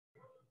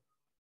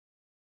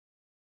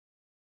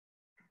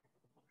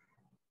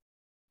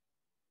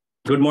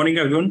Good morning,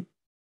 everyone.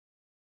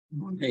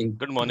 Morning.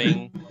 Good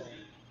morning.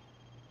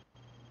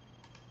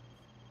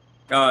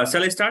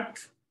 Shall I start?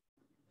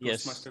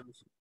 Yes.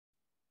 Toastmasters.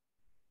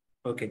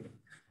 Okay.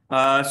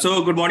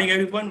 So, good morning,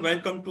 everyone.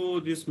 Welcome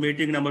to this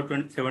meeting number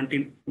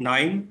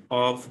 79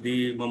 of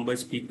the Mumbai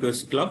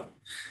Speakers Club.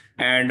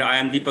 And I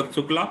am Deepak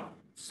Shukla,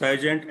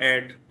 Sergeant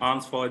at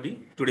Arms for the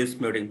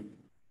today's meeting.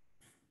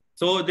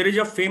 So, there is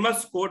a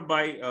famous quote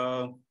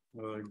by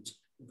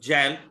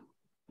Jig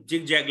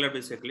Jagler,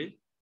 basically,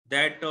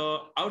 that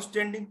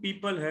outstanding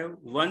people have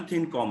one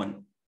thing in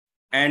common,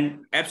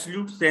 an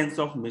absolute sense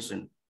of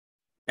mission.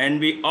 And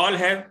we all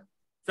have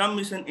some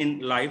mission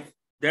in life.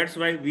 That's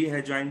why we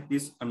have joined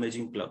this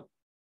amazing club.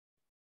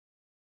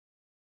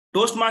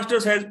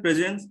 Toastmasters has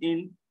presence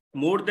in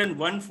more than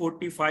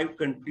 145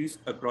 countries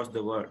across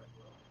the world.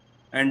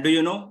 And do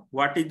you know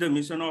what is the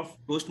mission of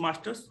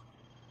Toastmasters?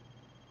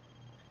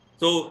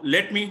 So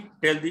let me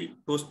tell the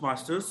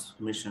Toastmasters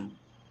mission.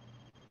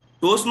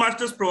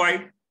 Toastmasters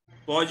provide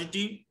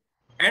positive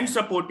and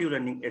supportive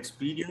learning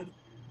experience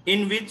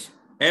in which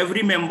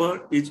every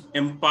member is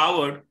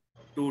empowered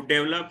to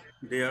develop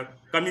their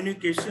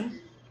communication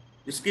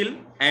skill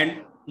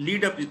and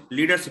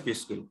leadership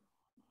skill,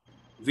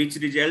 which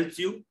results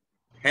you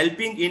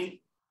helping in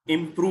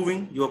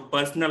improving your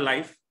personal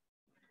life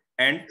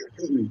and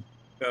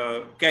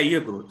career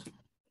growth.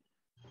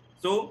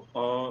 So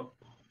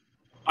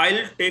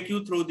I'll take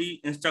you through the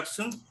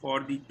instructions for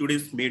the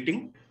today's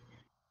meeting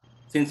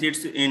since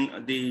it's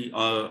in the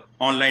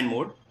online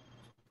mode.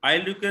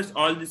 I'll request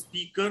all the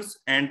speakers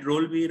and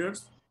role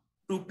bearers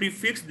to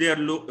prefix their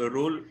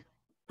role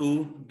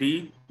to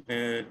the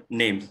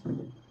names.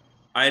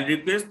 I'll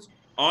request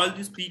all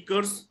the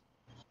speakers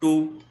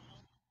to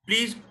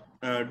please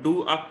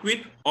do a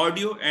quick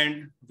audio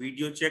and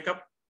video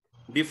checkup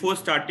before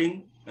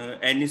starting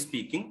any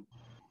speaking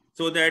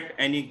so that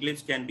any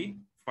glitch can be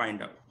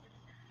found out.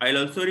 I'll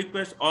also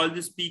request all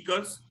the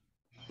speakers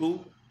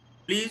to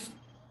please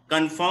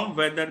confirm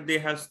whether they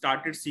have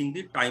started seeing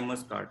the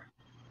timer's card.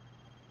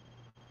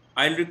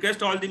 I'll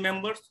request all the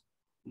members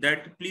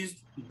that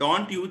please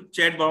don't use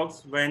chat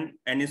box when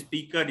any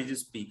speaker is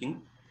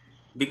speaking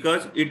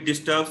because it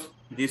disturbs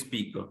the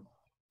speaker.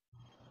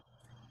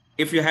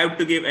 If you have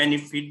to give any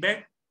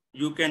feedback,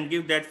 you can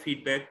give that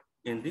feedback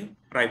in the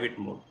private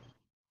mode.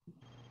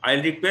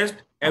 I'll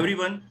request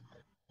everyone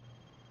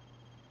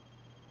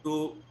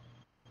to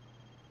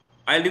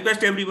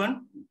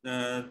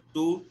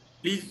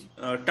please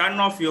turn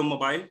off your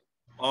mobile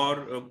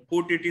or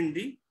put it in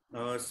the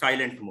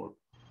silent mode.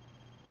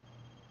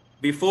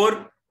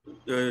 Before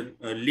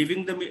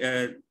leaving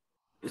the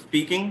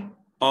speaking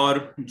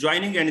or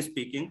joining and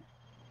speaking,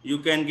 you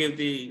can give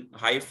the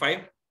high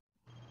five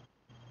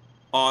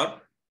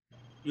or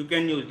you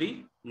can use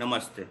the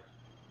namaste.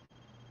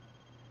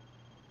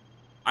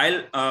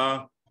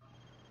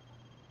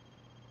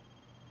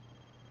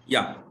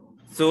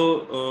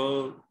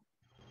 So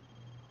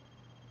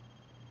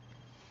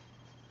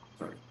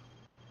sorry.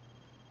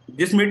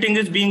 This meeting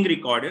is being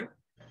recorded,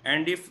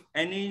 and if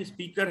any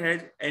speaker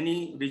has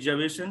any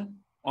reservation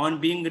on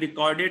being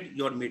recorded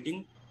your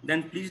meeting,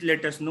 then please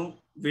let us know.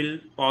 We'll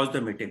pause the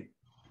meeting.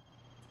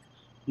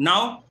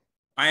 Now,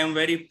 I am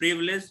very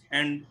privileged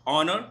and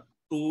honored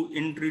to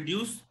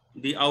introduce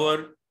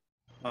our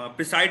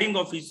presiding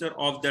officer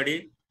of the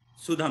day,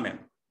 Sudha ma'am.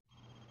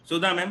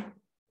 Sudha ma'am,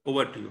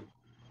 over to you.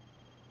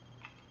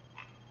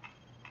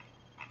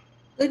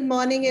 Good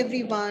morning,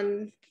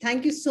 everyone.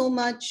 Thank you so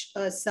much,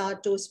 Sir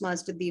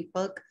Toastmaster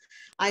Deepak.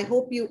 I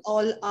hope you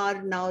all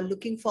are now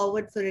looking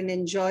forward for an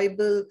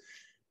enjoyable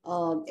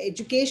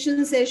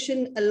education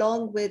session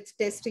along with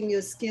testing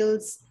your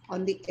skills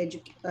on the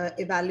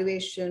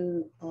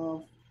evaluation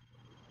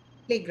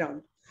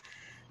playground.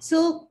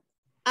 So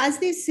as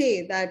they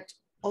say that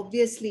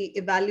obviously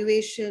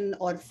evaluation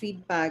or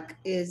feedback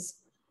is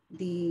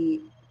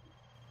the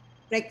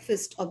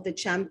breakfast of the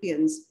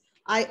champions,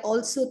 I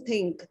also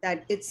think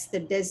that it's the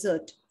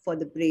desert for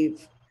the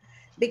brave,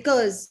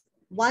 because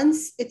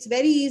once it's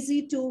very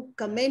easy to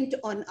comment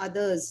on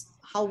others,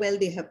 how well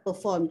they have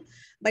performed.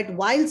 But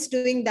whilst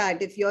doing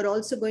that, if you're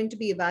also going to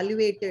be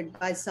evaluated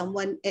by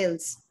someone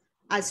else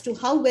as to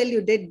how well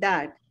you did,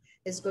 that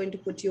is going to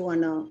put you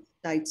on a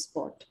tight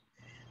spot.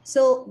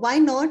 So why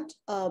not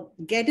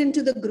get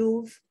into the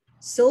groove,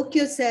 soak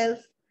yourself,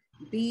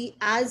 be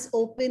as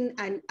open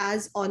and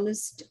as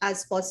honest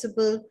as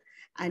possible,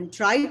 and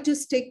try to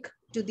stick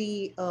to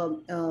the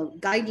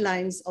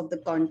guidelines of the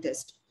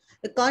contest.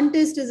 The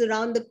contest is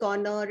around the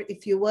corner.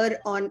 If you were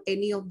on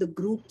any of the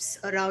groups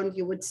around,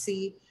 you would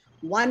see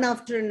one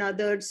after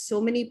another, so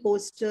many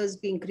posters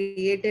being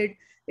created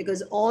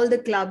because all the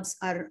clubs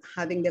are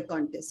having their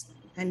contest.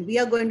 And we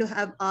are going to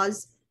have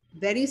ours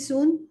very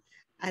soon.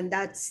 And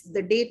that's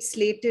the date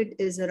slated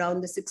is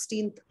around the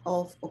 16th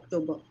of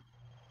October.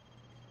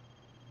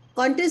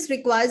 Contest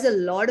requires a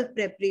lot of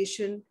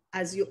preparation,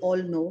 as you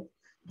all know.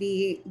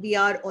 We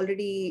are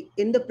already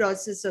in the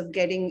process of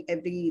getting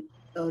every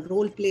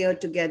role player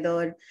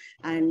together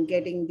and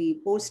getting the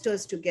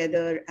posters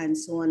together and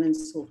so on and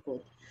so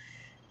forth.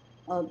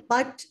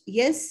 But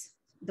yes,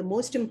 the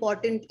most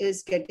important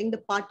is getting the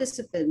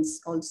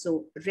participants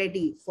also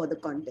ready for the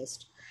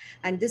contest.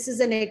 And this is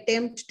an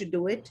attempt to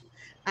do it.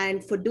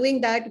 And for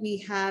doing that, we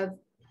have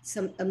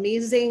some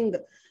amazing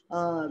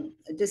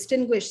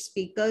distinguished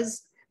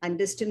speakers and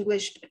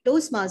distinguished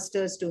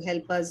Toastmasters to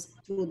help us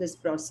through this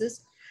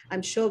process.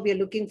 I'm sure we are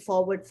looking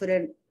forward for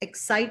an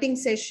exciting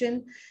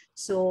session.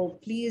 So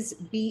please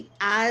be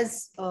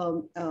as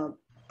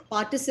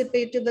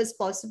participative as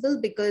possible,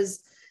 because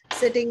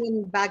sitting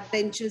in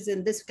backbenches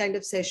in this kind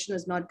of session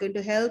is not going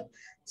to help.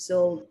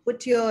 So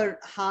put your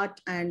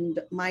heart and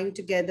mind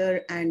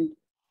together and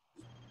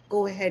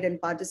go ahead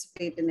and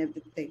participate in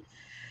everything.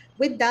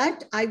 With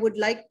that, I would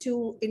like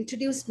to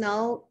introduce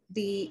now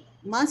the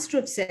Master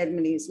of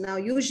Ceremonies. Now,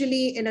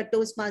 usually in a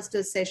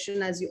Toastmasters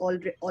session, as you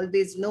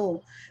always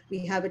know,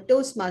 we have a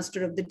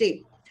Toastmaster of the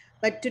day.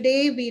 But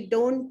today we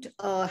don't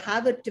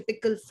have a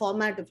typical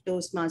format of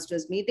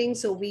Toastmasters meeting,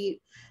 so we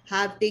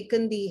have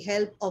taken the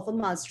help of a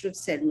Master of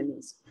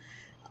Ceremonies.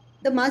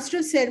 The Master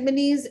of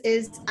Ceremonies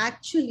is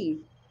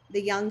actually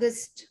the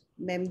youngest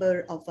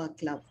member of our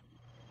club,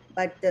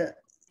 but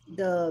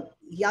the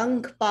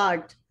young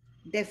part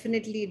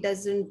definitely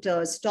doesn't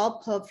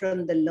stop her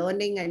from the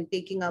learning and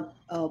taking up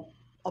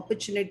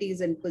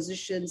opportunities and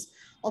positions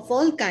of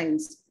all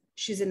kinds.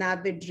 She's an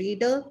avid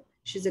reader.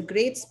 She's a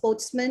great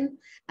sportsman,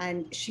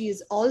 and she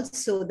is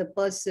also the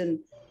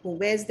person who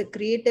wears the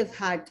creative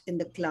hat in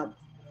the club.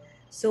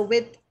 So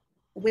with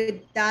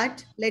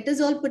that, let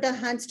us all put our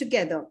hands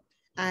together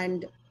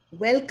and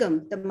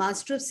welcome the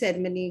Master of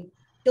Ceremony,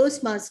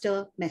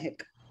 Toastmaster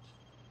Mehek.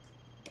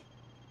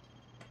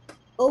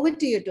 Over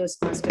to you,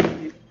 Toastmaster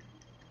Mehek.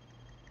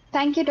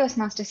 Thank you,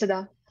 Toastmaster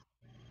Sudha.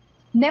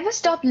 Never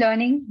stop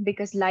learning,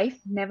 because life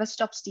never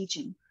stops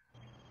teaching.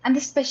 And the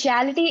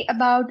speciality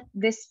about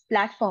this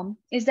platform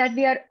is that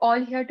we are all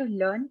here to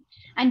learn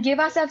and give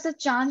ourselves a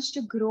chance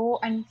to grow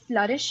and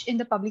flourish in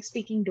the public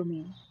speaking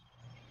domain.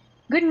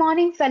 Good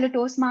morning, fellow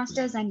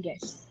Toastmasters and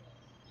guests.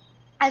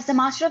 As the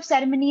Master of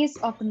Ceremonies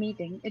of the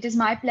meeting, it is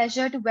my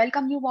pleasure to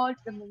welcome you all to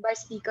the Mumbai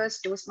Speakers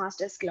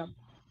Toastmasters Club.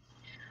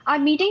 Our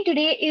meeting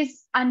today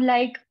is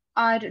unlike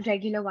our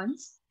regular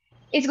ones.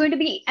 It's going to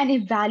be an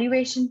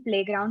evaluation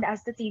playground,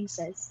 as the theme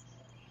says.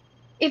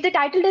 If the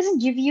title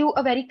doesn't give you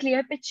a very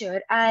clear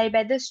picture, I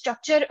bet the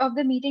structure of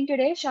the meeting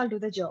today shall do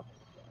the job.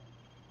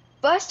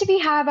 First, we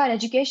have our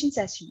education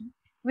session,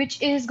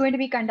 which is going to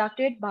be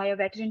conducted by a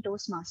veteran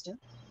Toastmaster.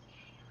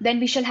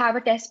 Then we shall have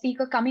a test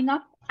speaker coming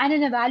up and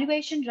an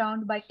evaluation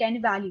round by 10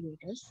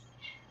 evaluators.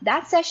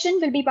 That session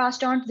will be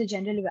passed on to the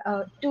general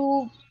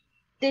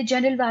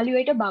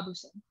evaluator, Babu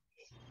sir.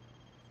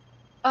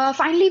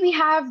 Finally, we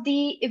have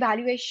the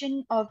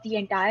evaluation of the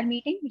entire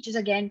meeting, which is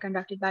again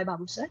conducted by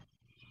Babu sir.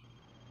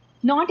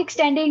 Not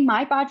extending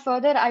my part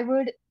further, I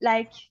would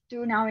like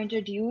to now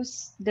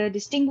introduce the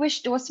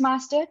distinguished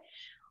Toastmaster,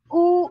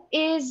 who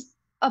is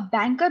a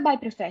banker by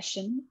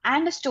profession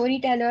and a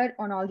storyteller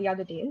on all the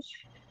other days.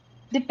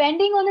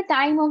 Depending on the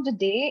time of the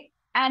day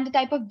and the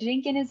type of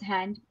drink in his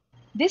hand,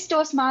 this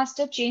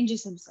Toastmaster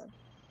changes himself.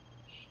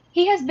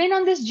 He has been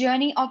on this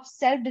journey of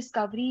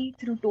self-discovery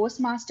through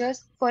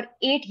Toastmasters for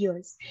 8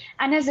 years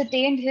and has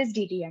attained his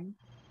DTM.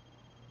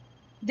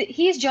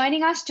 He is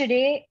joining us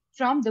today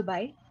from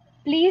Dubai.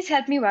 Please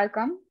help me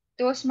welcome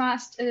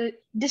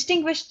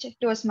distinguished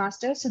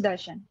Toastmaster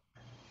Sudarshan.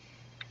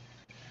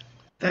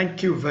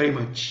 Thank you very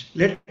much.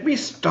 Let me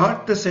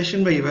start the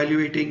session by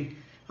evaluating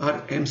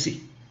our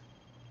MC,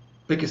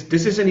 because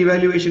this is an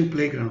evaluation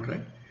playground, right?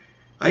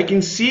 I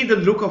can see the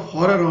look of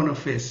horror on her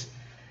face.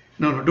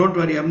 No, don't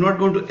worry. I'm not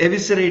going to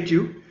eviscerate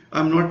you.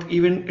 I'm not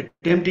even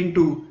attempting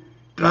to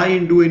try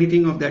and do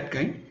anything of that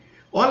kind.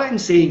 All I'm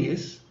saying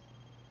is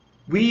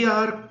we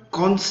are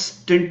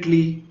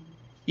constantly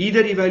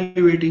either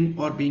evaluating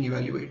or being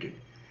evaluated.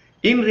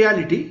 In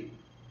reality,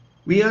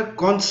 we are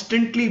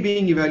constantly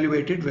being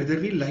evaluated whether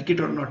we like it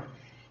or not.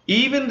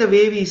 Even the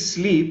way we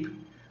sleep,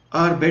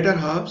 our better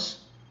halves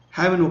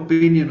have an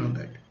opinion on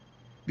that.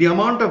 The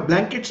amount of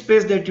blanket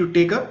space that you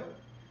take up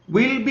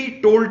will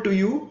be told to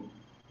you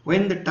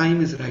when the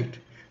time is right.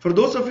 For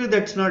those of you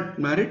that's not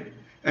married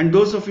and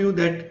those of you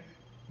that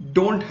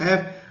don't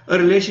have a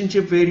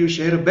relationship where you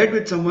share a bed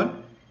with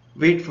someone,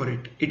 wait for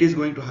it. It is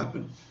going to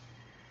happen.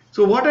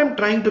 So what I'm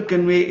trying to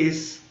convey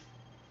is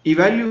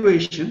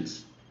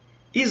evaluations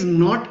is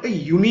not a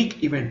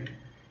unique event.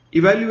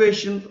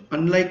 Evaluation,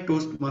 unlike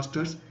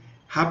Toastmasters,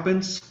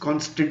 happens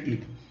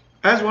constantly.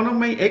 As one of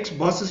my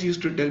ex-bosses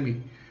used to tell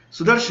me,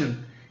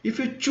 Sudarshan, if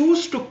you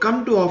choose to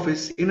come to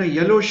office in a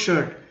yellow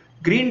shirt,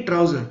 green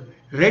trouser,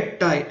 red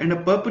tie and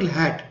a purple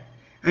hat,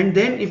 and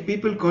then if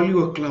people call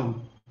you a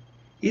clown,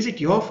 is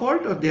it your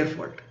fault or their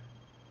fault?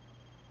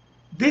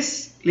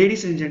 This,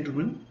 ladies and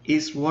gentlemen,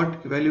 is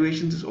what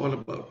evaluations is all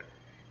about.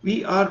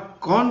 We are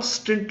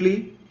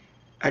constantly,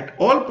 at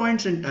all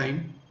points in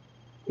time,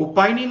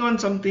 opining on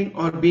something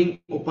or being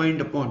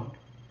opined upon.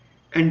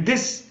 And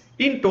this,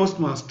 in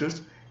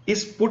Toastmasters,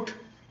 is put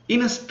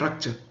in a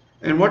structure.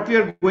 And what we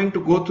are going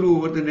to go through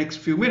over the next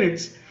few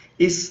minutes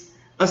is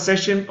a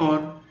session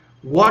on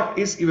what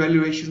is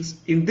evaluations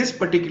in this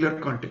particular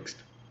context.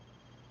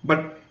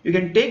 But you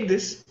can take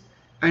this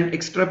and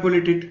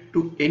extrapolate it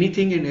to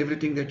anything and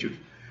everything that you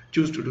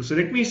choose to do. So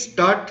let me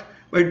start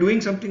by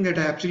doing something that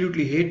I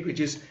absolutely hate, which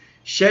is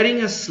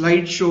sharing a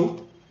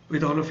slideshow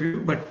with all of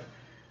you, but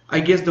I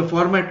guess the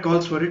format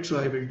calls for it, so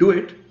I will do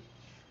it.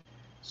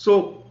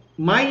 So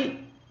my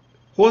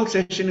whole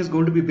session is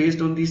going to be based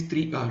on these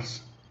 3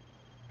 R's: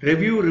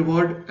 review,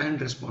 reward,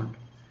 and respond.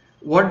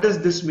 What does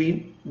this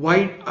mean?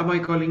 Why am I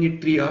calling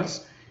it 3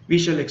 R's? We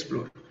shall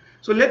explore.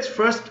 So let's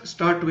first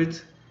start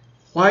with,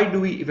 why do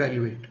we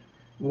evaluate?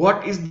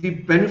 What is the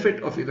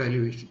benefit of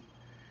evaluation?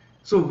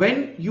 So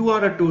when you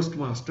are a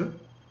Toastmaster,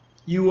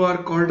 you are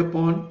called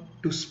upon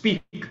to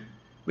speak,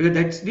 because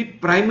that's the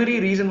primary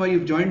reason why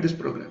you've joined this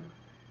program.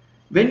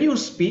 When you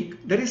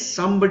speak, there is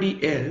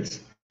somebody else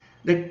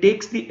that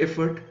takes the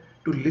effort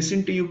to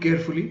listen to you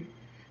carefully,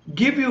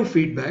 give you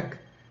feedback,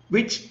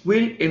 which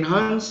will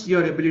enhance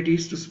your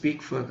abilities to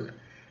speak further.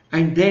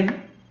 And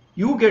then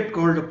you get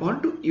called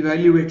upon to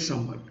evaluate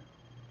someone.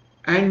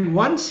 And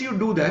once you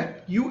do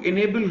that, you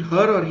enable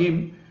her or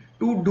him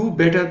to do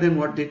better than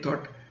what they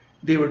thought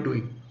they were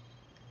doing.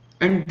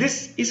 And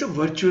this is a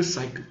virtuous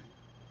cycle.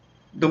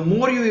 The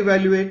more you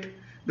evaluate,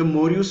 the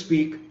more you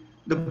speak,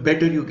 the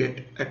better you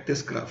get at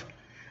this craft.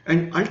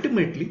 And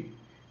ultimately,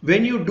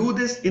 when you do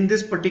this in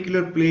this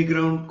particular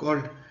playground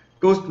called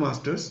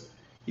Toastmasters,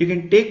 you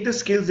can take the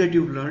skills that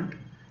you've learned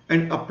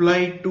and apply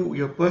it to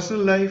your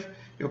personal life,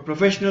 your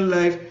professional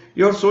life,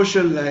 your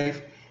social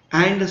life,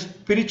 and a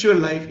spiritual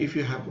life if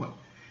you have one.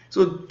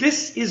 So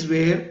this is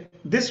where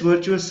this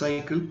virtuous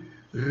cycle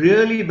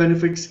really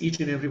benefits each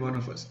and every one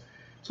of us.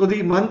 So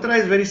the mantra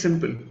is very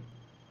simple.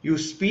 You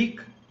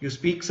speak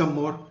some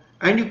more,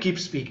 and you keep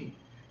speaking.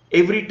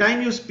 Every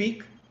time you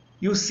speak,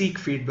 you seek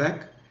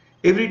feedback.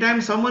 Every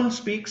time someone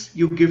speaks,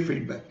 you give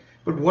feedback.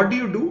 But what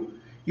do?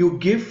 You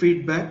give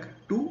feedback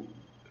to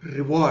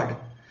reward.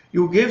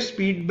 You give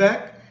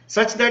feedback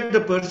such that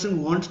the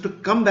person wants to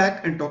come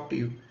back and talk to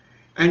you.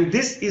 And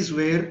this is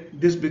where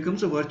this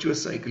becomes a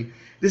virtuous cycle.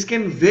 This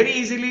can very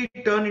easily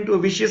turn into a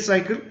vicious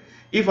cycle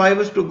if I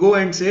was to go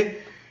and say,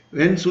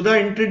 when Sudha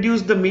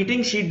introduced the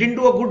meeting, she didn't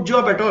do a good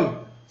job at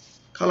all.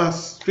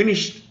 Khalas,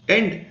 finished,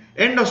 end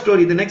of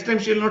story. The next time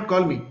she will not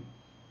call me.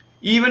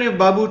 Even if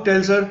Babu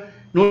tells her,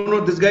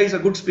 no, this guy is a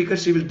good speaker,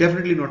 she will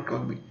definitely not call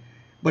me.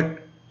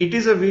 But it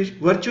is a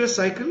virtuous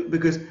cycle,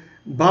 because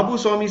Babu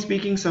saw me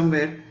speaking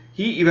somewhere,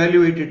 he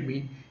evaluated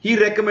me, he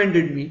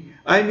recommended me,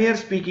 I'm here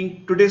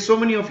speaking. Today so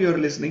many of you are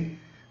listening.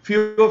 Few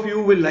of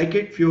you will like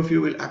it, few of you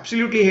will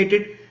absolutely hate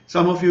it,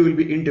 some of you will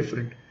be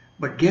indifferent.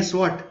 But guess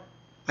what?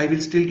 I will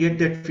still get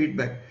that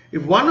feedback.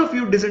 If one of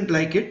you doesn't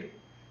like it,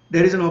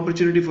 there is an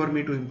opportunity for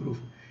me to improve.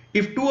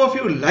 If 2 of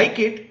you like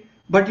it,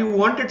 but you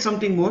wanted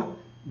something more,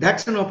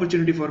 that's an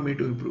opportunity for me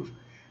to improve.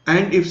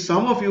 And if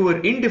some of you are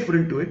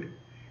indifferent to it,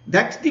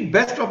 that's the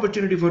best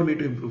opportunity for me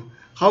to improve.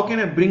 How can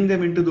I bring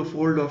them into the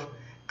fold of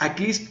at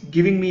least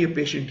giving me a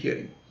patient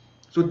hearing?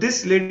 So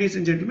this, ladies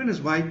and gentlemen,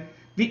 is why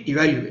we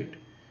evaluate.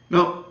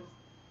 Now,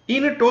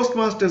 in a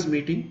Toastmasters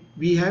meeting,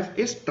 we have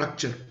a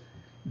structure.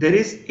 There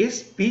is a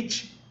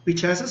speech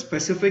which has a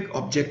specific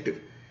objective.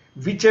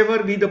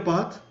 Whichever be the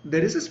path,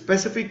 there is a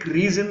specific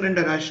reason and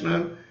a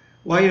rationale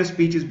why a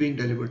speech is being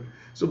delivered.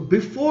 So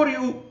before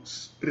you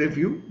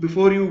review,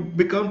 before you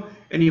become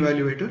an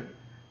evaluator,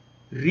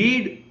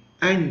 read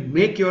and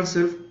make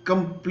yourself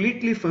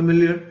completely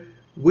familiar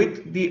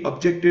with the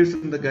objectives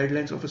and the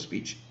guidelines of a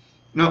speech.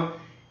 Now,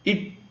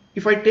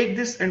 if I take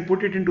this and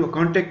put it into a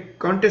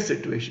contest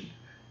situation,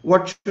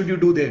 what should you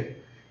do there?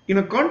 In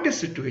a contest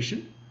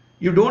situation,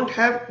 you don't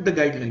have the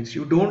guidelines,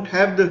 you don't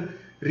have the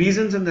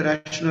reasons and the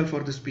rationale for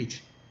the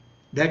speech.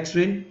 That's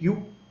when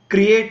you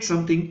create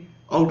something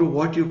out of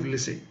what you've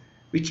listened,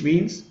 which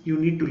means you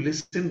need to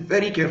listen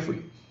very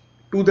carefully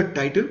to the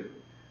title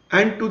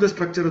and to the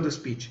structure of the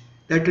speech.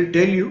 That will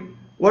tell you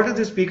what is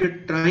the speaker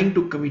trying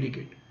to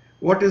communicate,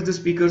 what is the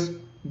speaker's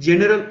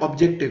general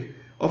objective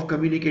of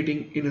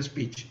communicating in a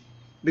speech.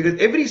 Because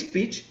every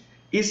speech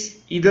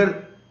is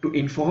either to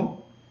inform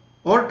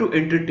or to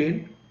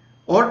entertain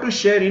or to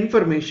share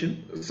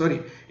information,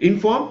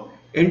 inform,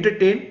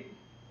 entertain,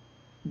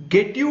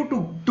 get you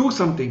to do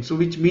something, so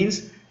which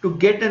means to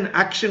get an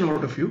action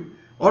out of you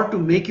or to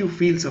make you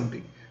feel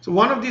something. So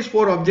one of these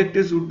 4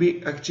 objectives would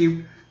be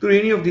achieved through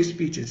any of these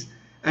speeches,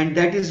 and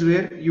that is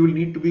where you will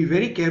need to be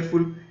very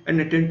careful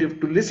and attentive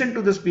to listen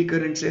to the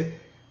speaker and say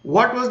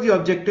what was the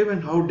objective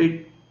and how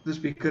did the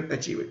speaker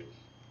achieve it.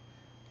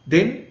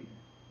 Then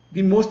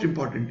the most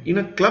important, in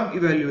a club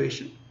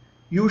evaluation,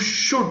 you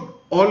should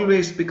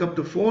always pick up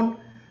the phone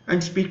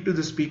and speak to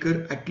the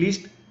speaker at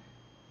least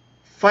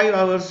 5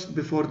 hours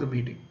before the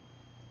meeting.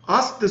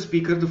 Ask the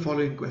speaker the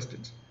following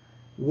questions.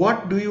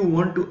 What do you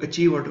want to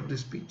achieve out of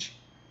this speech?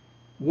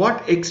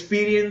 What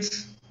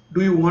experience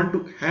do you want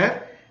to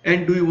have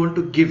and do you want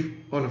to give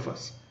all of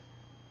us?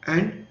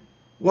 And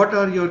what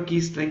are your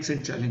key strengths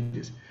and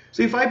challenges?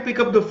 So if I pick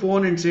up the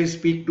phone and say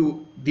speak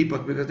to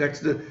Deepak, because that's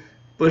the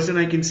person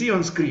I can see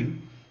on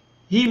screen,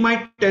 he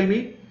might tell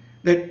me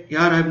that,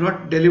 yeah, I have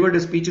not delivered a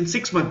speech in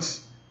 6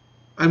 months.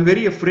 I'm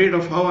very afraid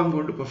of how I'm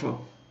going to perform.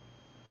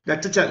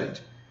 That's a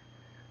challenge.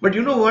 But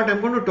you know what?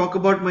 I'm going to talk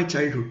about my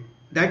childhood.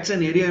 That's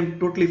an area I'm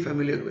totally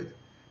familiar with.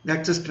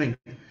 That's a strength.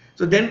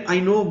 So then I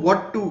know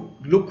what to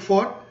look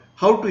for,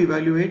 how to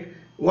evaluate,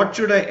 what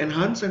should I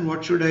enhance and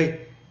what should I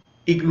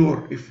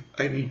ignore if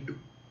I need to.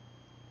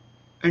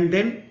 And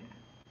then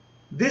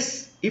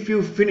this, if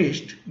you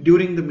finished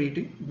during the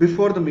meeting,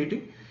 before the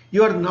meeting,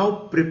 you are now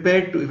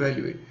prepared to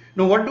evaluate.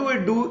 Now, what do I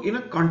do in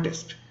a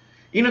contest?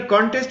 In a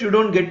contest, you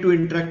don't get to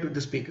interact with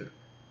the speaker.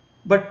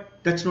 But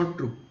that's not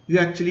true. You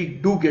actually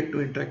do get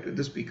to interact with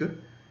the speaker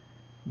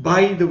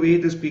by the way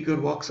the speaker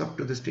walks up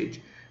to the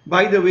stage,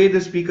 by the way the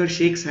speaker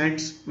shakes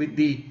hands with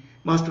the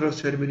master of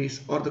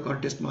ceremonies or the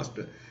contest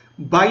master,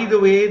 by the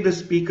way the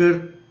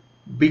speaker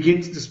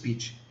begins the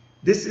speech.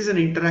 This is an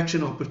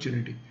interaction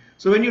opportunity.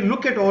 So when you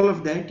look at all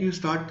of that, you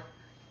start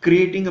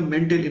creating a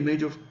mental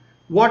image of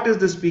what is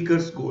the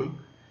speaker's goal,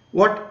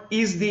 what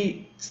is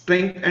the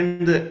strength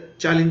and the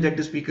challenge that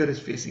the speaker is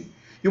facing.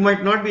 You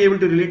might not be able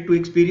to relate to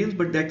experience,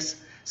 but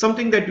that's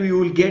something that you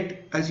will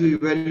get as you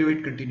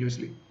evaluate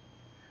continuously.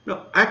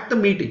 Now, at the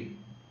meeting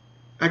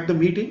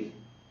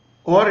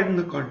or in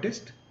the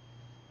contest,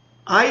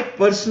 I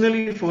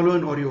personally follow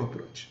an Oreo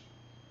approach.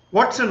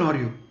 What's an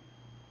Oreo?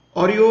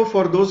 Oreo,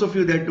 for those of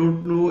you that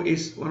don't know,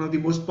 is one of the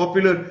most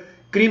popular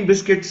cream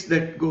biscuits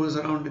that goes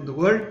around in the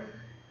world.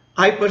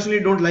 I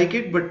personally don't like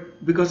it,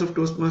 but because of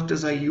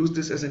Toastmasters, I use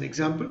this as an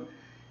example.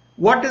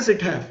 What does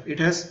it have? It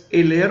has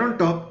a layer on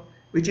top,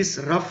 which is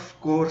rough,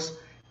 coarse,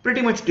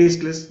 pretty much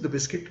tasteless, the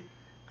biscuit,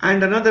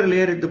 and another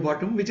layer at the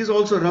bottom, which is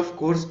also rough,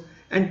 coarse,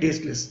 and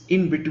tasteless.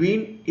 In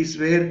between is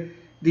where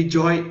the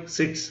joy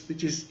sits,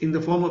 which is in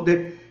the form of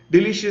that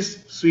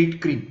delicious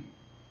sweet cream.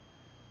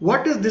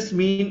 What does this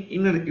mean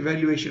in an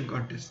evaluation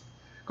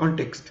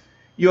context?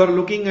 You are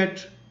looking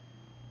at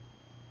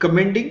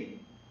commending,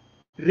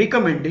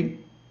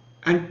 recommending,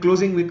 and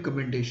closing with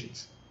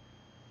commendations.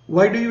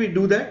 Why do we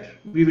do that?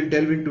 We will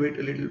delve into it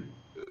a little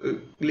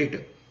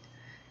later.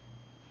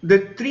 The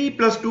 3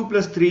 plus 2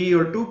 plus 3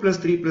 or 2 plus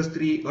 3 plus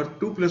 3 or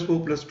 2 plus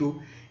 4 plus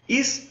 2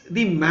 is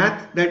the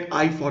math that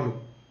I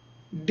follow.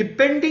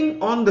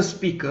 Depending on the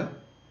speaker,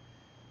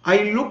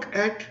 I look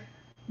at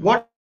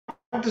what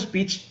the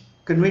speech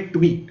conveyed to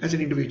me as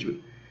an individual.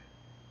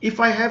 If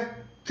I have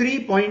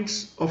 3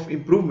 points of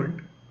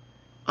improvement,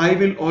 I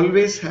will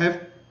always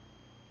have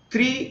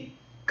 3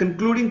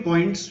 concluding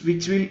points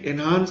which will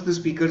enhance the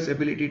speaker's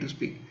ability to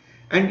speak.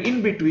 And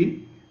in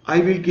between, I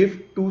will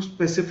give 2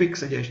 specific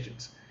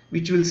suggestions,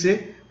 which will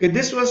say, okay,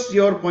 this was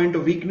your point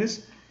of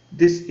weakness,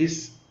 this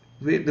is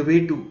the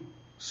way to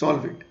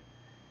solve it.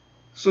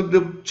 So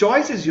the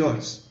choice is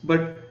yours,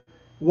 but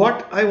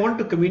what I want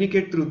to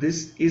communicate through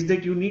this is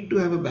that you need to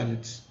have a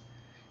balance.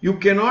 You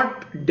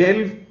cannot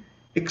delve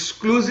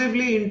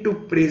exclusively into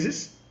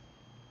praises,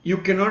 you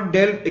cannot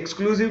delve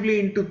exclusively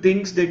into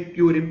things that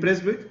you are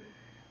impressed with,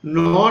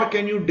 nor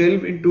can you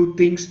delve into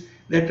things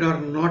that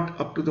are not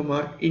up to the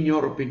mark in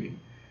your opinion.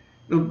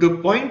 Now the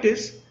point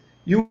is,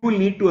 you will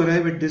need to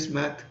arrive at this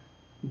math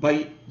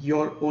by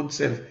your own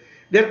self.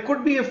 There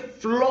could be a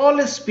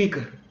flawless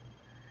speaker.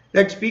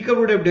 That speaker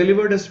would have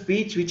delivered a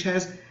speech which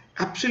has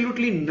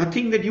absolutely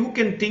nothing that you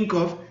can think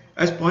of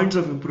as points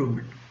of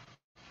improvement.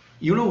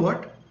 You know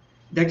what?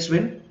 That's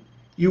when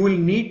you will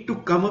need to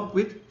come up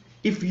with,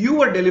 if you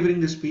were delivering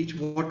the speech,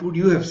 what would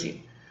you have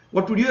seen?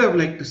 What would you have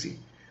liked to see?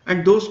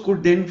 And those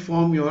could then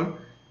form your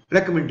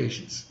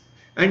recommendations.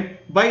 And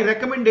by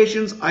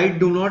recommendations, I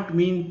do not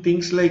mean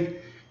things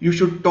like you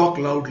should talk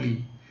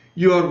loudly,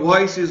 your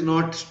voice is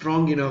not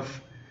strong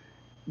enough.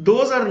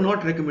 Those are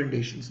not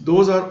recommendations,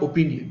 those are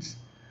opinions.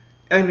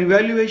 An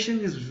evaluation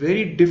is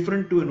very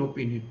different to an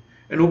opinion.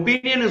 An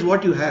opinion is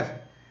what you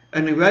have.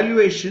 An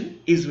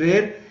evaluation is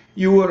where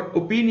your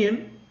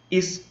opinion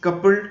is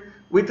coupled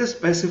with a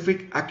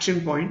specific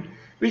action point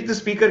which the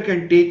speaker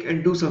can take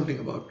and do something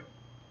about.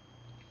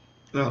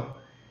 Now,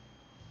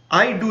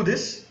 I do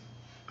this.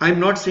 I'm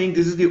not saying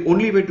this is the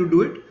only way to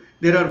do it.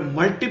 There are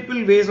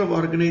multiple ways of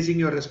organizing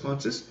your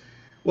responses.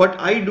 What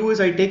I do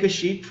is I take a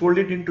sheet, fold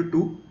it into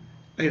 2.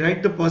 I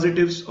write the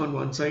positives on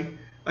one side.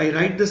 I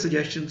write the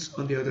suggestions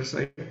on the other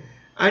side.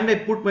 And I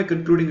put my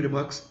concluding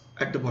remarks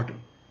at the bottom.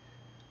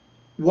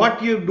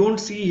 What you don't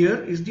see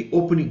here is the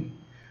opening.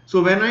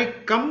 So when I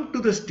come to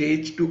the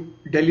stage to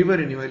deliver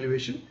an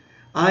evaluation,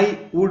 I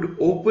would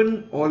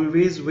open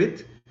always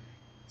with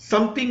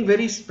something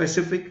very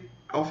specific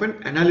of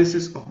an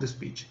analysis of the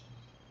speech.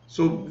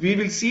 So we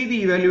will see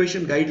the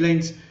evaluation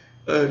guidelines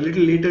a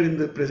little later in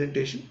the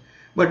presentation,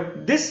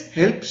 but this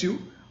helps you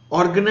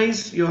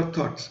organize your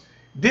thoughts.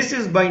 This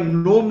is by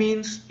no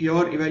means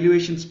your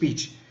evaluation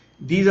speech.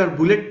 These are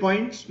bullet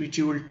points which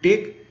you will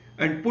take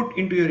and put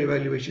into your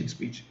evaluation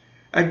speech.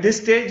 At this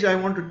stage, I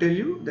want to tell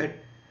you that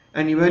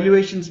an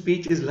evaluation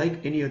speech is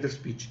like any other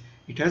speech.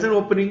 It has an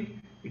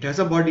opening, it has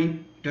a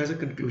body, it has a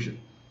conclusion.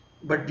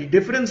 But the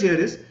difference here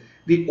is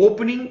the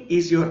opening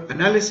is your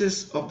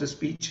analysis of the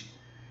speech.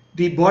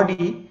 The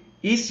body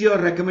is your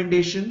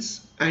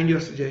recommendations and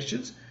your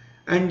suggestions,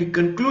 and the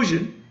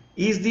conclusion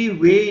is the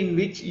way in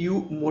which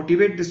you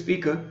motivate the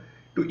speaker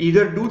to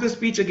either do the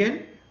speech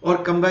again or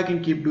come back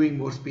and keep doing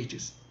more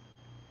speeches.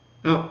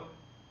 Now,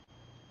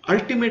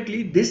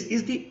 ultimately, this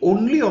is the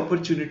only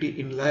opportunity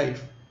in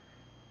life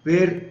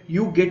where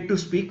you get to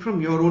speak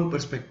from your own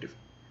perspective.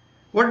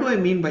 What do I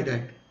mean by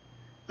that?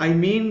 I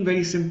mean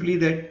very simply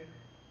that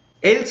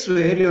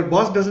elsewhere, your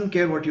boss doesn't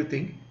care what you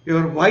think,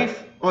 your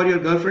wife or your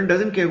girlfriend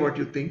doesn't care what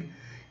you think,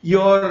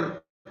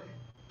 your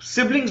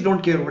siblings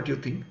don't care what you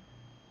think.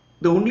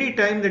 The only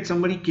time that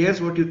somebody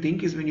cares what you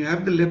think is when you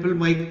have the lapel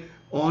mic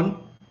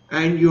on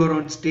and you are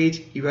on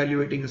stage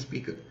evaluating a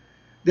speaker.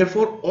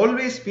 Therefore,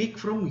 always speak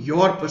from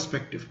your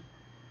perspective.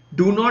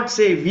 Do not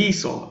say we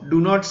saw,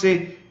 do not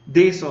say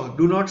they saw,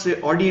 do not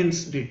say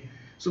audience did.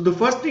 So the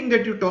first thing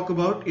that you talk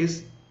about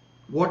is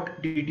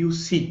what did you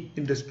see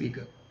in the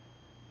speaker.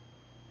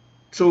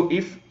 So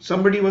if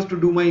somebody was to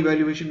do my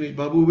evaluation, which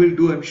Babu will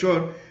do, I'm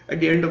sure, at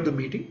the end of the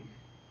meeting,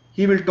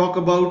 he will talk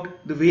about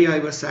the way I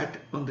was sat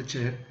on the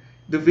chair,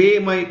 the way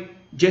my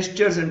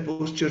gestures and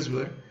postures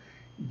were,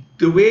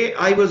 the way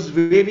I was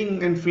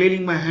waving and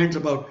flailing my hands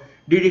about.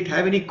 Did it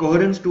have any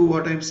coherence to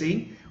what I'm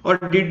saying, or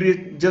did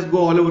it just go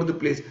all over the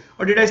place,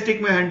 or did I stick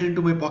my hands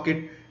into my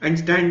pocket and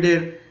stand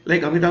there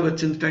like Amitabh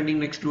Bachchan standing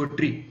next to a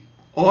tree,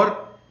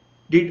 or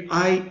did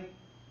I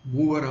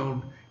move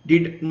around,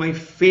 did my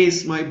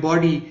face, my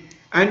body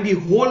and the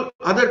whole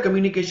other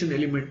communication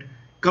element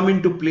come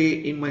into play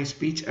in my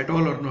speech at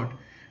all or not.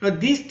 Now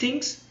these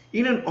things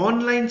in an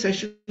online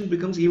session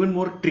becomes even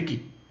more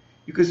tricky,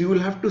 because you will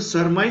have to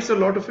surmise a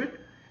lot of it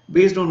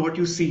based on what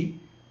you see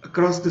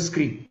across the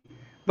screen.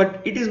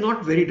 But it is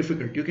not very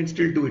difficult. You can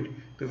still do it.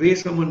 The way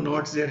someone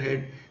nods their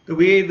head, the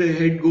way the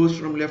head goes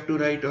from left to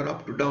right or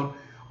up to down,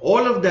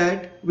 all of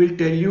that will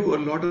tell you a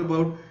lot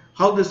about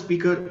how the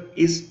speaker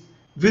is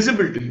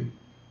visible to you.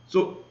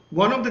 So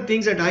one of the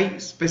things that I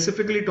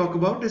specifically talk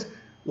about is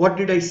what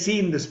did I see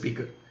in the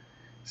speaker.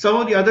 Some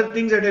of the other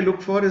things that I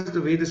look for is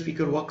the way the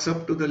speaker walks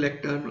up to the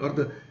lectern or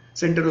the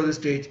center of the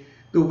stage,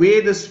 the way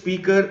the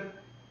speaker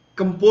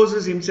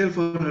composes himself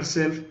or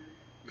herself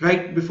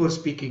right before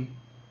speaking,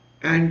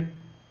 and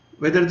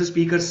whether the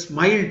speaker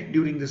smiled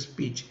during the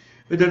speech,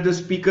 whether the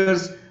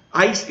speaker's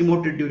eyes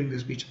emoted during the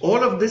speech.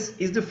 All of this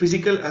is the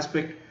physical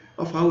aspect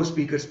of how a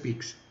speaker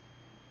speaks.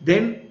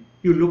 Then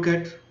you look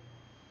at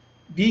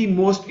the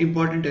most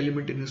important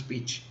element in a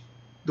speech,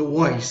 the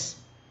voice,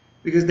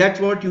 because that's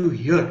what you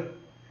hear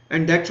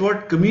and that's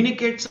what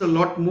communicates a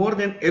lot more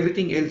than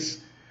everything else.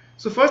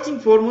 So first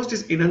and foremost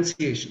is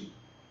enunciation,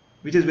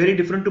 which is very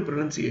different to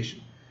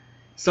pronunciation.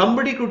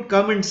 Somebody could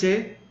come and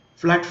say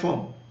flat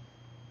form,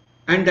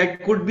 and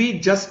that could be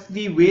just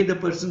the way the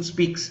person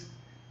speaks.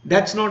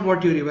 That's not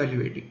what you're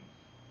evaluating.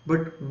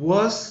 But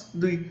was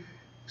the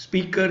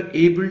speaker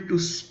able to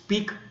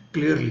speak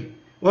clearly?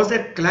 Was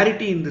there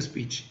clarity in the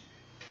speech?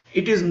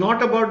 It is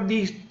not about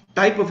the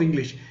type of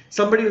English.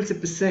 Somebody will say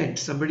percent,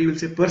 somebody will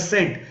say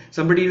percent,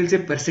 somebody will say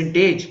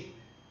percentage.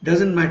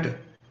 Doesn't matter.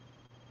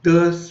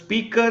 The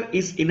speaker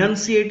is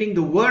enunciating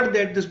the word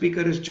that the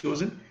speaker has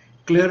chosen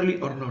clearly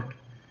or not.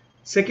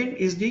 Second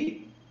is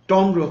the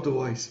timbre of the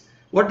voice.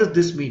 What does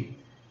this mean?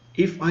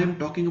 If I am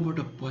talking about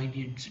a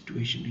poignant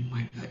situation in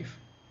my life,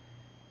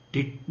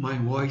 did my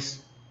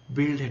voice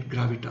build that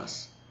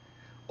gravitas?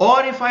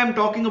 Or if I am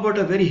talking about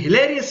a very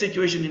hilarious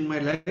situation in my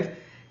life,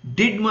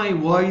 did my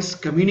voice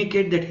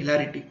communicate that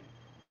hilarity?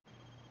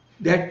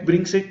 That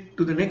brings it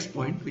to the next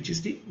point, which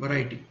is the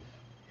variety.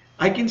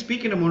 I can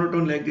speak in a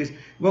monotone like this.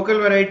 Vocal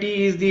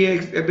variety is the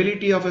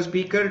ability of a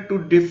speaker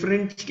to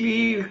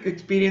differently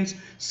experience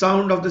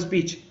sound of the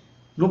speech.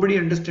 Nobody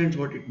understands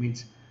what it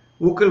means.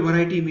 Vocal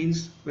variety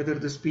means whether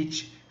the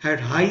speech had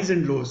highs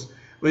and lows,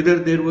 whether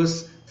there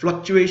was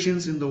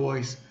fluctuations in the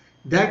voice.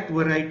 That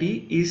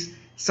variety is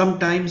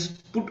sometimes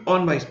put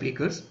on by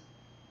speakers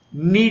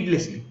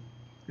needlessly.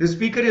 The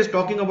speaker is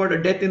talking about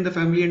a death in the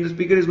family and the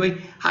speaker is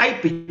going high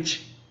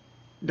pitch.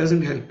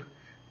 Doesn't help.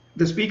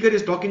 The speaker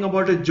is talking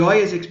about a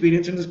joyous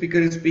experience and the speaker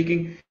is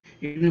speaking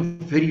in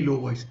a very low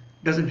voice.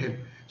 Doesn't help.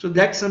 So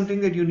that's something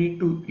that you need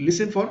to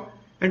listen for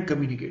and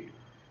communicate.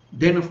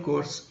 Then of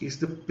course is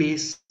the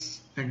pace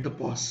and the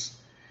pause.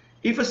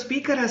 If a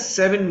speaker has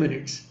 7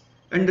 minutes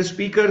and the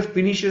speaker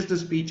finishes the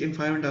speech in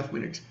 5.5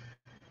 minutes,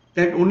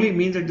 that only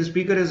means that the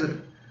speaker has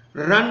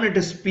run at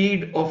a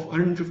speed of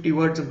 150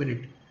 words a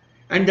minute,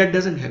 and that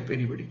doesn't help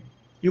anybody.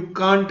 You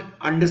can't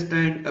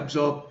understand,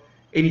 absorb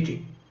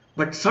anything.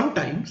 But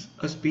sometimes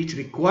a speech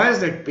requires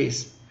that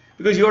pace,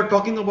 because you are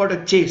talking about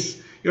a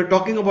chase, you're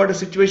talking about a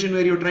situation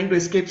where you're trying to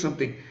escape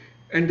something,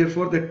 and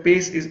therefore that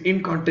pace is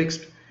in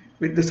context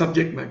with the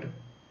subject matter.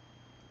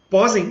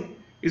 Pausing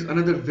is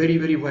another very,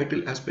 very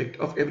vital aspect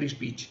of every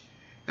speech,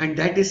 and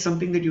that is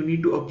something that you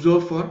need to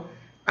observe for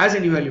as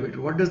an evaluator.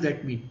 What does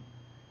that mean?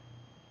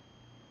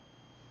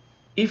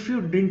 If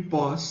you didn't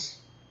pause,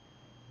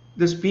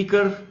 the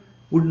speaker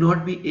would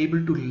not be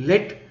able to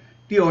let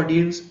the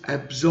audience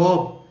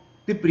absorb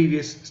the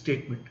previous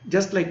statement.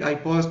 Just like I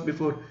paused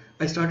before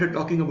I started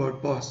talking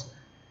about pause,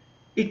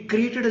 it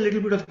created a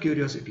little bit of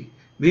curiosity.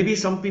 Maybe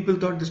some people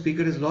thought the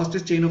speaker has lost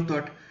his chain of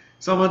thought.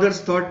 Some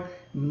others thought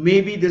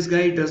maybe this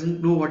guy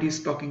doesn't know what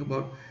he's talking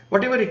about.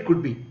 Whatever it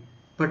could be.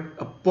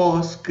 but a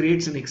pause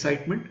creates an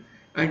excitement,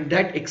 and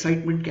that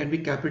excitement can be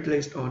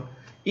capitalized on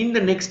in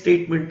the next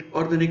statement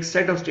or the next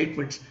set of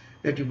statements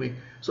that you make.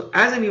 So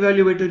as an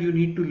evaluator, you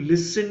need to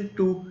listen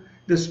to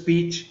the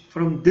speech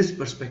from this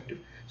perspective.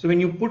 So when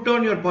you put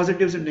on your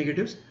positives and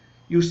negatives,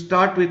 you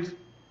start with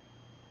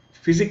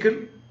physical,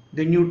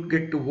 then you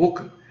get to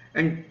vocal,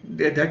 and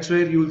that's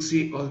where you will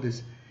see all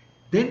this.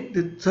 Then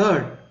the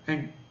third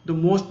and the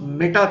most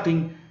meta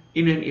thing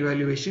in an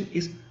evaluation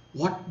is,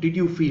 what did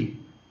you feel?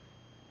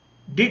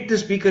 Did the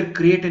speaker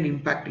create an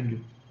impact in you?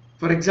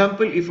 For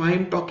example, if I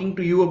am talking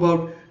to you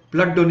about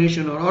blood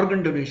donation or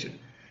organ donation,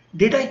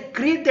 did I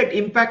create that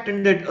impact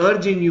and that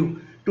urge in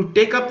you to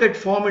take up that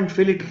form and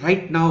fill it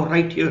right now,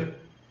 right here?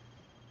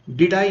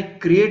 Did I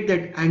create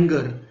that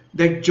anger,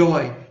 that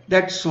joy,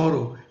 that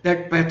sorrow,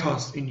 that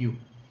pathos in you?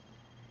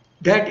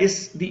 That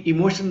is the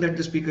emotion that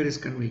the speaker is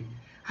conveying.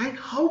 And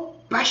how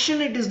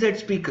passionate is that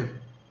speaker?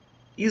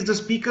 Is the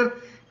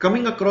speaker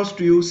coming across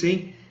to you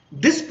saying,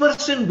 this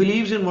person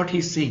believes in what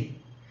he's saying?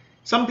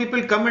 Some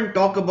people come and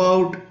talk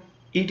about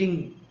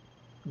eating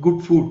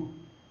good food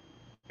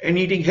and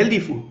eating healthy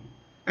food,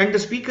 and the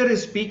speaker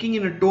is speaking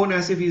in a tone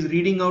as if he's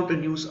reading out a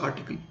news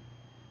article.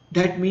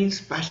 That means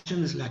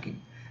passion is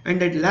lacking,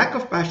 and that lack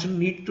of passion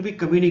needs to be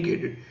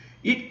communicated.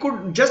 It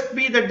could just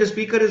be that the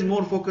speaker is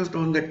more focused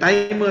on the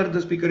timer,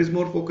 the speaker is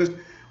more focused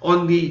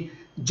on the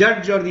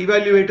judge or the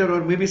evaluator,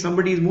 or maybe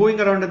somebody is moving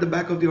around at the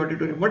back of the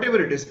auditorium,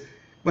 whatever it is.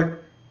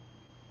 But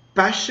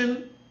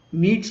passion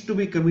needs to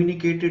be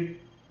communicated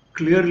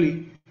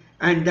clearly,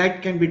 and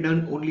that can be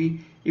done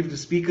only if the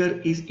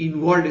speaker is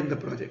involved in the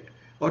project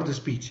or the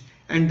speech.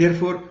 And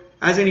therefore,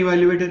 as an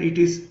evaluator, it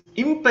is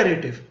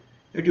imperative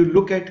that you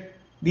look at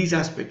these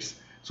aspects.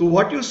 So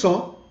what you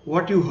saw,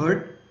 what you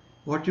heard,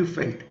 what you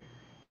felt.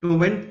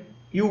 When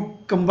you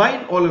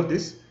combine all of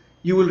this,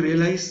 you will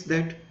realize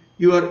that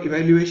your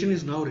evaluation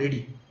is now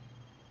ready.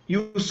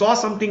 You saw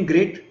something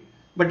great,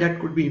 but that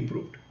could be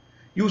improved.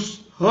 You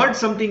heard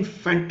something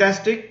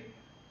fantastic,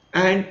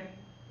 and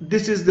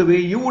this is the way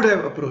you would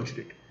have approached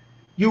it.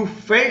 You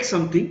felt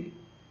something,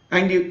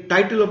 and the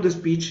title of the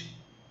speech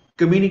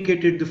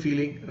communicated the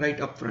feeling right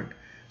up front.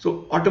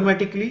 So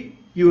automatically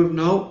you have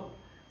now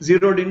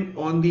zeroed in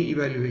on the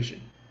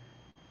evaluation.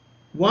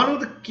 One of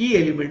the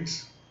key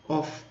elements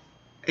of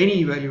any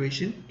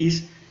evaluation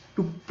is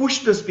to push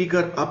the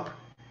speaker up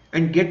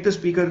and get the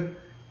speaker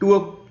to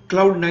a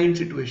cloud 9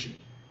 situation.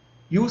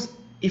 Use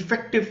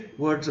effective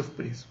words of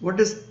praise. What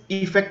does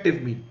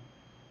effective mean?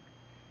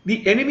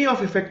 The enemy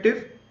of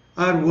effective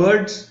are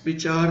words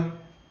which are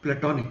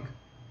platonic.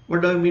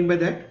 What do I mean by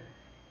that?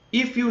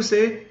 If you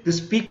say the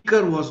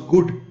speaker was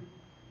good,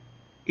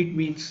 it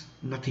means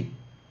nothing.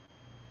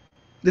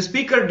 The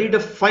speaker did a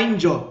fine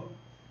job,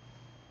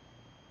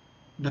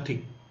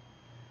 nothing.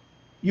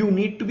 You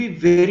need to be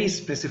very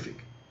specific.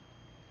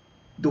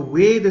 The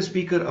way the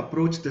speaker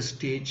approached the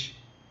stage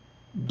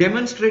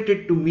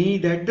demonstrated to me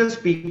that the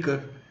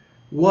speaker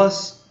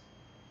was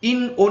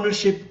in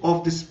ownership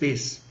of the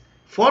space.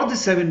 For the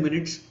 7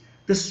 minutes,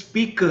 the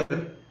speaker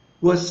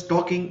was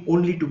talking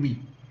only to me.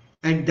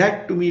 And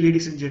that, to me,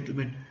 ladies and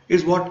gentlemen,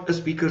 is what a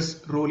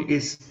speaker's role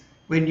is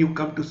when you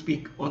come to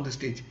speak on the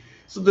stage.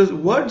 So the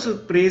words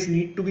of praise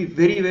need to be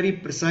very, very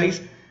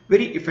precise,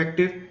 very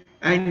effective,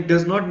 and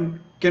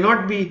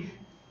cannot be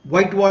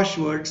whitewash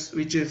words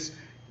which is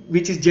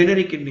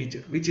generic in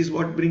nature, which is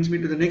what brings me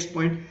to the next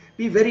point.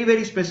 Be very,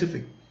 very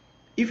specific.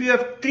 If you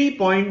have 3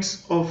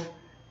 points of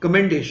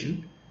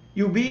commendation,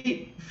 you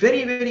be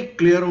very, very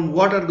clear on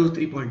what are those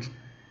 3 points.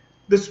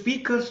 The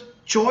speaker's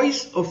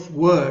choice of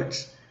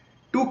words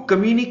to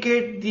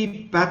communicate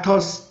the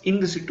pathos in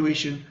the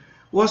situation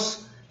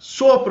was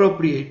so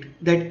appropriate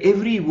that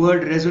every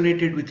word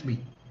resonated with me.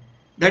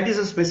 That is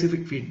a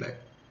specific feedback.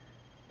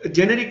 A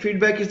generic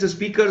feedback is the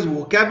speaker's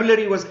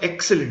vocabulary was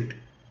excellent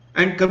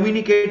and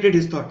communicated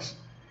his thoughts.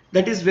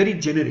 That is very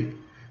generic.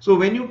 So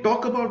when you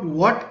talk about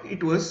what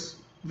it was,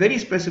 very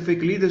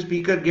specifically the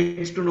speaker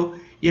gets to know,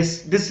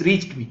 yes, this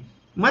reached me.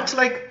 Much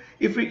like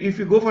if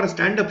you go for a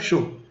stand-up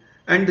show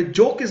and the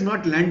joke is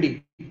not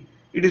landing,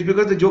 it is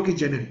because the joke is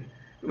generic.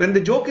 When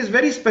the joke is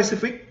very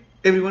specific,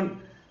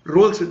 everyone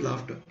rolls with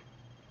laughter.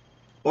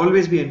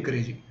 Always be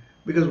encouraging,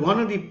 because one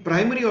of the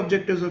primary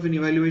objectives of an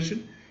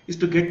evaluation is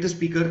to get the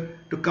speaker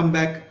to come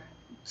back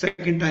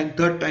second time,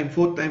 third time,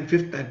 fourth time,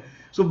 fifth time.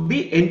 So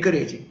be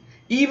encouraging.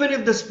 Even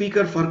if the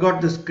speaker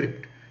forgot the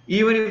script,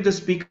 even if the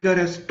speaker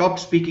has stopped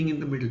speaking in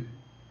the middle,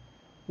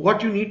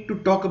 what you need to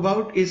talk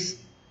about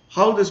is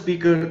how the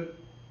speaker,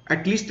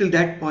 at least till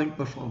that point,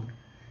 performed,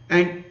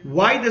 and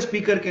why the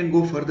speaker can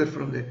go further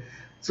from there.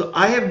 So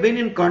I have been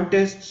in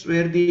contests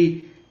where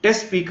the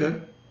test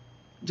speaker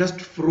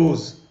just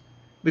froze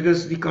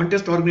because the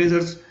contest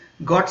organizers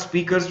got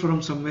speakers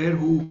from somewhere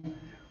who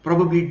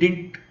probably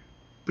didn't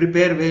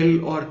prepare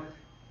well or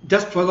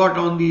just forgot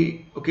on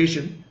the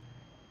occasion,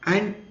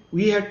 and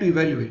we had to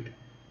evaluate.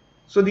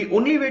 So the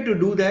only way to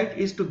do that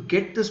is to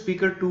get the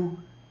speaker to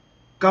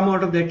come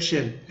out of that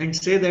shell and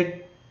say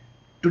that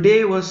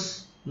today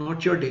was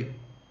not your day,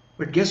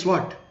 but guess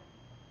what?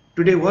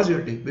 Today was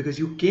your day, because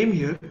you came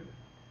here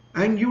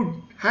and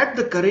you had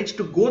the courage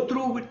to go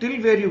through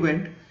till where you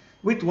went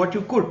with what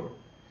you could.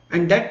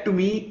 And that to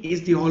me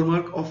is the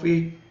hallmark of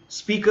a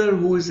speaker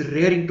who is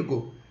raring to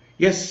go.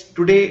 Yes,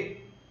 today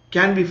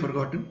can be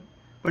forgotten,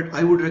 but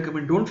I would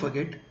recommend don't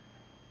forget.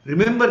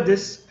 Remember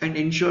this and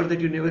ensure that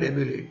you never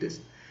emulate this.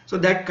 So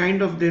that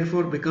kind of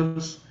therefore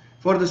becomes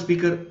for the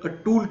speaker a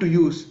tool to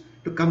use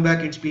to come back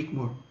and speak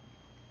more.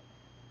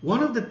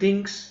 One of the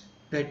things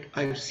that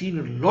I've seen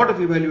a lot of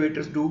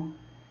evaluators do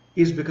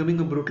is becoming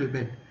a brutal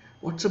Ben.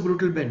 What's a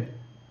brutal Ben?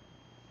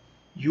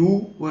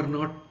 You were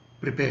not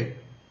prepared.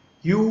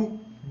 You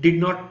did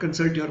not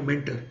consult your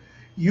mentor.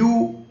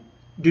 You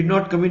did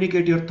not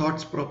communicate your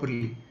thoughts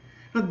properly.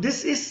 Now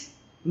this is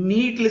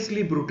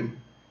needlessly brutal,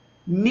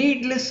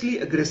 needlessly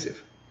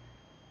aggressive.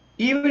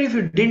 Even if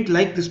you didn't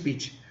like the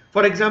speech.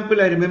 For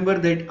example, I remember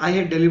that I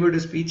had delivered a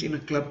speech in a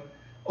club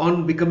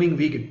on becoming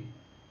vegan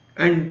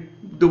and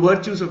the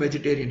virtues of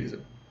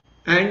vegetarianism.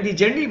 And the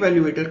general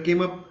evaluator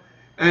came up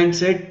and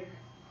said,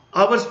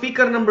 our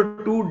speaker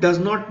number 2 does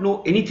not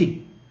know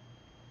anything.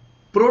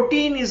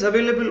 Protein is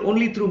available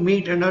only through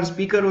meat, and our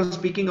speaker was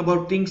speaking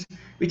about things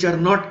which are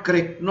not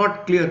correct,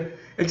 not clear,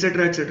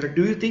 etc., etc.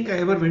 Do you think I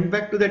ever went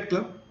back to that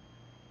club?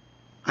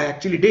 I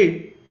actually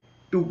did,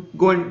 to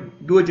go and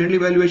do a general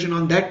evaluation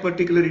on that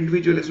particular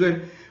individual as well.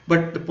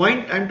 But the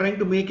point I'm trying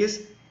to make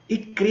is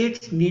it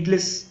creates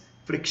needless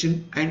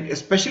friction, and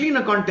especially in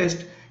a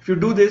contest, if you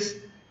do this,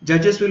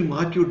 judges will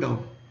mark you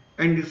down,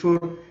 and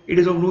therefore it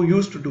is of no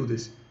use to do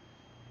this.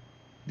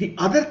 The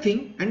other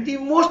thing, and the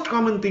most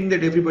common thing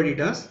that everybody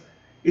does,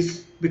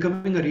 is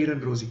becoming a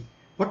rerun Rosie.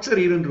 What's a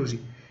rerun Rosie?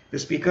 The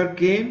speaker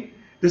came,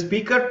 the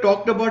speaker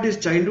talked about his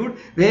childhood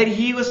where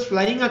he was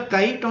flying a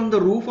kite on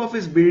the roof of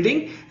his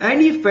building and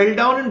he fell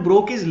down and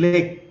broke his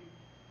leg.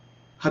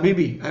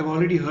 Habibi, I've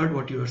already heard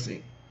what you are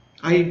saying.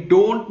 I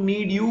don't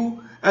need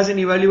you as an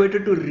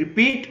evaluator to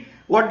repeat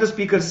what the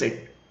speaker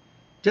said.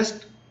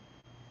 Just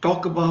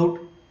talk about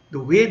the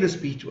way the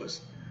speech was.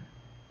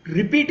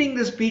 Repeating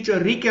the speech or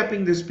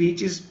recapping the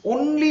speech is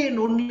only and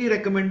only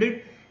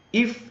recommended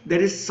if there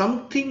is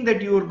something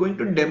that you are going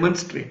to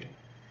demonstrate,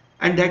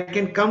 and that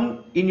can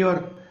come in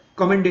your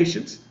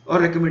commendations or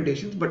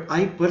recommendations, but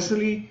I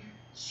personally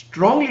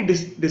strongly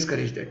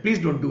discourage that. Please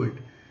don't do it.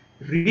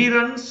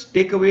 Reruns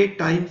take away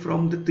time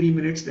from the 3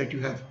 minutes that you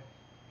have.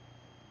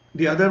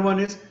 The other one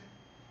is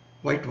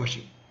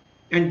whitewashing,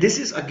 and this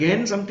is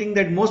again something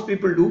that most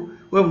people do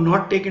who have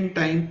not taken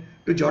time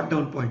to jot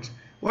down points.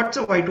 What's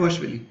a whitewash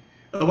Willy?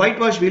 A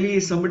whitewash Willy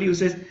is somebody who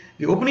says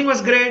the opening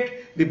was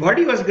great, the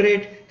body was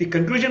great, the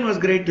conclusion was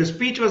great, the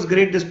speech was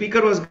great, the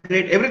speaker was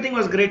great, everything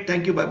was great,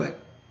 thank you, bye-bye.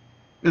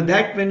 Now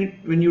that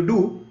when you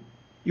do,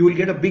 you will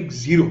get a big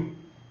 0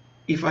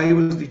 if I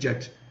was the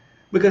judge,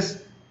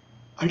 because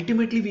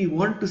ultimately we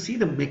want to see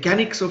the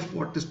mechanics of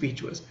what the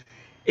speech was.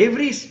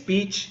 Every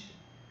speech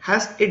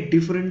has a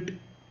different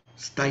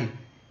style.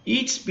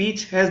 Each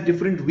speech has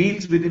different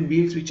wheels within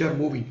wheels which are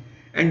moving,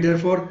 and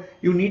therefore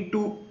you need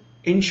to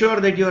ensure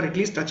that you are at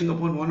least touching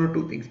upon 1 or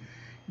 2 things.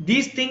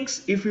 These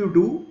things, if you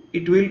do,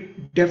 it will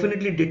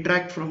definitely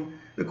detract from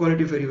the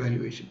quality of your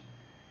evaluation.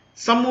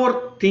 Some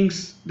more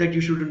things that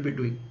you shouldn't be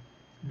doing.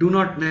 Do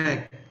not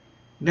nag.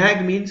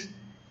 Nag means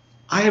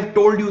I have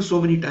told you so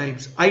many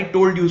times, I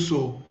told you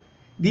so.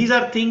 These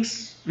are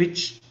things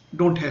which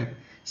don't help,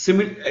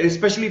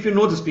 especially if you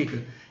know the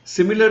speaker.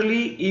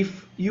 Similarly,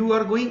 if you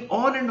are going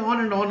on and on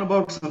and on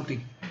about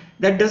something,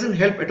 that doesn't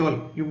help at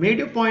all. You made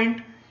your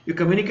point, you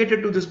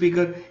communicated to the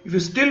speaker. If you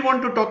still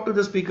want to talk to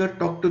the speaker,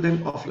 talk to them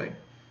offline.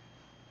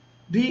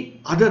 The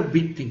other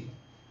big thing,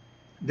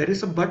 there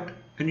is a but,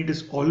 and it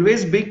is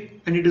always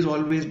big and it is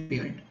always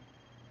behind.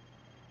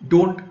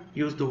 Don't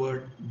use the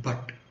word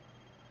but.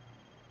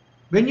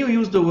 When you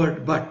use the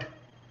word but,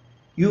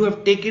 you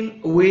have taken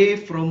away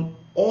from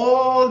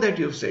all that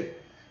you have said.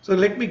 So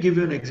let me give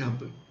you an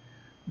example.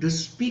 The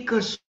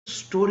speaker's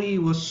story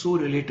was so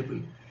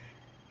relatable.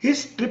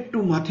 His trip to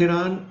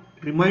Matheran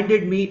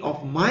reminded me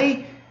of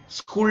my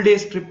school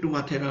days trip to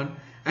Matheran,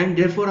 and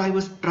therefore I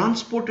was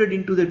transported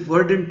into that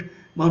verdant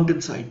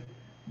mountainside.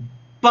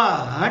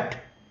 But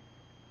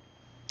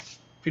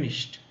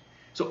finished.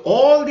 So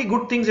all the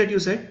good things that you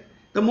said,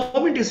 the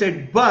moment you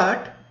said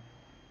but,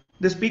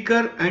 the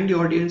speaker and the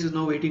audience is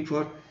now waiting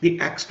for the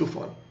axe to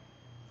fall.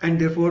 And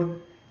therefore,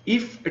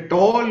 if at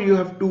all you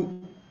have to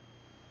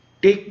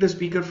take the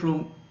speaker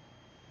from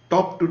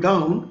top to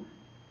down,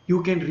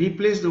 you can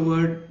replace the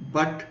word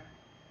but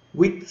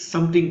with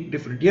something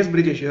different. Yes,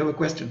 Brijesh, you have a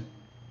question.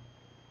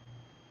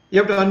 You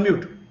have to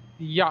unmute.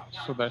 Yeah,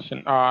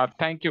 Sudarshan.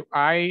 Thank you.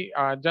 I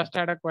just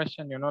had a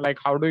question, like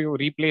how do you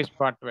replace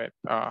but with?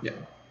 Yeah,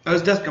 I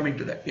was just coming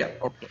to that. Yeah.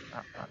 Okay.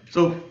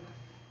 So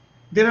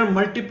there are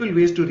multiple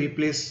ways to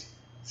replace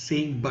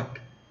saying but.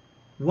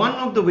 One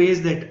of the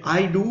ways that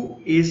I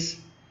do is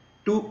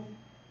to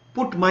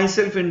put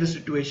myself in the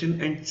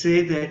situation and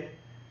say that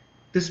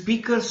the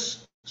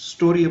speaker's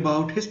story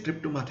about his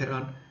trip to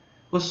Matheran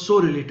was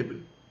so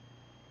relatable.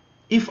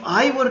 If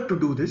I were to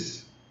do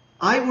this,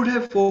 I would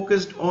have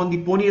focused on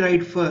the pony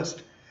ride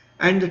first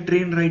and the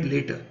train ride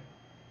later.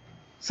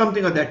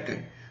 Something of that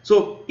kind.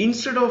 So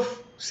instead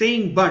of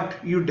saying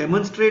but, you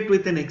demonstrate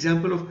with an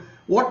example of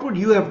what would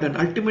you have done.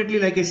 Ultimately,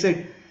 like I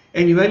said,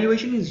 an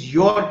evaluation is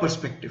your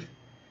perspective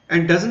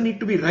and doesn't need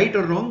to be right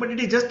or wrong, but it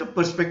is just a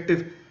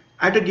perspective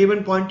at a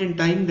given point in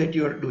time that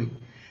you are doing.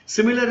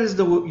 Similar is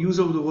the use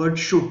of the word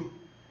should.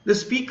 The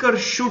speaker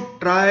should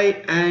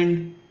try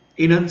and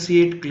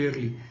enunciate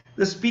clearly.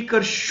 The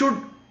speaker should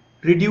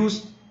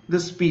reduce the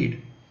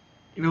speed.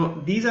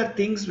 These are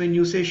things when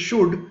you say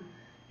should,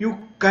 you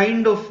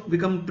kind of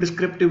become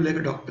prescriptive like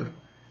a doctor.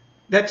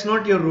 That's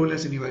not your role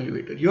as an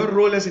evaluator. Your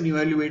role as an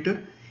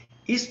evaluator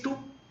is to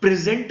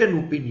present an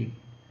opinion.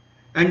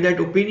 And that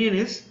opinion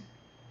is,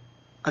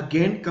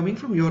 again, coming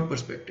from your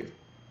perspective.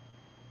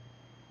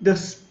 The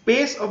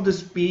space of the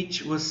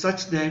speech was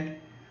such that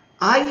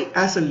I,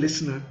 as a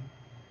listener,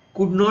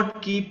 could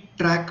not keep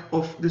track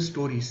of the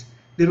stories.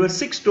 There were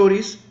 6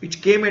 stories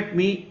which came at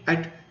me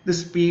at the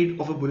speed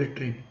of a bullet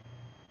train.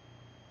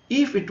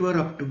 If it were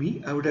up to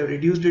me, I would have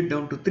reduced it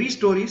down to 3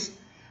 stories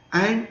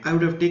and I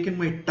would have taken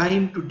my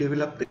time to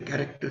develop the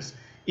characters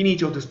in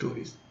each of the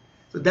stories.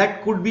 So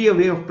that could be a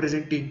way of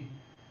presenting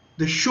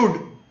the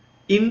should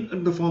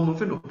in the form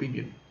of an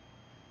opinion.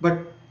 But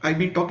I've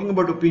been talking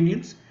about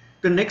opinions.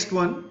 The next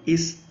one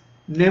is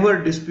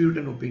never dispute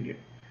an opinion.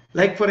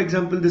 Like, for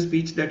example, the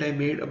speech that I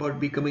made about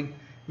becoming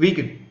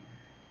vegan.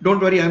 Don't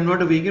worry, I'm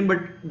not a vegan, but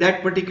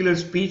that particular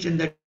speech and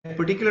that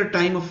particular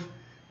time of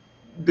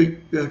the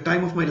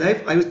time of my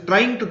life, I was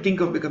trying to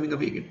think of becoming a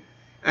vegan.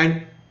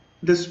 And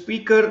the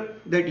speaker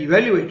that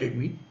evaluated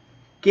me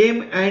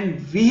came and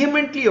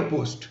vehemently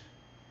opposed.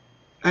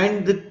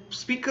 And the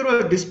speaker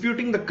was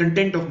disputing the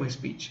content of my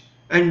speech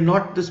and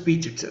not the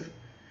speech itself.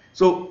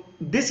 So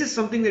this is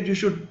something that you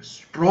should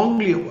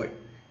strongly avoid.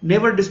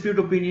 Never dispute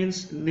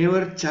opinions,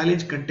 never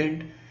challenge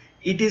content.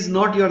 It is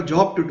not your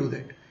job to do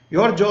that.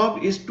 Your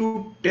job is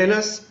to tell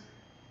us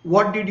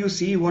what did you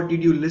see, what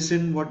did you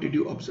listen, what did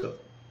you observe.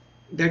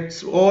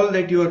 That's all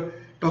that you are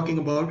talking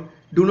about.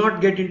 Do not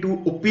get into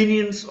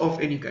opinions of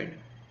any kind.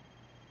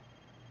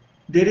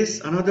 There is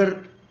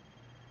another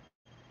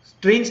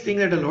strange thing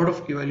that a lot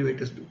of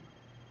evaluators do.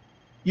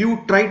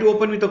 You try to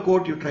open with a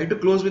quote, you try to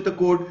close with a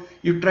quote,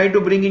 you try to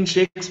bring in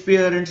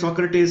Shakespeare and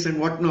Socrates and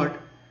whatnot.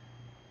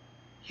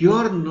 You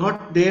are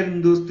not there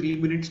in those 3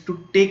 minutes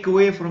to take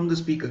away from the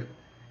speaker.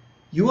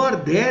 You are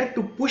there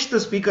to push the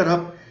speaker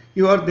up.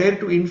 You are there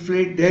to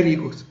inflate their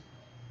egos.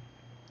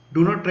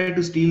 Do not try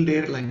to steal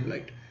their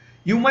limelight.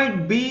 You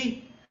might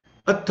be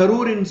a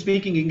tharur in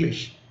speaking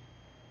English,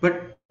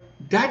 but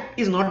that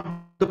is not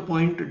the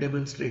point to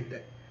demonstrate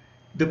that.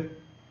 The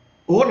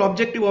whole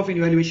objective of an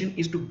evaluation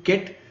is to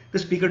get the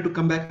speaker to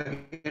come back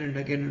again and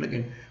again and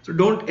again. So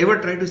don't ever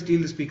try to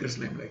steal the speaker's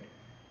limelight.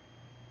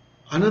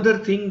 Another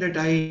thing that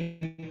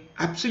I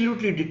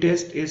absolutely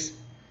detest is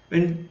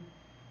when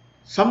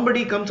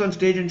somebody comes on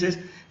stage and says,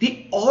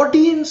 the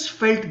audience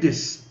felt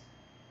this.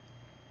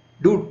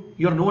 Dude,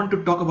 you're no one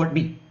to talk about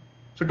me.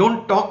 So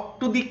don't talk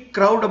to the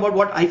crowd about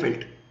what I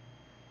felt.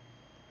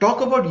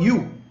 Talk about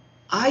you.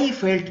 I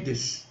felt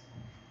this.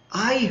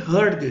 I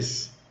heard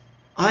this.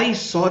 I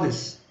saw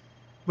this.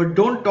 But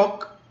don't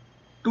talk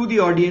to the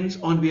audience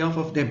on behalf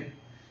of them.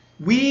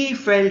 We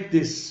felt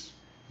this.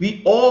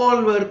 We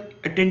all were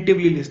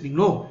attentively listening.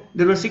 No,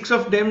 there were 6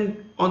 of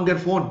them on their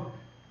phone,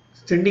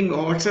 sending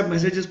WhatsApp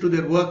messages to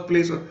their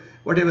workplace or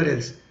whatever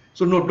else.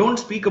 So no, don't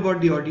speak about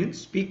the audience.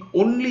 Speak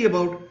only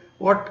about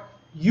what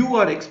you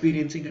are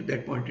experiencing at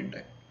that point in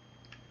time.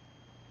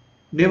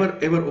 Never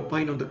ever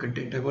opine on the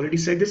content. I've already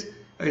said this.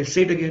 I'll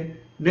say it again.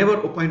 Never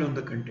opine on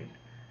the content.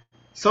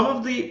 Some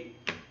of the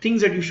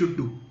things that you should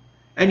do.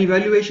 An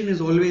evaluation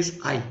is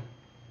always I.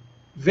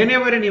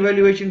 Whenever an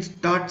evaluation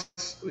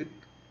starts with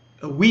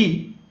a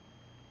we,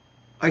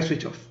 I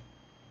switch off.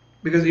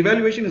 Because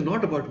evaluation is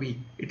not about we.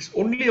 It's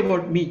only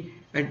about me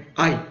and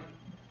I.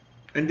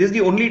 And this is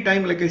the only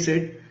time, like I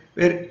said,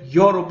 where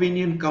your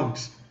opinion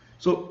counts.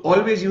 So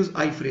always use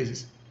I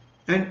phrases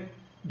and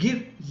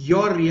give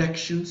your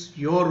reactions,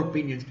 your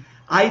opinions.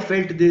 I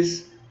felt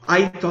this.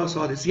 I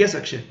saw this. Yes,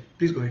 Akshay,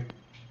 please go ahead.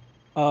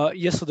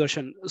 Yes,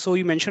 Sudarshan. So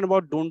you mentioned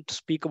about don't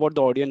speak about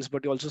the audience,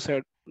 but you also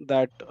said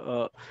that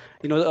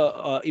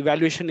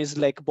evaluation is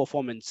like a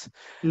performance.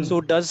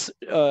 So does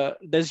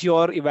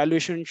your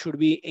evaluation should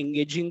be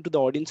engaging to the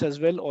audience as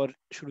well, or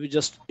should we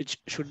just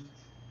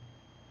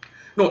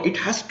No, it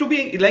has to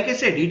be, like I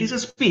said, it is a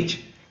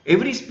speech.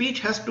 Every speech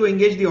has to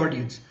engage the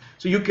audience.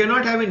 So you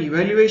cannot have an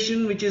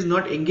evaluation which is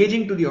not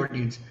engaging to the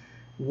audience.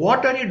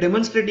 What are you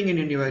demonstrating in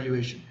an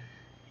evaluation?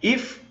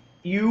 If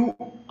you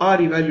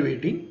are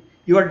evaluating,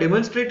 you are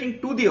demonstrating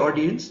to the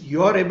audience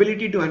your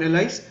ability to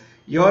analyze,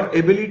 your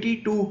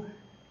ability to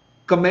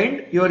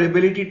commend, your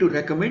ability to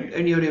recommend,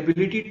 and your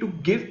ability to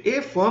give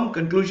a firm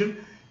conclusion,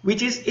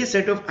 which is a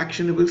set of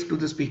actionables to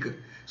the speaker.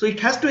 So it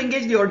has to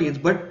engage the audience.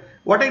 But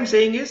what I'm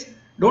saying is,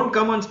 don't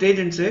come on stage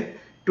and say,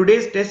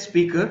 today's test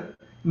speaker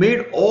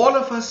made all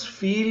of us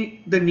feel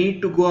the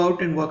need to go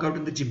out and work out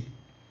in the gym.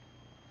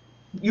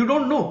 You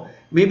don't know.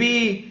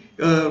 Maybe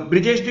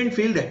Brijesh didn't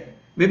feel that.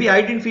 Maybe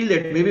I didn't feel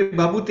that. Maybe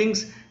Babu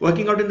thinks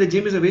working out in the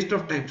gym is a waste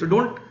of time. So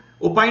don't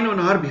opine on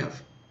our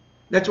behalf.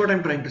 That's what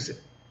I'm trying to say.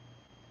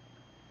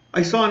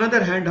 I saw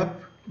another hand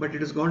up, but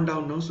it has gone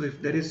down now. So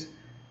if there is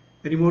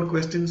any more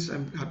questions,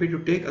 I'm happy to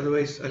take.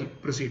 Otherwise, I'll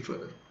proceed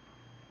further.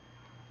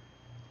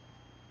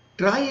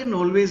 Try and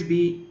always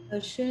be.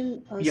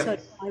 Sudarshan, Yeah. sorry,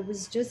 I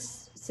was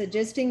just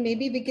suggesting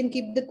maybe we can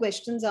keep the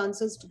questions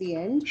answers to the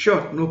end.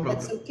 Sure, no problem.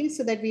 That's okay,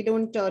 so that we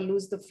don't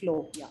lose the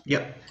flow. Yeah.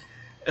 Yeah.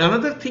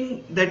 Another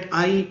thing that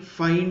I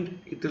find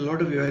with a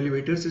lot of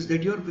evaluators is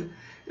that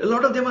a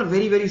lot of them are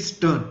very, very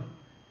stern.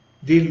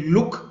 They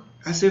look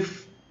as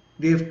if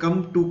they have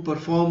come to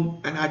perform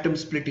an atom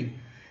splitting.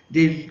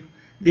 They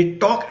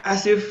talk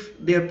as if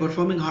they are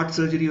performing heart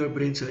surgery or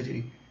brain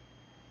surgery.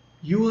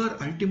 You are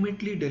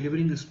ultimately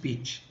delivering a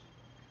speech,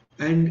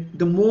 and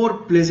the more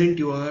pleasant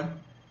you are,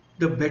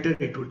 the better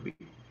it would be.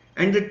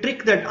 And the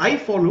trick that I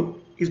follow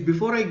is,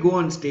 before I go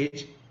on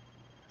stage,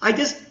 I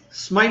just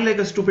smile like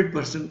a stupid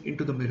person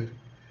into the mirror.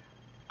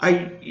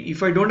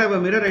 If I don't have a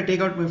mirror, I take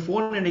out my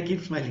phone and I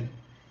keep smiling.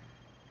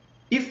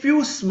 If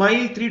you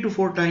smile 3 to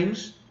 4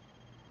 times,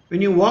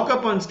 when you walk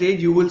up on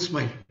stage, you will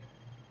smile.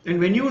 And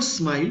when you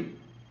smile,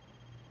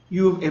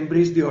 you have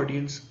embraced the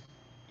audience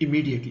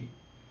immediately.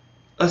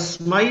 A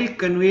smile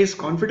conveys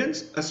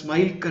confidence, a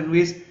smile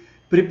conveys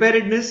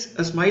preparedness,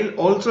 a smile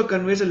also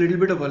conveys a little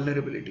bit of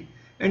vulnerability.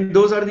 And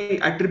those are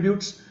the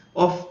attributes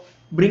of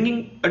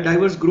bringing a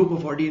diverse group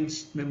of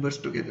audience members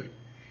together.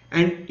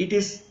 And it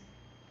is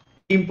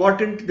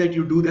important that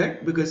you do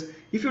that, because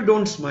if you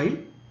don't smile,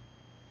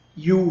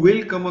 you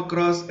will come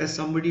across as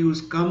somebody who's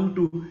come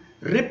to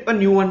rip a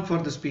new one for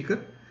the speaker,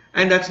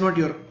 and that's not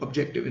your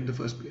objective in the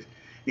first place.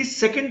 The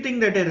second thing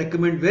that I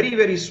recommend very,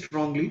 very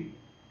strongly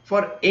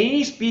for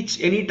any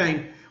speech,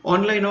 anytime,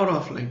 online or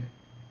offline,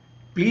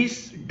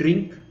 please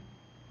drink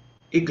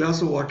a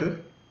glass of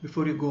water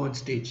before you go on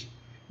stage.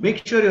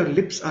 Make sure your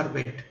lips are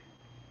wet,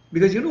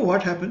 because you know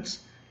what happens?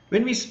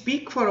 When we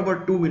speak for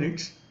about 2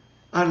 minutes,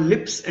 our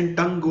lips and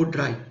tongue go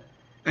dry.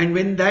 And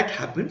when that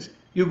happens,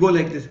 you go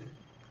like this,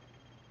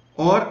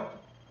 or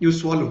you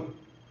swallow,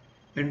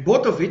 and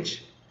both of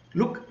which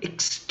look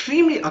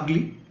extremely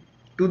ugly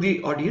to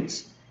the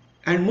audience,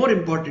 and more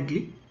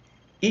importantly,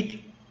 it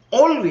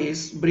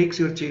always breaks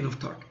your chain of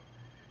thought.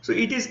 So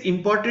it is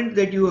important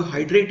that you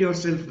hydrate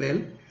yourself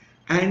well,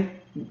 and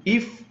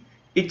if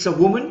it's a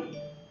woman,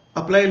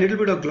 apply a little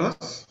bit of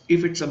gloss.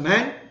 If it's a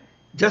man,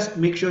 just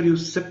make sure you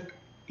sip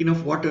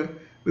enough water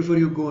before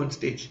you go on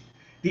stage.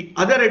 The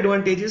other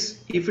advantage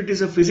is, if it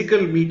is a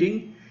physical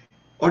meeting,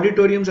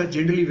 auditoriums are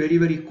generally very,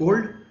 very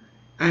cold,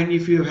 and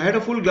if you had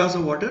a full glass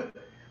of water,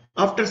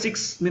 after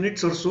 6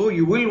 minutes or so,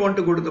 you will want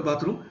to go to the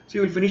bathroom, so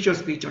you will finish your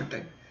speech on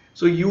time.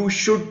 So you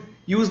should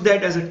use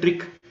that as a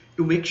trick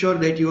to make sure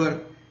that you are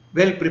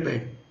well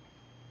prepared.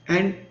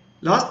 And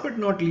last but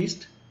not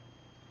least,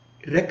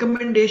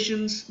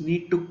 recommendations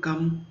need to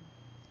come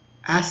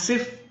as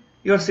if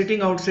you're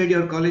sitting outside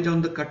your college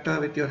on the katta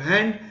with your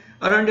hand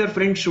around your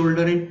friend's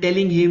shoulder and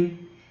telling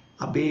him,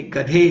 "Abbe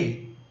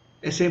gadhe,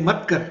 aise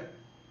mat kar."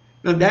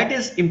 Now that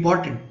is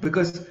important,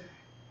 because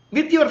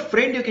with your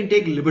friend you can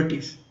take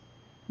liberties.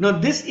 Now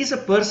this is a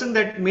person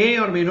that may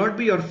or may not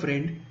be your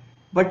friend,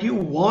 but you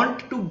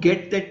want to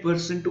get that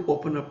person to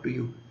open up to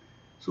you.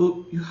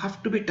 So you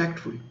have to be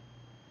tactful.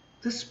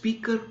 The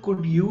speaker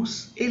could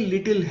use a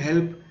little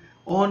help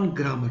on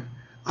grammar.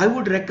 I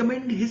would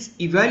recommend his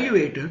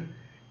evaluator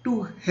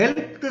to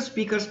help the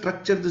speaker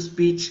structure the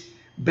speech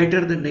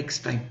better the next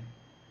time.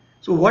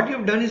 So what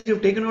you've done is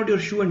you've taken out your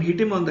shoe and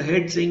hit him on the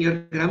head saying your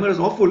grammar is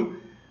awful,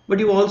 but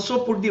you've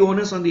also put the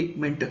onus on the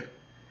mentor.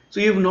 So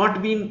you've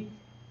not been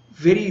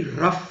very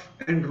rough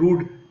and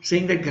rude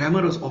saying that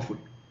grammar was awful.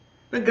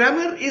 Now,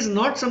 grammar is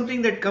not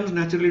something that comes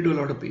naturally to a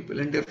lot of people,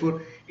 and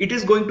therefore it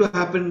is going to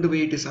happen the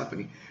way it is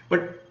happening.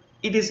 But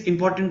it is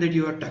important that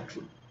you are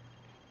tactful.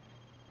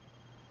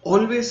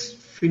 Always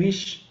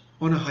finish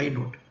on a high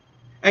note.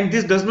 And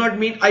this does not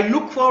mean I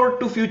look forward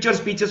to future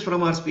speeches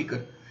from our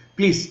speaker.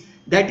 Please,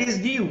 that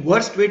is the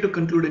worst way to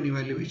conclude an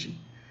evaluation.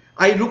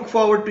 I look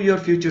forward to your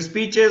future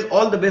speeches.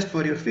 All the best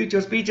for your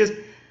future speeches.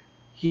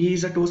 He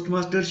is a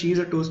Toastmaster, she is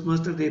a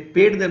Toastmaster. They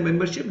paid their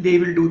membership, they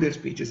will do their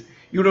speeches.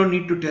 You don't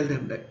need to tell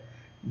them that.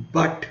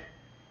 But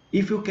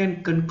if you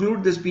can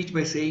conclude the speech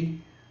by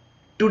saying,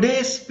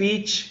 today's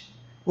speech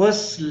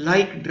was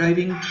like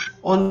driving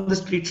on the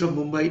streets of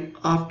Mumbai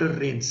after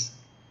rains.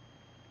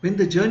 When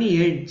the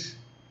journey ends,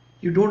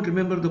 you don't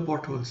remember the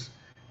potholes.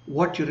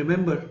 What you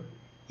remember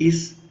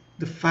is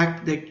the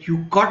fact that you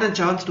got a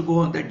chance to go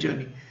on that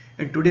journey.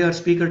 And today our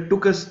speaker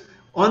took us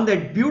on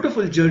that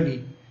beautiful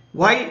journey.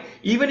 Why?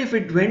 Even if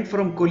it went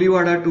from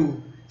Koliwada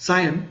to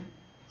Siam,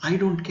 I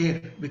don't care,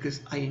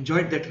 because I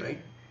enjoyed that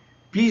ride.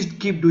 Please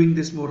keep doing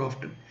this more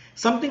often.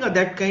 Something of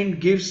that kind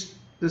gives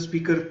the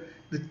speaker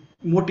the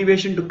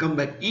motivation to come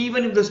back,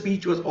 even if the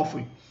speech was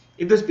awful.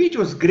 If the speech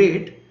was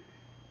great,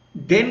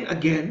 then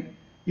again,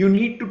 you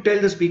need to tell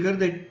the speaker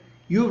that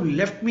you have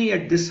left me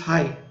at this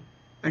high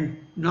and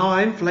now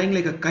I am flying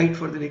like a kite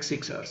for the next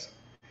 6 hours.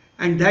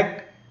 And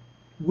that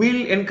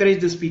will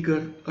encourage the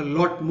speaker a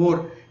lot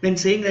more than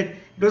saying that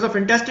it was a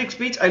fantastic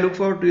speech, I look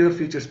forward to your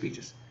future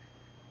speeches.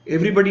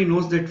 Everybody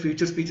knows that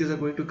future speeches are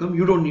going to come.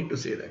 You don't need to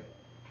say that.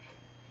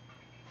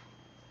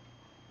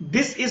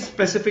 This is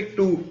specific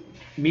to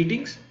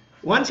meetings.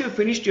 Once you've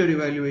finished your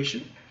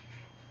evaluation,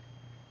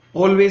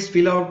 always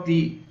fill out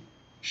the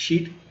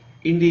sheet.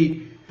 In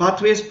the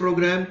Pathways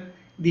program,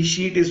 the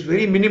sheet is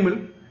very minimal,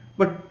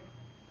 but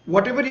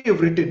whatever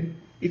you've written,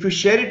 if you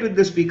share it with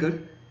the speaker,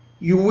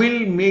 you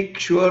will make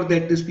sure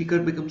that the speaker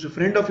becomes a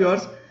friend of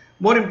yours.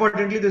 More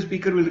importantly, the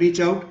speaker will reach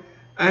out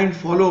and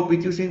follow up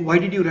with you saying, why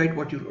did you write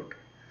what you wrote?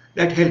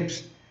 That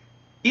helps.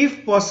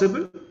 If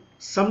possible,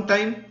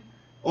 sometime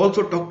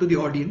also talk to the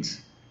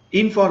audience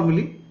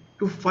informally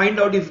to find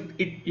out if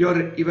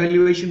your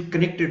evaluation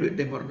connected with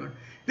them or not.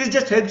 This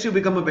just helps you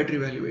become a better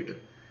evaluator.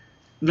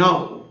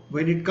 Now,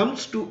 when it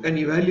comes to an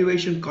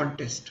evaluation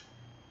contest,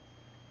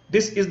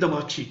 this is the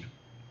mark sheet.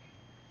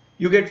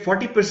 You get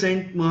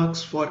 40%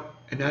 marks for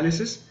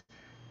analysis,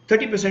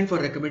 30% for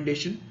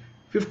recommendation,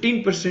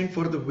 15%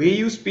 for the way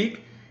you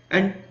speak,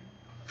 and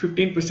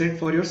 15%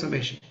 for your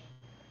summation.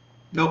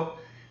 Now,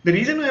 the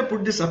reason why I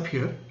put this up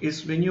here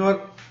is when you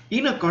are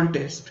in a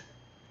contest,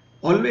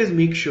 always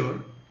make sure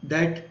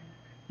that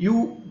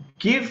you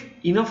give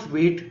enough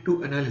weight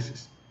to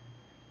analysis,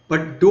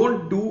 but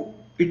don't do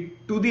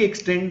it to the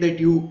extent that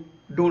you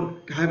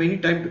don't have any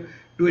time to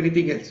do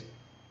anything else.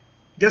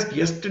 Just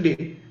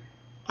yesterday,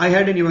 I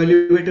had an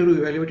evaluator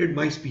who evaluated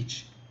my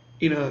speech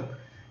in a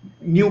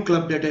new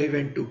club that I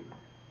went to.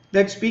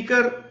 That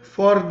speaker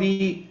for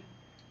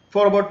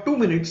about 2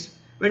 minutes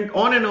went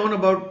on and on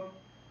about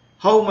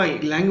how my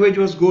language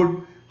was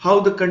good, how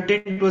the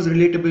content was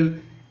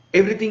relatable,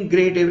 everything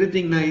great,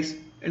 everything nice,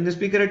 and the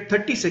speaker had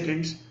 30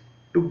 seconds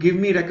to give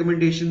me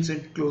recommendations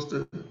and close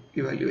the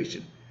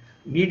evaluation.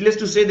 Needless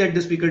to say that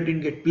the speaker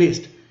didn't get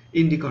placed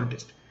in the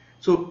contest.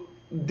 So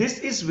this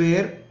is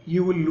where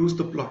you will lose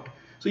the plot.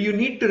 So you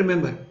need to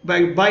remember,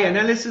 by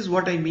analysis,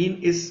 what I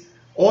mean is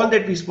all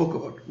that we spoke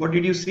about. What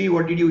did you see?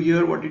 What did you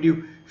hear? What did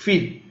you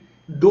feel?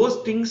 Those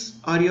things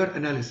are your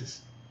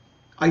analysis.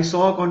 I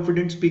saw a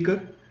confident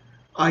speaker.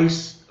 I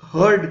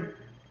heard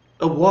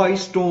a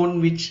voice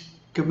tone which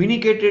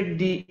communicated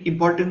the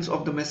importance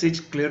of the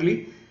message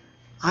clearly.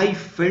 I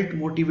felt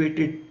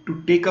motivated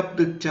to take up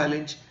the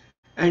challenge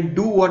and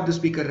do what the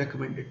speaker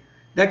recommended.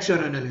 That's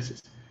your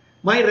analysis.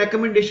 My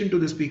recommendation to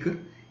the speaker,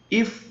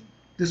 if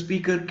the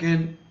speaker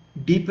can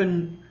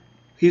deepen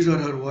his or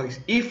her voice,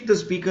 if the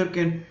speaker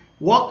can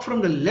walk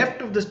from the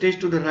left of the stage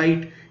to the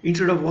right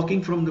instead of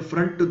walking from the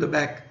front to the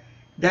back,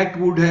 that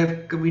would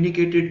have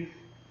communicated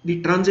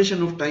the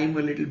transition of time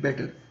a little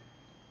better.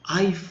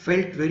 I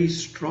felt very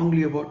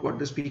strongly about what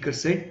the speaker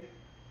said,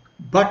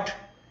 but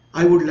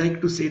I would like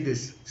to say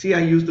this. See,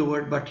 I use the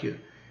word but here,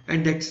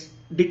 and that's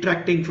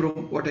detracting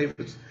from what I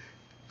was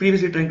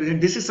previously trying to say.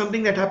 And this is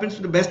something that happens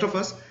to the best of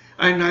us,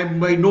 and I'm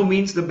by no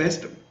means the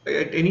best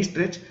at any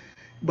stretch.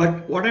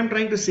 But what I'm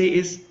trying to say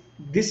is,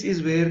 this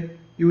is where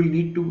you will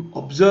need to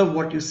observe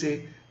what you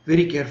say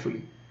very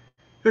carefully.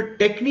 Your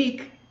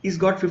technique is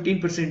got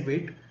 15%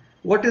 weight.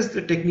 What does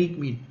the technique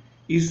mean?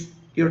 Is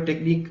your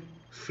technique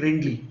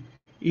friendly?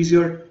 Is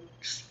your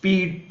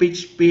speed,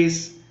 pitch,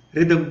 pace,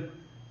 rhythm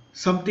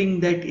something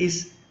that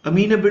is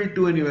amenable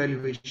to an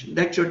evaluation?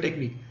 That's your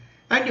technique.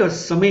 And your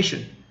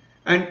summation.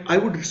 And I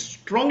would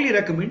strongly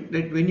recommend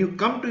that when you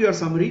come to your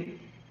summary,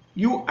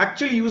 you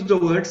actually use the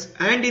words,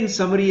 and in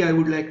summary, I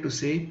would like to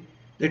say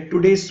that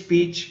today's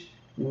speech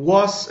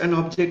was an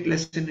object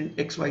lesson in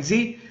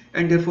XYZ,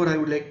 and therefore I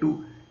would like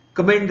to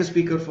commend the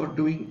speaker for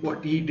doing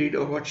what he did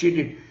or what she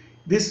did.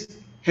 This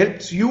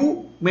helps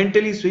you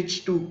mentally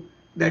switch to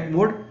that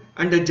mode,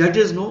 and the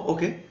judges know,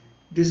 okay,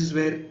 this is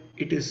where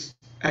it is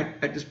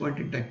at this point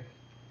in time.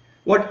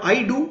 What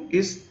I do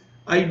is,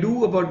 I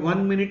do about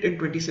 1 minute and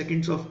 20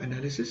 seconds of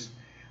analysis.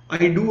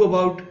 I do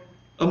about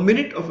a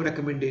minute of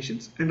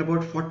recommendations and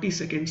about 40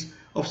 seconds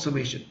of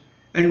summation.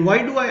 And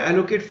why do I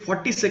allocate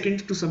 40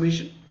 seconds to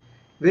summation?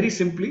 Very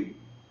simply,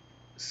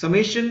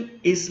 summation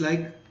is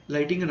like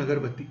lighting an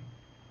agarbatti.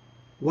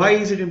 Why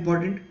is it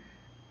important?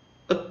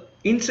 An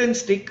incense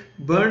stick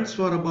burns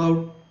for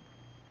about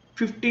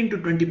 15 to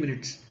 20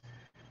 minutes,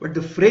 but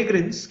the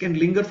fragrance can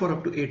linger for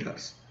up to 8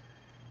 hours.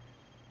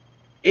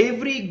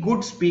 Every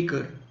good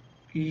speaker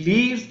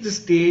leaves the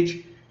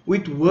stage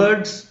with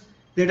words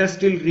that are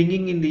still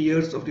ringing in the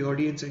ears of the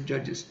audience and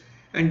judges,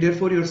 and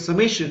therefore your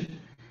summation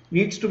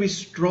needs to be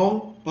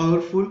strong,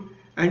 powerful,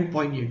 and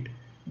poignant.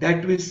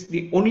 That is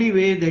the only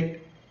way that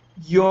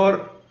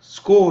your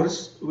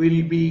scores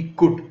will be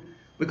good,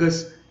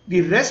 because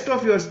the rest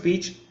of your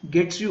speech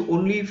gets you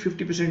only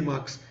 50%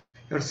 marks.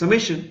 Your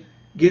summation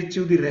gets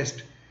you the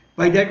rest.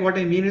 By that, what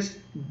I mean is,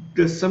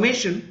 the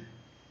summation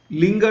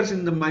lingers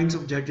in the minds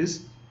of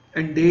judges,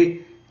 and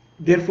they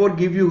therefore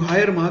give you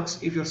higher marks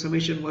if your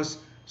summation was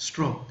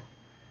strong.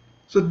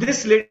 So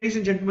this, ladies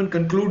and gentlemen,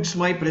 concludes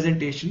my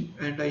presentation,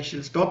 and I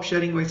shall stop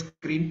sharing my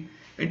screen,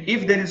 and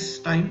if there is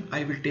time,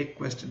 I will take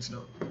questions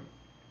now.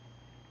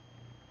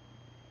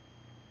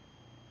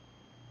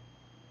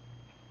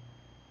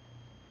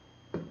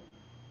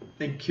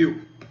 Thank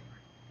you.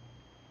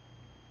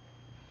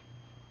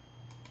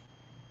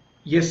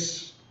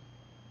 Yes.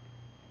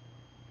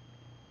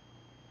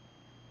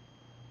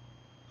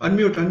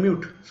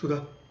 Unmute,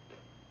 Sudha.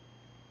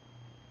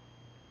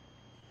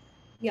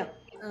 Yeah,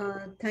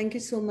 thank you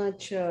so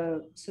much,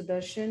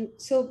 Sudarshan.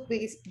 So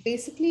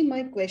basically,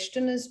 my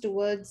question is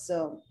towards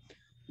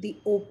the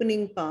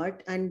opening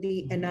part and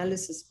the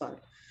analysis part.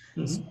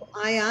 So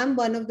I am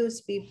one of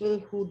those people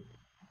who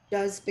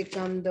does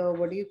become the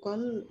what do we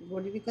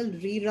call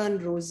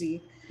rerun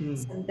Rosie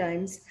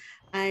sometimes,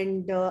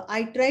 and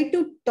I try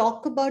to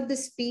talk about the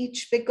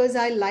speech because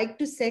I like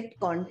to set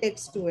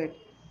context to it.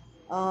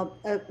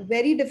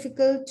 Very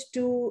difficult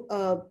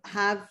to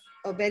have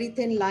a very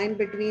thin line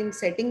between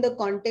setting the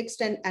context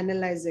and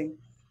analyzing.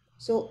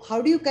 So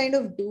how do you kind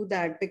of do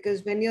that?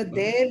 Because when you're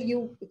there,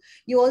 you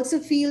also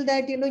feel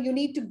that you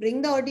need to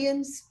bring the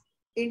audience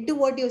into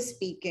what you're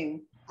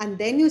speaking, and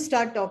then you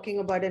start talking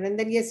about it, and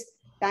then yes,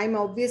 time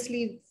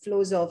obviously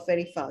flows off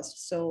very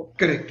fast. So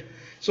Correct.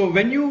 So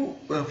when you,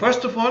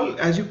 first of all,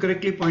 as you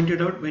correctly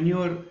pointed out, when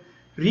you are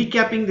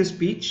recapping the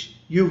speech,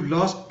 you've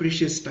lost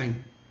precious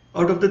time.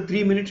 Out of the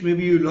 3 minutes,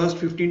 maybe you lost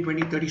 15,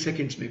 20, 30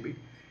 seconds maybe.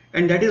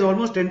 And that is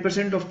almost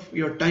 10% of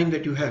your time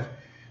that you have.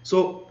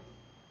 So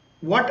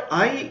what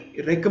I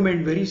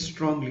recommend very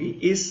strongly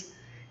is,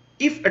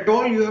 if at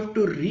all you have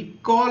to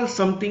recall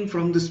something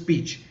from the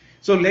speech.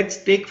 So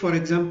let's take, for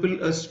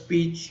example, a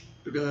speech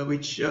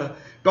which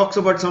talks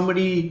about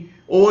somebody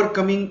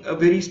overcoming a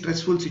very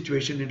stressful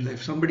situation in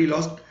life. Somebody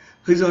lost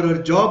his or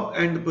her job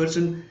and the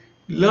person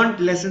learned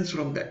lessons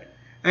from that.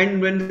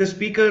 And when the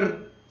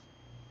speaker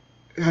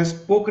has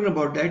spoken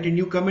about that and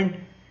you come and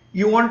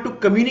you want to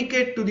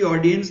communicate to the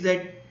audience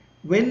that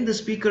when the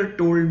speaker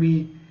told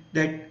me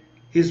that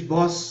his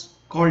boss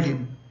called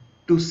him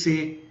to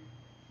say,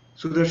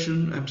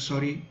 Sudarshan, I'm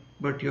sorry,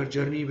 but your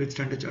journey with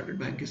Standard Chartered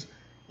Bank is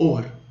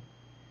over.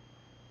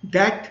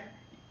 That,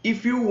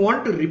 if you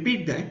want to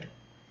repeat that,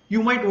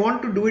 you might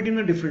want to do it in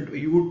a different way.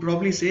 You would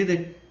probably say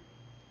that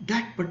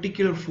that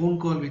particular phone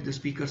call which the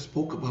speaker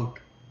spoke about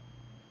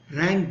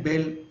rang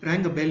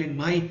a bell in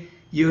my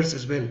ears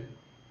as well.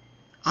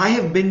 I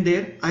have been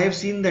there, I have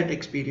seen that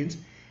experience,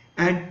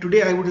 and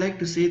today I would like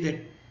to say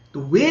that the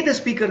way the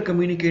speaker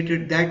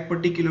communicated that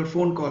particular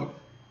phone call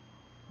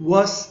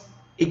was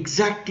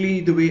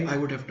exactly the way I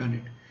would have done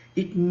it.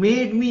 It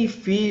made me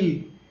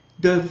feel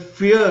the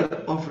fear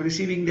of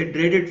receiving the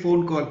dreaded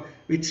phone call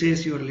which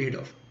says you are laid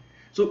off.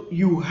 So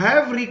you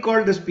have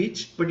recalled the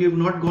speech, but you have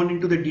not gone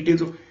into the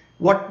details of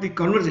what the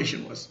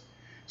conversation was.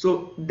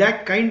 So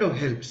that kind of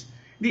helps.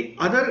 The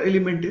other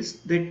element is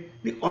that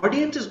the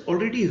audience has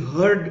already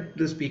heard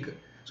the speaker.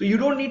 So you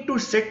don't need to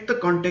set the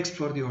context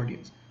for the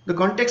audience. The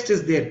context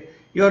is there.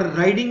 You are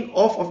riding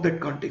off of that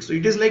context. So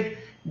it is like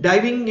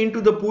diving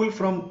into the pool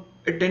from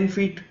a 10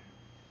 feet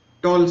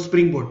tall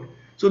springboard.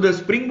 So the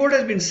springboard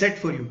has been set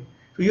for you.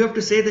 So you have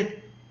to say that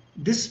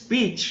this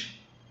speech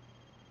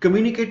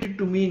communicated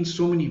to me in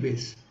so many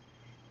ways.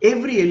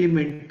 Every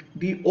element,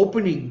 the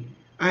opening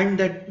and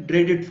that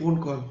dreaded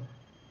phone call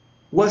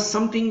was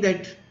something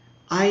that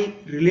I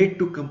relate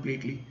to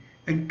completely.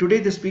 And today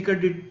the speaker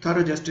did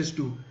thorough justice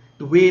to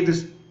the way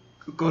this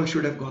call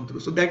should have gone through.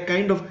 So that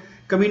kind of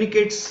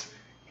communicates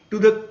to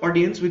the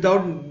audience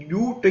without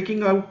you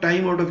taking out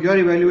time out of your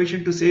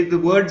evaluation to say the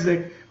words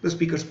that the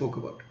speaker spoke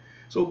about.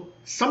 So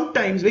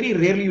sometimes, very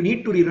rarely, you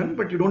need to rerun,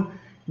 but you don't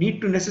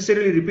need to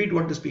necessarily repeat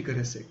what the speaker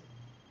has said.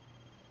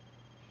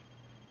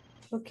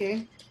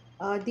 okay.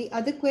 The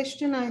other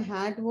question I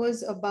had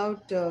was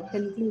about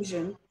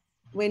conclusion.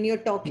 When you're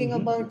talking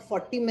about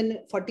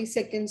 40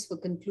 seconds for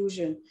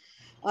conclusion,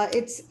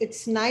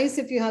 it's nice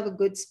if you have a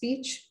good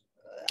speech.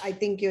 I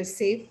think you're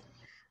safe.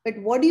 But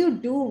what do you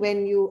do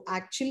when you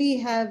actually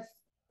have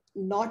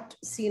not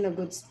seen a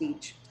good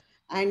speech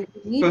and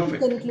need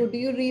Perfect. to conclude? Do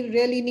you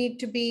really need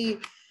to be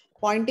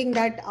pointing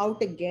that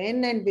out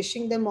again and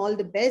wishing them all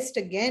the best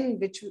again,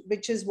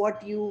 which is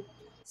what you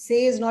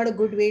say is not a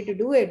good way to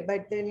do it,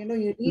 but then you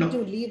need No. to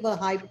leave a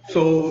high.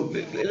 So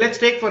let's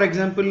take, for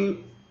example,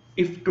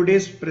 if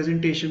today's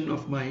presentation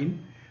of mine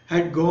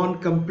had gone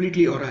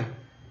completely awry.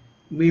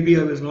 Maybe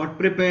I was not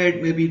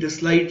prepared, maybe the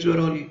slides were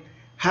all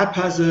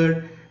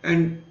haphazard,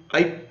 and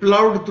I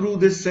plowed through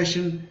this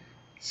session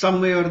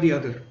some way or the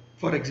other,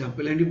 for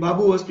example. And if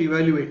Babu was to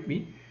evaluate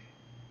me,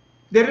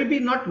 there will be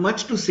not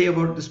much to say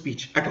about the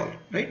speech at all,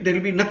 right? There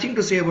will be nothing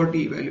to say about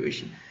the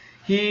evaluation.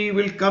 He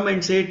will come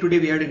and say, today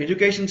we had an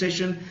education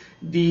session,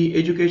 the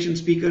education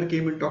speaker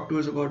came and talked to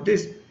us about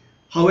this.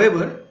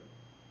 However,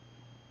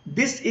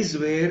 this is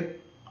where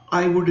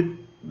I would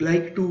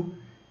like to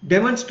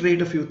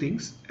demonstrate a few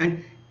things,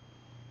 and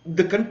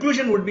the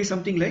conclusion would be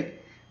something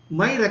like,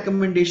 my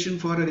recommendation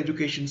for an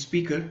education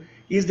speaker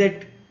is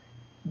that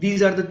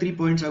these are the 3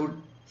 points I would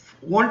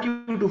want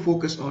you to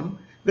focus on,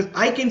 because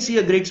I can see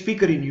a great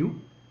speaker in you.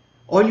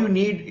 All you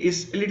need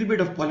is a little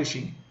bit of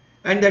polishing,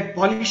 and that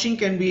polishing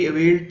can be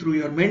availed through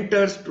your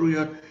mentors, through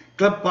your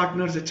club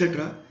partners,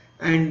 etc.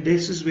 And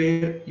this is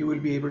where you will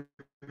be able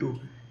to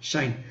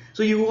shine.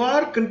 So you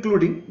are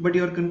concluding, but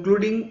you are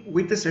concluding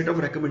with a set of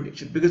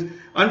recommendations, because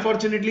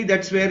unfortunately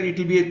that's where it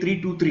will be a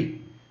 3-2-3.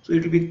 So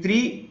it will be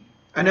 3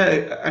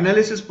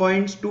 analysis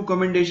points, 2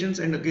 commendations,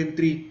 and again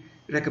 3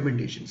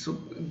 recommendations. So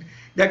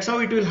that's how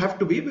it will have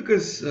to be,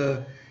 because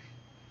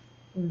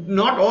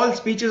not all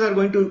speeches are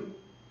going to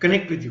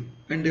connect with you,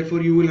 and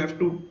therefore you will have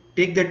to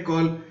take that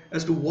call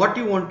as to what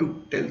you want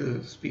to tell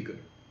the speaker.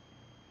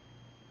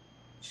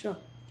 Sure.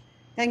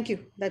 Thank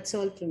you. That's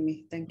all from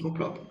me. Thank you. No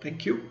problem.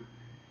 Thank you.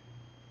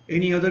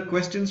 Any other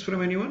questions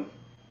from anyone?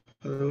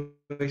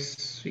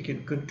 Otherwise, we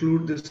can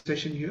conclude this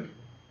session here.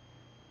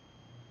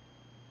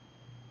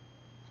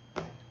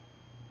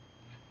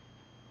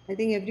 I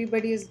think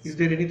everybody is. Is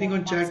there anything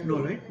on chat? No,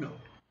 right? No.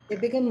 They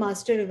become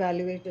master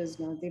evaluators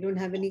now. They don't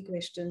have any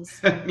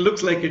questions.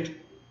 Looks like it.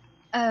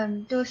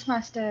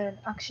 Toastmaster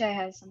Akshay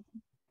has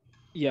something.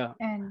 Yeah.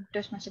 And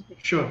Toastmaster Priya.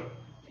 Sure.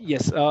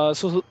 Yes. So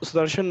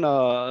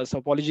Sudarshan, so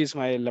apologies,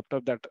 my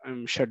laptop that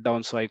I'm shut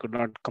down, so I could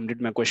not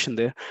complete my question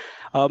there.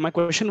 My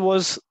question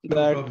was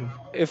that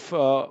if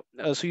so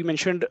you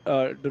mentioned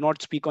do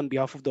not speak on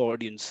behalf of the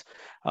audience,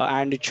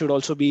 and it should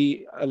also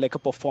be like a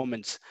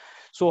performance.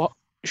 So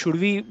should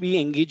we be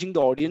engaging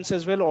the audience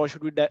as well, or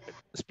should we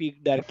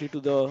speak directly to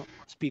the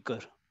speaker?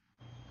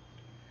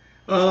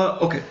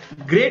 Okay,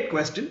 great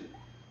question.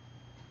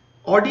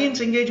 Audience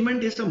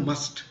engagement is a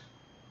must,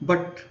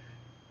 but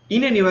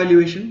in an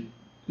evaluation,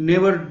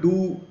 never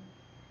do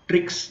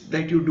tricks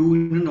that you do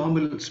in a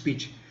normal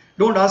speech.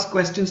 Don't ask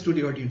questions to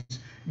the audience.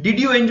 Did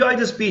you enjoy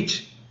the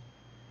speech?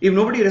 If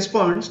nobody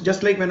responds,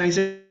 just like when I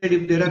said,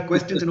 if there are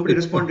questions and nobody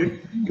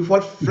responded, you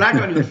fall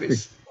flat on your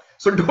face.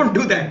 So don't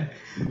do that.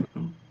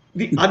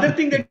 The other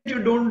thing that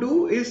you don't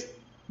do is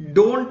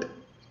don't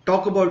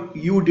talk about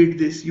you did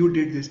this, you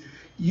did this.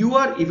 You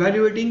are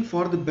evaluating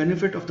for the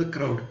benefit of the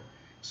crowd.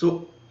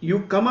 So you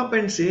come up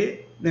and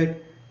say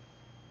that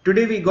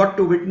today we got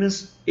to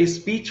witness a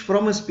speech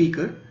from a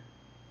speaker,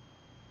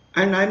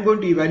 and I'm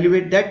going to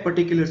evaluate that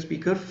particular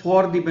speaker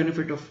for the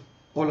benefit of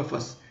all of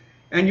us.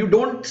 And you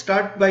don't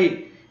start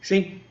by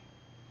saying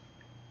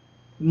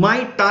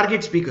my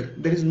target speaker.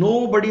 There is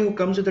nobody who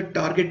comes with a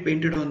target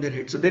painted on their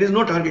head. So there is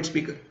no target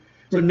speaker.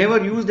 So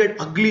never use that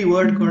ugly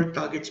word called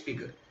target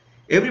speaker.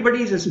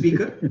 Everybody is a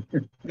speaker.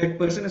 That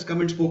person has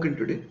come and spoken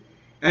today.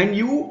 And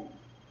you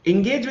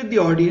engage with the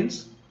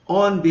audience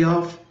on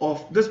behalf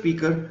of the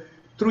speaker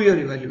through your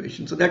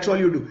evaluation. So that's all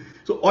you do.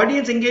 So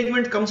audience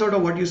engagement comes out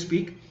of what you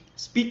speak.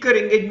 Speaker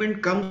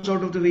engagement comes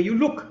out of the way you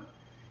look.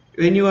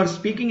 When you are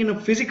speaking in a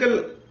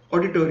physical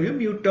auditorium,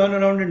 you turn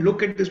around and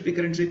look at the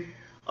speaker and say,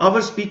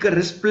 our speaker,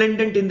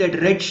 resplendent in that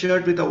red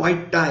shirt with a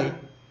white tie,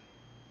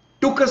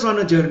 took us on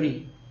a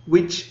journey,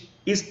 which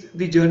is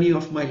the journey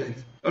of my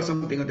life, or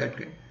something of that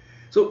kind.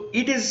 So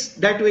it is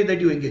that way that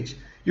you engage.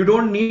 You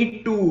don't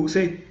need to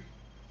say,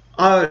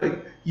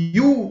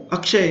 you,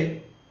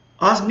 Akshay,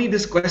 asked me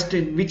this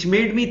question, which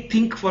made me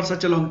think for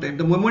such a long time.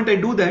 The moment I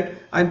do that,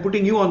 I'm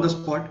putting you on the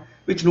spot,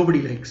 which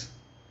nobody likes.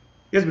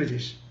 Yes,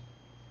 Brajesh.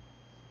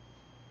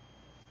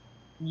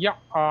 Yeah.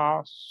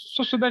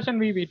 So Sudarshan,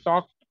 we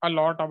talked a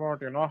lot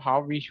about,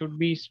 how we should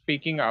be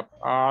speaking up.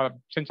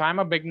 Since I'm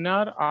a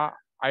beginner,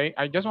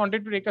 I just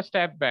wanted to take a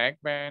step back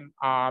when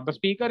the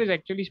speaker is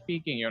actually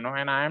speaking, and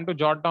I am to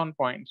jot down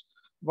points.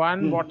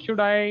 One, what should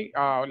I,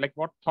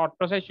 what thought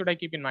process should I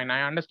keep in mind?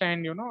 I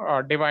understand,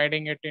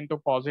 dividing it into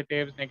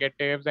positives,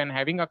 negatives, and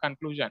having a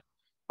conclusion.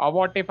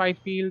 What if I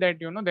feel that,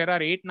 there are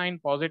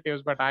 8-9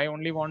 positives, but I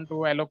only want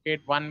to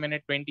allocate 1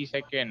 minute, 20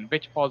 seconds.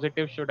 Which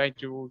positive should I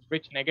choose?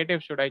 Which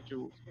negative should I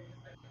choose?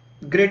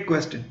 Great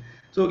question.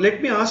 So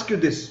let me ask you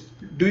this.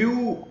 Do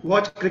you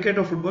watch cricket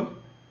or football?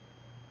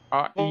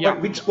 Yeah.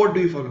 Which sport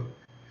do you follow?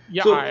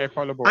 Yeah, so I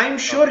follow both. I'm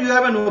sure you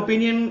have an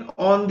opinion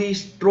on the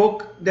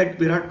stroke that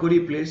Virat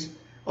Kohli plays,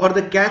 or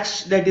the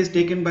catch that is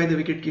taken by the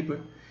wicketkeeper.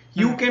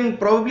 You can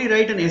probably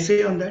write an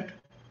essay on that.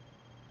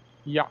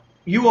 Yeah.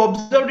 You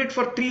observed it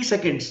for 3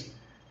 seconds,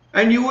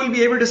 and you will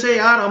be able to say,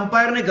 "Yaar,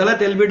 umpire ne galat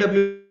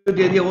LBW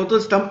de diya, wo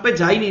to stump pe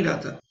ja hi nahi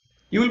raha tha."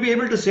 You will be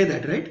able to say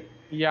that, right?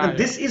 Yeah. And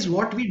this is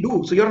what we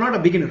do. So you're not a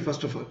beginner,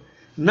 first of all.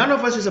 None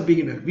of us is a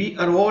beginner. We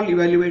are all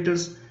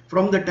evaluators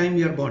from the time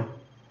we are born.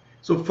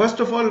 So first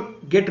of all,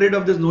 get rid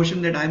of this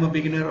notion that I'm a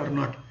beginner or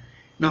not.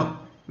 Now,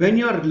 when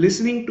you are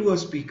listening to a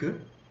speaker,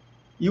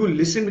 you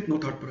listen with no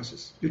thought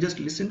process. You just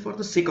listen for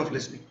the sake of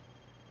listening.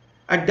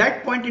 At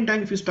that point in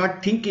time, if you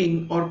start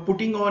thinking or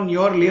putting on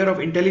your layer of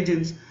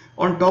intelligence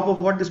on top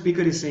of what the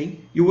speaker is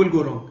saying, you will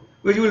go wrong,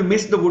 because you will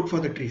miss the wood for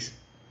the trees.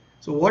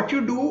 So what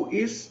you do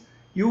is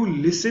you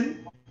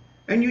listen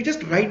and you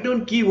just write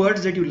down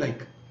keywords that you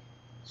like.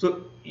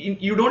 So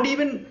you don't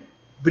even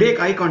break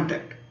eye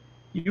contact.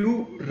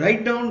 You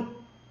write down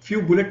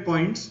few bullet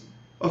points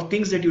of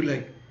things that you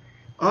like.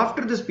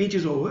 After the speech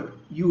is over,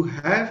 you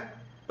have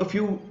a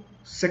few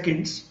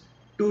seconds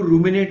to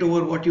ruminate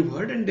over what you've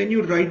heard, and then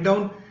you write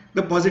down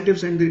the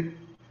positives and the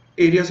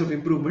areas of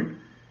improvement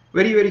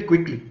very, very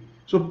quickly.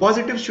 So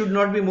positives should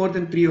not be more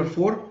than 3 or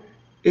 4.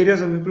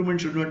 Areas of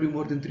improvement should not be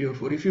more than 3 or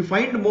 4. If you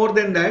find more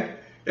than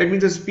that, that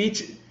means the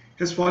speech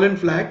has fallen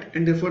flat,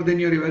 and therefore then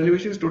your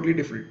evaluation is totally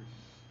different.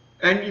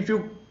 And if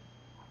you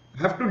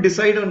have to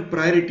decide on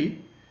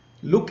priority,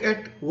 look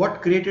at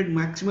what created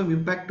maximum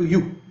impact to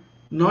you,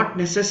 not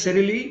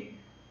necessarily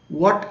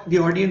what the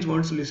audience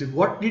wants to listen.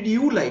 What did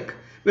you like?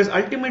 Because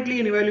ultimately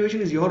an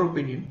evaluation is your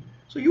opinion.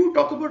 So you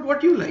talk about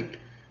what you liked.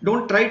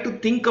 Don't try to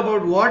think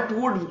about what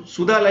would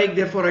Sudha like,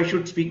 therefore I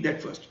should speak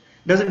that first.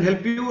 Doesn't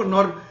help you,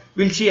 nor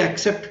will she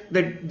accept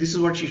that this is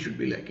what she should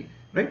be liking,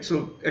 right?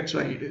 So that's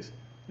why it is.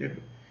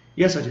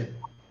 Yes, Ajay.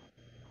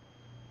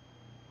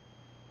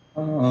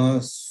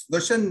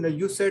 Sudarshan,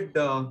 you said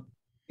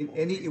in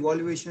any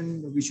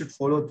evaluation we should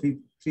follow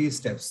three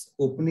steps: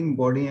 opening,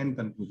 body, and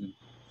conclusion.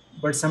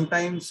 But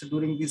sometimes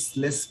during this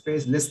less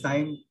space, less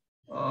time,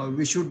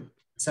 we should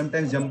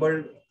sometimes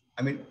jumble.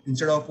 I mean,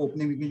 instead of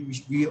opening,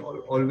 we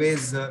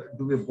always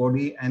do a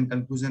body and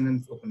conclusion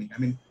and opening. I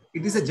mean,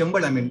 it is a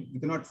jumble. I mean, you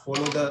cannot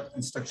follow the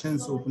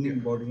instructions opening,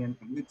 body, and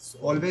conclusion. It's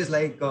always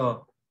like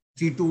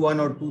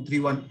 3-2-1 or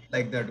 2-3-1,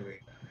 like that way.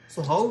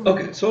 So how?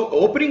 Okay, so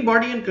opening,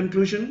 body, and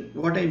conclusion,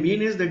 what I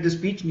mean is that the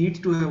speech needs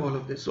to have all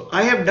of this. So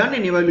I have done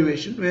an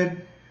evaluation where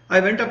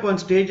I went up on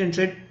stage and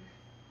said,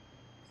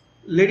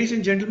 ladies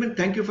and gentlemen,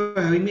 thank you for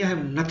having me. I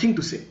have nothing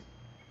to say.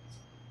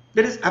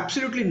 There is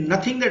absolutely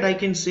nothing that I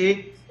can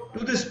say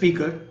to the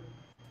speaker.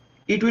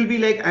 It will be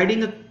like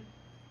adding a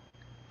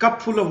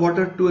cup full of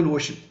water to an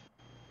ocean.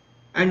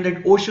 And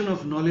that ocean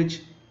of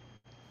knowledge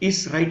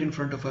is right in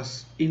front of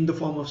us in the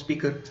form of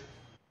speaker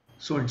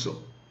so and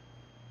so.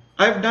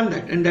 I've done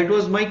that, and that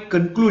was my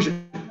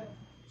conclusion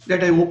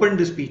that I opened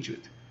the speech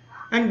with.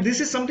 And this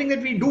is something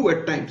that we do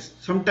at times.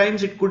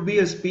 Sometimes it could be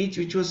a speech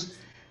which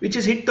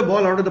has hit the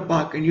ball out of the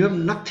park and you have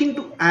nothing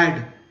to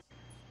add.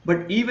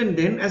 But even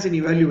then, as an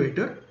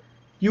evaluator,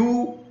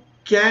 you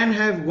can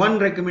have one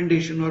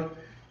recommendation or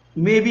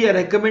maybe a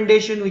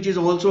recommendation which is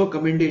also a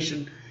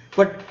commendation.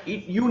 But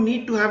you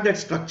need to have that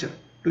structure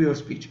to your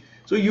speech.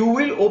 So you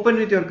will open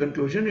with your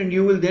conclusion and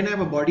you will then have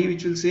a body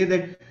which will say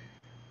that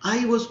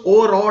I was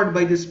overawed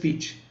by this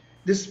speech.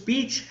 This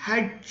speech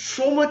had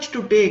so much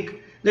to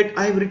take that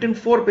I've written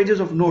 4 pages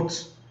of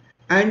notes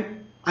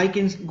and I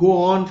can go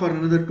on for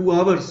another 2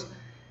 hours.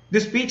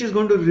 This speech is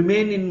going to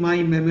remain in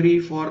my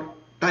memory for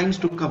times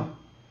to come.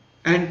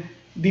 And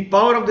the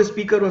power of the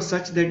speaker was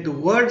such that the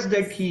words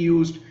that he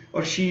used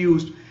or she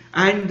used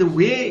and the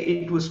way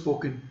it was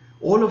spoken,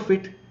 all of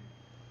it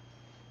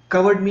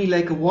covered me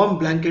like a warm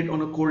blanket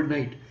on a cold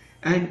night.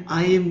 And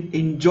I am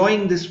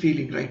enjoying this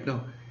feeling right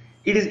now.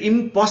 It is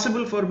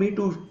impossible for me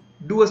to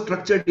do a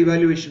structured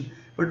evaluation,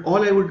 but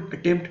all I would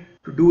attempt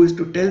to do is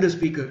to tell the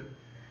speaker,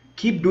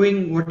 keep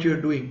doing what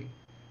you're doing.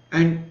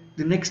 And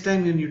the next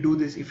time when you do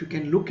this, if you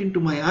can look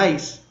into my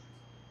eyes,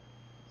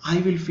 I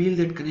will feel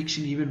that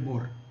connection even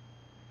more.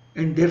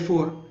 And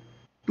therefore,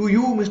 to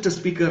you, Mr.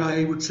 Speaker,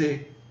 I would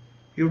say,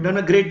 you've done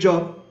a great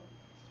job.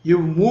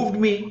 You've moved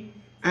me,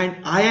 and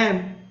I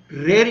am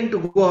raring to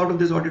go out of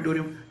this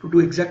auditorium to do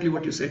exactly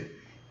what you said.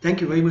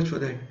 Thank you very much for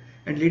that.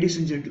 And ladies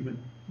and gentlemen,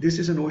 this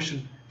is an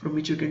ocean from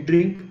which you can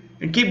drink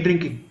and keep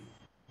drinking.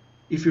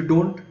 If you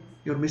don't,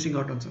 you're missing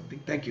out on something.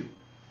 Thank you.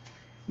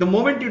 The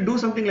moment you do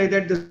something like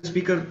that, the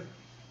speaker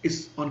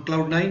is on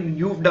cloud 9 and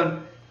you've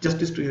done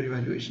justice to your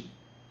evaluation.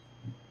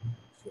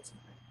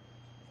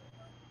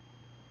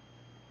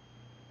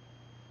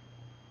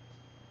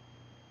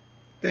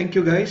 Thank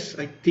you guys.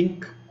 I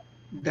think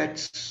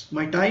that's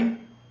my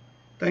time.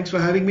 Thanks for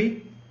having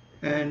me,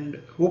 and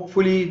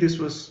hopefully this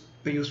was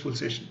a useful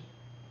session.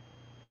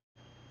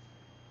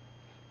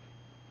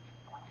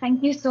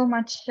 Thank you so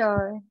much,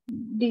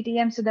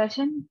 DTM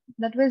Sudarshan.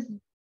 That was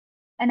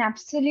an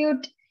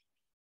absolute,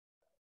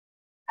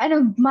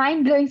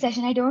 mind-blowing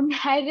session.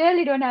 I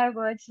really don't have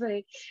words for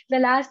it.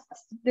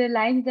 The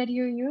lines that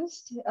you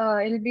used,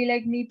 it'll be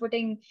like me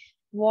putting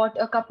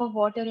a cup of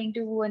water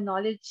into a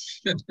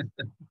knowledge,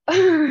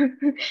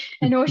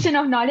 an ocean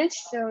of knowledge.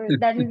 So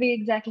that will be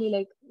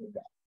exactly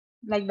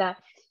like that.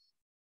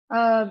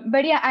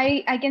 But yeah,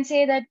 I can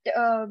say that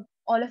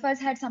all of us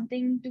had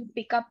something to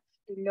pick up,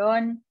 to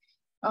learn,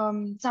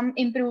 some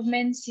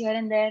improvements here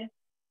and there.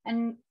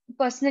 And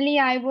personally,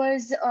 I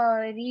was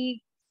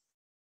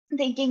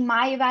rethinking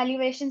my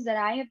evaluations that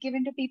I have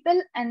given to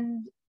people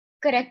and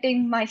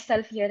correcting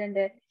myself here and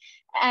there.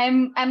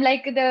 I'm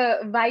like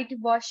the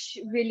whitewash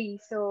Willy,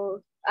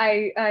 so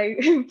I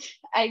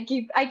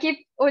keep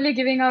only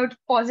giving out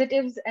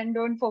positives and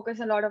don't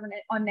focus a lot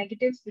on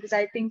negatives, because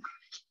I think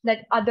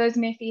that others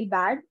may feel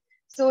bad.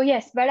 So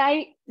yes, but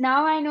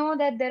now I know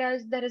that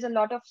there is a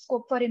lot of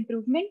scope for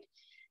improvement.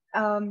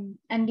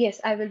 And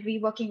yes, I will be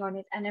working on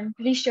it, and I'm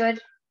pretty sure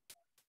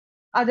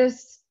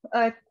others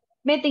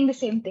may think the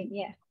same thing.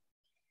 Yeah.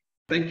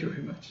 Thank you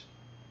very much.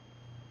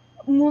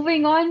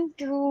 Moving on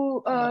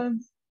to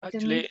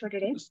actually, for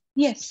today.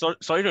 Yes.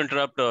 Sorry to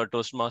interrupt,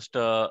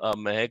 Toastmaster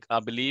Mehek. I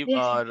believe Yes.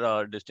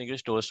 our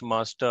distinguished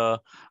Toastmaster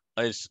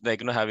is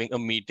having a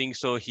meeting,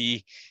 so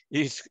he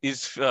is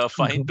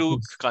fine to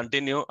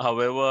continue.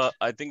 However,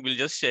 I think we'll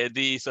just share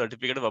the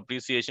certificate of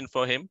appreciation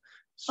for him.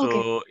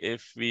 So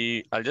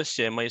okay. I'll just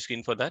share my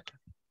screen for that.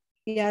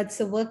 Yeah, it's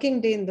a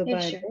working day in Dubai. Yeah,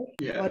 sure.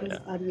 Right?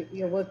 Yeah. Or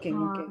you're working?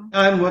 Okay.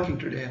 I'm working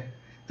today.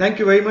 Thank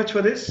you very much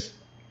for this.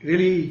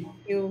 Really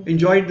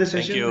enjoyed the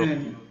session,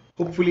 and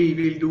hopefully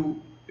we'll do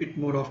it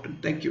more often.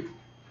 Thank you.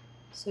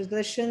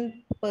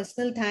 Sudarshan,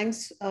 personal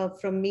thanks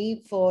from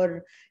me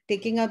for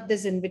taking up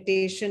this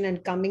invitation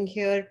and coming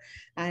here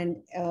and,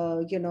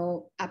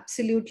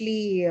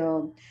 absolutely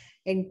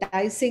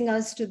enticing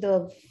us to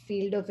the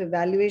field of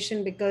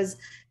evaluation, because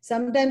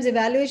sometimes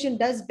evaluation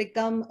does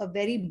become a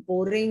very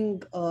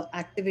boring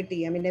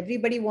activity. I mean,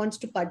 everybody wants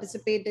to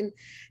participate in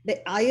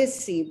the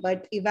ISC,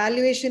 but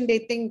evaluation, they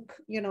think,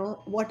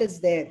 what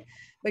is there?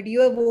 But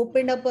you have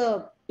opened up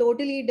a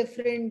totally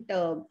different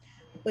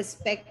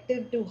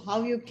perspective to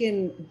how you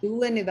can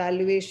do an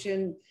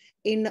evaluation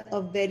in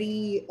a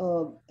very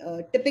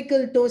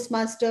typical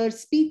Toastmaster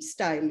speech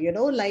style,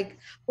 like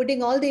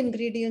putting all the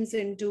ingredients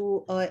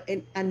into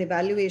an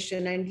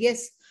evaluation. And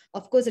yes,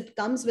 of course, it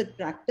comes with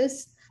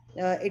practice.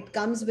 It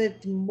comes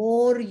with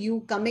more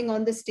you coming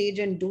on the stage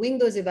and doing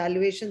those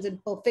evaluations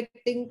and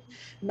perfecting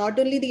not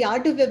only the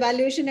art of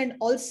evaluation and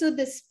also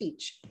the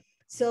speech.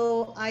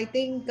 So I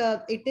think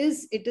it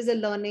is a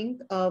learning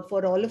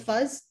for all of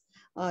us.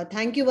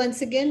 Thank you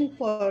once again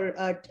for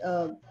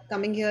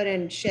coming here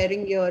and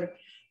sharing your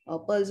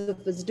pearls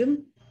of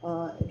wisdom.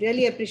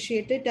 Really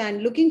appreciate it,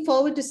 and looking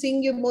forward to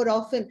seeing you more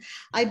often.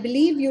 I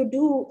believe you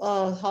do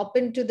hop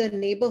into the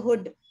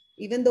neighborhood,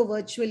 even though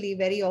virtually,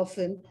 very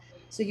often.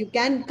 So you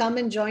can come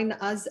and join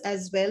us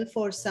as well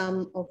for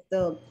some of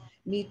the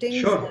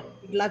meetings. Sure.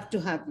 We'd love to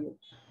have you.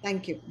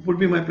 Thank you. Would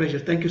be my pleasure.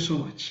 Thank you so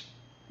much.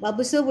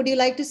 Babu sir, would you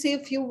like to say a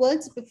few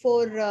words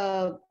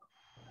before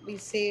we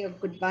say a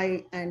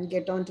goodbye and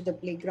get on to the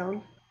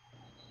playground?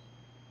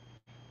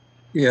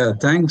 Yeah,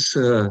 thanks,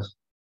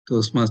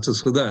 Toastmaster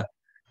Sudha.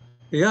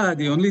 Yeah,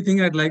 the only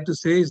thing I'd like to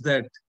say is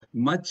that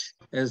much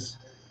as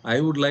I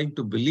would like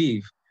to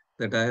believe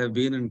that I have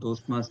been in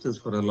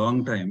Toastmasters for a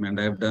long time and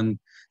I've done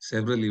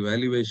several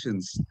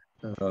evaluations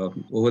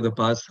over the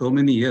past so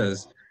many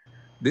years,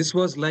 this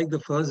was like the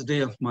first day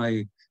of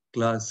my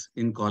class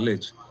in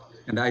college.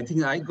 And I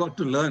think I got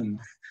to learn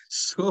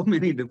so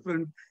many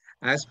different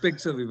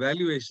aspects of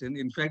evaluation,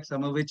 in fact,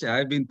 some of which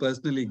I've been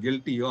personally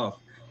guilty of,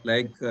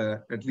 like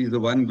at least the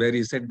one where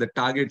he said the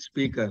target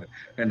speaker.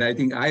 And I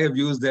think I have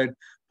used that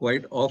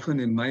quite often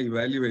in my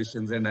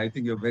evaluations. And I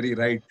think you're very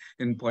right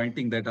in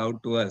pointing that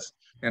out to us.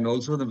 And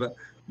also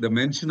the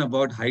mention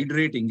about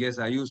hydrating. Yes,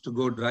 I used to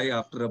go dry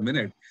after a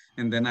minute,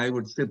 and then I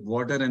would sip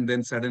water and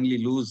then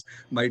suddenly lose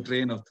my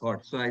train of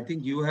thought. So I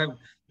think you have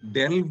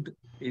delved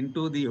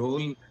into the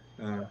whole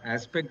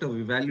aspect of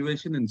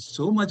evaluation in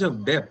so much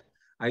of depth.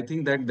 I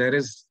think that there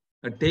is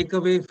a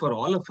takeaway for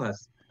all of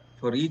us.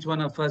 For each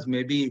one of us,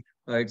 maybe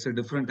it's a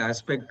different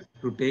aspect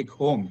to take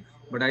home.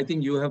 But I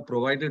think you have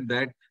provided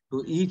that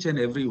to each and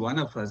every one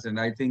of us. And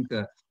I think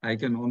I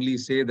can only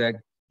say that,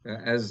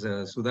 as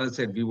Sudha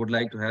said, we would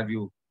like to have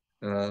you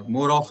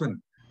more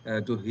often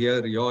to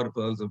hear your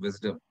pearls of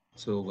wisdom.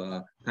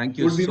 So thank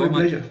you Would be so my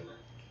much. pleasure. Thank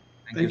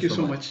you Thank you so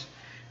so much. much.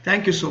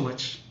 Thank you so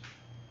much.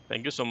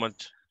 Thank you so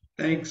much.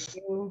 Thanks.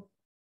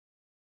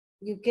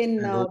 You can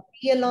Hello.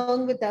 be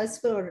along with us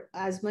for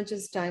as much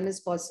as time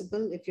as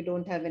possible if you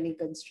don't have any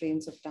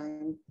constraints of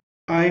time.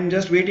 I'm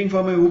just waiting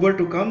for my Uber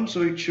to come,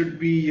 so it should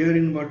be here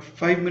in about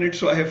 5 minutes.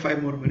 So I have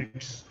 5 more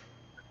minutes.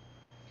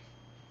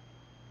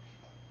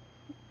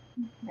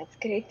 That's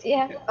great.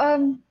 Yeah.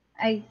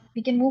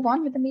 We can move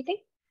on with the meeting.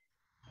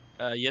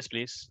 Yes,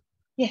 please.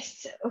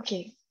 Yes.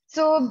 Okay.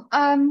 So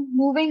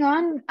moving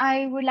on,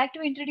 I would like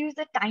to introduce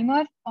the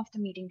timer of the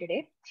meeting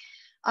today.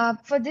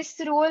 For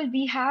this role,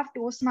 we have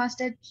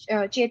Toastmaster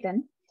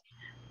Chetan.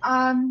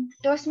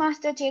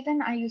 Toastmaster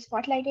Chetan, are you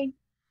spotlighting?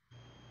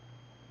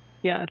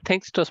 Yeah,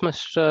 thanks,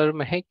 Toastmaster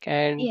Mehek,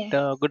 and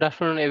Yeah. good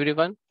afternoon,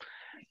 everyone.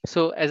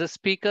 So, as a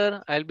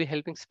speaker, I'll be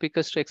helping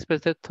speakers to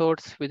express their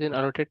thoughts within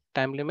allotted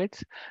time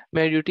limits.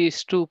 My duty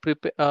is to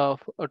prepare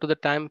to the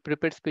time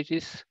prepared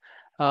speeches.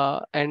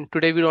 And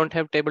today we don't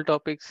have table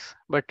topics,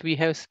 but we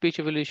have speech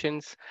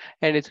evolutions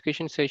and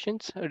education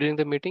sessions during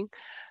the meeting.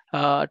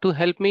 To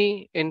help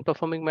me in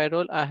performing my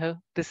role, I have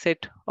this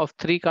set of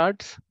 3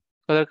 cards,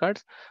 color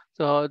cards.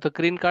 So the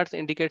green cards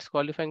indicates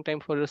qualifying time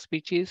for your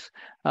speeches.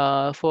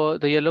 For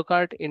the yellow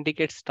card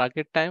indicates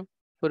target time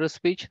for a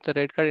speech. The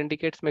red card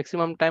indicates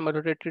maximum time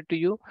allocated to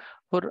you.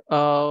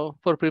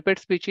 For prepared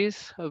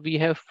speeches, we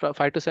have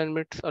 5 to 7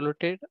 minutes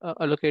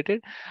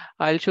allocated.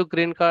 I'll show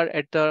green card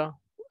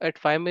at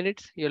 5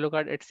 minutes, yellow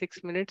card at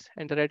 6 minutes,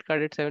 and the red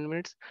card at 7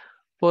 minutes.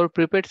 For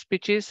prepared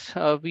speeches,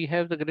 we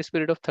have the grace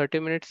period of 30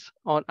 minutes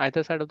on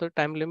either side of the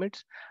time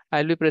limits.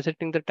 I'll be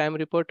presenting the time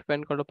report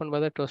when called upon by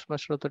the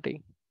Toastmaster of the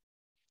day.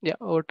 Yeah,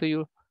 over to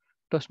you,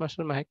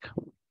 Toastmaster Mehek.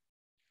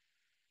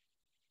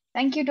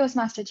 Thank you,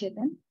 Toastmaster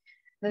Chetan.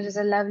 This is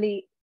a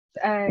lovely,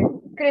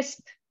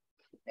 crisp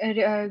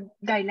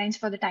guidelines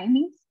for the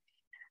timings.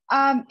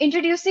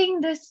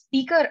 Introducing the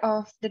speaker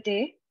of the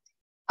day,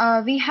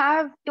 we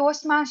have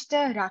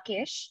Toastmaster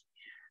Rakesh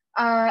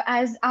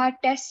as our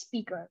test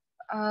speaker.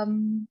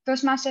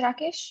 Toastmaster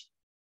Rakesh?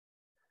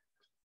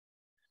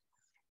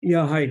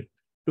 Yeah, hi,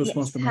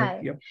 Toastmaster Yes, Mehek.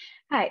 hi. Yep.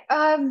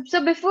 Hi.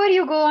 So before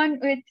you go on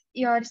with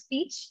your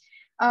speech,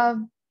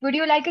 would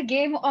you like a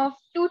game of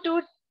two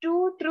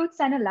truths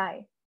and a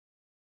lie?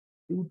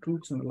 2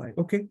 truths and a lie.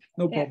 Okay,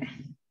 no problem.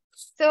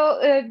 So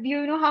do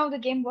you know how the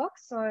game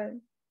works? Or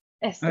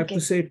yes, I have okay.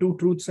 to say 2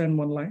 truths and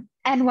 1 lie.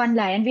 And 1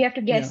 lie, and we have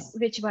to guess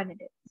which one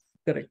it is.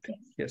 Correct.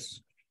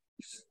 Yes.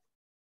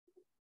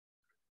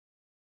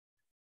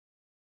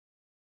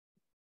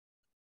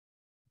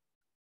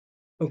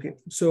 Okay.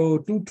 So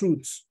 2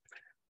 truths.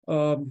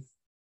 2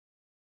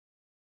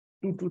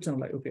 truths and a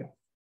lie. Okay.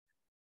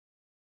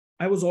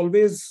 I was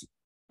always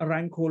a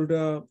rank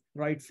holder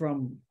right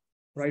from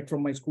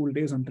my school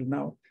days until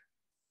now.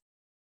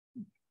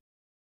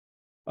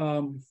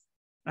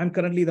 I'm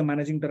currently the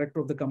managing director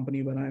of the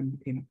company when I'm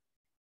in.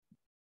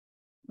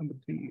 Number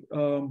 3,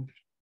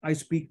 I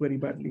speak very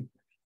badly.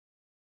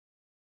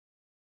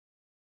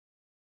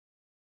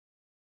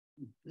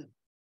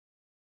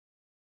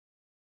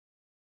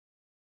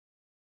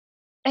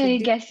 Any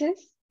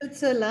guesses?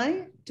 It's a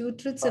lie. 2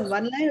 truths and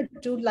 1 lie, or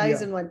 2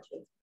 lies and 1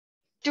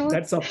 truth?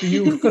 That's up to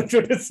you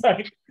to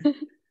decide.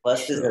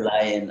 First is a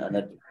lie and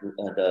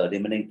the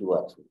remaining 2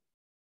 are true.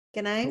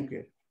 Can I?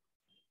 Okay.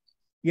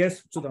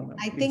 Yes, Sudha ma'am.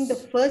 I think the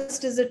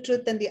first is a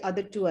truth and the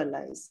other 2 are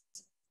lies.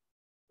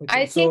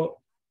 Okay, I think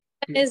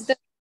one is the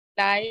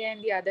lie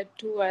and the other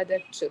 2 are the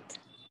truth.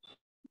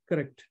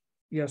 Correct.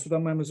 Yeah, Sudha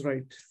ma'am is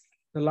right.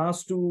 The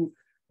last two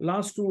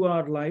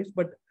are lies,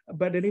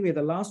 but anyway,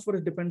 the last one,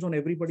 it depends on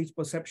everybody's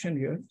perception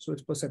here. So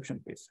it's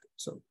perception based.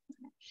 So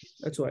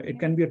that's why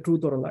it can be a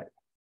truth or a lie.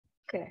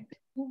 Correct.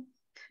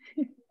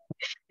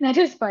 That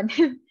was fun.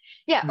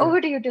 Yeah, over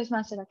to you,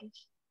 Toastmaster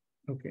Rakesh.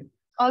 Okay.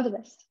 All the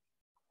best.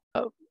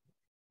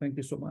 Thank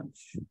you so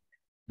much.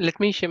 Let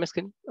me share my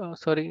screen.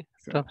 Sorry,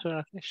 Sure.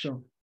 Rakesh.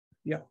 Sure.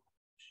 Yeah.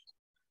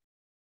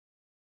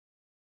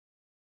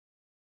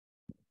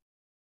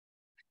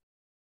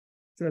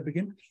 Should I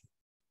begin?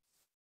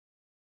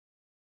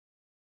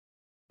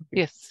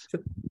 Okay. Yes. So,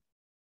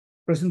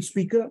 Present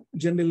speaker,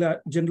 general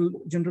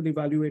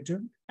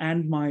evaluator,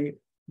 and my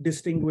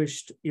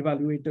distinguished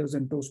evaluators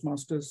and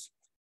Toastmasters.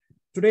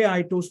 Today,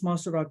 I,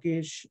 Toastmaster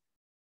Rakesh,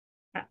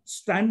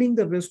 standing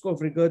the risk of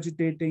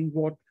regurgitating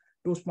what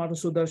Toastmaster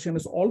Sudarshan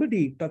has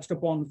already touched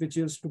upon, which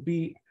is to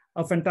be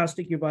a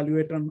fantastic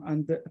evaluator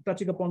and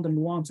touching upon the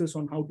nuances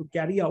on how to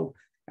carry out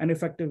an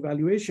effective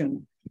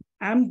evaluation.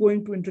 I'm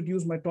going to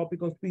introduce my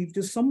topic of speech, which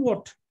is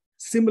somewhat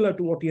similar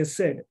to what he has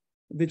said,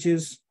 which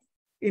is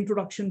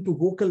Introduction to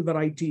Vocal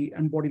Variety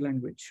and Body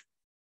Language.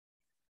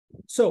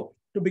 So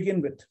to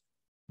begin with,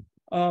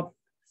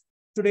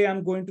 today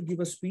I'm going to give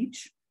a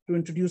speech to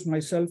introduce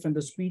myself, and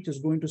the speech is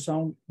going to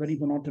sound very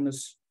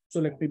monotonous.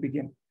 So let me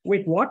begin.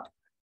 Wait, what?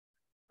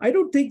 I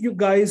don't think you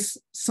guys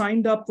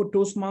signed up for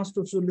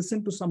Toastmasters to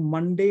listen to some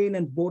mundane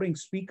and boring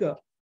speaker,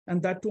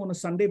 and that too on a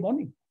Sunday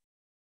morning.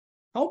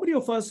 How many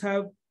of us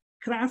have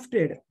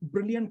crafted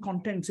brilliant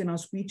contents in our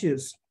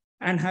speeches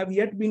and have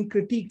yet been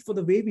critiqued for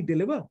the way we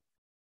deliver?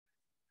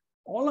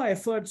 All our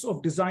efforts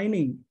of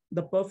designing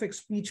the perfect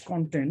speech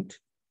content,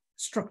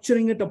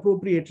 structuring it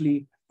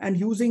appropriately, and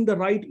using the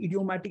right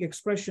idiomatic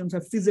expressions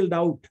have fizzled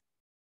out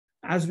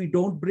as we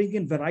don't bring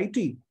in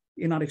variety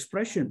in our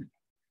expression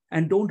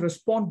and don't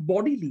respond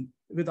bodily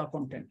with our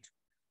content.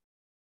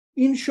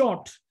 In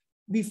short,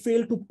 we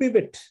fail to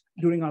pivot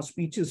during our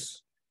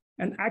speeches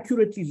and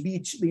accurately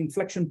reach the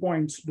inflection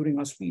points during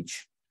our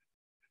speech.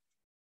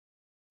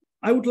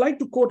 I would like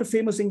to quote a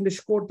famous English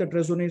quote that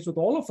resonates with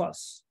all of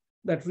us,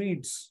 that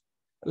reads,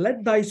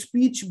 "Let thy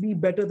speech be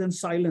better than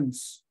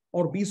silence,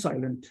 or be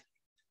silent."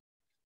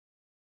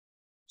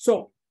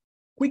 So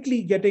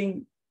quickly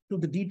getting to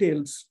the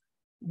details,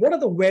 what are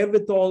the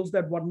wherewithals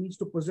that one needs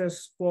to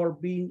possess for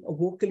being a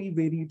vocally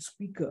varied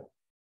speaker?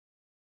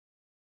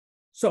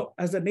 So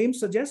as the name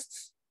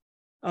suggests,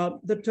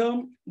 the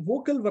term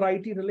vocal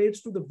variety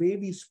relates to the way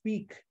we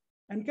speak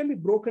and can be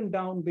broken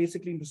down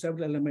basically into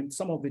several elements,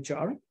 some of which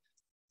are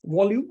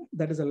volume,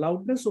 that is the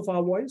loudness of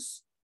our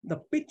voice, the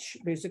pitch,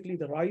 basically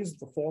the rise,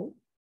 the fall,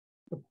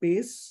 the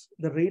pace,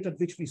 the rate at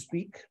which we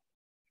speak,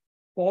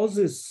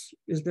 pauses,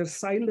 is there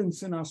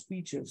silence in our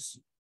speeches,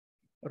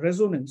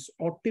 resonance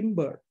or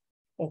timbre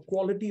or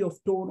quality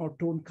of tone or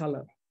tone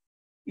color,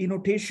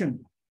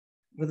 intonation,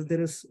 whether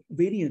there is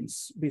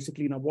variance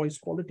basically in our voice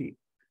quality.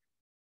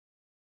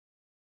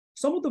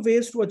 Some of the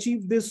ways to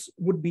achieve this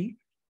would be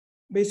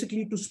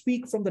basically to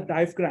speak from the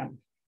diaphragm.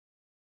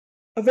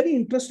 A very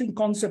interesting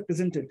concept,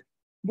 isn't it?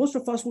 Most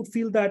of us would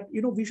feel that,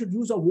 we should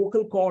use our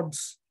vocal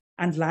cords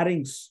and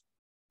larynx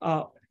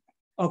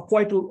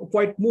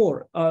quite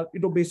more,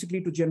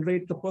 basically to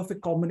generate the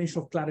perfect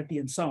combination of clarity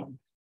and sound.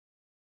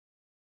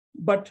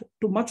 But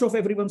to much of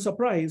everyone's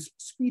surprise,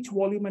 speech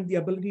volume and the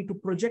ability to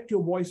project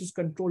your voice is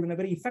controlled in a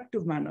very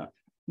effective manner,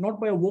 not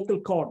by your vocal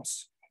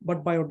cords,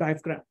 but by your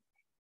diaphragm.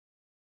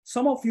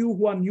 Some of you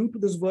who are new to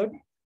this word,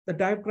 the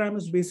diaphragm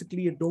is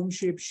basically a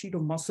dome-shaped sheet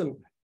of muscle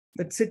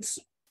that sits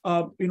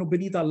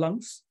beneath our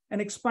lungs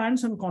and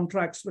expands and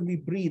contracts when we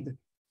breathe,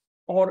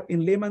 or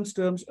in layman's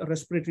terms, a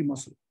respiratory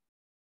muscle.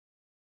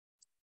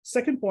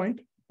 Second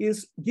point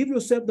is give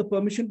yourself the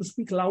permission to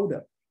speak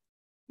louder.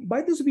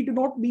 By this, we do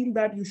not mean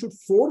that you should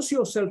force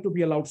yourself to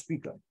be a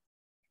loudspeaker.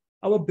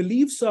 Our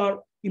beliefs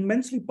are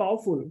immensely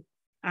powerful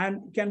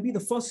and can be the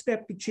first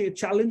step to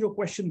challenge or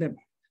question them.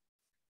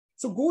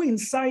 So go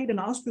inside and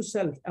ask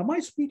yourself, am I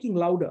speaking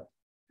louder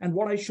and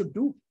what I should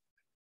do?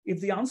 If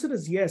the answer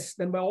is yes,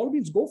 then by all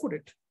means go for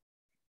it.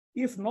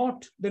 If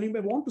not, then you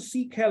may want to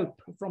seek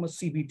help from a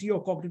CBT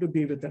or cognitive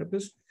behavior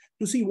therapist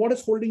to see what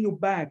is holding you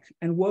back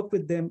and work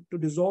with them to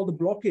dissolve the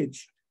blockage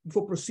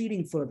before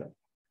proceeding further.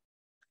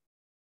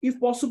 If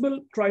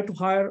possible, try to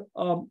hire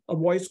a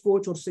voice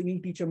coach or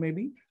singing teacher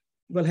maybe.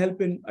 Will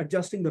help in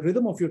adjusting the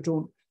rhythm of your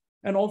tone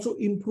and also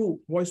improve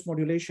voice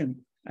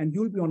modulation, and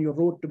you'll be on your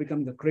road to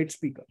becoming a great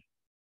speaker.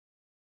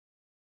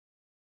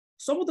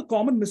 Some of the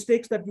common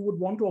mistakes that you would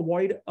want to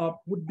avoid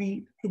would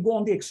be to go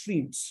on the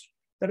extremes.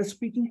 That is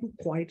speaking too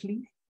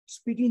quietly,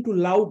 speaking too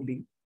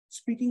loudly,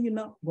 speaking in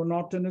a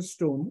monotonous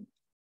tone,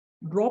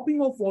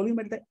 dropping off volume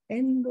at the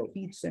end of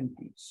each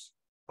sentence,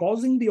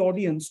 causing the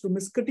audience to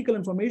miss critical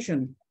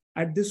information,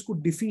 and this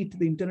could defeat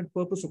the intended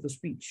purpose of the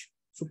speech.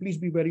 So please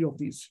be wary of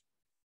these.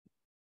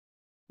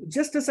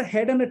 Just as a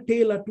head and a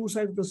tail are two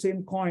sides of the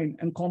same coin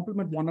and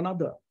complement one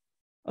another,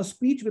 a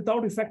speech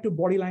without effective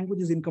body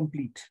language is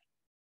incomplete.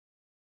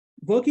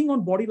 Working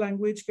on body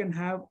language can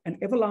have an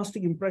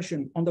everlasting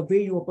impression on the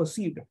way you are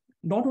perceived,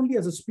 not only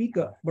as a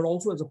speaker, but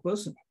also as a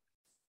person.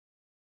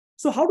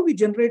 So how do we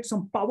generate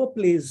some power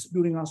plays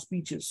during our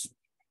speeches?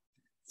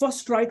 First,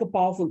 strike a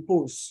powerful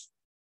pose.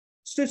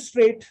 Sit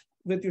straight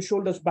with your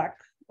shoulders back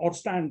or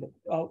stand,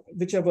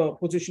 whichever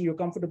position you're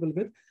comfortable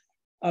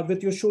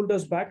with your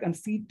shoulders back and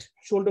feet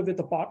shoulder width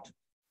apart.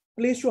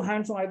 Place your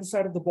hands on either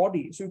side of the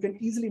body so you can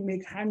easily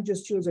make hand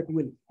gestures at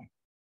will.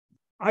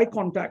 Eye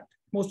contact,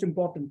 most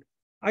important.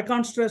 I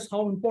can't stress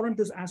how important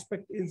this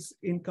aspect is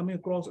in coming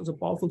across as a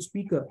powerful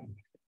speaker.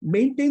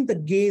 Maintain the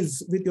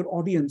gaze with your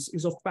audience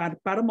is of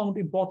paramount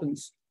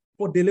importance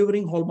for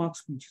delivering hallmark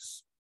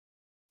speeches,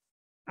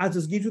 as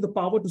this gives you the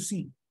power to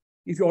see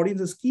if your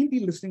audience is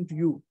keenly listening to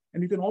you,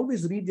 and you can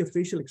always read their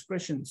facial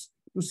expressions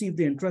to see if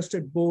they're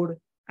interested, bored,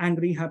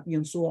 angry, happy,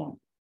 and so on,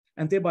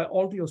 and thereby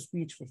alter your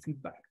speech for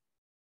feedback.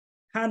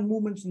 Hand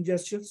movements and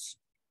gestures.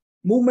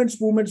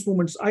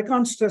 Movements. I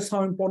can't stress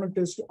how important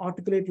it is to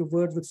articulate your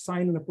words with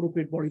sign and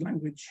appropriate body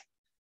language.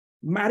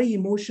 Marry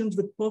emotions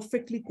with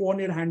perfectly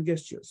coordinated hand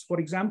gestures. For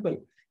example,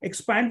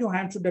 expand your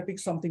hands to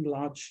depict something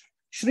large,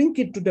 shrink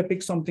it to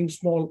depict something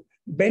small,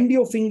 bend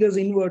your fingers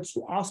inwards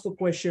to ask a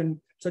question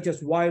such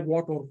as why,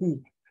 what, or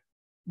who.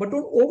 But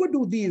don't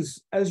overdo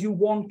these as you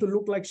want to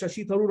look like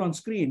Shashi Tharoor on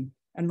screen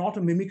and not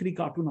a mimicry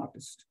cartoon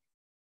artist.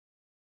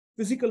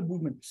 Physical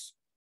movements.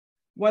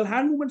 While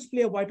hand movements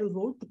play a vital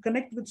role to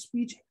connect with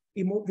speech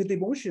with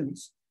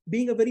emotions,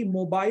 being a very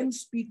mobile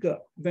speaker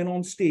when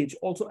on stage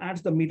also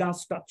adds the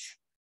Midas touch.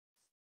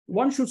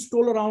 One should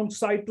stroll around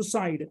side to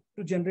side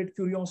to generate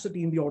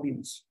curiosity in the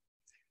audience.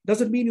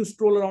 Doesn't mean you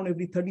stroll around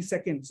every 30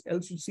 seconds,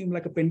 else you seem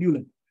like a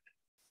pendulum.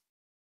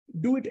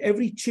 Do it with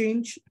every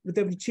change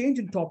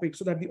in topic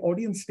so that the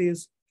audience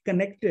stays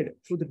connected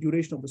through the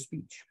duration of the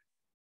speech.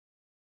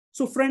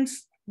 So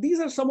friends, these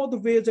are some of the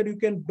ways that you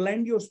can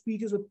blend your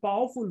speeches with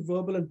powerful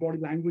verbal and body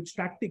language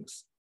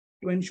tactics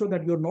to ensure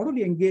that you're not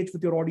only engaged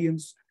with your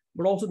audience,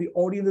 but also the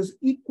audience is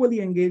equally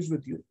engaged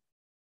with you.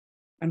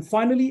 And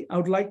finally, I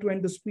would like to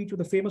end the speech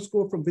with a famous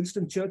quote from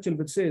Winston Churchill,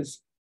 which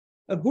says,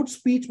 "A good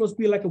speech must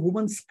be like a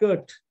woman's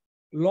skirt,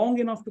 long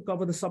enough to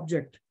cover the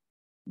subject,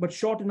 but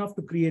short enough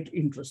to create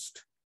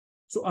interest."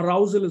 So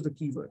arousal is the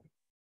key word.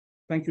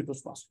 Thank you,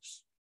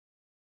 Toastmasters.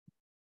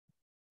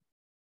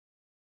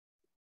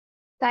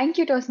 Thank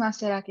you,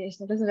 Toastmaster Rakesh.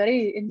 That was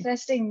very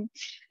interesting.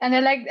 And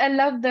I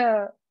love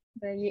the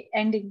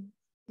ending.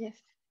 Yes.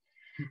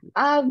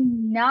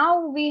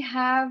 Now we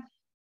have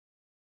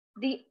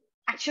the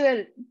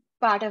actual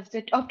part of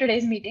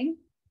today's meeting.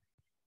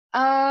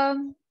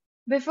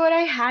 Before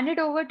I hand it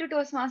over to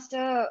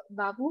Toastmaster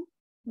Babu,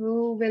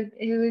 who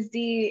is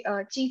the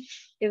chief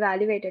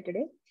evaluator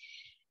today.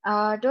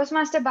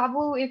 Toastmaster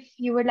Babu, if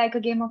you would like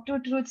a game of 2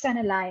 truths and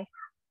a lie.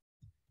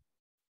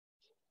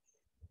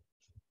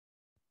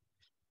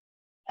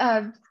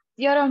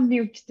 You're on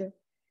mute too.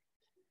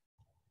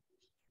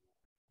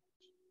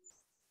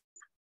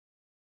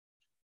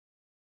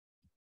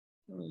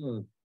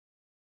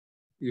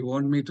 You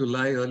want me to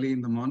lie early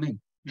in the morning?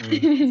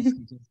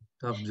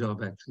 Tough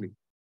job, actually.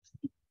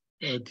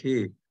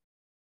 Okay.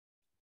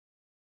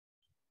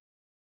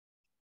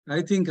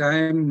 I think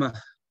I'm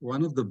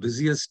one of the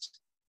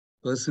busiest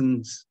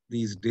persons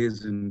these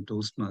days in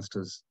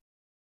Toastmasters.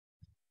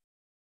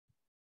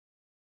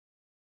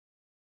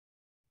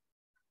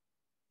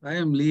 I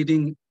am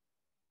leading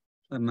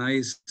a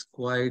nice,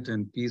 quiet,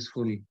 and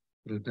peaceful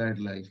retired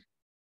life.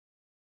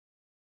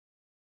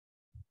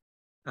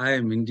 I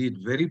am indeed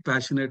very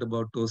passionate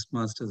about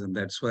Toastmasters, and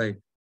that's why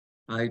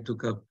I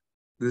took up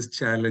this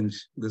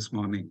challenge this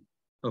morning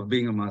of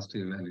being a master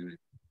evaluator.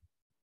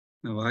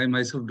 Now, I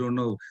myself don't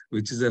know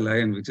which is a lie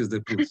and which is the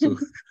truth. So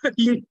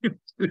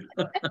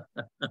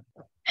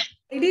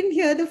I didn't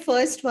hear the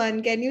first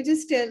one. Can you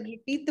just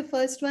repeat the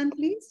first one,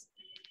 please?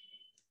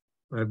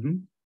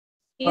 Pardon?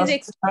 He's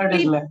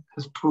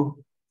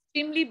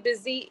extremely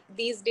busy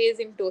these days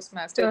in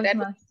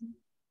Toastmasters.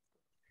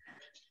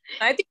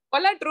 I think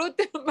all are truth.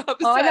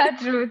 All are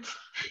truth.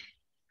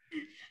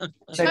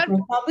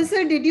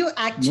 Officer, did you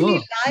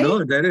actually lie?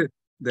 No,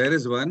 there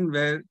is one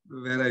where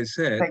I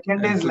said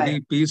Second I'm is pretty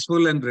lie.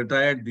 peaceful and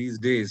retired these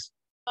days,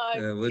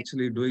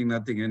 virtually doing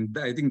nothing, and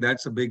I think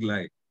that's a big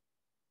lie.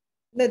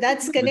 No,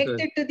 that's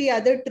connected to the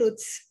other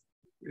truths.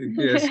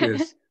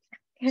 Yes.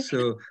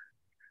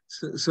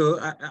 So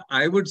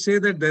I would say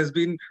that there's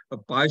been a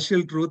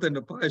partial truth and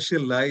a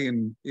partial lie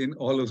in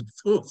all of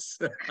those.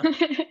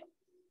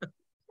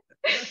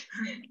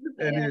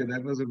 Anyway,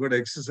 that was a good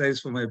exercise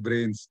for my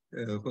brains,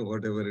 for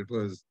whatever it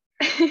was.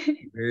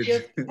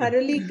 You've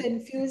thoroughly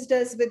confused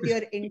us with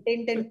your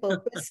intent and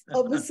purpose,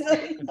 officer.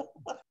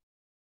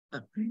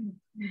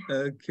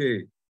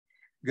 Okay,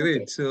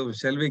 great. Okay. So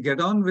shall we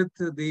get on with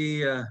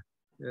the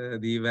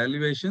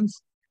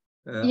evaluations?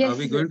 Yes, are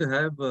we going to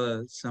have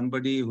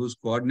somebody who's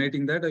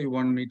coordinating that, or you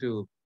want me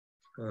to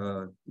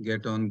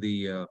get on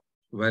the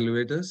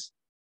evaluators?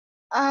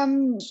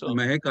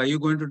 Mehek, are you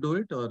going to do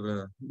it,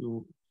 or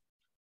you?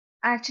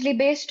 Actually,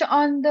 based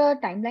on the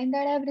timeline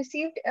that I've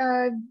received,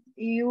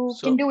 you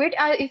can do it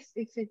if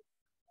it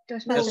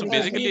does not. So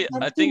basically,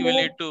 I think we'll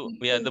need to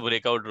in the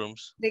breakout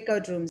rooms.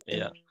 Breakout rooms.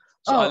 Yeah.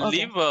 So I'll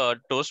leave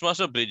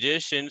Toastmaster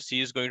Brijesh since he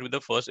is going to be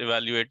the first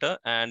evaluator,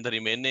 and the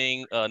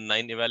remaining 9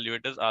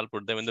 evaluators, I'll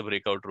put them in the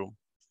breakout room.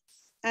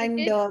 And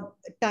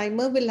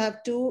timer will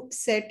have to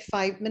set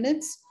 5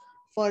 minutes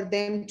for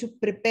them to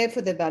prepare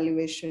for the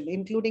evaluation,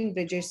 including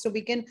Brijesh. So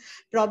we can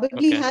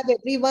probably have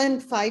everyone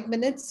 5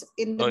 minutes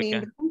in the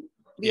main room.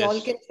 We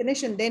all can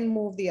finish and then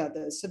move the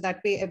others. So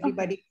that way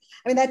everybody,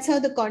 I mean, that's how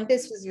the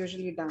contest was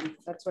usually done.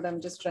 That's what I'm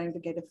just trying to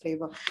get a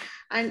flavor.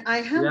 And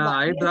I have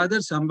I'd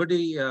rather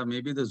somebody,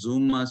 maybe the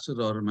Zoom master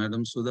or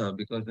Madam Sudha,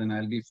 because then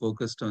I'll be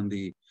focused on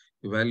the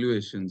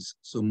evaluations.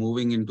 So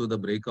moving into the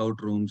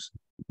breakout rooms,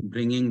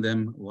 bringing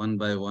them one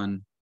by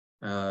one,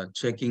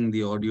 checking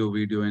the audio,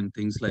 video and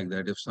things like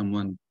that, if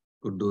someone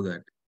could do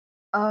that.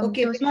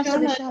 Okay,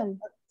 Vishal,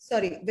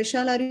 sorry,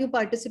 Vishal, are you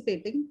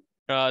participating?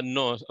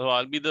 No, so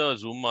I'll be the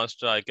Zoom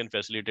master. I can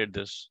facilitate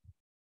this.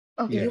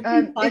 Okay, you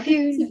can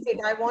participate.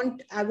 I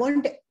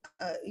want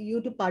you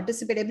to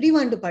participate,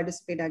 everyone to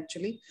participate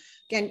actually.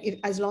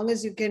 As long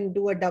as you can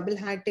do a double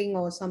hatting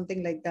or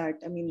something like that.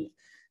 I mean,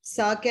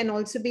 SA can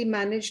also be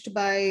managed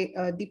by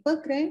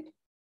Deepak, right?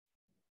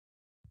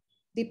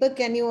 Deepak,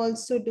 can you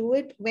also do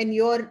it when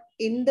you're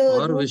in the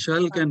Or room?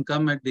 Vishal can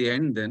come at the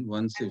end then,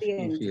 once if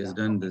he has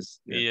done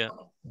this. Yeah.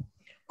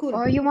 Cool.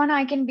 Or you want,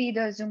 I can be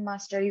the Zoom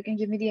master. You can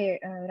give me the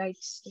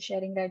rights, the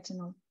sharing rights and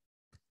all.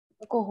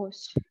 The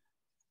co-host.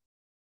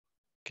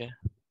 Okay.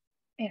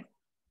 Yeah.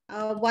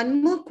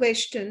 One more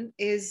question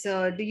is,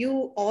 do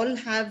you all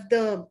have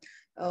the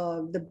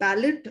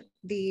ballot,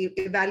 the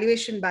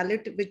evaluation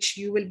ballot, which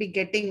you will be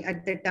getting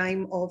at the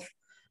time of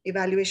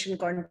evaluation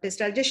contest?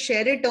 I'll just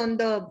share it on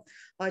the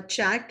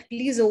chat.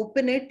 Please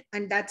open it,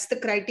 and that's the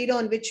criteria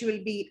on which you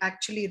will be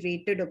actually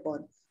rated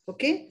upon.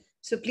 Okay.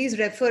 So please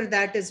refer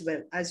that as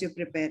well as you're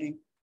preparing.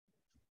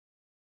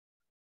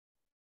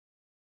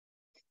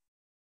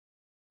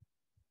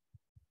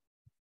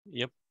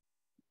 Yep.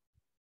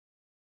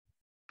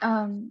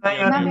 Ma'am,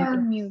 you're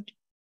on mute.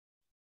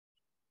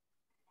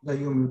 Are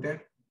you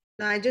muted?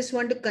 Now, I just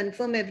want to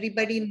confirm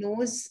everybody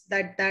knows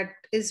that that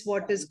is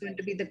what is going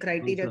to be the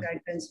criteria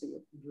guidelines for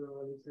you.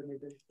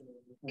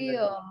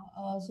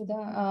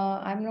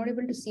 Sudha, I'm not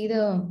able to see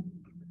the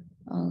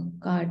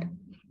card.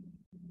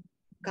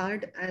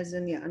 Card as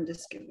in, I'm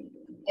just giving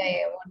you.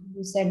 Yeah, what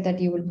you said that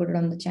you will put it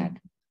on the chat.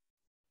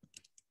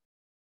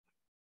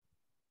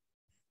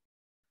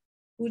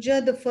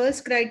 Pooja, the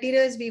first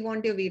criteria is we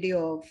want your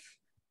video off.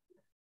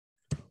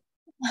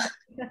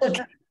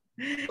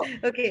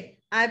 Okay,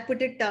 I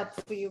put it up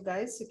for you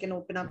guys. You can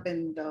open up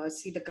and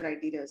see the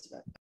criteria as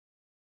well.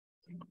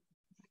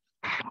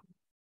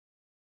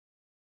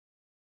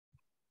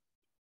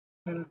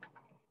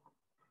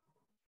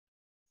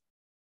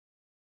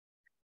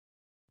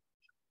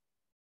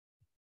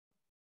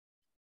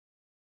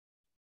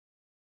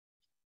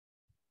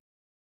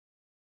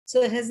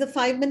 So has the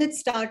 5 minutes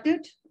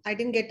started? I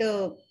didn't get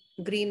a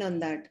green on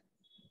that.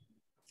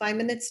 5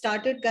 minutes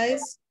started,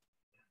 guys?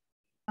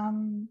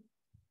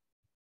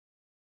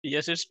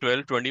 Yes, it's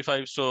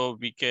 12:25, so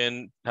we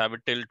can have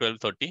it till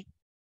 12:30.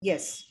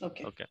 Yes,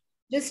 okay. Okay.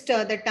 Just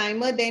the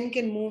timer then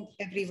can move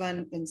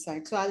everyone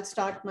inside. So I'll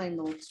start my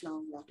notes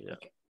now. Yeah.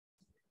 Okay.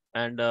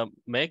 And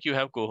Mehek, you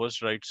have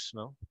co-host rights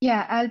now.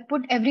 Yeah, I'll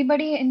put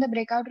everybody in the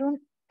breakout room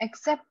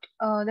except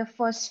the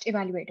first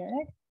evaluator,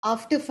 right?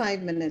 After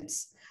 5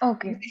 minutes.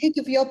 Okay.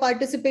 If you're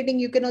participating,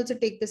 you can also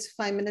take this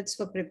 5 minutes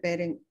for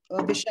preparing.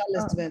 Vishal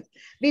as well.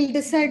 We'll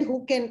decide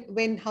who can,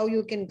 when, how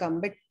you can come,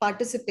 but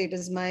participate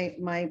is my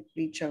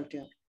reach out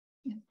here.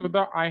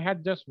 So I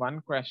had just one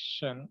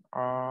question.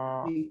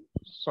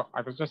 So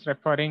I was just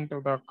referring to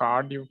the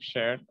card you've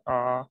shared.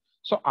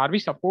 So are we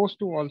supposed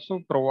to also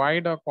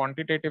provide a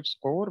quantitative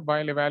score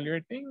while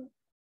evaluating?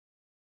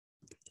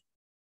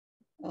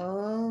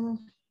 Or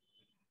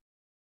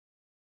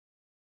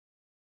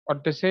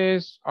this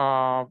is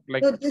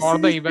like for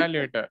the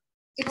evaluator?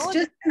 It's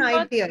just an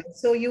idea.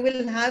 So you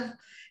will have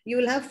You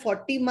will have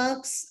 40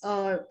 marks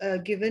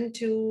given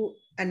to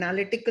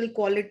analytical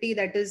quality,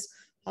 that is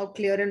how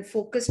clear and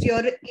focused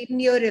you're in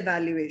your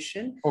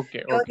evaluation,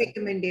 Okay. your Okay.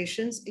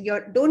 recommendations.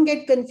 Don't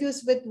get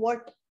confused with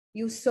what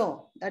you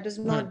saw. That is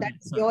not,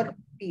 that's your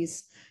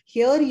piece.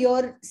 Here,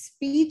 your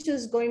speech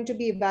is going to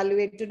be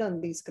evaluated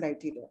on these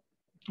criteria.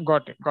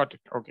 Got it. Got it.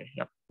 Okay.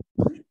 Yeah.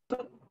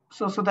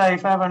 So Sudha,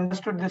 if I have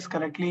understood this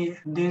correctly,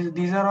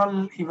 these are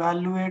all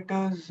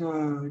evaluators'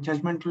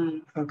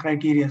 judgmental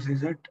criteria,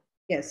 is it?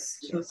 Yes.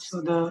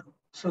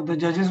 So the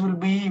judges will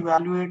be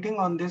evaluating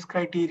on this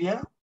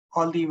criteria,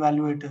 all the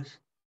evaluators.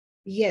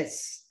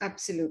 Yes,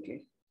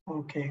 absolutely.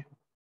 Okay.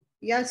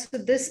 Yeah, so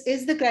this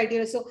is the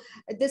criteria. So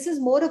this is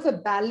more of a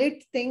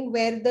ballot thing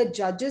where the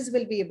judges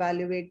will be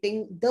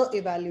evaluating the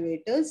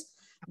evaluators.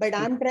 But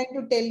I'm trying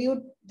to tell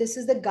you, this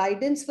is the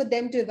guidance for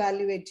them to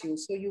evaluate you.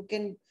 So you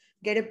can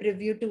get a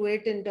preview to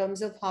it in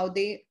terms of how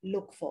they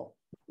look for,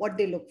 what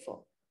they look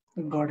for.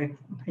 Got it.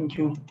 Thank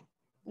you.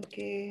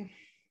 Okay.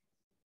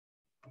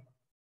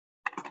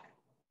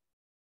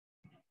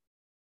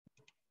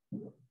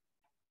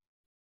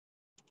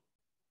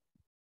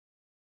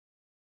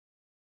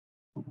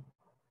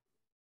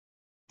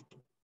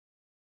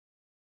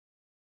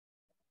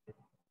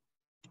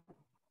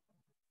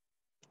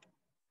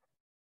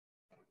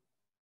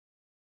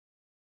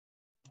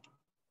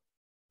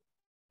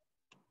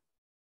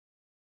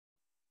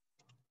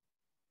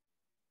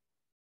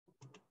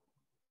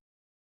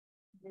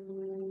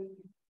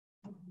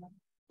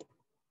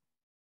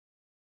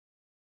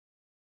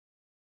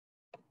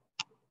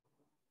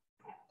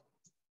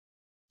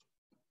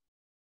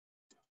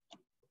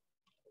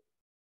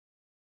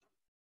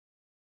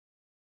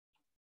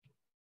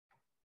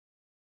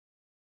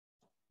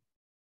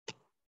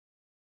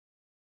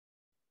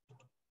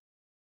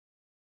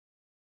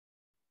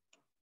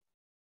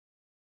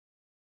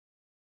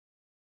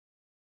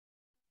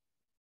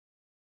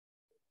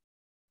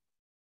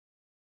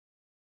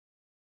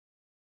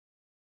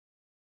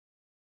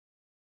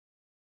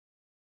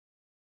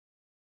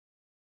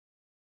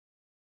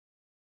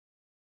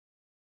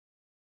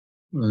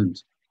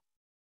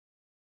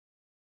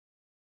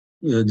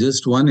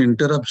 Just one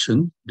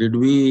interruption. Did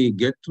we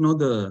get to know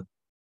the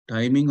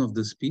timing of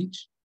the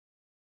speech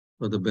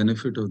for the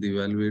benefit of the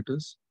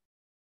evaluators?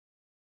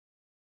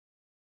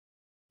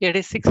 Yeah, it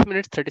is 6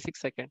 minutes,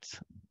 36 seconds.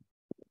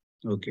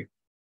 Okay.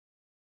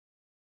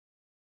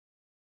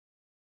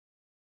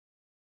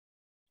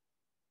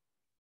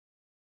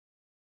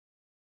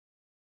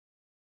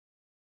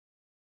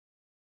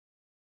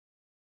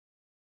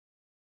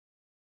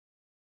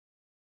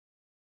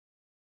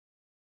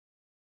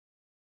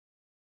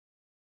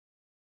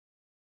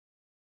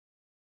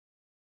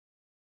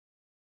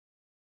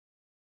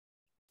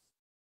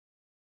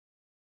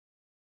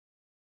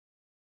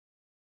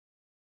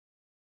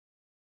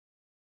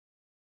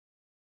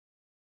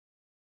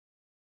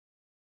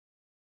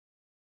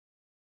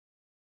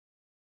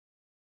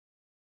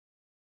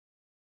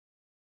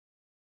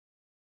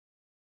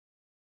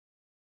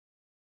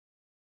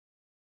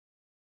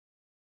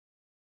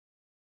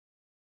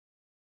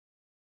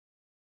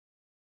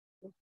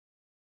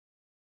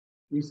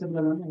 ये सब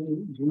लगाना है,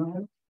 जीना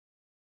है।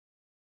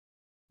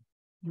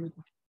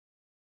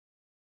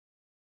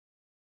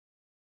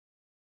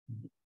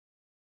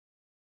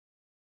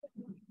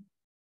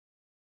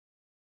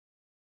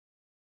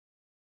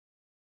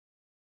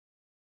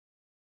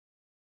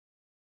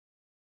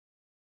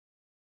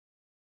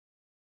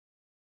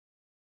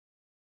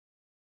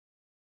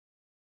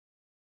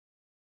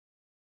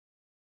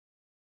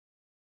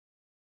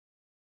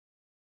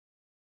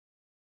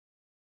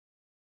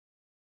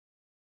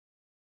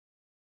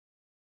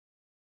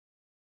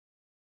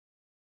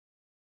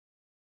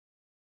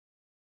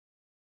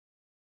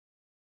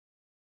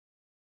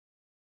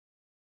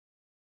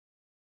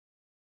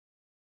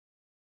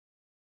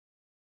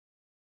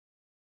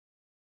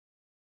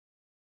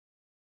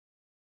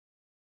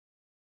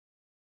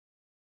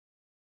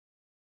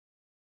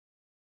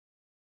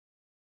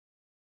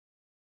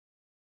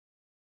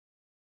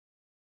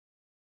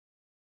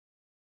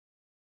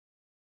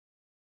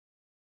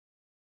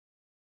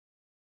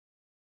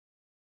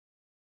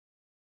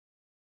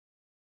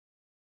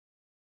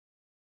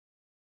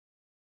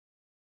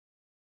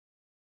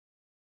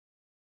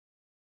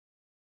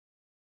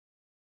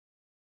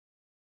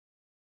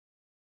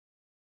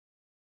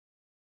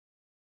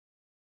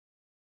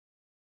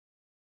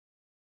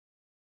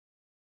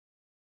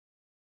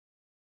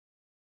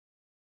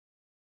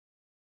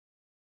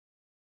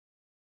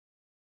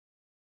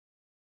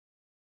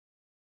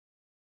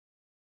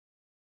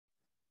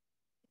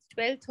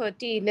 It's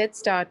 12:30. Let's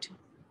start.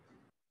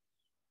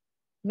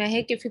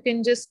 Mehek, if you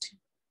can just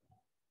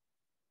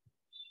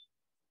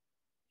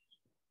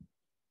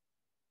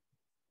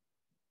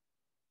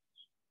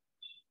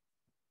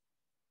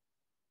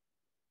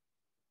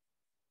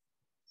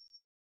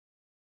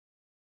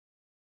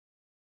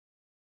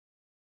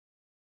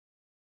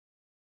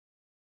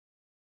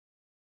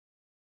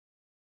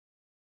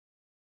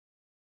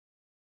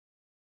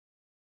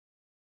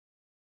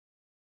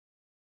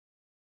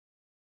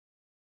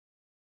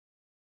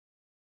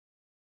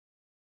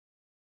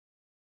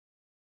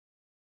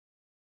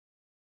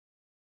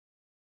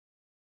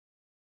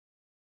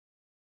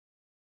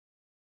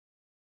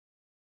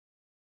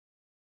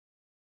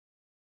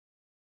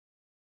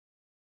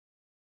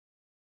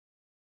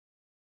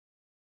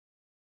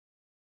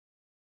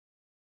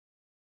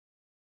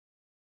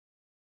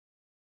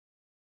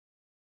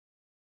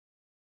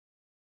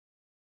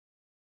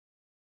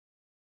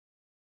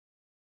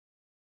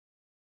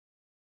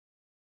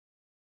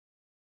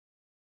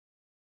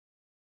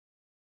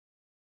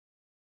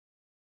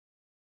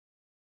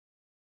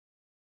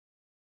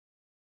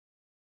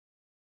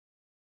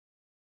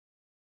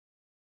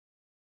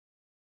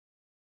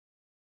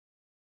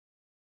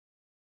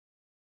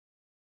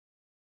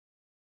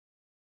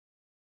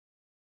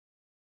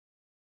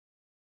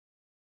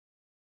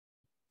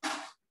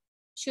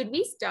should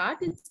we start?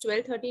 It's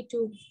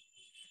 12:32.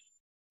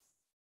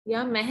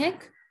 Yeah, Mehek?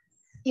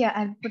 Yeah,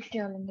 I'll put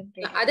you all in the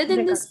break. Other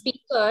than the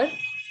speaker,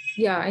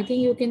 yeah, I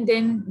think you can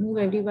then move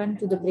everyone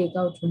to the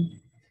breakout room.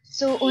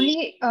 So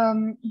only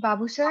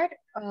Babu sir,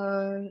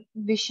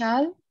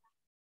 Vishal,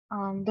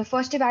 the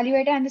first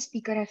evaluator and the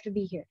speaker have to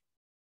be here.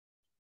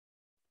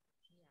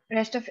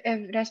 Rest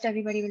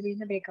everybody will be in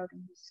the breakout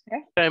rooms,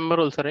 correct? Timer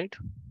also, right?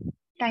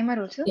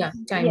 Timer also? Yeah,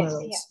 timer yes,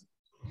 also. Yeah.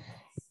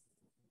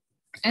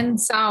 And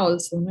Sa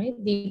also, right?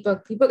 Deepak.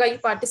 Deepak, are you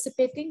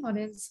participating or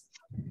is?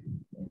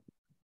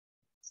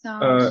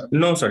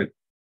 No, sorry.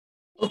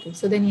 Okay,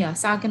 so then yeah,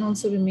 Sa can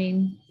also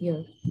remain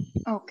here.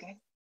 Okay.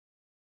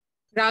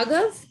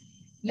 Raghav?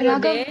 You're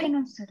Raghav there? can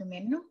also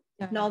remain, no?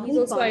 Yeah, Normal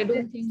also, I don't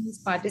contest, think he's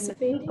in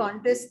participating. normal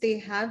contest, they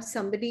have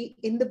somebody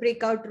in the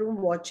breakout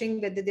room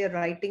watching whether they're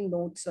writing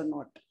notes or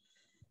not.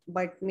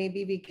 But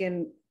maybe we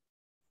can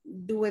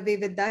do away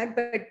with that.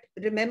 But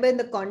remember, in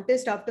the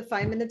contest, after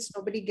 5 minutes,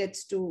 nobody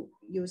gets to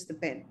use the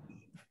pen.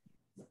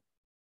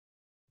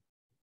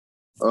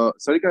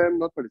 Sarika, I am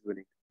not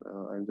participating.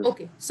 I'm just...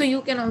 Okay, so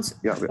you can also,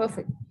 yeah,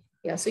 perfect.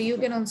 Yeah, so you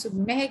can also,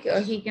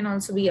 Mehek, he can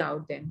also be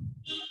out then.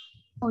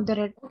 Oh, there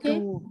are Okay.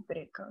 2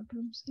 breakout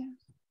rooms there.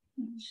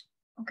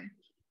 Okay.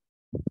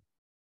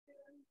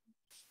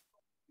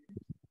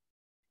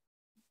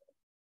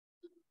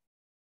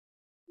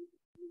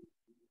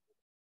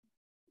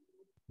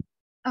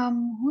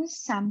 Who's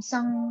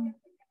Samsung?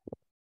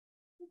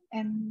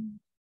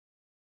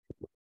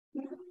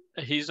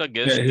 He's a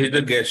guest. Yeah, he's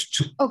the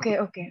guest. Okay.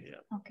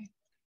 Yeah. Okay.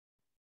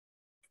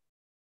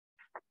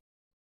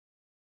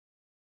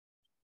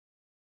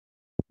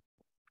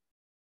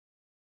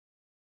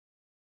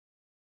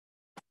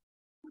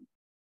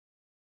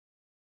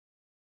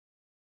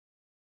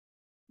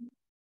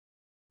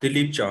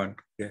 Dilip Chand,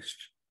 guest.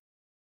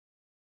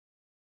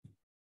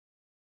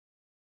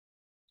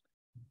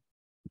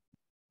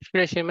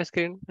 Should I share my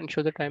screen and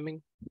show the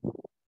timing?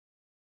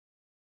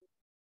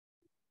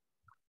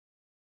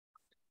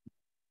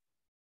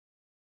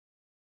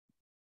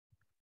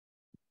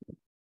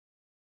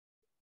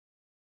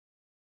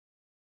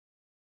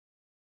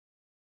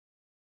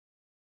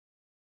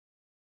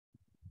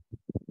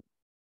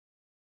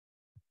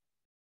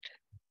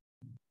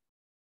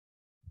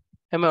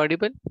 Am I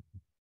audible?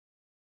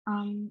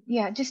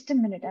 Yeah, just a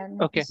minute. I'll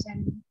have Okay. to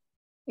send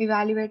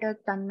evaluator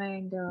Tanmay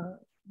in the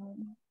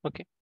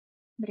Okay.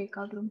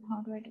 breakout room.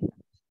 How do I do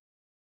that?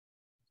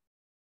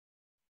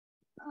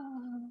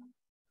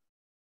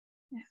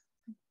 Yeah.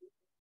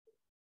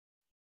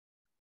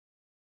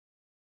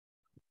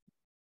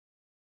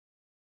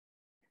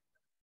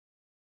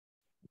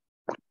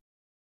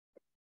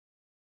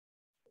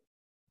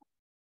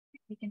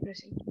 We can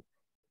proceed.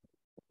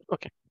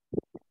 Okay.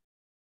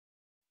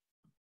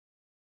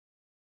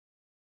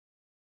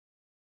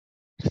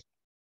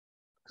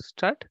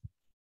 Start.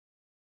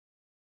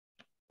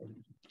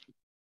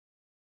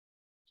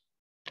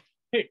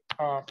 Hey,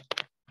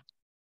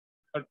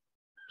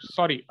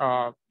 sorry,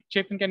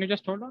 Chetan, can you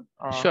just hold on?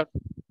 Sure.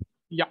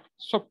 Yeah,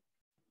 so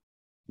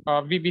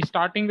we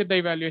starting with the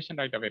evaluation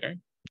right away, right?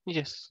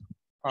 Yes.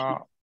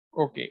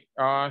 Okay,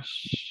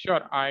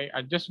 sure.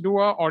 I just do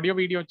a audio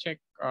video check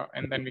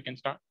and then we can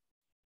start.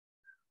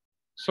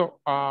 So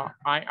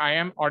I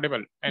am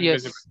audible and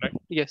Yes. visible, right?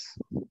 Yes.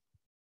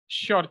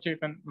 Sure,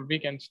 Chetan, we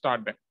can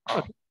start then.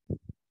 Okay.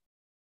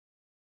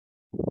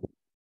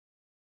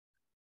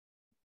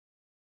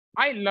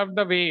 I love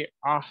the way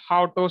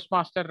how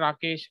Toastmaster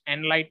Rakesh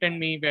enlightened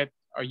me with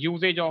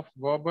usage of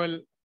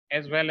verbal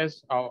as well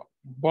as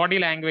body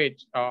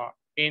language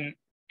in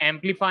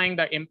amplifying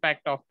the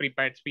impact of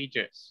prepared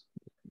speeches.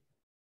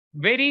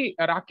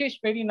 Rakesh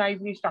very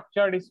nicely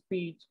structured his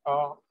speech,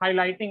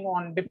 highlighting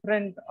on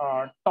different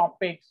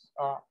topics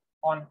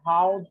on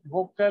how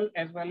vocal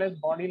as well as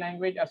body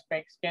language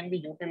aspects can be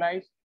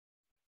utilized.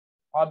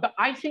 The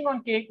icing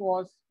on cake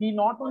was he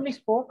not only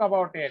spoke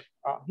about it,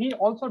 he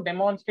also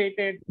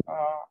demonstrated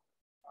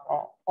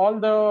all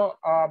the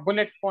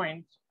bullet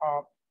points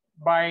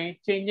by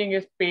changing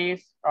his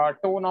pace,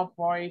 tone of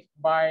voice,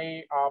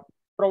 by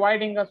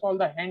providing us all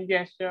the hand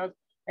gestures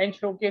and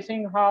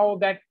showcasing how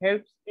that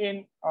helps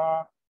in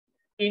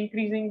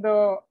increasing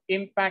the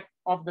impact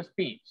of the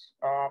speech.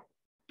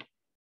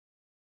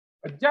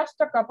 Just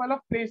a couple of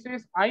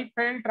places I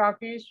felt,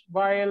 Rakesh,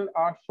 while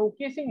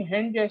showcasing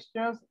hand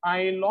gestures,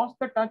 I lost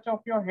the touch of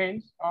your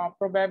hands,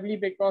 probably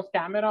because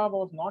camera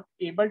was not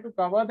able to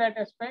cover that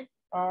aspect.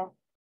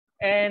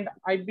 And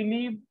I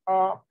believe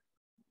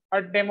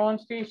a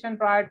demonstration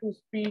prior to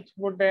speech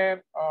would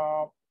have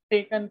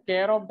taken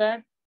care of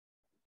that.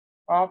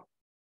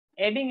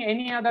 Adding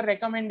any other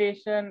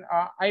recommendation,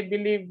 I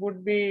believe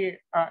would be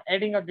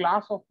adding a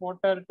glass of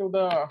water to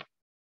the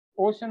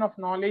ocean of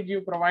knowledge you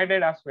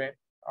provided us with.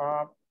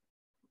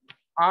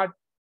 I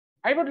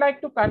would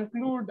like to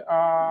conclude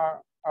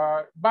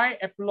by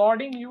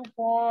applauding you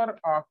for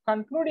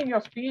concluding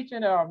your speech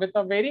with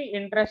a very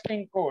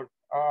interesting quote.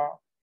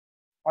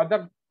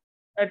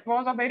 It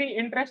was a very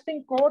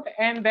interesting quote,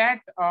 and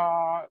that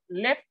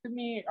left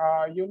me,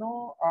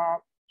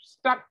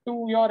 stuck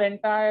to your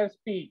entire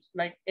speech.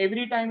 Like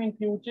every time in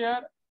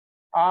future,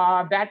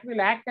 that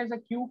will act as a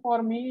cue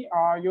for me,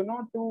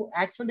 to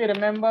actually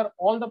remember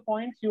all the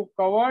points you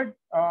covered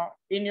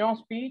in your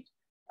speech,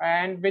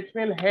 and which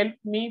will help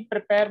me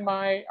prepare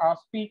my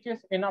speeches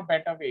in a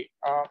better way.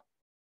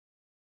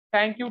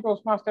 Thank you,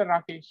 Toastmaster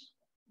Rakesh.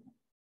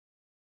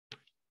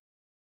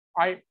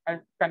 I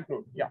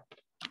conclude. Yeah.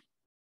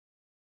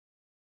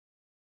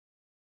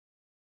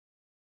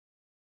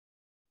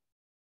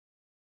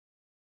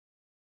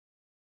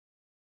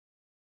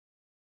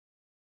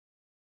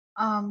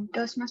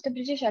 Toastmaster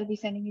British, I'll be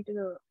sending you to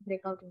the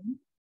breakout room.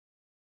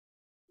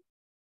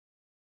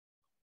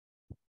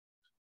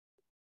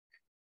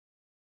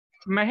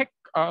 Mehek,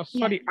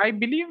 sorry,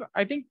 Yeah.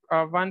 I think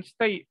once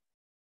the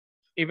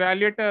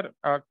evaluator,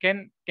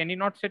 can he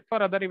not sit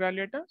for other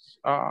evaluators?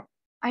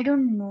 I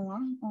don't know.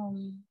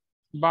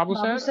 Babu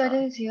sir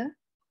is here.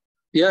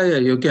 Yeah,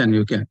 you can.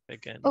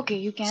 Okay,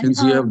 you can.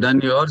 Since you have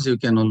done yours, you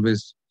can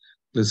always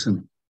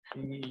listen.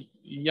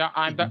 Yeah,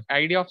 and the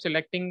idea of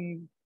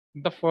selecting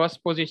the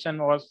first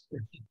position was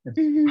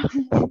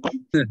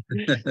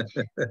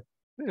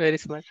very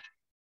smart.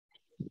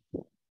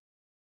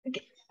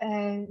 Okay.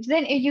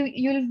 Then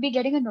you'll be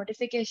getting a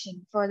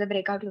notification for the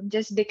breakout room.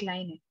 Just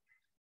decline it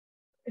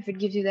if it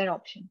gives you that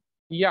option.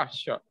 Yeah,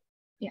 sure.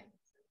 Yeah.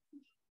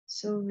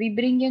 So we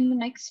bring in the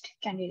next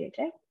candidate,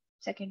 right?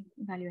 Second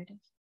evaluator.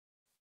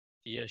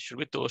 Yeah, should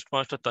be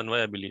Toastmaster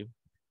Tanmay, I believe.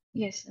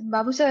 Yes,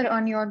 Babu sir,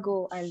 on your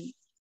go.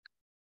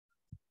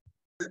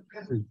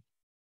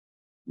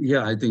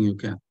 Yeah, I think you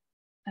can.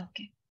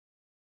 Okay.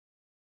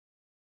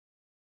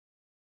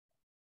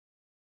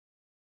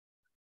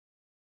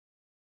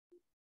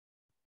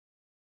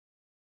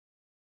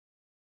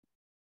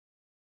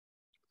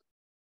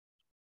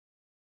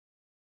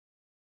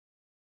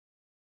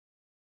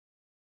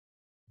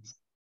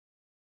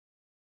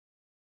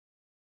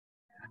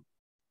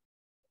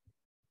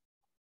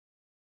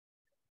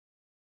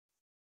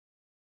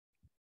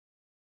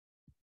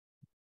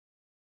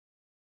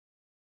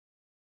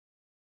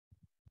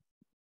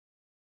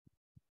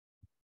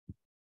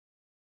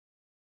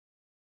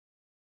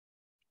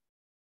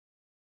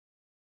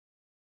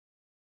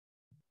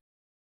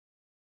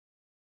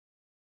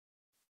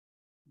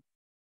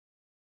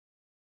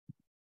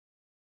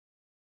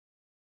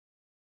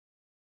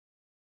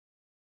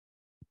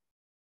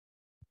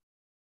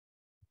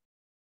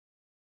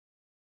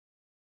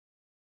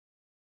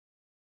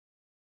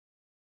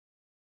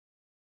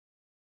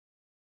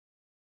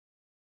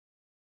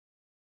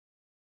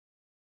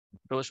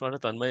 Toastmaster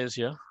Tanmay is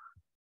here.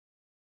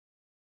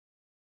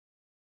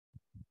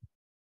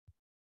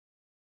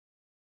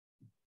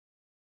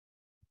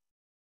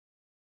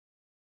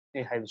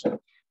 Hey, hi, Vishal.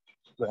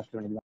 Good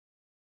afternoon.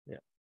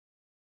 Yeah.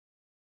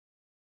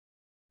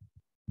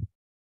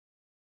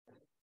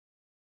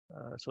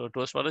 So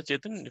Toastmaster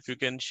Chetan, if you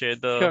can share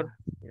the. Sure.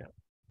 Yeah.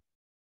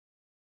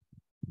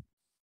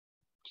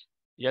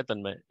 Yeah,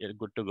 Tanmay, you're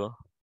good to go.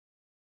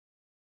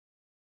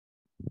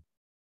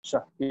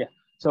 Sure. Yeah.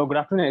 So good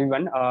afternoon,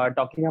 everyone.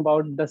 Talking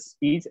about the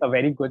speech, a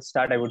very good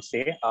start, I would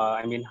say.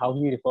 I mean, how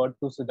he referred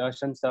to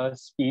Sudarshan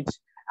sir's speech,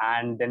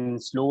 and then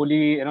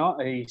slowly,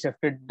 he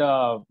shifted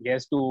the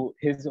gears to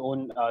his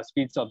own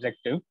speech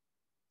objective.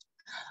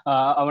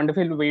 A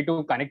wonderful way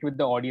to connect with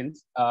the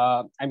audience.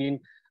 I mean,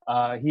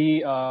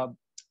 he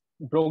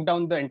broke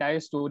down the entire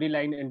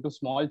storyline into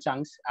small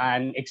chunks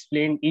and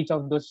explained each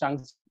of those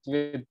chunks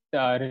with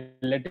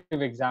relative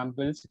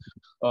examples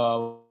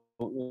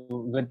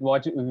with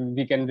what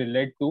we can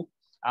relate to.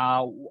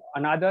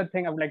 Another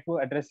thing I would like to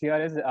address here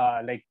is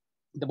like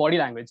the body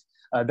language,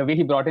 the way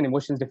he brought in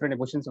different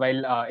emotions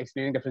while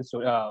explaining different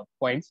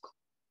points.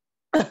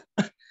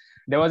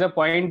 There was a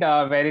point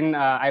wherein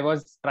I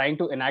was trying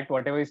to enact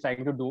whatever he's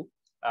trying to do.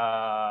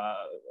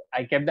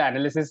 I kept the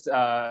analysis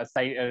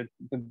side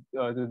to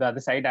the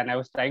other side, and I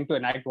was trying to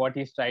enact what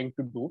he's trying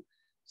to do.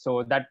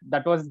 So that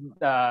was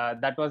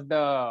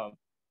the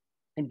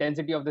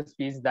intensity of the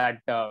speech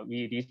that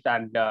we reached,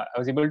 and I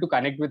was able to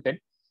connect with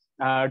it.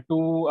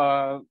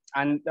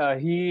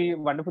 He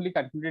wonderfully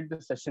concluded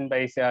the session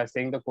by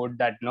saying the quote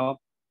that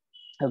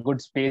a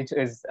good speech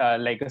is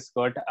like a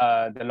skirt.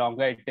 The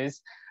longer it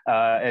is,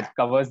 it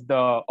covers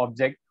the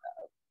object,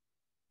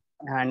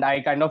 and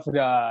I kind of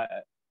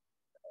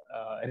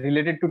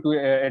related to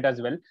it as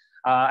well.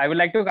 I would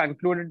like to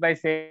conclude it by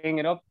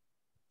saying,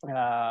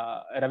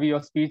 Ravi,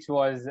 your speech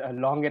was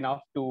long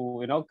enough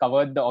to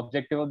cover the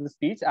objective of the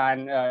speech,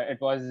 and it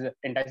was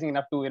enticing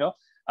enough to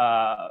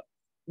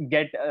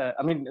get.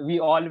 I mean, we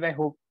all were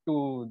hooked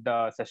to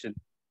the session.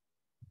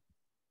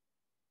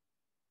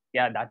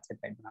 Yeah, that's it.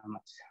 I don't have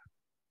much.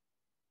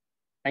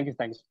 Thank you.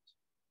 Thanks.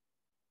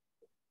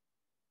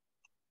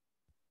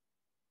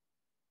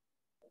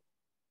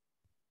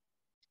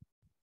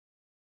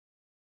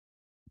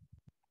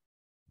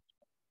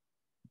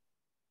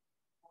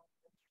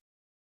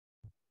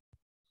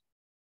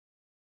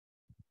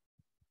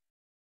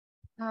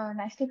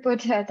 Nicely put,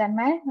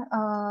 Tanmay.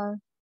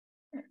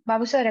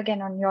 Babu sir,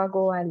 again on your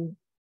go, I'll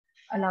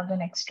allow the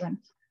next one.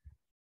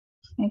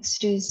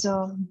 Next is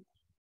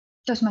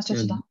Toastmaster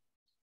Yeah. Sudha.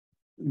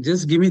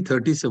 Just give me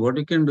 30 seconds. What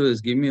you can do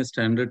is give me a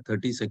standard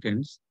 30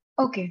 seconds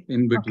Okay.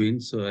 in between.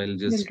 So I'll Will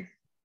just. do.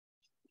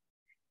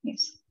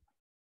 Yes.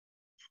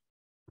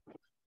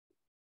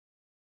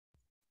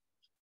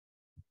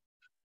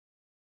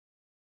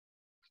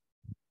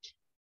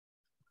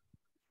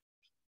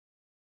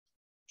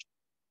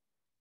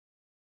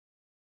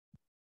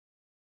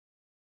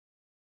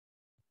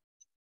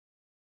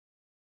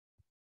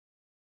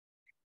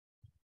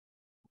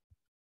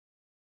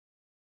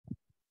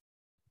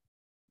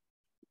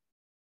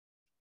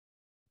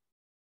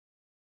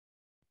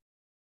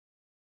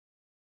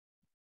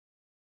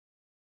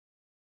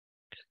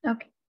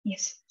 Okay.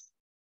 Yes.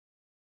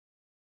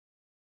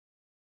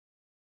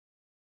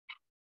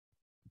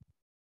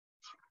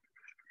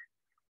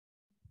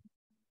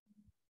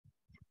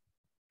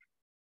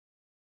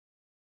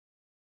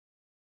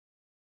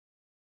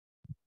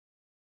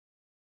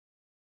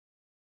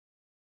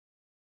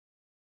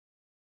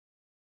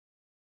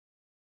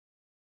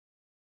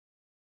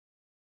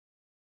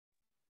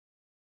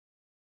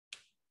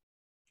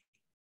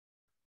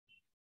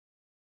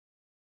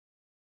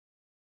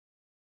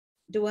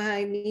 Do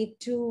I need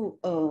to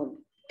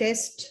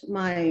test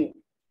my,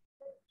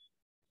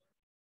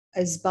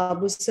 is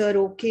Babu sir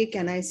okay?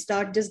 Can I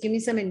start? Just give me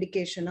some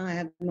indication. I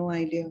have no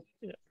idea.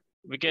 Yeah.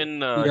 We can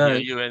Yeah. hear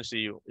you and see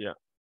you. Yeah.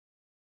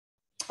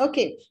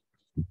 Okay.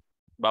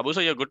 Babu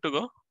sir, you're good to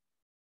go?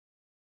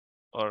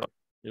 Or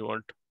you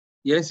want?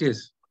 Yes,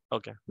 yes.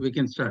 Okay. We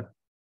can start.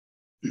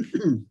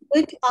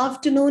 Good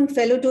afternoon,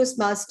 fellow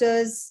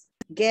Toastmasters,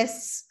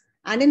 guests,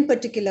 and in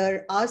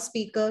particular, our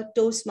speaker,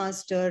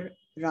 Toastmaster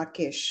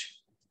Rakesh.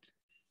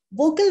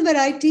 Vocal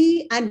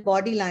variety and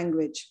body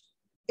language.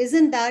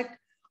 Isn't that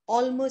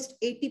almost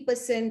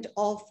 80%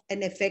 of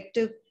an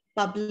effective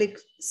public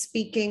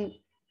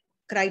speaking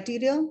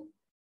criteria?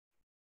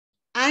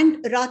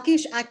 And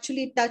Rakesh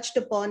actually touched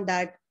upon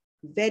that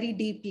very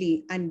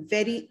deeply and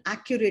very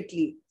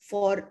accurately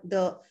for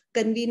the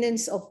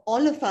convenience of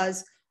all of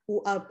us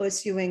who are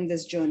pursuing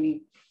this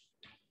journey.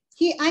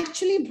 He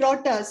actually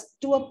brought us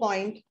to a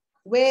point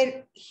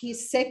where he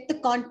set the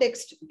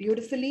context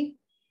beautifully.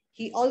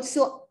 He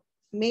also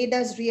made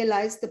us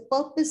realize the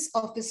purpose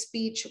of his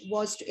speech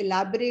was to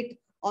elaborate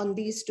on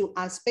these two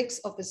aspects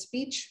of his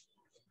speech.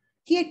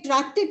 He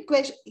attracted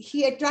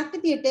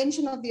the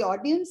attention of the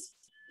audience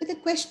with a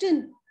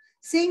question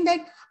saying that,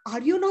 are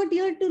you not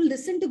here to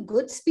listen to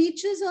good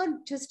speeches or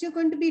just you're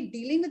going to be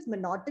dealing with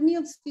monotony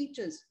of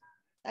speeches?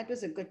 That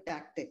was a good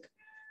tactic.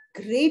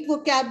 Great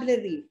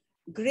vocabulary,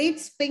 great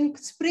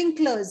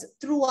sprinklers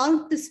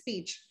throughout the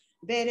speech,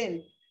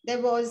 wherein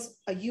there was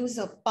a use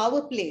of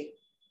power play,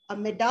 a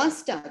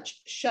Midas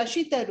touch,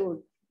 Shashi Tharoor,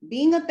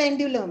 being a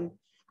pendulum,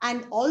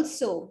 and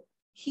also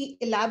he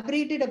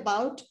elaborated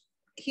about,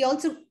 he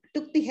also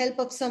took the help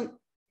of some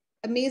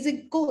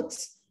amazing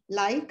quotes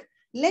like,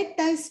 let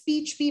thy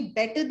speech be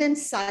better than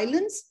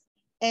silence,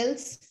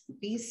 else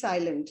be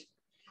silent.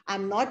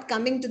 I'm not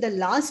coming to the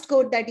last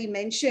quote that he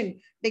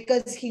mentioned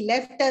because he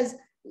left us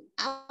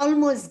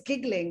almost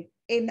giggling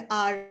in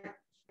our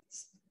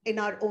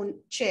own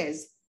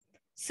chairs.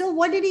 So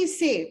what did he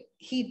say?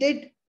 He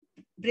did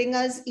bring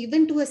us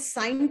even to a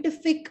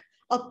scientific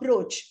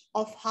approach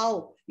of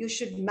how you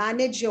should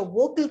manage your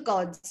vocal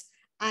cords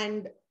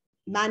and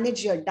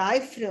manage your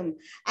diaphragm,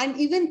 and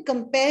even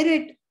compare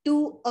it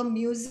to a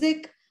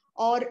music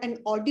or an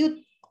audio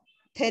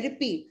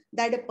therapy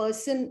that a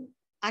person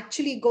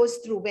actually goes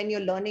through when you're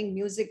learning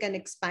music and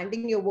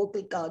expanding your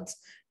vocal cords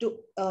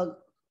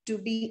to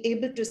be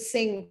able to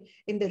sing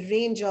in the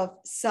range of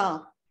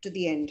sa to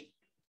the end.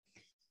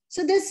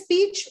 So this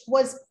speech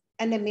was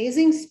an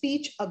amazing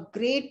speech, a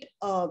great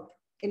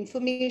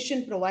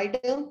information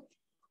provider.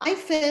 I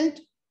felt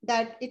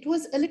that it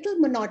was a little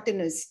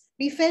monotonous.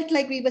 We felt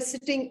like we were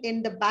sitting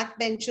in the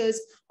backbenches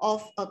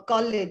of a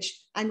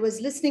college and was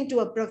listening to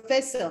a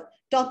professor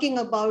talking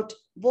about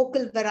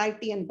vocal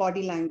variety and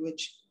body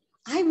language.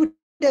 I would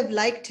have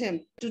liked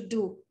him to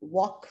do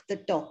walk the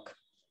talk.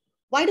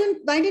 Why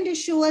didn't you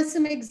show us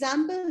some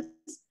examples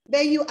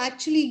where you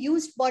actually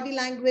used body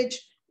language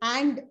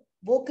and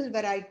vocal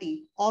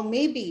variety, or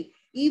maybe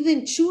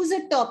even choose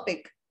a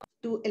topic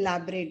to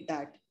elaborate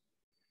that?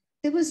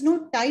 There was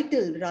no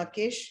title,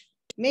 Rakesh.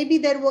 Maybe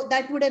that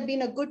would have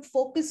been a good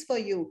focus for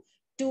you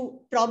to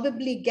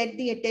probably get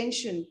the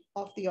attention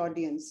of the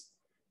audience.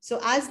 So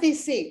as they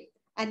say,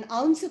 an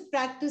ounce of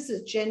practice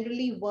is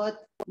generally worth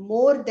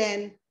more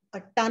than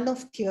a ton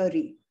of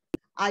theory.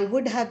 I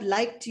would have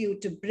liked you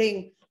to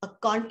bring a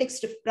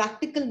context of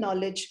practical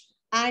knowledge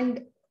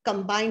and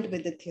combined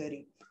with the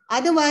theory.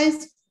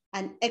 Otherwise,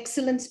 an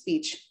excellent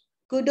speech.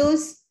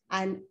 Kudos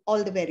and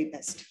all the very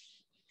best.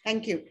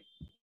 Thank you.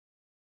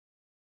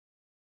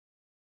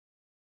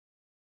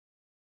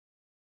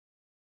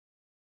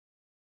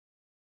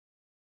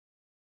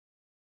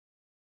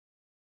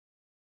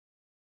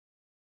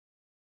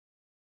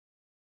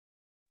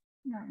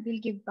 Yeah, we'll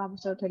give Babu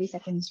sir 30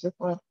 seconds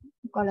before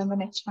we call on the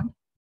next one,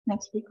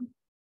 next speaker.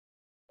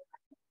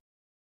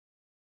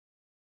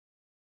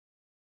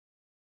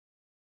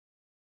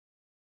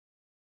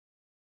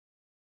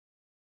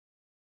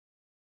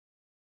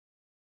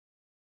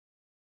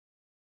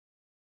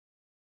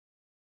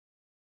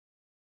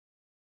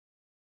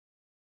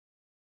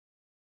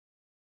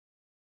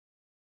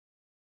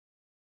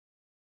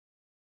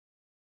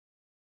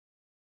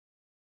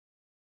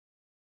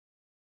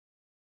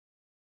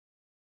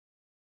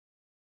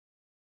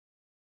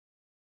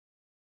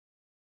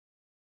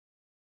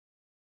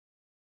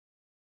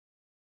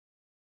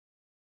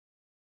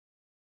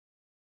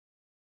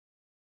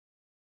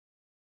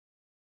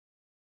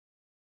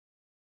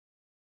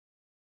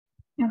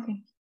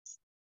 Okay.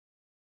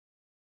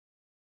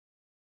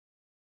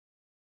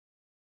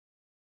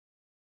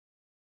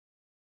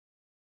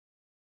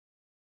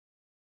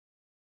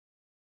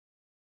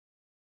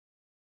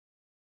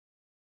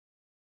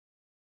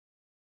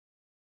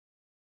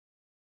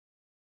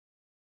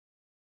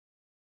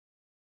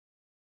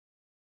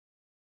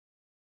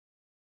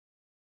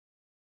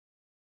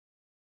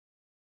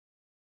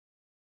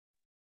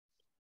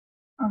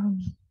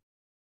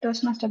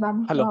 Toastmaster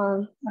Babu.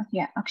 Hello.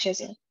 Yeah, Akshay's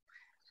here.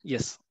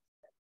 Yes.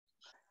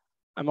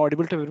 I'm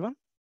audible to everyone?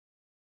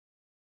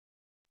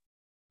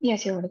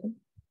 Yes, you're audible.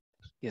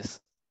 Yes.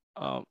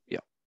 Yeah.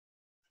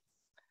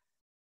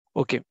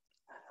 Okay.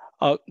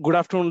 Good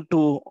afternoon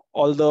to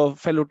all the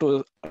fellow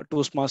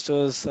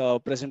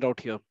Toastmasters present out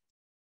here.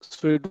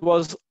 So it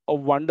was a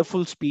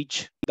wonderful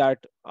speech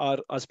that our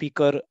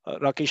speaker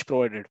Rakesh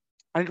provided.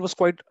 And it was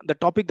the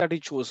topic that he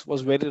chose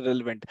was very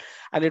relevant.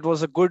 And it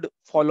was a good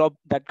follow-up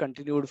that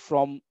continued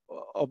from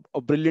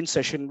a brilliant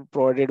session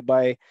provided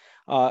by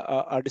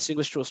our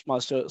distinguished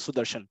Toastmaster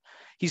Sudarshan.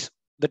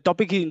 The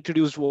topic he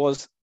introduced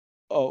was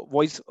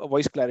voice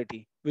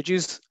clarity, which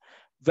is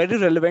very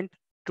relevant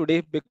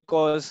today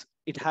because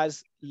it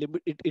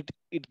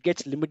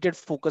gets limited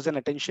focus and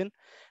attention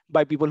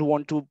by people who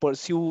want to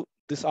pursue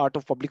this art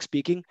of public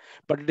speaking,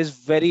 but it is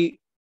very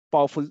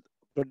powerful.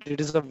 But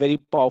it is a very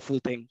powerful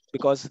thing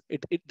because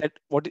it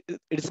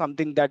is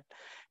something that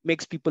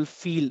makes people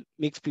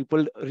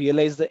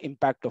realize the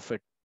impact of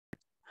it.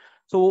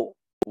 So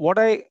what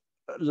I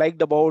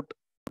liked about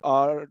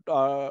our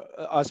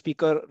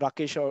speaker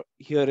Rakesh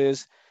here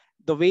is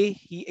the way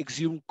he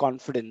exhumed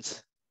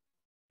confidence.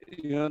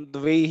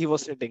 The way he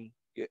was sitting.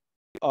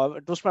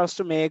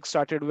 Toastmaster Mehek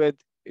started with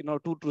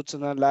two truths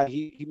and a lie.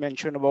 He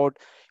mentioned about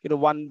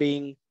one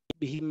being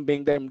him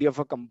being the MD of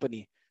a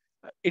company.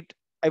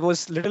 I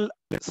was little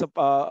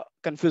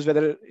confused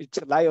whether it's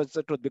a lie or it's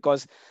a truth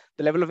because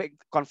the level of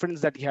confidence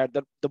that he had,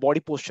 the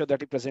body posture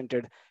that he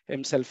presented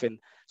himself in.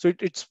 So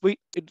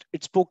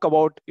it spoke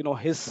about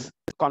his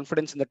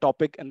confidence in the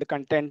topic and the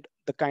content,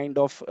 the kind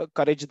of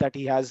courage that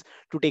he has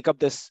to take up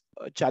this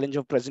challenge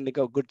of presenting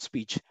a good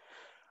speech.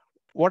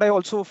 What I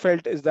also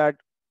felt is that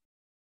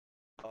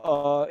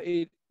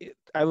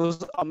I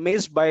was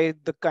amazed by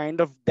the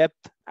kind of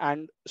depth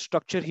and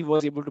structure he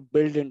was able to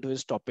build into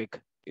his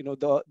topic.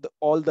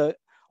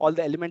 All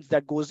the elements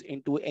that goes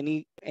into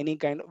any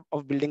kind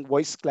of building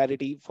voice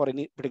clarity for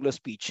any particular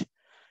speech.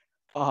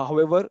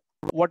 However,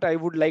 what I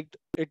would like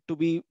it to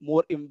be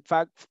more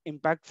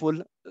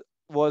impactful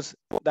was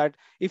that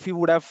if he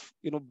would have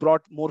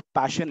brought more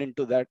passion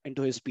into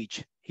his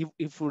speech, he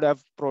would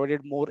have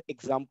provided more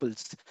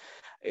examples.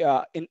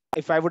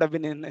 If I would have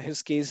been in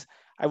his case,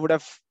 I would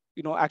have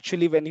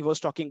actually, when he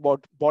was talking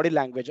about body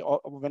language or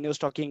when he was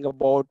talking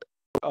about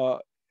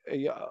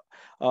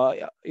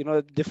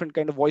different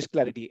kind of voice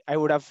clarity, I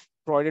would have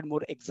provided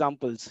more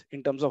examples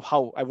in terms of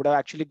how I would have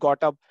actually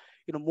got up,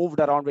 moved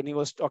around when he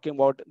was talking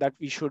about that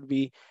we should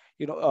be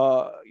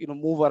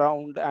move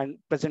around and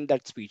present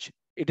that speech.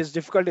 It is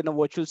difficult in a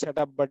virtual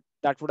setup, but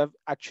that would have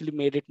actually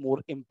made it more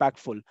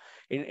impactful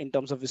in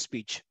terms of his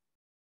speech.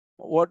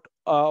 What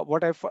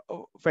I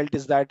felt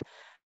is that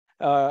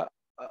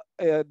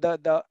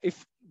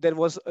if there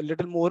was a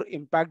little more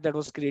impact that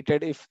was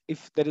created,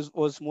 if there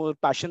was more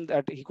passion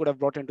that he could have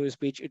brought into his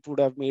speech, it would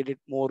have made it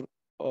more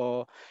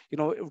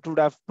it would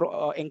have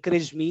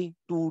encouraged me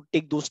to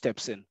take those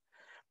steps in.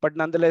 But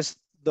nonetheless,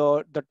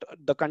 the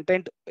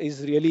content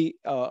is really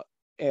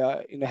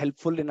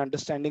helpful in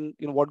understanding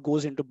what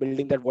goes into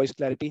building that voice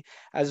clarity,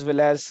 as well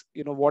as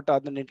what are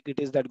the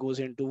nitty-gritties that goes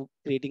into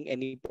creating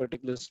any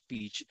particular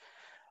speech.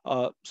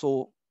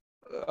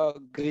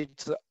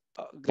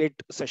 Great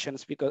session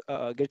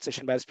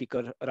by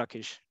speaker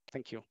Rakesh.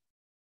 Thank you.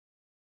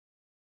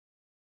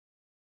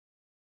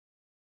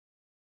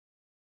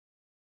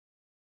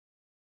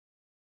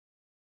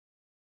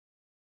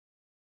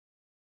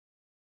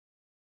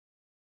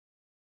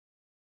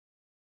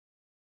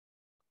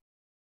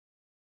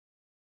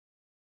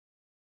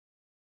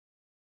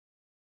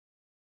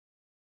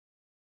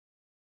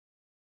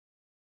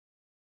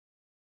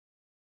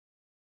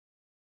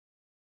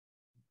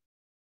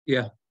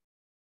 Yeah.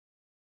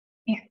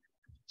 Yeah.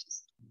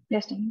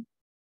 Just a minute.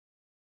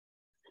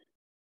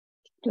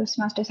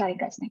 Toastmaster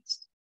Sarika is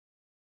next.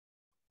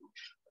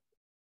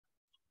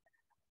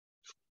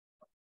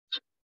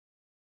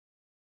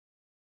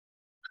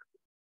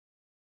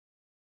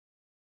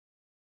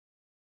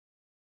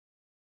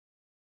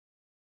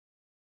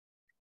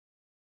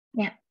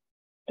 Yeah.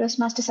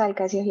 Toastmaster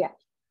Sarika is here.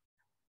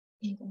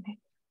 Yeah.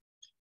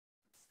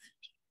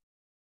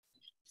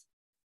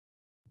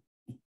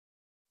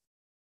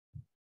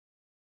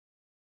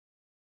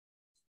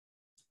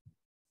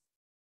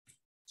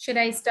 Should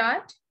I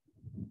start?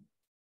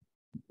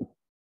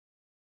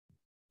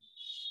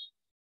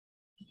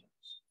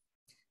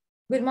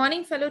 Good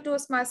morning, fellow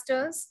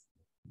Toastmasters.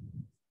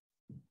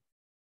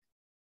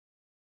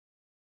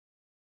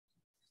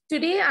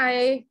 Today,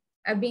 I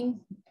have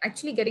been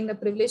actually getting the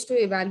privilege to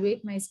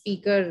evaluate my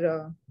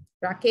speaker,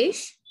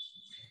 Rakesh.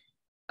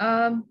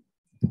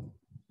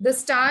 The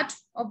start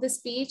of the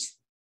speech,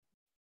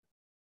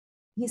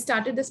 he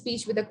started the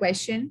speech with a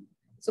question.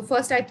 So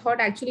first I thought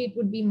actually it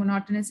would be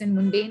monotonous and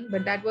mundane,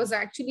 but that was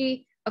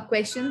actually a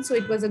question. So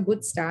it was a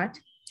good start.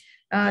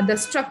 The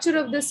structure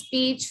of the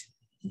speech,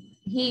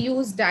 he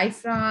used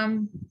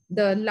diaphragm,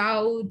 the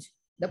loud,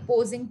 the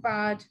posing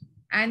part,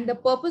 and the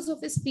purpose of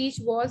his speech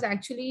was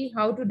actually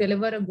how to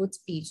deliver a good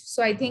speech.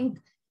 So I think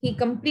he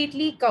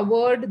completely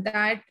covered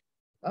that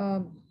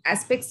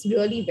aspects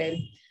really well.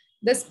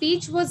 The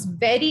speech was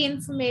very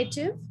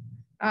informative.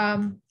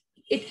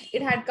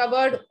 It had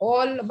covered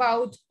all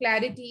about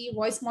clarity,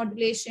 voice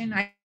modulation,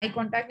 eye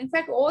contact, in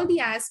fact, all the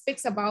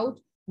aspects about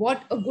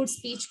what a good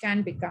speech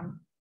can become.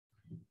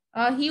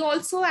 He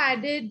also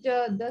added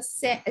the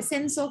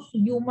sense of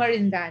humor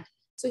in that.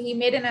 So he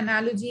made an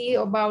analogy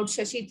about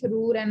Shashi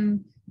Tharoor,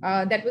 and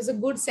that was a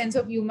good sense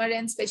of humor.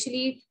 And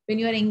especially when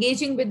you are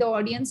engaging with the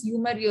audience,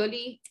 humor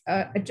really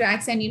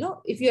attracts. And, you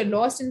know, if you're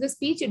lost in the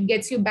speech, it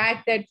gets you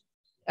back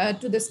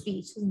to the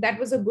speech. So that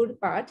was a good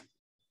part.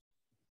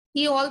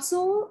 He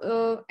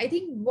also, I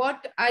think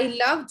what I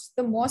loved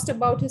the most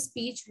about his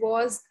speech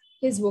was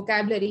his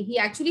vocabulary. He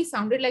actually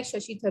sounded like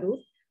Shashi Tharoor.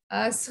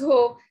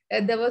 So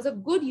there was a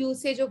good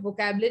usage of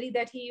vocabulary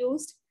that he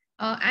used.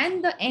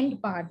 And the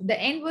end part, the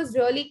end was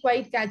really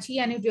quite catchy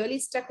and it really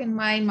stuck in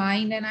my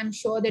mind. And I'm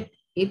sure that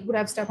it would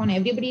have stuck on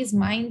everybody's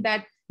mind,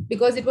 that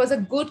because it was a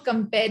good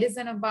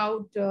comparison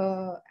about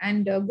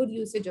and a good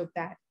usage of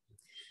that.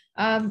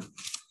 On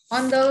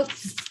the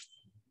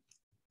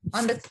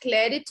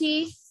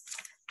clarity,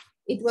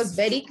 it was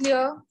very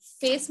clear.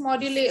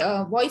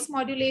 Voice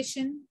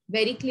modulation,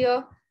 very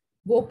clear.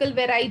 Vocal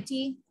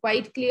variety,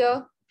 quite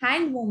clear.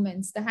 Hand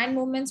movements, the hand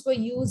movements were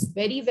used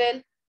very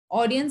well.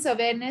 Audience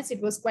awareness,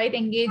 it was quite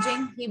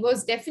engaging. He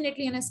was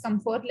definitely in his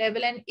comfort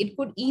level and it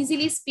could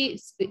easily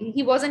speak.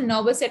 He wasn't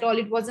nervous at all.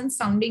 It wasn't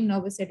sounding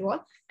nervous at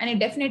all. And it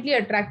definitely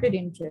attracted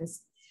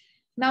interest.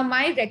 Now,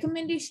 my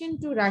recommendation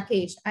to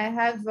Rakesh, I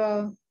have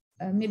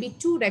maybe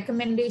 2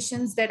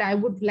 recommendations that I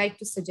would like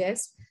to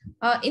suggest.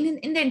 In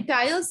the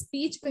entire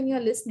speech, when you're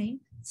listening,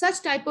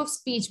 such type of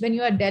speech, when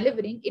you are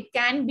delivering, it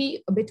can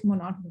be a bit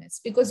monotonous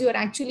because you are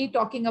actually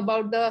talking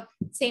about the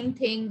same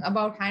thing,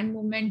 about hand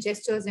movement,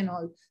 gestures and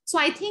all. So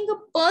I think a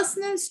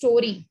personal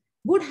story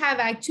would have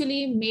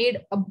actually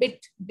made a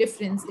bit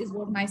difference, is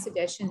what my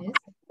suggestion is.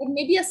 But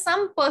maybe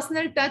some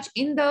personal touch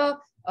in the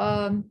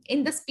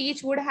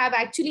speech would have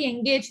actually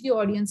engaged the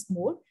audience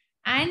more.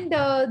 And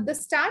the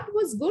start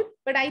was good,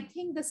 but I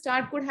think the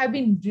start could have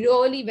been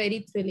really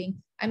very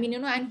thrilling. I mean, you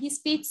know, and he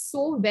speaks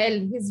so well.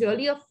 He's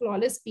really a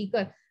flawless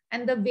speaker.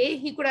 And the way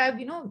he could have,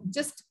 you know,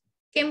 just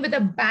came with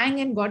a bang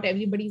and got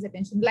everybody's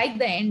attention, like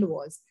the end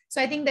was.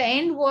 So I think the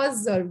end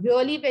was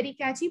really very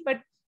catchy,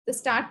 but the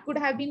start could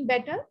have been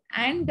better.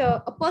 And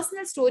a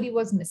personal story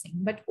was missing.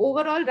 But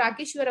overall,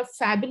 Rakesh, you are a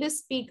fabulous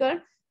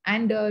speaker,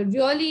 and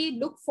really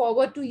look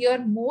forward to hear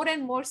more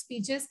and more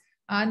speeches.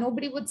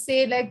 Nobody would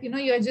say like, you know,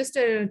 you're just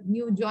a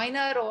new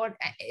joiner, or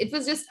it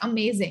was just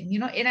amazing, you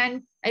know,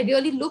 and I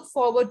really look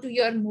forward to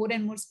hear more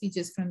and more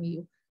speeches from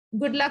you.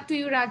 Good luck to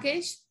you,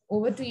 Rakesh.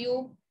 Over to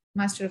you,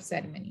 Master of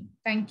Ceremony.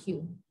 Thank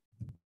you.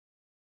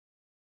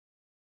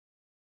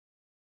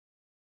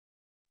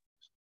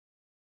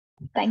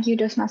 Thank you,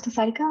 Toastmaster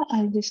Sarika.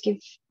 I'll just give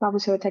Babu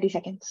sir 30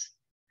 seconds.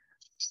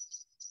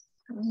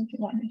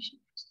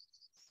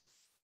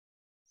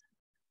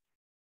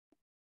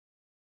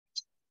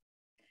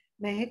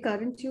 Mehek,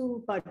 aren't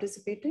you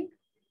participating?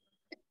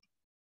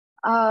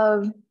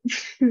 I'm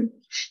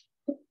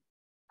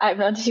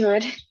not sure.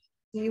 Do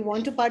you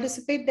want to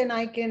participate? Then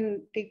I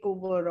can take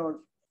over, or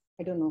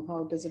I don't know,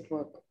 how does it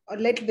work? Or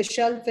let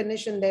Vishal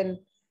finish and then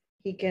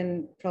he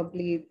can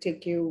probably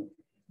take you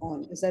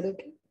on. Is that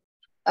okay?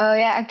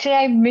 Yeah, actually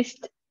I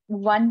missed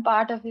one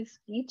part of his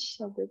speech,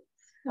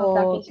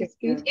 Okay.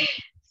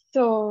 speech.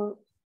 So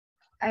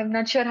I'm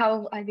not sure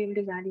how I'll be able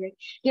to evaluate.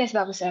 Yes,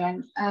 Babu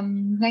sir.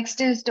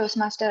 Next is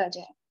Toastmaster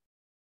Ajay.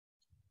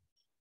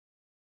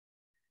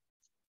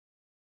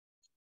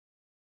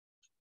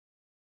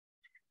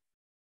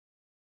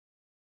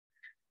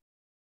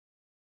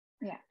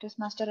 Yeah,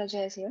 Toastmaster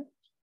Ajay is here.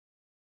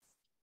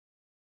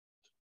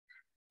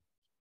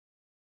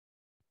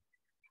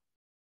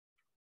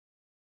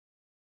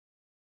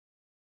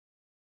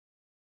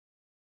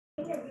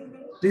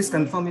 Please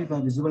confirm if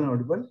I'm visible and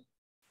audible.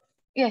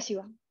 Yes, you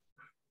are.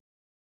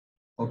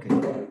 Okay.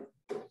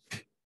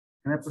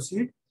 Can I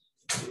proceed?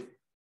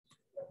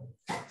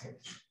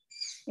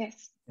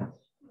 Yes.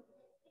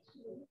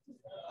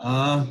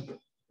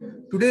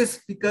 Today's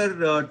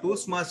speaker,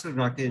 Toastmaster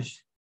Rakesh,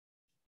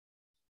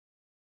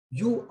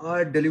 you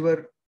are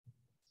deliver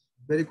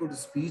very good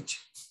speech.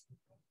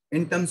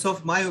 In terms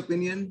of my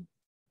opinion,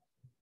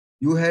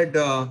 you had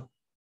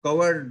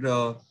covered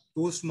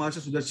Toastmaster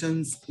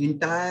Sudarshan's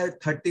entire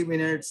 30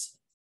 minutes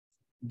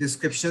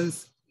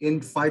descriptions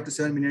in 5 to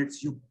 7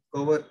 minutes. You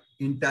cover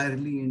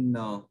entirely in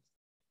a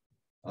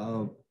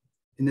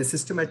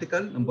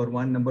systematical, number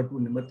 1, number 2,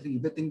 number 3.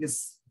 Everything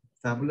is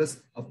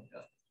fabulous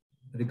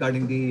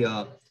regarding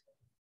the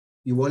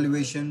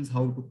evaluations,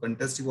 how to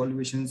contest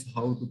evaluations,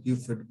 how to give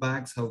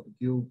feedbacks, how to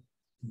give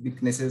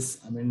weaknesses,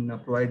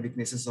 provide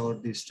weaknesses or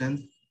the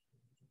strength.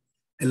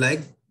 I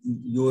like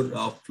your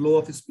flow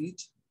of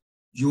speech.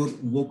 Your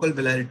vocal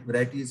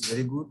variety is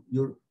very good.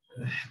 Your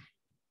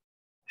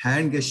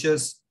hand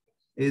gestures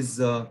is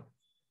up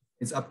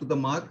to the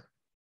mark.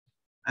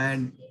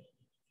 And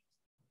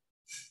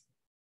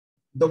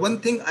the one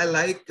thing I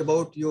like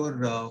about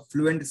your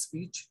fluent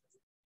speech,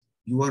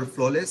 you are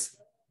flawless,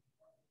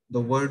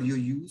 the word you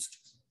used.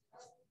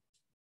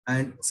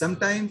 And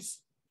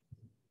sometimes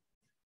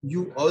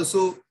you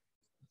also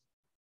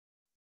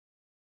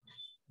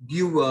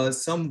give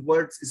some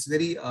words is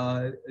very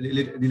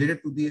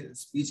related to the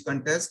speech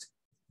contest.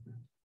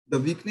 The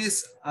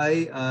weakness,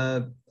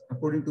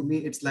 according to me,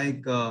 it's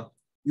like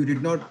you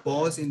did not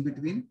pause in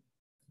between.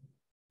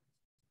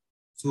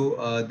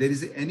 So there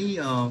is any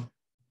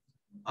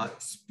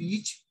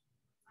speech,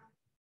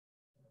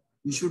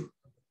 you should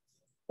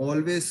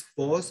always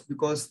pause,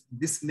 because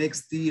this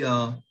makes the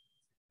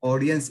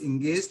audience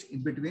engaged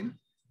in between.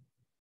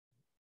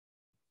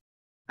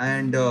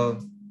 And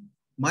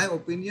my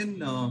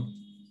opinion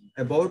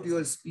about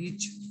your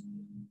speech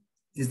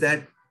is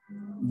that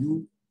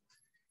you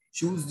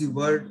choose the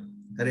word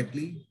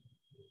correctly,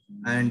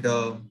 and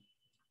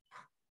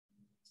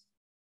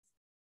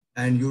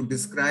you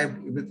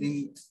described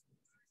everything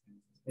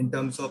in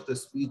terms of the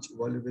speech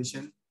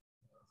evaluation,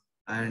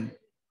 and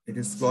it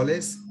is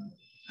flawless.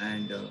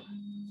 And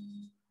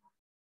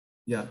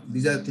yeah,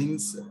 these are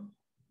things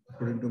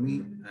according to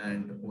me,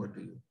 and over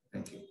to you.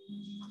 Thank you.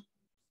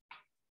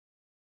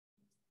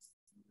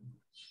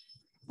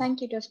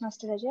 Thank you,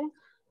 Toastmaster Ajay.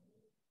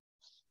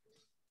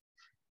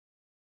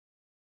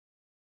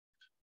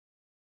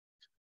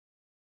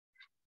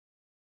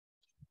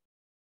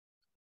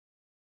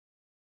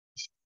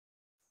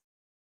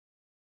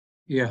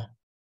 Yeah.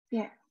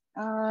 Yeah.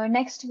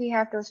 Next, we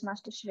have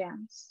Toastmaster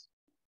Shreyans.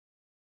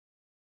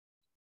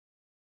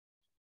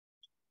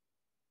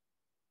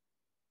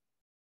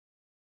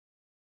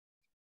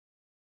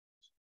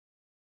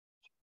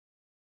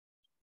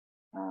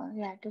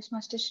 Yeah,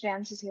 Toastmaster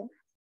Shreyans is here.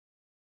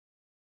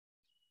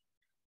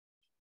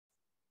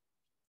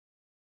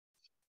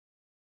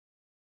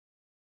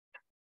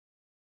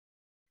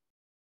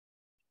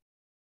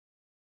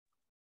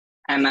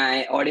 Am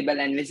I audible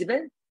and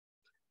visible?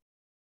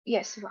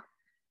 Yes, you are.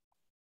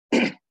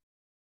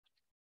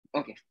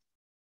 Okay.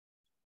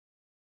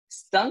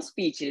 Some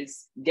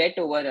speeches get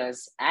over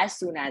us as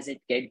soon as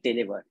it gets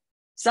delivered.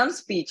 Some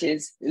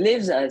speeches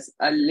leaves us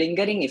a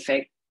lingering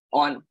effect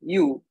on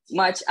you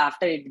much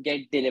after it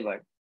gets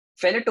delivered.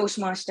 Fellow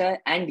Toastmaster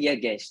and dear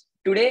guests,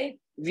 today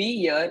we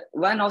hear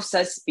one of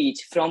such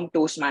speech from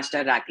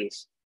Toastmaster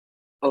Rakesh.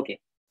 Okay.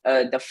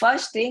 The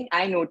first thing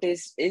I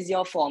noticed is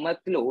your former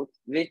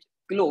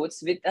clothes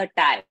with a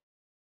tie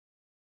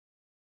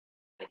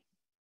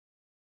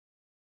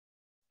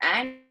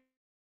and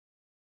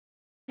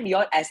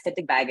your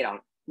aesthetic background,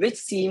 which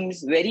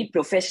seems very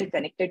professionally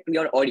connected to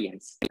your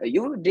audience.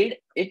 You did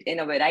it in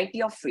a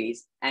variety of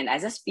ways, and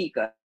as a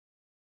speaker,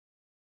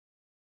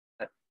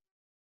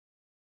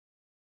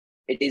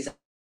 it is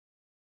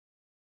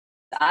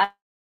our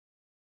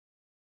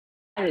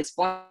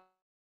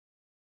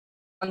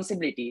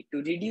responsibility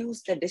to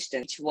reduce the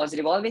distance, which was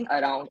revolving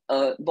around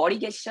body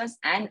gestures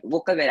and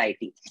vocal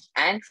variety.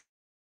 And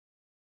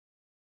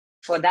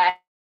for that,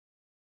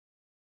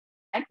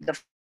 the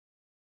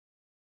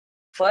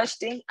first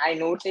thing I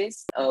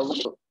noticed,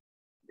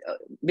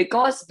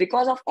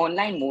 because of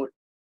online mode,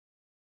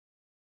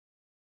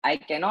 I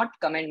cannot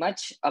comment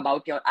much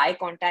about your eye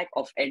contact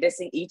of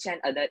addressing each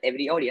and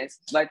every audience,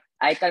 but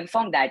I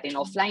confirm that in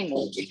offline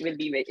mode, it will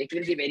be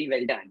very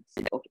well done.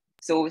 Okay.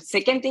 So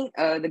second thing,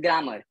 the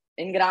grammar.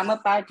 In grammar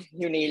part,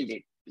 you nailed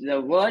it.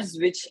 The words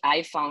which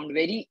I found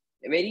very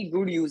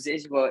good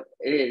usage were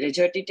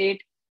regurgitate,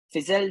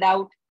 fizzled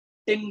out,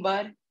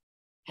 timber,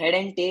 head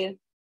and tail.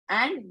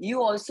 And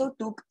you also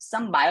took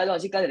some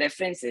biological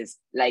references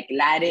like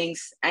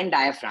larynx and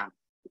diaphragm.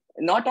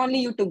 Not only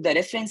you took the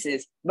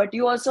references, but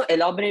you also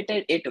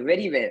elaborated it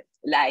very well,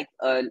 like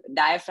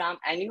diaphragm,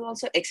 and you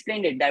also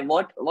explained it that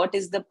what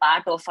is the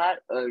part of our,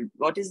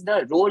 what is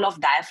the role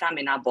of diaphragm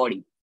in our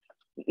body.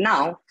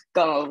 Now,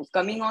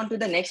 coming on to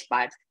the next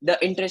part,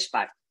 the interest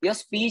part. Your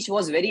speech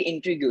was very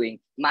intriguing.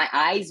 My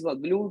eyes were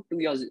glued to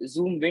your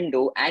Zoom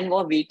window and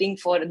were waiting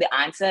for the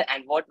answer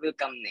and what will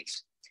come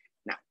next.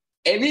 Now,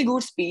 every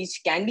good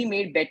speech can be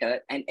made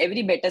better, and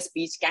every better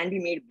speech can be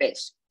made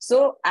best.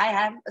 So I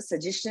have a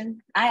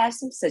suggestion. I have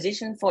some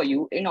suggestion for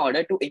you in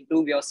order to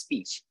improve your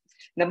speech.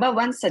 Number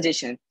one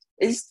suggestion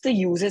is the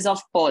uses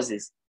of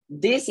pauses.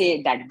 They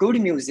say that good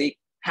music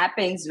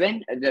happens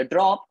when the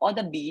drop or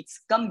the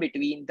beats come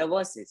between the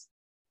verses.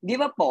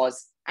 Give a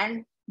pause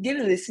and give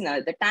a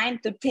listener the time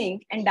to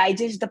think and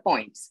digest the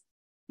points.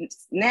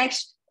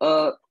 Next,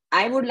 I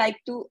would have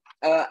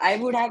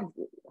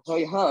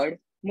heard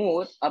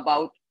more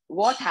about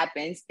what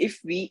happens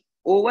if we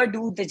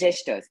overdo the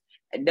gestures.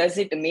 Does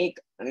it make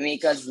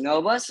us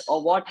nervous,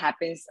 or what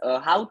happens?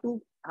 How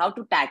to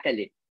tackle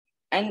it?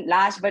 And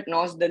last but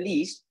not the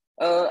least,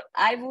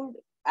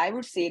 I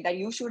would say that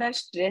you should have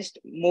stressed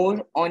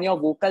more on your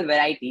vocal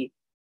variety.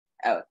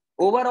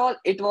 Overall,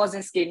 it was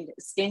a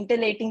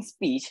scintillating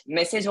speech.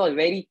 Message was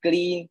very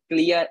clean,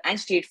 clear, and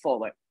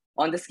straightforward.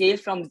 On the scale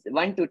from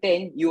 1 to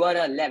 10, you are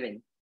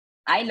 11.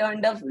 I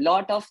learned a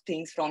lot of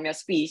things from your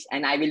speech,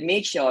 and I will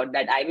make sure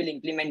that I will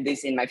implement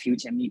this in my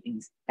future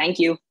meetings. Thank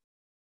you.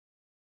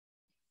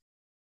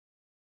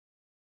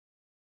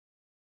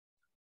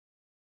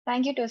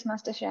 Thank you,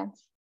 Toastmaster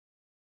Shams.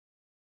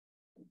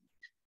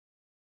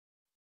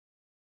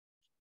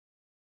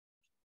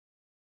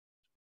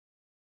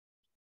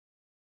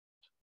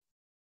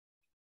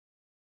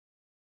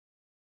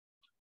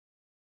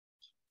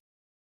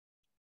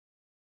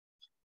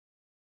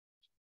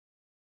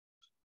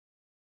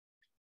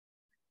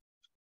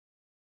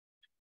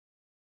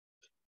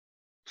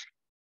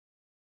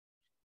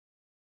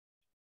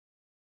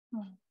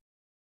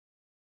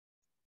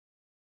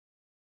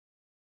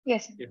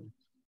 Yes. Yeah.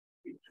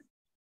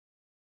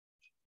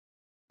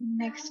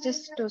 Next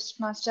is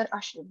Toastmaster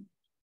Ashwin.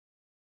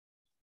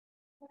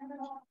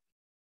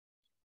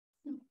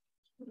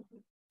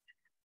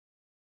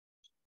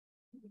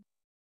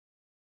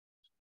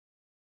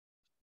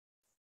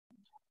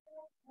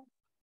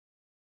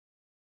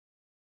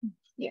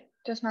 Yeah,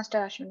 Toastmaster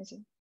Ashwin is here.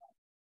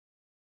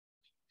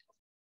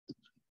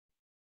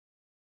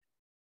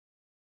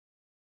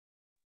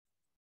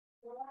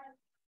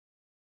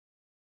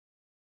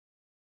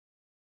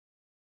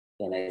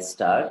 Can I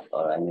start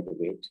or I need to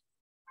wait?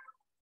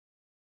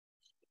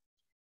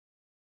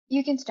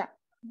 You can start.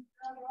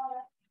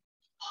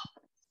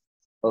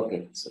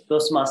 Okay, so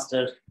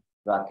Toastmaster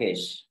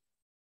Rakesh,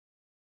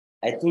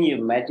 I think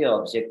you met your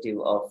objective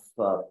of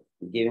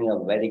giving a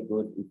very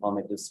good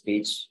informative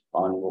speech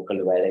on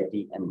vocal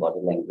variety and body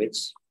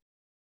language.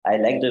 I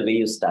like the way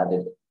you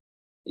started.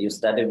 You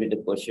started with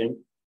a question,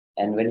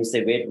 and when you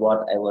say wait,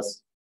 what, I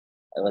was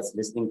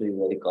listening to you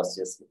very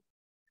cautiously.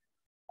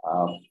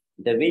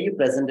 The way you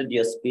presented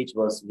your speech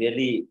was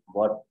really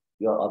what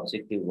your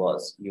objective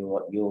was. You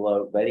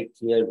were very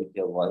clear with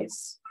your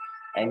voice,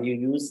 and you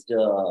used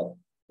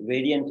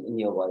variant in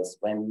your voice.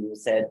 When you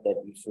said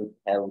that you should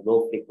have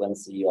low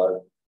frequency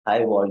or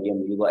high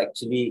volume, you were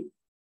actually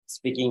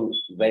speaking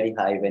very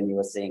high when you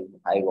were saying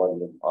high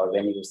volume, or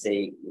when you say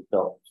you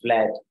talk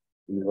flat,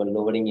 you were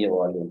lowering your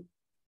volume.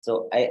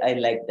 So I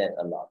like that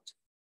a lot,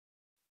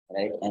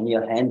 right? And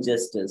your hand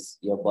gestures,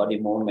 your body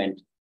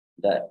movement,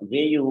 the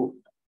way you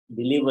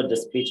delivered the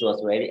speech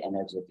was very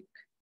energetic.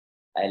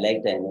 I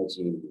like the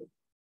energy in you.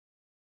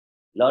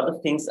 A lot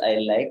of things I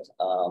liked.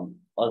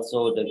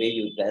 Also, the way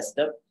you dressed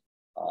up,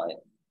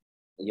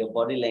 your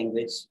body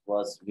language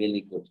was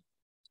really good.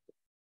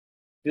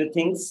 Few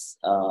things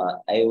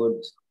I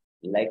would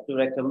like to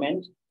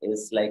recommend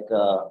is like,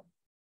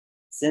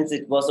 since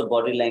it was a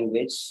body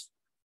language,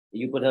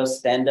 you could have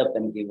stand up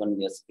and given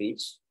your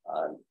speech.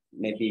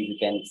 Maybe you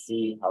can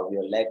see how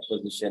your leg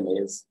position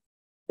is.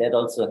 That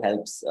also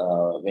helps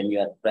when you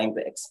are trying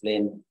to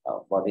explain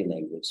body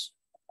language,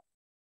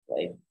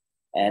 right?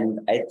 And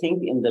I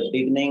think in the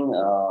beginning,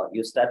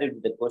 you started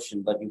with the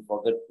question, but you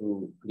forgot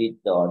to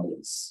greet the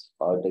audience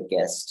or the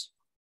guest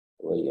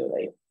over here,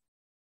 right?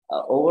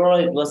 Overall,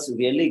 it was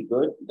really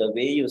good. The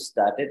way you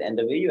started and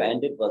the way you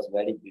ended was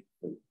very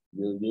beautiful.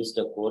 You used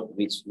a quote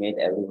which made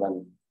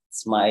everyone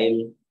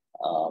smile.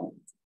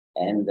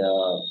 And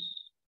a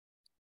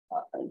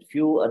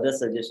few other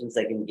suggestions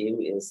I can give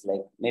is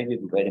like maybe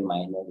very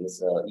minor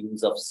is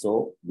use of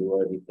so. You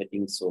were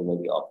repeating so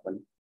very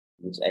often,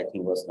 which I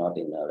think was not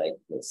in the right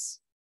place.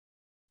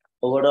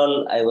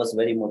 Overall, I was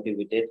very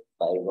motivated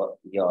by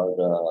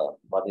your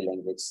body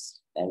language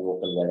and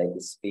vocal variety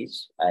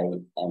speech. I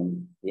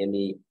am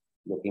really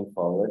looking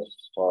forward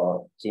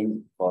for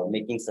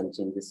making some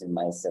changes in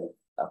myself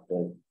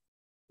after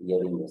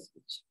hearing your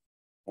speech.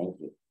 Thank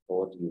you.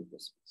 Over to you,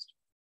 Toastmaster.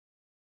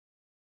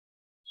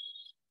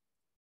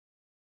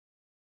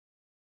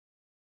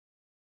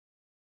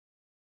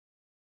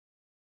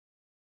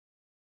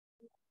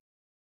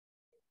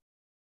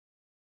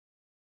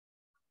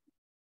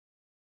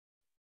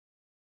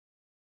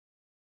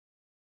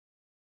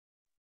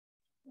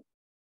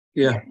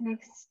 Yeah.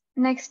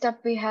 Next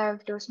up, we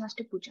have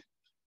Toastmaster Pooja.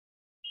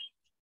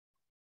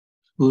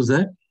 Who's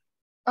that?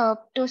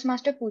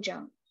 Toastmaster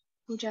Pooja.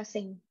 Pooja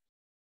Singh.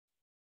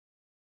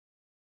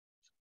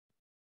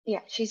 Yeah,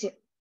 she's here.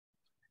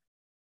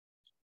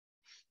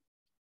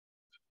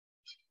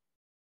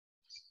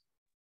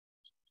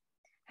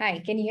 Hi,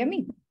 can you hear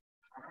me?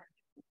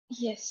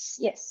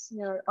 Yes,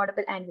 you're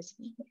audible and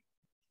visible.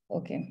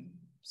 Okay.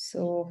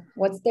 So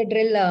what's the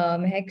drill,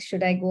 Mehek?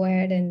 Should I go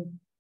ahead and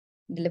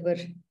deliver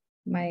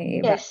my...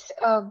 Yes,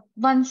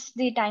 once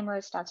the timer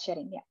starts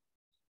sharing,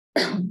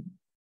 yeah.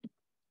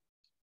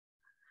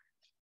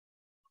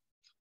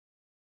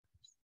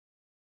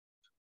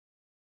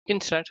 You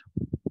can start.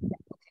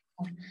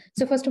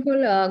 So first of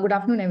all, good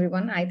afternoon,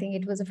 everyone. I think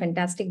it was a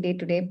fantastic day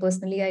today.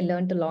 Personally, I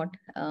learned a lot.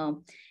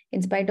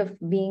 In spite of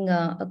being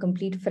a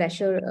complete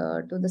fresher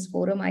to this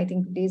forum, I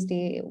think today's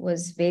day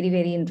was very,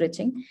 very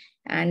enriching.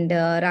 And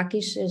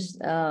Rakesh's,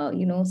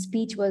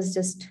 speech was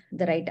just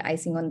the right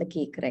icing on the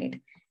cake, right?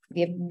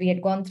 We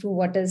had gone through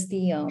what is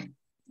the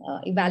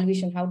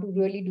evaluation, how to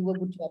really do a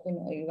good job in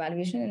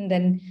evaluation. And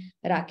then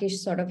Rakesh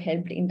sort of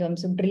helped in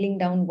terms of drilling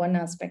down one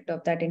aspect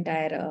of that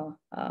entire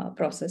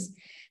process.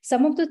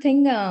 Some of the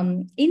thing,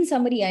 in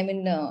summary, I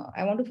mean,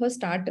 I want to first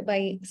start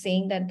by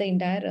saying that the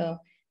entire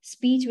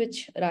speech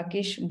which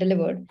Rakesh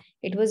delivered,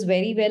 it was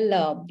very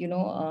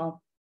well,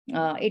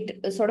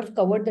 it sort of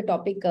covered the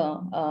topic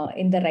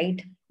in the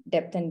right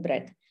depth and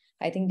breadth.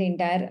 I think the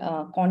entire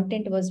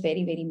content was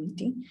very, very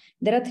meaty.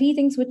 There are three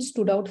things which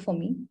stood out for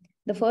me.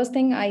 The first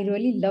thing, I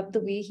really loved the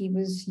way he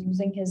was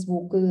using his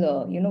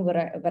vocal,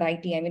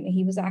 variety. I mean,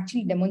 he was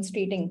actually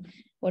demonstrating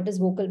what is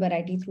vocal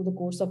variety through the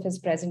course of his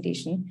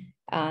presentation.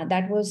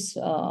 That was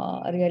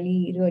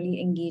really, really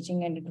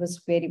engaging, and it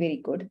was very, very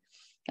good.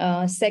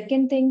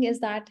 Second thing is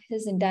that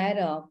his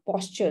entire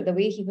posture, the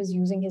way he was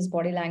using his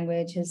body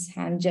language, his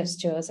hand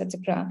gestures,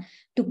 etc.,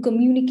 to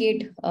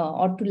communicate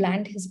or to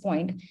land his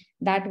point,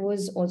 that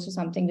was also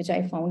something which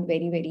I found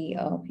very, very,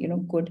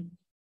 good.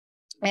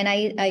 And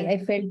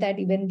I felt that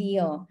even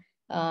the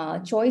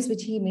choice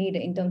which he made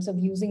in terms of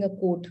using a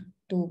quote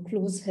to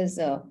close his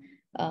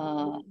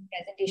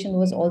presentation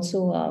was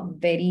also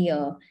very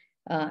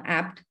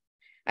apt.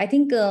 I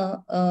think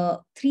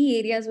three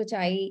areas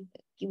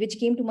which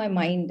came to my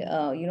mind,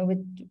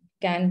 which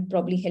can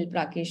probably help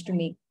Rakesh to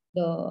make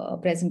the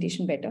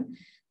presentation better.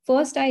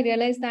 First, I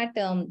realized that,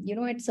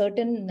 at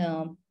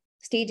certain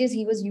stages,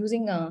 he was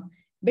using a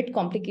bit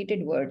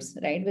complicated words,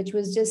 right? Which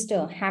was just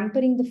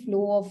hampering the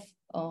flow of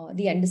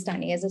the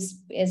understanding. As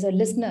a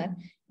listener,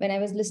 when I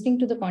was listening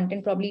to the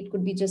content, probably it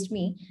could be just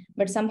me,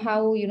 but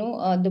somehow,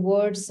 the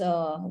words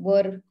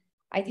were,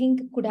 I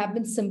think, could have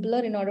been simpler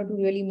in order to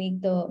really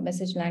make the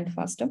message land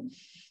faster.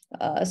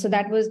 So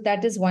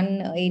that is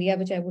one area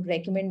which I would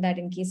recommend, that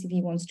in case if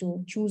he wants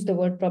to choose the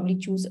word, probably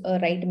choose a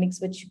right mix,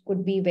 which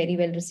could be very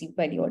well received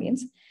by the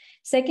audience.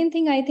 Second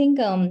thing, I think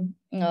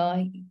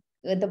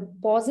the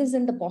pauses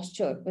in the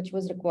posture which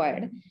was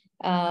required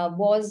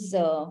was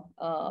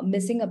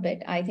missing a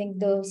bit. I think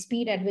the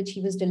speed at which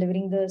he was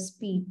delivering the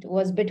speech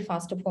was a bit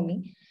faster for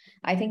me.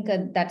 I think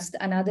that's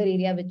another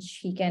area which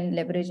he can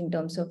leverage in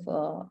terms of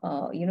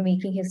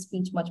making his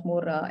speech much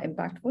more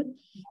impactful.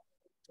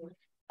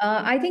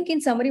 I think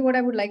in summary, what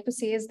I would like to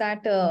say is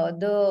that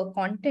the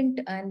content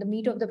and the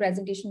meat of the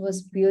presentation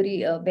was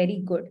very,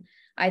 very good.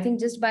 I think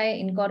just by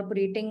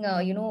incorporating,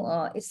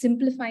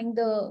 simplifying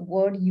the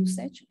word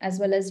usage, as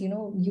well as,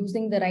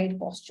 using the right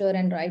posture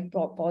and right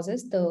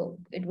pauses,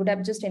 it would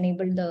have just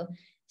enabled the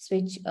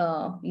switch,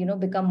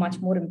 become much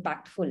more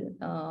impactful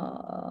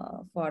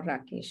for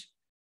Rakesh.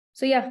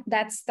 So yeah,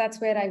 that's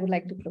where I would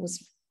like to close.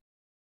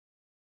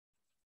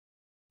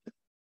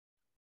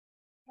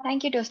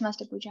 Thank you,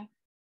 Toastmaster Pooja.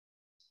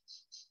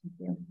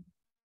 Thank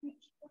you.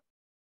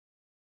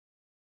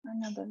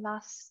 Another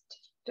last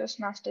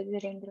Toastmaster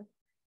Virendra.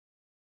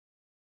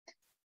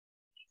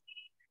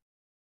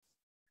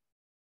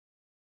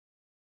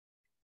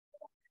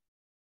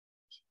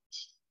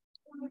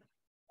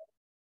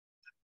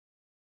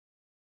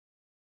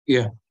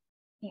 Yeah.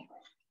 Yeah.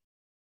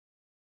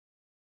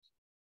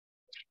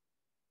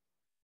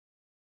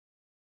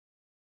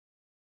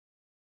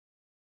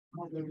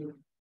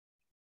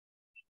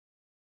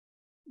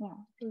 Yeah,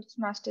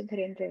 Toastmaster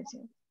Virendra is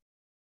here.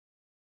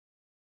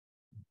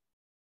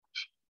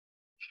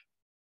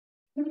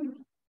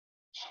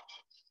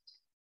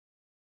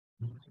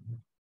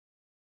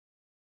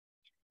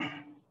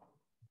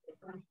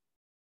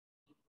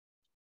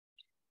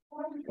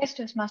 Yes,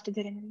 Toastmaster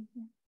Virendra.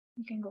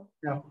 You can go.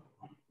 Yeah.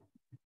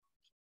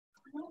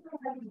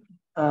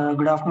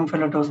 Good afternoon,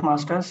 fellow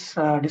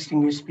Toastmasters,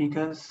 distinguished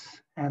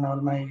speakers, and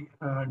all my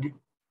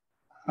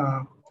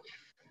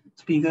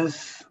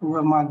speakers who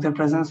have marked their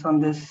presence on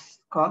this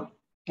call.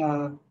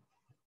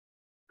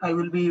 I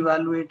will be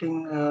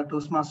evaluating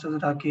Toastmasters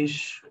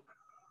Rakesh's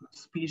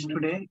speech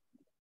today.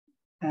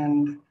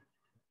 And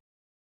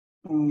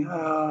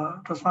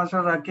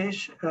Toastmaster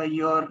Rakesh,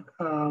 your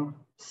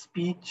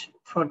speech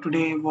for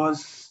today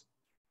was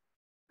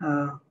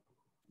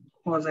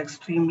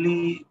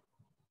extremely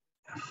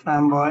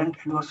flamboyant.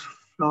 It was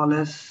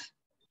flawless,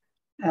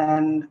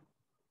 and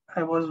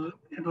I was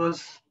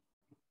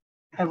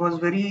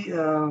very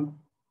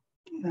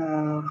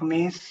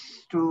amazed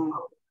to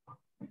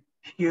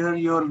hear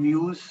your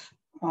views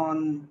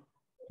on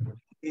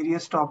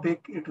various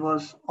topic. It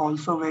was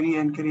also very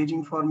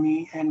encouraging for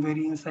me and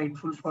very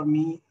insightful for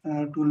me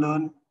to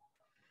learn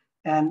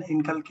and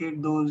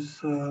inculcate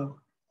those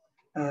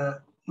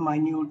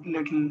minute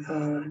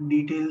little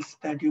details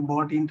that you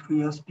brought in through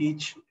your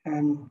speech,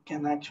 and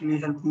can actually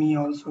help me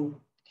also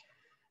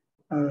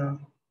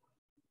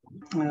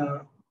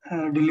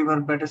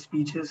deliver better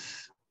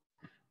speeches.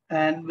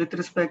 And with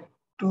respect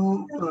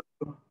to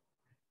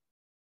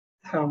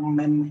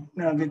And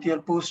with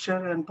your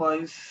posture and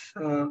poise,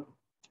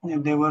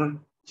 they were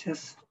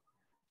just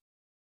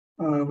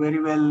very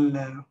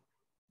well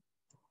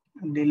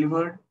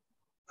delivered.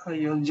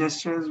 Your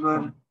gestures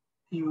were,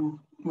 you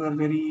were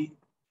very,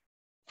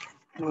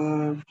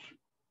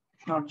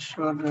 not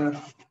sure.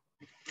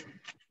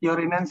 Your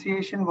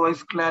enunciation,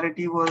 voice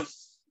clarity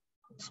was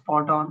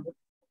spot on.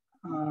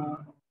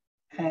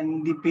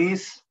 And the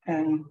pace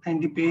and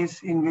the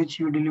pace in which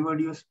you delivered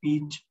your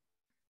speech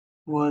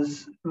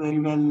was very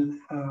well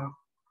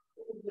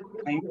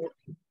timed.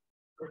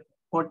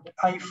 What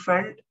I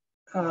felt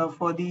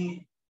for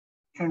the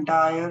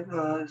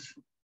entire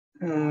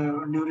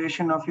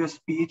duration of your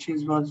speech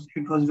was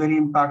very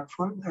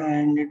impactful,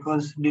 and it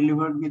was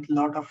delivered with a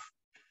lot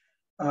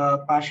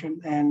of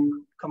passion and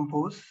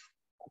compose.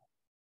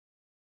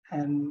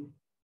 And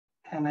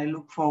I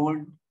look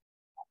forward.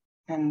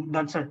 And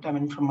that's it. I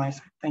mean, from my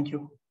side. Thank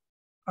you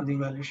for the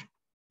evaluation.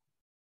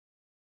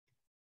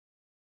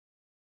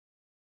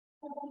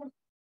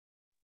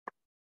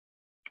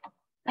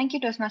 Thank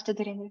you, Toastmaster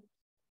Dhirendra.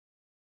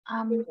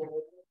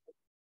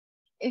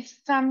 If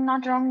I'm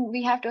not wrong,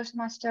 we have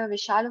Toastmaster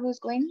Vishal who's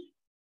going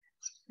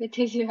with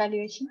his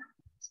evaluation.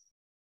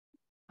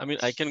 I mean,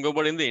 I can go,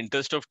 but in the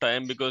interest of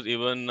time, because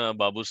even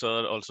Babu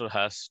sir also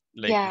has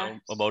like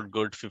about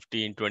good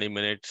 15-20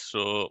 minutes.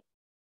 So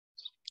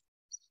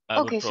I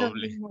would Okay,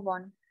 probably so we move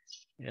on.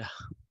 Yeah.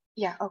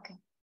 Yeah, okay.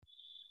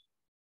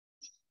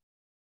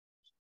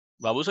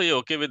 Babu sir, you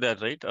okay with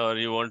that, right? Or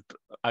you want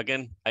I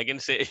can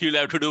say you'll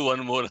have to do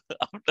one more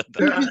after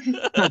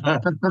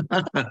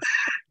that.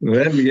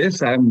 Well,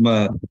 yes, I'm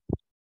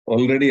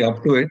already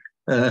up to it.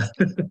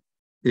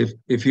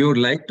 If you would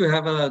like to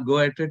have a go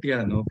at it,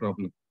 yeah, no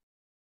problem.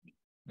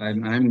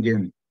 I'm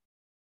game.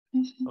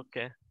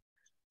 Okay.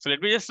 So let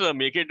me just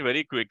make it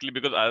very quickly,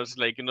 because I was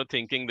like,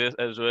 thinking this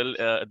as well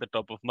at the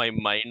top of my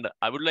mind.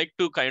 I would like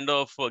to kind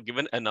of give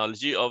an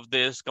analogy of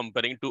this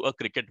comparing to a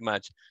cricket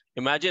match.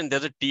 Imagine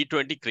there's a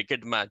T20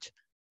 cricket match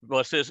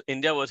versus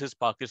India versus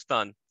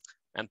Pakistan,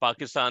 and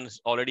Pakistan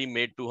has already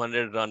made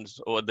 200 runs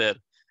over there.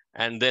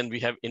 And then we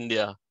have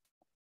India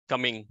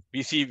coming.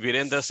 We see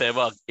Virendra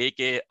Sehwag,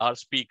 aka our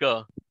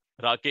speaker,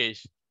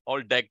 Rakesh, all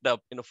decked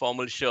up in a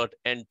formal shirt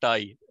and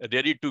tie,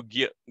 ready to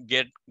get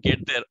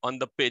there on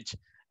the pitch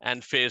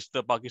and face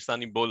the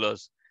Pakistani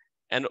bowlers.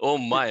 And oh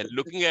my,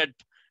 looking at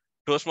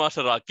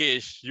Toastmaster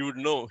Rakesh, you would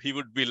know he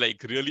would be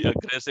like really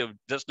aggressive,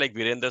 just like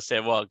Virendra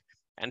Sehwag.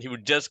 And he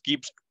would just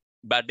keep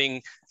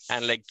batting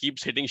and like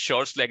keeps hitting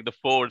shots like the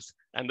fours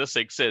and the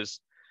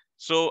sixes.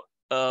 So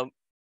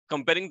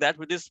comparing that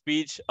with his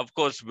speech, of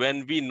course,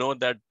 when we know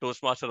that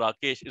Toastmaster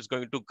Rakesh is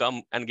going to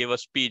come and give a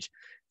speech,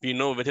 we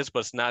know with his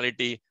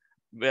personality,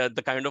 where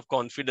the kind of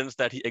confidence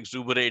that he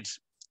exuberates,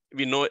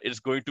 we know it's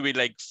going to be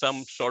like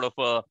some sort of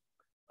a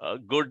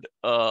good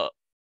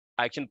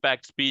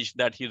action-packed speech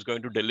that he's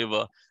going to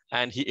deliver.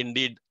 And he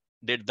indeed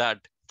did that.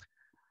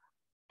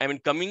 I mean,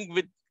 coming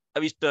with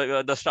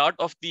the start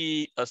of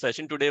the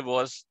session today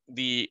was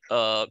the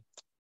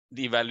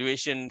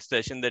evaluation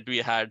session that we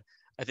had.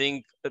 I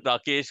think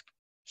Rakesh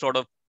sort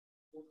of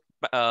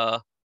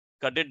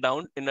cut it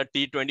down in a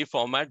T20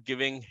 format,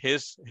 giving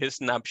his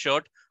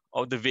snapshot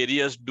of the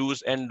various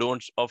do's and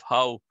don'ts of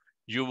how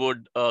you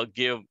would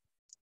give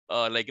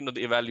the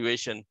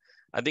evaluation.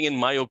 I think in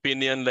my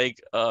opinion,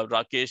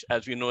 Rakesh,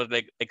 as we know,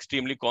 like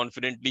extremely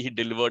confidently he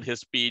delivered his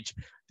speech,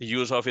 the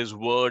use of his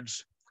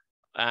words,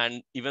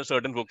 and even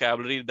certain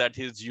vocabulary that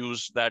he's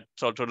used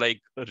that's also like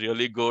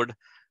really good.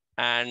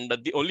 And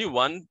the only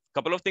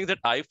couple of things that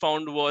I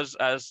found was,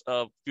 as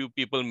a few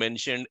people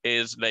mentioned,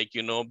 is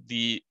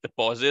the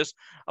pauses.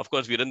 Of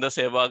course, Virendra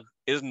Sehwag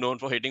is known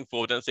for hitting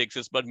fours and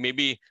sixes, but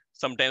maybe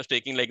sometimes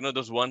taking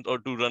those 1 or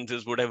 2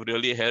 runs would have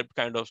really helped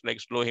kind of like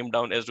slow him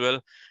down as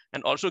well.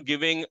 And also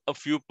giving a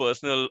few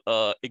personal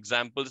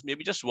examples,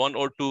 maybe just 1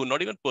 or 2,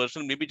 not even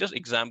personal, maybe just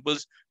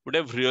examples, would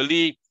have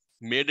really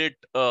made it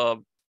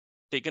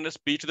taken a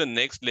speech to the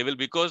next level,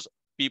 because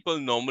people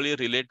normally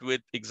relate with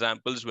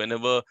examples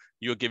whenever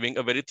you're giving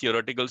a very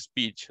theoretical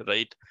speech,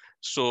 right?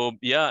 So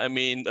yeah, I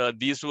mean,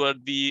 these were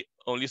the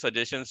only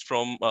suggestions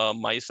from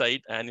my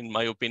side. And in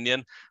my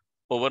opinion,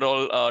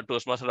 overall,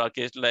 Toastmaster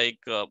Rakesh,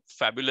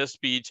 fabulous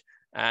speech.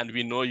 And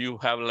we know you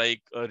have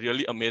like a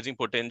really amazing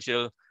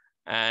potential.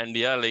 And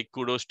yeah, like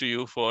kudos to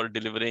you for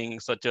delivering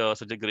such a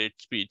great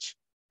speech.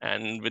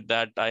 And with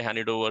that, I hand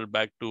it over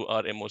back to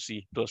our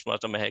MOC,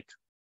 Toastmaster Mehek.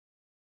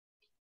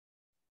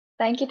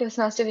 Thank you,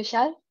 Toastmaster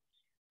Vishal.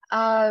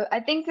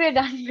 I think we're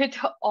done with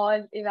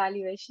all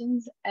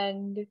evaluations,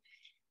 and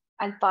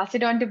I'll pass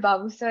it on to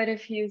Babu sir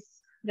if he's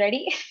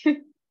ready.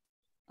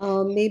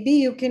 Maybe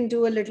you can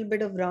do a little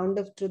bit of round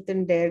of truth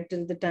and dare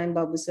till the time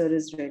Babu sir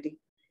is ready.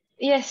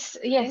 Yes,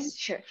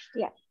 sure.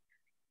 Yeah.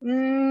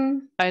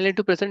 I need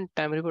to present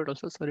time report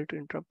also. Sorry to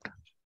interrupt.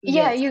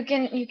 Yeah, you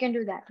can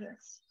do that.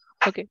 Yes.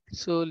 Okay,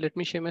 so let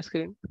me share my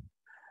screen.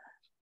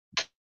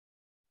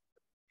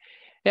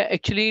 Yeah,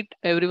 actually,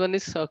 everyone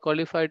is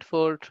qualified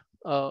for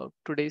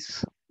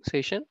today's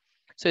session.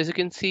 So as you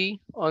can see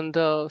on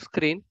the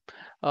screen,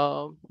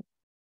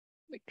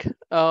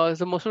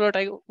 The most of the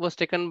time was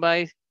taken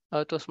by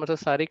Toastmaster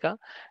Sarika,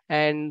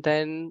 and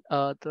then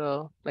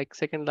the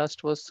second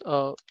last was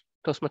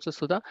Toastmaster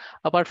Sudha.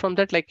 Apart from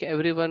that,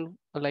 everyone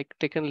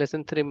taken less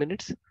than 3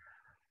 minutes.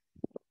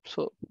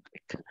 So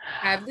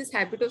I have this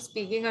habit of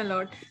speaking a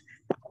lot.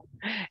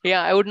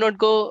 yeah, I would not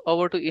go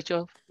over to each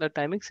of the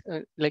timings,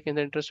 in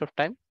the interest of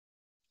time,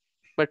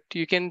 but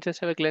you can just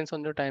have a glance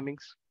on your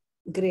timings.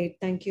 Great,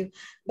 thank you.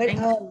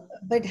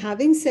 But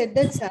having said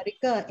that,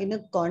 Sarika, in a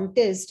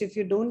contest, if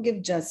you don't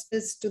give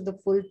justice to the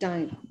full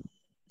time,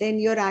 then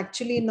you're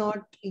actually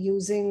not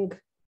using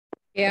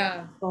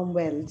from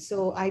well.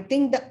 So I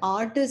think the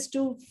art is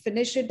to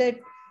finish it at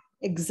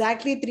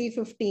exactly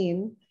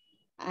 3:15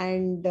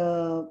 and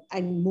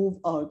move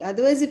out.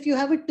 Otherwise, if you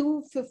have a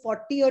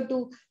 2:40 or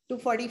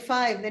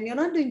 2:45, then you're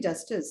not doing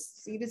justice.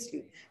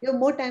 Seriously, you have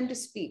more time to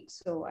speak.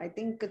 So I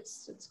think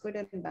it's good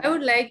and bad.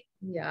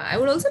 I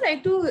would also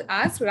like to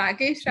ask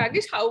Rakesh.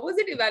 Rakesh, how was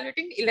it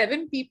evaluating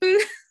 11 people?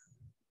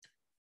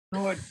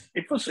 No,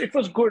 it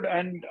was good,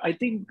 and I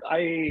think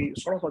I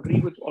sort of agree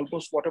with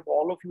almost whatever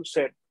all of you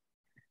said.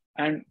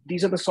 And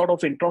these are the sort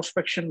of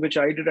introspection which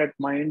I did at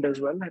my end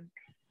as well, and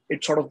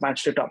it sort of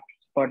matched it up.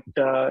 But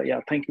yeah,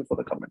 thank you for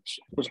the comments.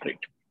 It was great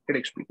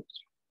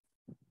experience.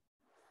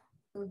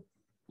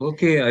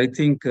 Okay, I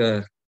think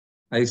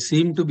I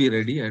seem to be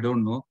ready. I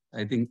don't know.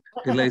 I think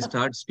till I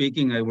start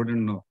speaking, I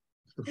wouldn't know.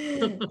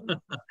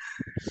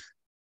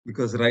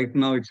 Because right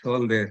now it's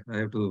all there. I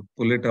have to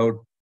pull it out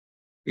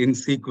in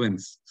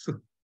sequence. So,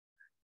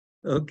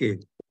 okay.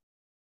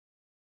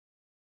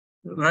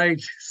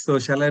 Right. So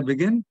shall I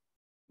begin?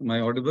 Am I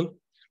audible?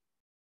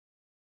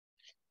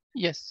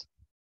 Yes.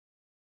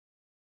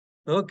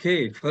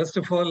 Okay. First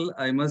of all,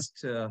 I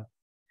must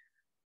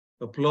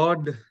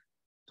applaud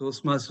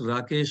Toastmaster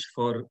Rakesh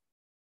for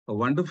a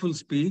wonderful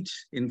speech.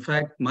 In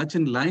fact, much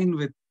in line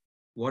with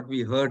what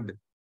we heard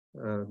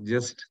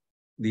just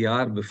the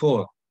hour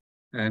before.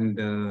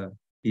 And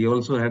he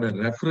also had a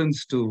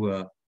reference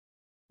to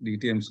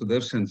DTM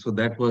Sudarshan. So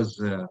that was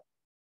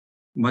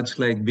much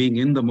like being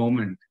in the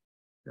moment.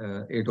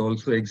 It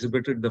also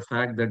exhibited the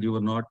fact that you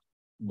were not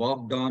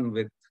bogged down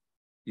with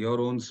your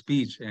own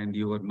speech and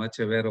you were much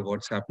aware of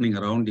what's happening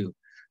around you.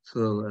 So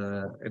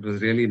it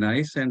was really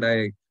nice, and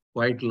I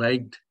quite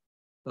liked,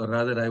 or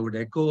rather I would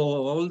echo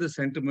all the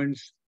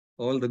sentiments,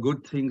 all the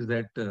good things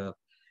that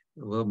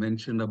were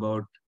mentioned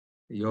about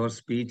your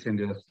speech and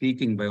your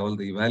speaking by all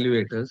the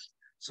evaluators.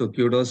 So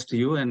kudos to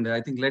you, and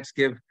I think let's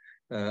give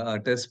our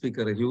test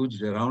speaker a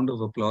huge round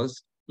of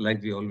applause,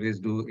 like we always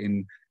do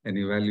in an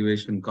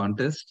evaluation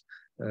contest.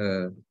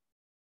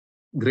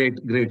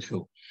 Great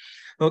show.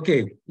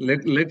 Okay,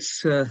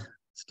 let's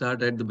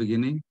start at the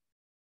beginning.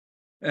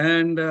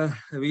 And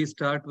we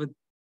start with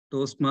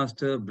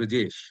Toastmaster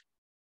Brijesh.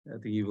 I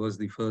think he was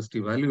the first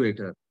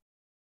evaluator.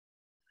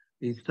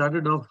 He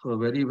started off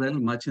very well,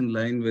 much in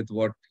line with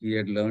what he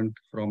had learned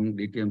from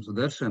DTM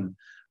Sudarshan,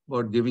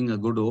 about giving a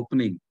good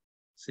opening,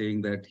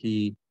 saying that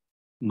he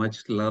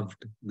much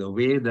loved the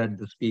way that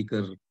the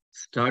speaker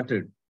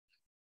started,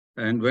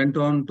 and went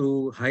on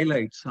to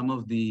highlight some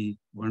of the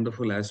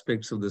wonderful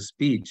aspects of the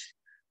speech,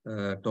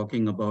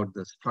 talking about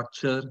the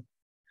structure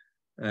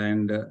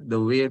and the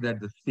way that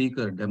the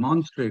speaker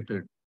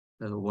demonstrated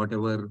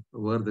whatever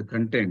were the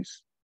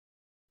contents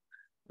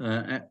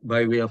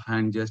by way of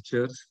hand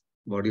gestures,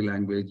 body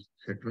language,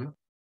 etc.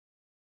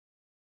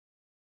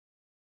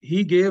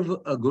 He gave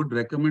a good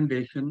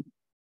recommendation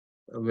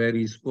where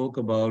he spoke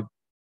about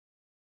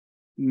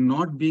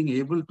not being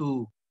able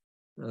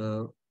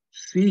to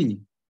see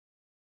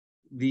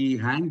the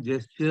hand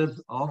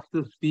gestures of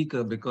the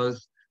speaker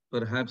because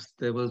perhaps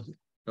there was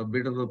a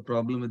bit of a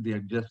problem with the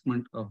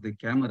adjustment of the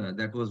camera.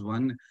 That was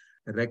one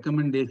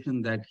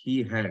recommendation that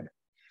he had.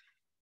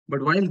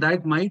 But while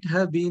that might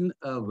have been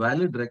a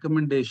valid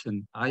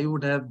recommendation, I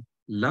would have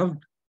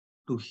loved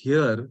to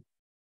hear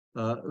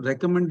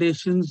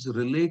recommendations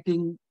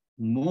relating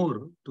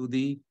more to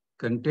the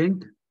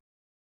content,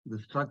 the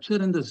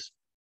structure, and the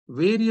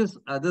various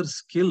other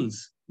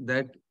skills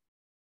that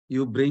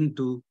you bring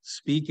to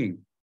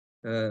speaking.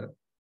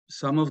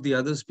 Some of the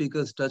other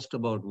speakers touched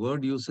about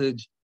word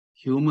usage,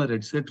 humor,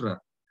 etc.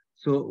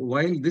 So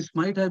while this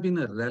might have been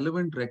a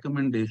relevant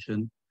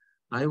recommendation,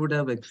 I would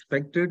have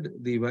expected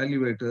the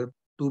evaluator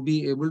to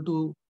be able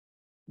to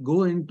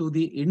go into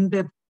the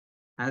in-depth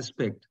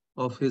aspect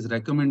of his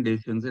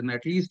recommendations and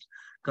at least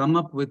come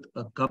up with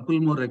a couple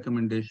more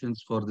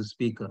recommendations for the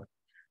speaker.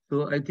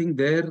 So I think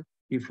there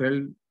he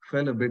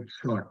fell a bit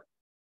short.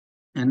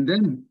 And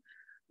then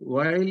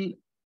while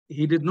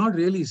he did not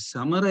really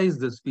summarize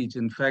the speech,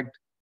 in fact,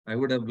 I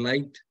would have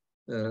liked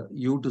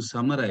you to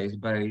summarize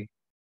by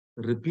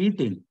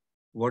repeating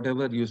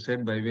whatever you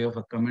said by way of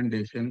a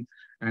commendation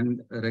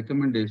and a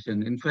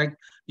recommendation. In fact,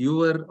 you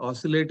were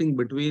oscillating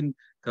between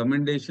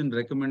commendation,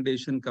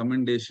 recommendation,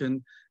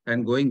 commendation,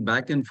 and going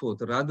back and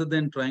forth rather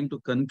than trying to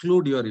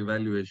conclude your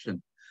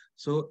evaluation.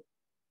 So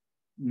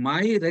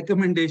my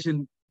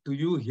recommendation to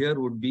you here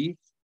would be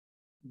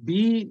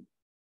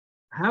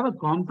have a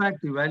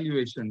compact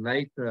evaluation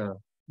like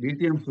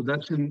DTM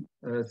Sudarshan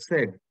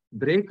said.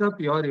 break up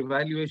your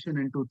evaluation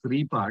into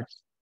 3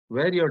 parts.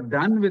 Where you're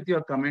done with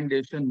your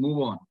commendation, move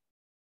on.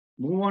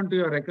 Move on to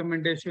your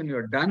recommendation,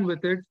 you're done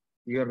with it,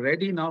 you're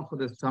ready now for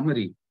the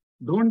summary.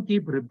 Don't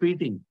keep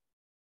repeating.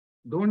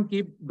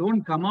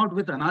 Don't come out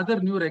with another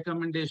new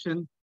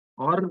recommendation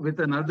or with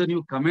another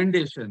new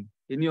commendation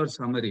in your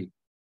summary.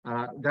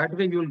 That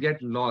way you'll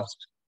get lost.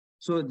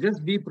 So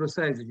just be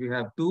precise. If you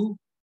have 2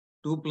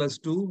 plus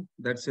 2,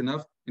 that's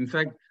enough. In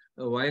fact,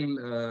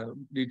 while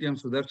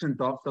DTM Sudarshan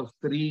talks of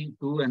 3,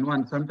 2, and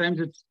 1, sometimes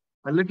it's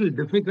a little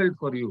difficult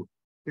for you.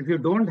 If you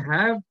don't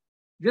have,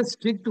 just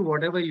stick to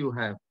whatever you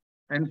have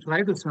and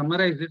try to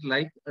summarize it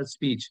like a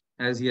speech,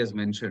 as he has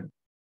mentioned.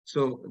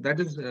 So that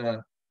is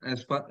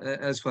as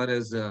far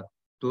as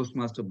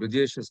Toastmaster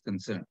Brijesh is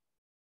concerned.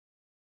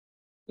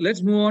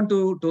 Let's move on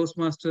to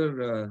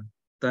Toastmaster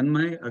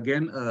Tanmay.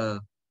 Again, a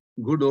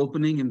good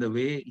opening in the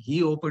way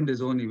he opened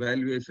his own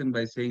evaluation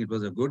by saying it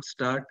was a good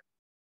start.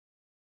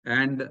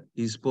 And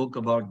he spoke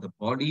about the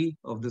body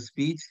of the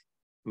speech,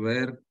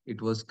 where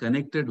it was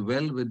connected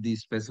well with the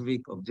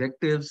specific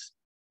objectives.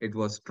 It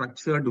was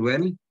structured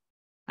well.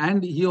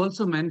 And he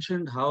also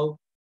mentioned how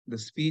the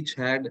speech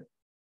had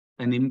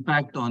an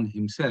impact on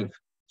himself.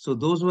 So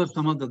those were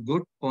some of the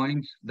good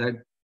points that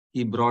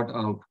he brought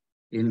out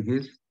in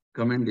his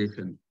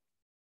commendation.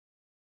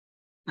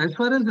 As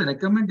far as the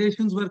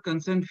recommendations were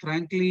concerned,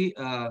 frankly,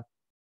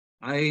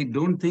 I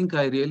don't think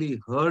I really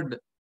heard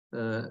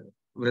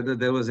whether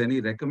there was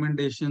any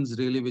recommendations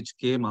really which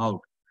came out.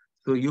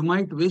 So you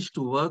might wish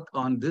to work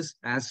on this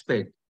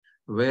aspect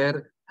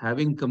where,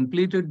 having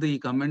completed the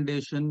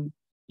commendation,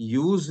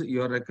 use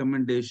your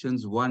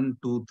recommendations 1,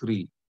 2,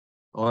 3,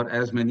 or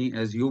as many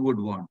as you would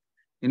want.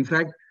 In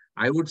fact,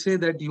 I would say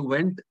that you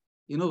went,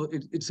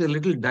 it's a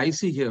little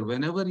dicey here.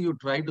 Whenever you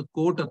try to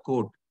quote a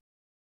quote,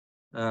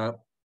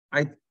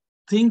 I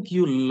think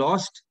you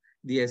lost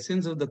the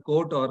essence of the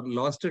quote or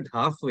lost it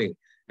halfway,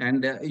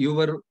 and you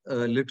were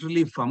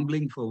literally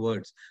fumbling for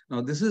words.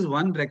 Now, this is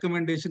one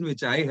recommendation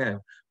which I have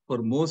for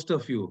most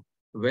of you.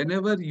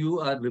 Whenever you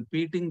are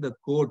repeating the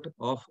quote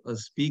of a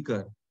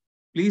speaker,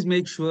 please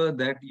make sure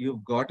that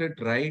you've got it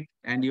right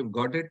and you've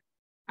got it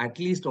at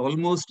least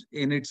almost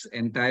in its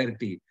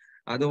entirety.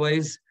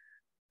 Otherwise,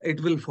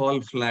 it will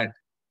fall flat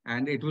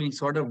and it will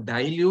sort of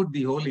dilute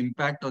the whole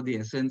impact or the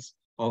essence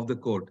of the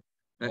quote.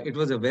 It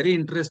was a very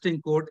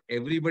interesting quote.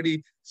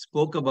 Everybody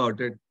spoke about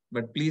it,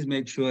 but please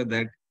make sure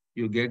that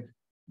you get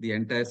the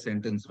entire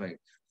sentence right.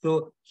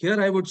 So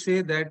here I would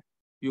say that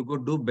you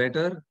could do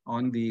better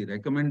on the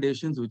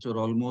recommendations, which are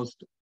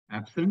almost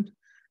absent.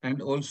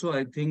 And also,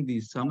 I think the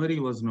summary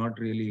was not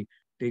really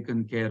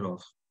taken care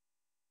of.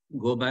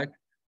 Go back,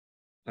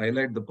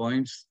 highlight the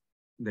points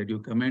that you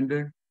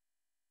commended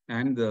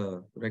and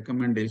the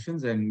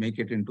recommendations and make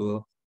it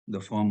into the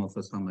form of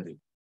a summary.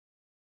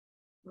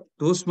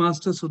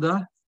 Toastmaster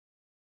Sudha.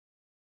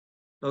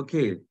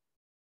 Okay,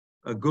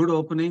 a good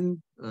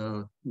opening,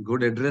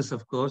 good address,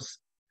 of course.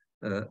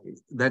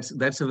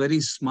 That's a very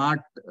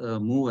smart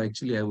move,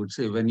 actually, I would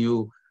say. When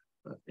you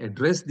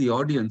address the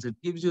audience, it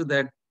gives you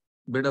that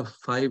bit of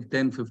 5,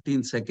 10,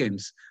 15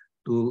 seconds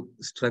to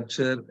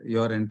structure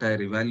your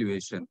entire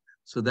evaluation.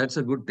 So that's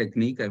a good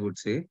technique, I would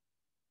say.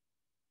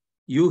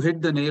 You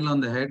hit the nail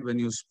on the head when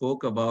you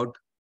spoke about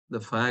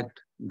the fact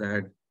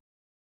that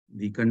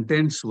the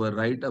contents were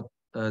right up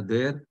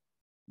there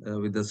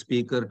with the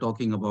speaker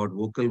talking about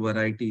vocal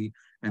variety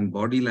and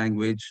body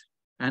language,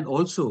 and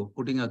also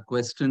putting a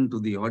question to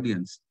the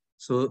audience.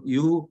 So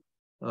you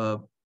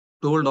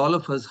told all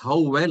of us how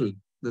well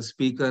the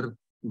speaker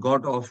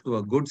got off to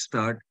a good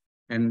start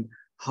and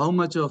how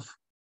much of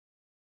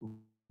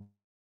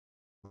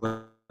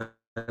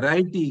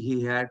variety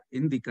he had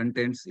in the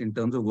contents in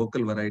terms of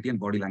vocal variety and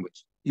body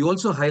language. You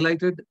also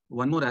highlighted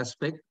one more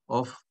aspect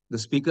of the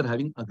speaker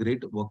having a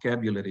great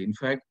vocabulary. In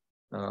fact,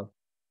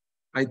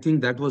 I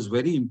think that was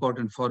very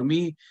important. For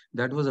me,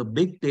 that was a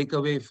big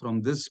takeaway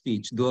from this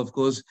speech. Though, of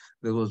course,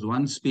 there was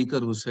one speaker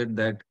who said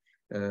that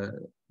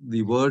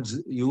the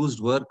words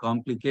used were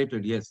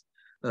complicated, yes.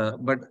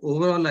 But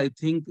overall, I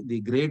think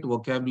the great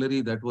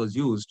vocabulary that was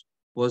used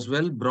was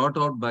well brought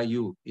out by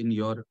you in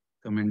your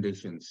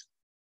commendations.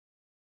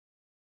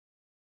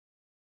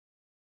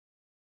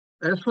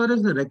 As far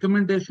as the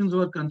recommendations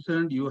were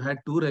concerned, you had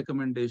 2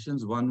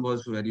 recommendations. One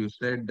was where you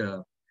said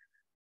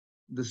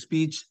the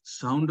speech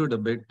sounded a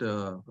bit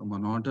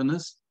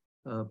monotonous,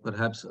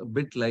 perhaps a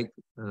bit like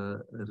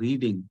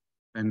reading.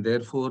 And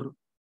therefore,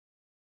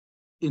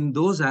 in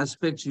those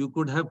aspects, you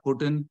could have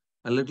put in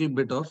a little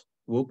bit of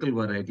vocal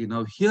variety.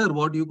 Now, here,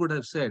 what you could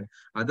have said,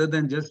 other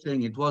than just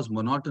saying it was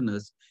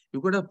monotonous, you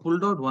could have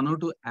pulled out 1 or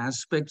 2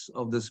 aspects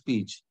of the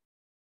speech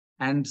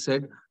and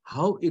said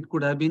how it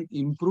could have been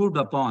improved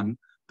upon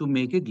to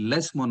make it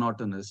less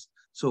monotonous.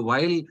 So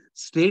while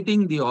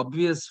stating the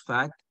obvious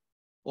fact,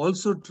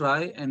 also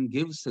try and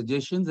give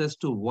suggestions as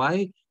to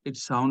why it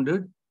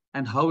sounded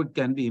and how it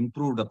can be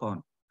improved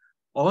upon.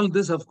 All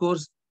this, of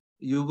course,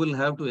 you will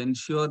have to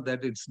ensure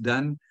that it's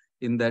done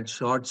in that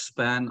short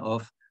span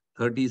of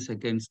 30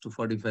 seconds to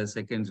 45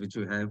 seconds, which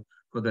you have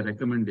for the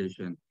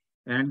recommendation.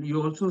 And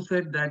you also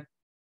said that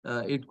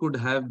it could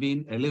have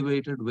been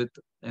elevated with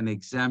an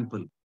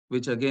example,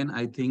 which again,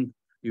 I think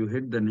you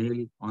hit the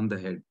nail on the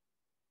head.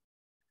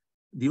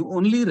 The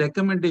only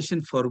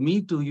recommendation for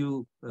me to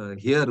you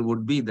here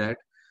would be that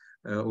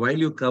while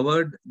you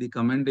covered the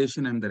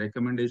commendation and the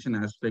recommendation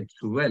aspects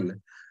well,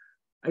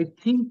 I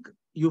think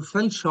you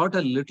fell short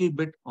a little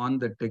bit on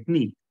the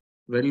technique,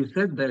 where you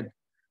said that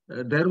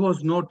there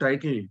was no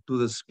title to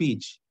the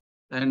speech.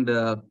 And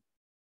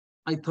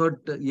I thought,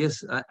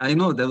 yes, I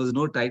know there was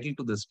no title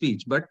to the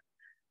speech, but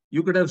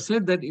you could have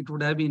said that it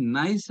would have been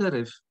nicer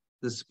if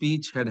the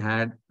speech had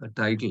had a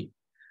title.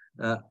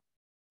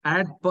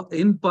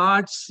 In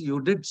parts,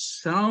 you did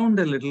sound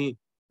a little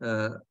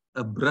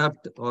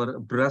abrupt or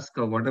brusque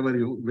or whatever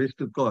you wish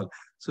to call.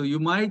 So you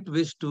might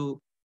wish to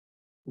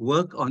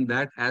work on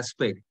that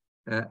aspect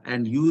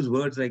and use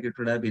words like it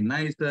would have been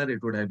nicer,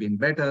 it would have been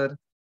better.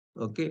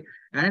 Okay.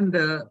 And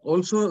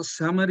also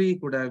summary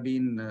could have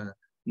been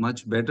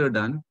much better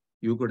done.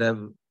 You could have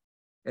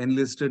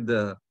enlisted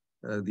the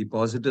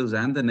positives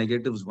and the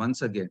negatives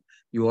once again.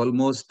 You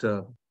almost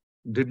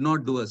did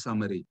not do a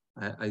summary,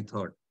 I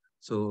thought.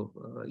 So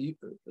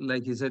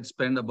like he said,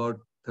 spend about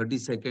 30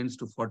 seconds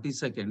to 40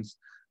 seconds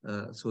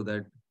so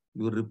that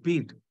you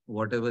repeat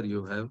whatever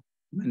you have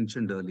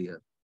mentioned earlier.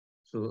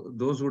 So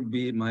those would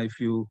be my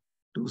few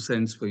 2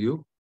 cents for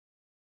you.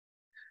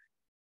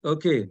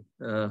 Okay,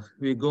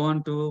 we go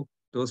on to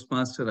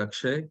Toastmaster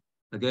Akshay.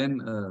 Again,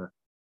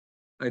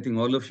 I think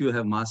all of you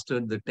have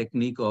mastered the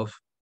technique of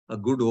a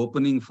good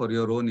opening for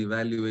your own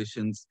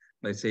evaluations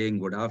by saying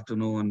good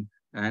afternoon,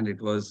 and it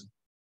was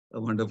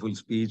a wonderful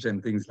speech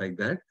and things like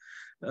that.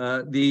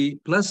 The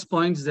plus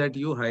points that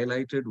you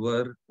highlighted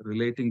were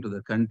relating to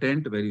the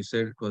content, where you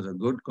said it was a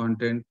good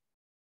content,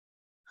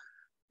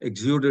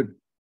 exuded.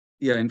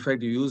 Yeah, in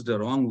fact, you used the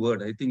wrong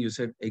word. I think you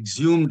said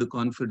exhumed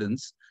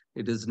confidence.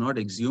 It is not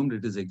exhumed,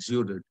 it is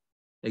exuded.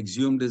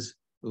 Exhumed is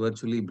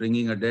virtually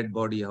bringing a dead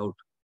body out.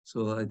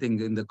 So I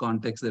think in the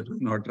context that was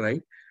not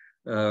right.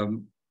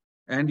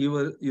 And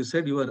you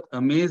said you were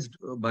amazed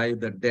by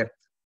the depth.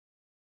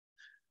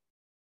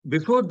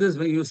 Before this,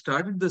 when you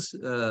started this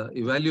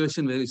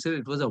evaluation, where you said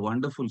it was a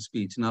wonderful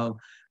speech. Now,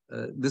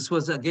 this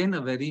was again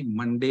a very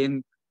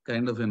mundane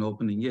kind of an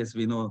opening. Yes,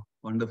 we know,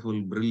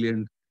 wonderful,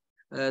 brilliant.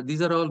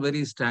 These are all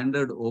very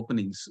standard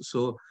openings.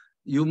 So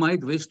you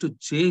might wish to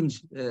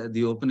change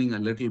the opening a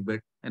little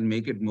bit and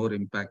make it more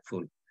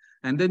impactful.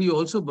 And then you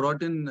also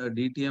brought in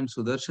DTM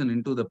Sudarshan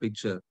into the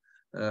picture.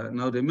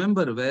 Now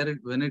remember,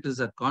 when it is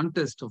a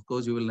contest, of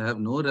course, you will have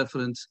no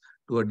reference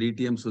to a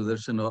DTM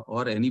Sudarshan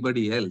or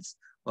anybody else,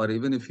 or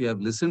even if you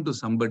have listened to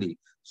somebody.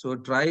 So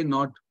try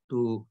not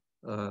to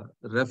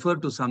refer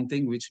to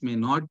something which may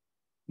not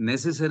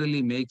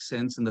necessarily make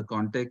sense in the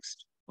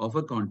context of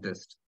a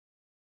contest.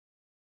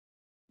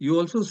 You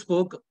also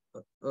spoke,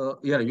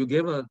 you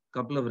gave a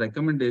couple of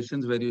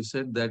recommendations where you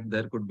said that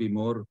there could be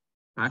more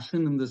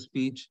passion in the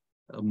speech,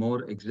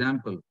 more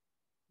example.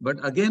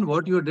 But again,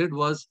 what you did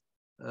was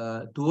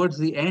towards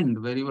the end,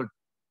 where you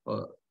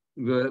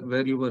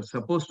were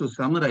supposed to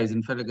summarize.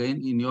 In fact,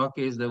 again, in your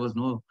case, there was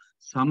no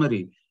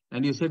summary.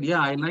 And you said,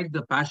 yeah, I like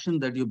the passion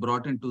that you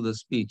brought into the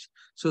speech.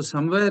 So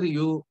somewhere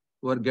you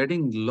were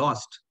getting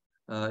lost.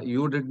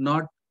 You did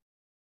not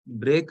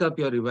break up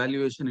your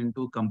evaluation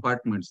into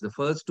compartments. The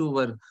first two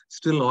were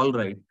still all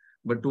right,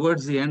 but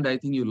towards the end, I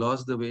think you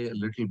lost the way a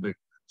little bit.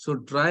 So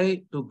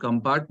try to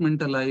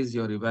compartmentalize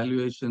your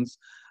evaluations.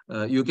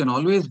 You can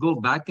always go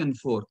back and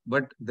forth,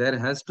 but there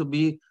has to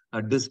be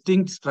a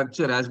distinct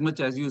structure. As much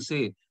as you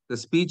say the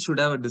speech should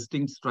have a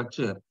distinct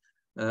structure,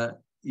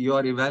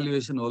 your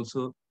evaluation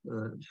also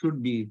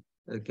should be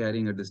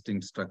carrying a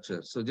distinct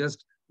structure. So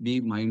just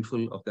be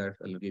mindful of that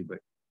a little bit.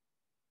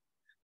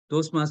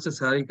 Toastmaster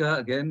Sarika,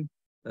 again,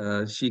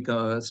 she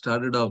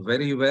started off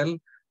very well,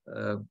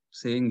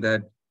 saying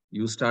that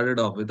you started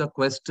off with a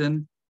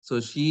question.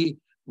 So she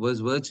was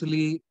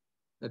virtually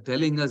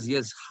telling us,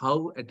 yes,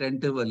 how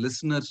attentive a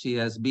listener she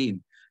has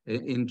been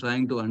in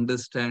trying to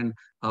understand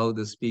how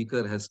the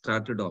speaker has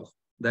started off.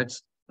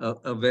 That's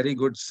a very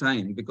good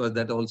sign, because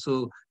that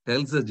also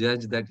tells the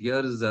judge that here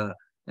is an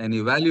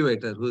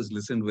evaluator who has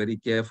listened very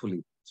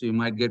carefully. So you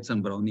might get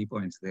some brownie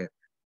points there.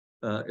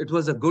 It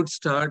was a good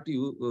start.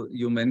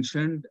 You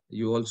mentioned,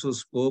 you also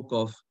spoke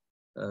of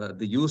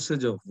the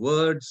usage of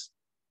words.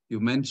 You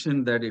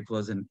mentioned that it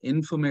was an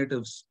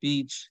informative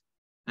speech.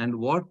 And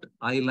what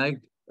I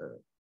liked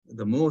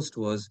the most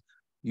was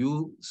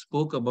you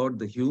spoke about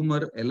the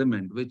humor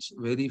element, which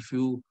very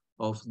few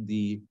of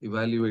the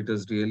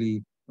evaluators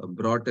really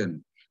brought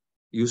in.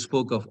 You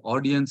spoke of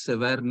audience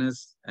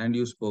awareness and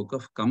you spoke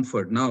of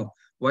comfort. Now,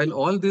 while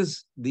all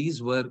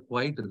these were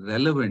quite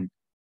relevant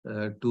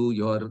to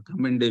your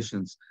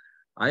commendations,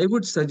 I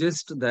would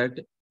suggest that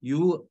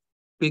you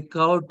pick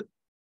out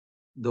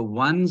the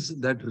ones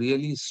that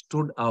really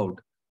stood out.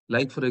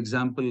 Like, for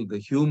example, the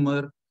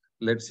humor,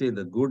 let's say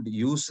the good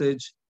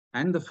usage,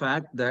 and the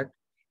fact that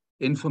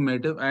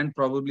informative and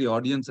probably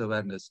audience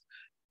awareness.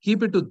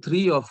 Keep it to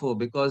 3 or 4,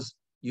 because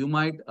you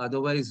might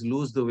otherwise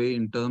lose the way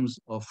in terms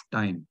of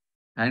time.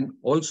 And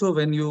also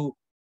when you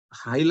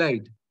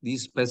highlight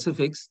these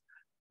specifics.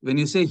 When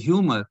you say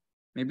humor,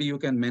 maybe you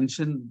can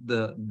mention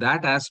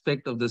that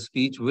aspect of the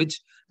speech which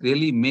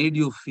really made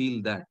you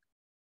feel that.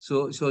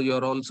 So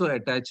you're also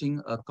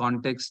attaching a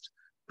context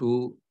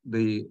to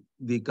the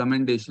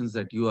commendations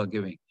that you are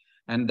giving.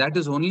 And that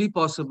is only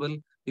possible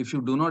if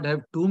you do not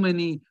have too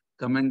many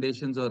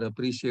commendations or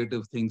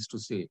appreciative things to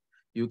say.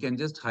 You can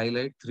just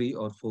highlight 3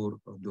 or 4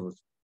 of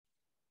those.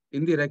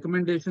 In the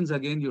recommendations,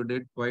 again, you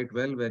did quite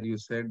well where you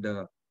said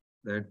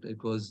that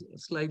it was a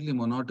slightly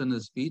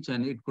monotonous speech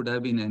and it could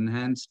have been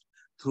enhanced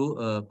through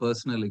a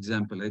personal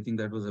example. I think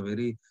that was a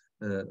very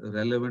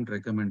relevant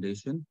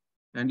recommendation.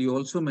 And you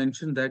also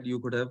mentioned that you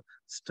could have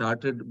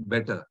started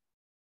better.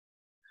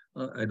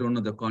 I don't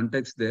know the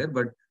context there,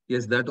 but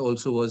yes, that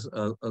also was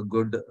a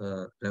good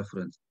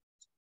reference.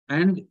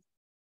 And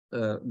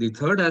the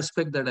third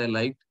aspect that I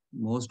liked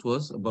most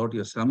was about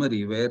your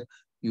summary, where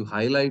you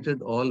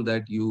highlighted all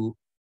that you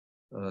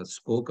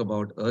spoke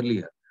about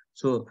earlier.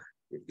 So,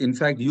 in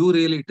fact, you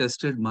really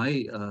tested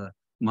my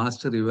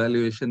master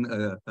evaluation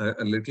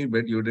a little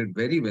bit. You did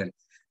very well.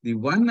 The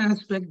one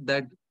aspect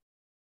that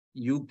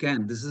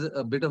this is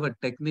a bit of a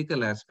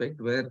technical aspect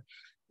where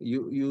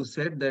you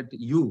said that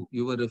you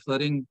were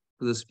referring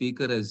to the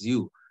speaker as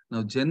you.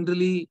 Now,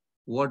 generally,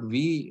 what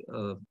we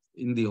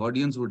in the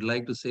audience would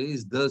like to say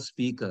is the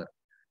speaker,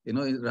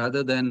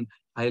 rather than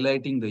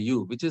highlighting the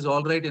you, which is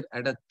all right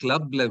at a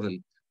club level,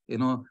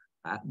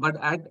 but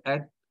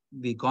at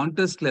the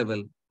contest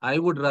level, I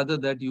would rather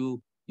that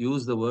you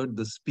use the word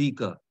the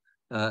speaker.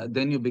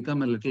 Then you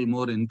become a little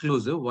more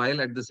inclusive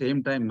while at the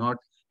same time not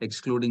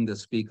excluding the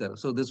speaker.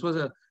 So this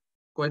was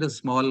quite a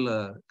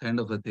small kind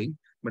of a thing,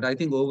 but I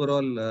think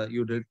overall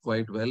you did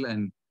quite well,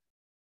 and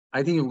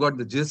I think you've got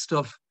the gist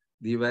of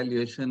the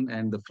evaluation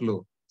and the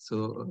flow.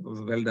 So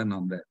well done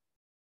on that.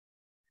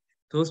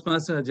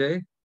 Toastmaster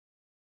Ajay,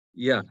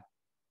 yeah,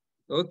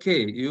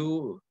 okay,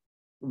 you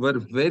were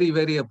very,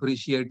 very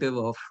appreciative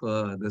of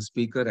the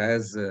speaker,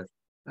 as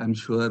I'm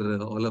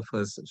sure all of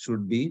us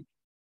should be.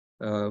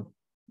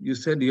 You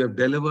said you have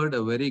delivered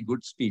a very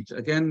good speech.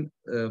 Again,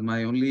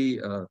 my only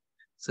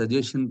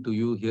suggestion to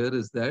you here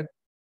is that,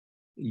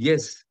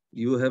 yes,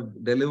 you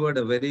have delivered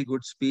a very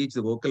good speech.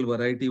 The vocal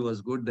variety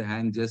was good. The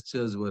hand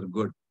gestures were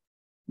good.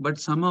 But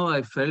somehow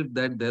I felt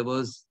that there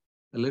was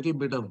a little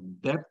bit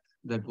of depth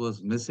that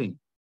was missing,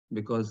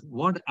 because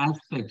what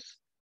aspects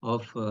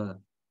of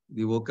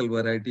the vocal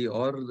variety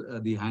or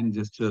the hand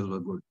gestures were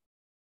good?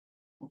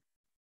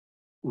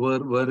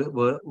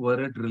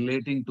 Were it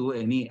relating to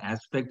any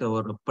aspect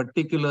or a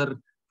particular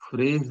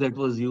phrase that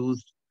was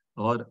used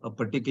or a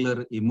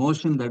particular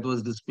emotion that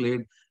was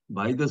displayed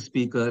by the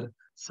speaker?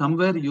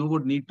 Somewhere you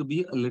would need to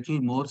be a little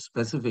more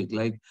specific.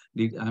 Like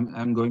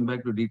I'm going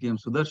back to DTM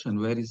Sudarshan,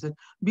 where he said,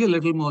 be a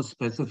little more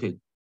specific.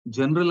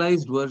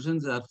 Generalized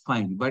versions are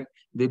fine, but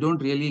they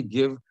don't really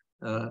give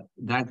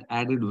that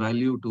added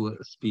value to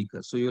a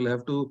speaker. So you'll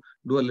have to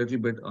do a little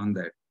bit on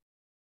that.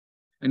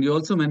 And you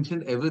also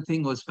mentioned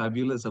everything was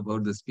fabulous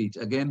about the speech.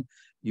 Again,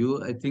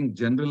 you, I think,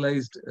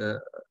 generalized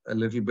a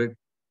little bit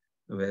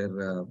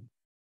where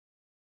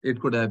it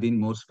could have been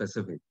more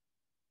specific.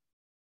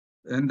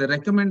 And the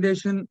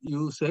recommendation,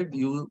 you said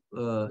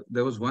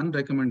there was one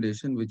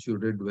recommendation which you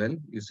did well.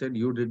 You said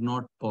you did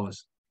not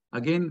pause.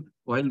 Again,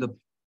 while the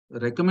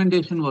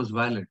recommendation was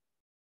valid,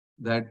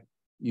 that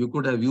you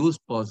could have used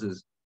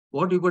pauses,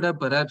 what you could have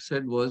perhaps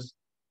said was,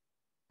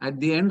 at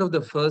the end of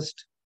the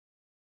first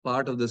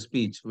part of the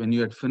speech, when you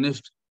had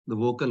finished the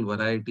vocal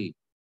variety,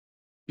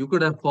 you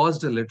could have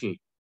paused a little,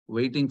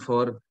 waiting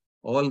for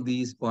all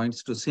these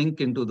points to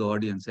sink into the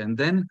audience, and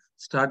then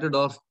started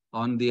off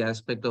on the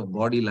aspect of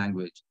body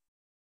language.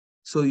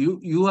 So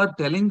you are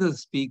telling the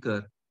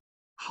speaker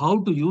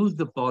how to use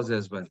the pause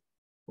as well.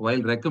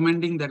 While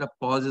recommending that a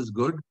pause is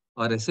good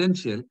or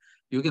essential,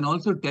 you can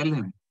also tell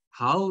him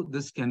how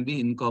this can be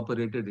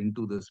incorporated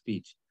into the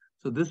speech.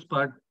 So this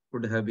part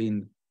could have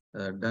been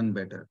done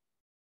better.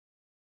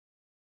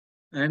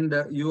 And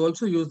you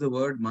also use the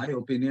word, my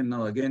opinion.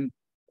 Now, again,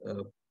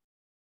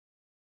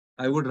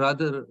 I would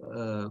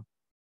rather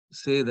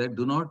say that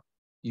do not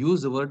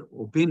use the word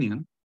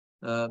opinion.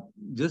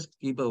 Just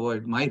keep a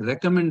word. My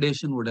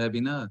recommendation would have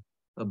been a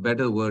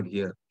better word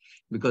here.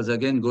 Because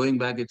again, going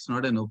back, it's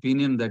not an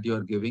opinion that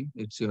you're giving,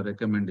 it's your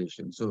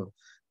recommendation. So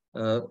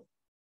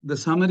the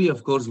summary,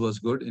 of course, was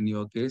good in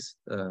your case.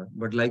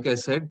 But like I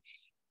said,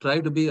 try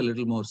to be a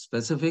little more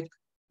specific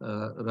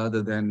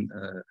rather than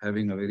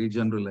having a very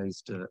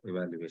generalized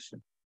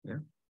evaluation. Yeah.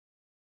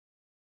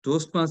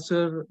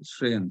 Toastmaster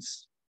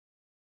Shreyans.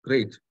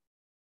 Great.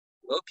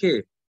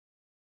 Okay.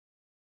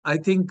 I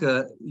think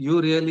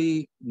you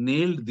really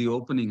nailed the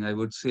opening, I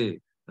would say.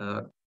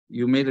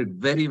 You made it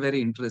very,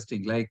 very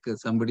interesting. Like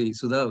somebody,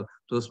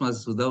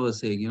 Toastmaster Sudha was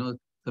saying,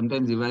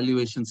 sometimes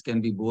evaluations can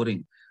be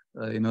boring.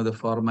 The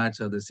formats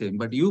are the same.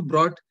 But you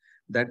brought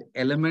that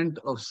element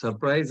of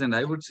surprise, and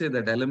I would say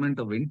that element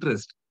of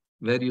interest,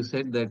 where you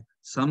said that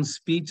some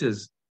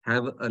speeches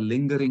have a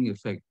lingering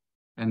effect.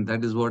 And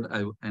that is what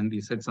and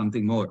you said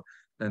something more.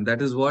 And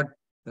that is what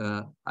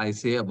I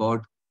say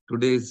about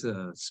today's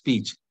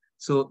speech.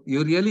 So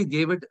you really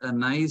gave it a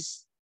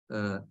nice,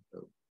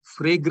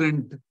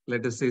 fragrant,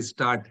 let us say,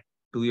 start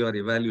to your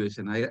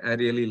evaluation. I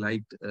really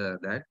liked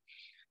that.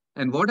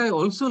 And what I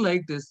also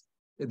liked is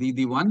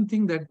the one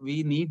thing that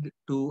we need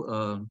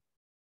to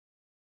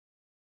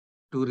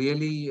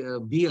really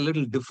be a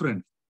little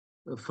different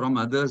from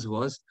others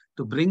was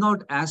to bring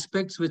out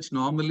aspects which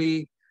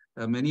normally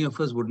many of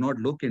us would not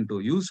look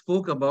into. You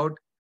spoke about,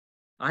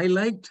 I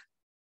liked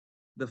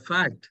the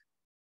fact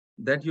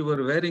that you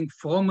were wearing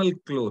formal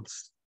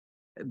clothes,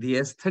 the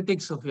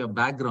aesthetics of your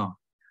background.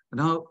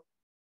 Now,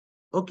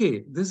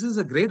 okay, this is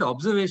a great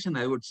observation,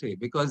 I would say,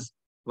 because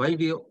while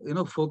we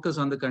focus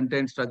on the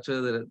content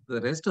structure,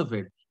 the rest of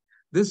it,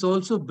 this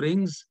also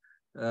brings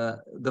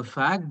the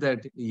fact that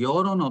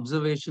your own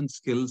observation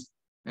skills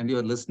and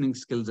your listening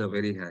skills are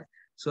very high.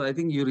 So I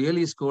think you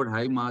really scored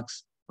high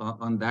marks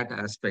on that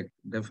aspect,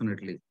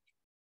 definitely.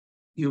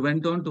 You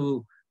went on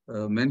to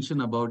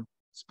mention about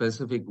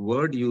specific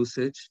word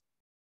usage.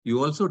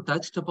 You also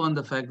touched upon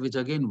the fact, which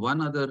again,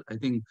 one other, I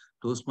think,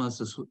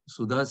 Toastmaster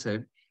Sudha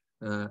said,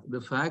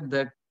 the fact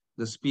that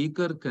the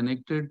speaker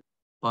connected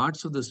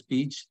parts of the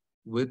speech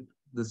with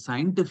the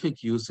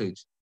scientific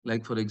usage,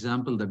 like, for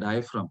example, the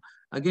diaphragm.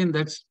 Again,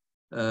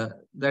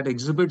 that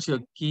exhibits your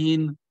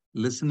keen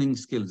listening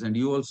skills, and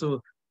you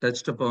also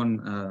touched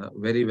upon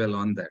very well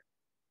on that.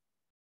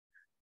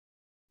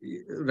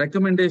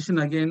 Recommendation,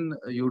 again,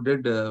 you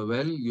did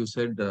well. You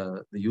said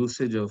the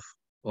usage of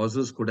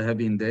pauses could have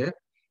been there.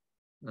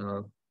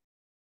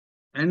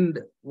 And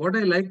what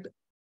I liked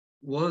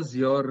was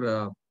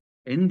your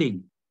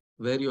ending,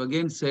 where you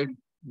again said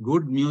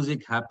good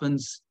music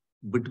happens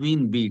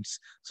between beats.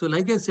 So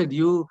like I said,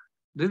 you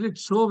did it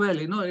so well.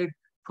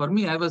 For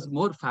me, I was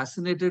more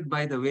fascinated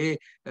by the way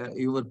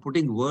you were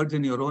putting words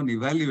in your own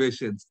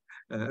evaluations.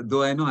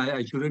 Though I know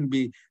I shouldn't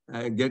be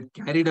get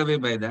carried away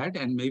by that,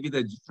 and maybe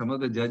some of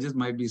the judges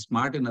might be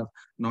smart enough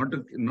not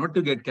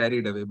to get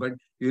carried away. But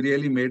you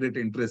really made it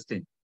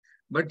interesting.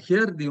 But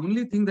here, the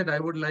only thing that I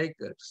would like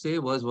to say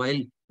was, while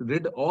you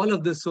did all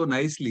of this so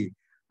nicely,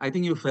 I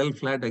think you fell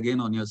flat again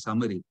on your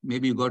summary.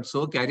 Maybe you got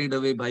so carried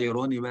away by your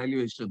own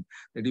evaluation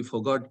that you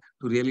forgot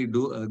to really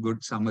do a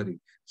good summary.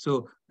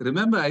 So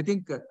remember, I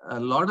think a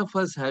lot of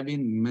us have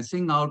been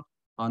missing out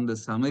on the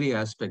summary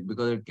aspect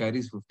because it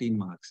carries 15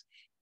 marks.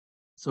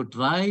 So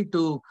try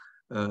to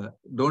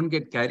don't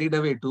get carried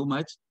away too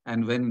much.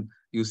 And when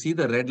you see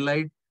the red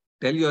light,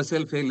 tell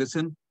yourself, hey,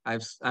 listen,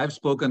 I've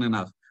spoken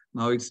enough.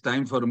 Now it's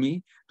time for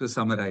me to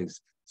summarize.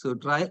 So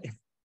try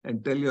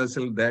and tell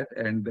yourself that,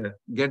 and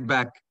get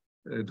back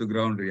to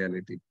ground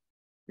reality.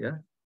 Yeah.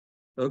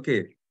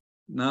 Okay.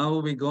 Now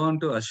we go on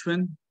to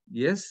Ashwin.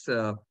 Yes.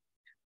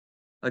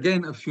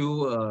 Again, a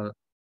few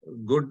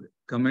good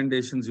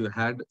commendations you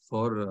had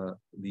for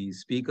the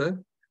speaker.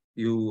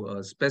 You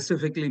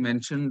specifically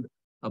mentioned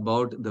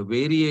about the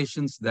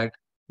variations that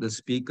the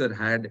speaker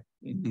had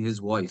in his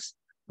voice,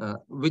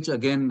 which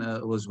again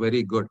was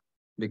very good,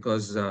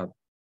 because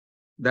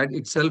that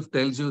itself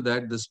tells you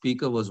that the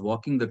speaker was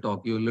walking the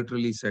talk. You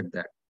literally said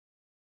that.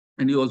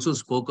 And you also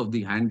spoke of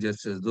the hand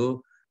gestures,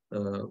 though.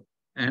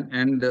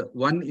 And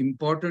one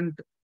important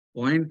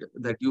point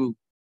that you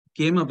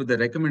came up with the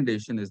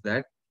recommendation is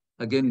that,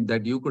 again,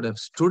 that you could have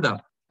stood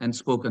up and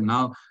spoken.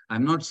 Now,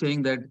 I'm not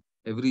saying that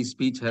every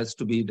speech has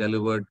to be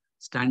delivered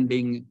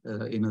standing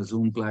in a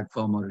Zoom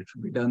platform, or it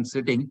should be done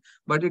sitting,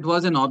 but it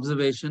was an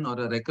observation or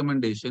a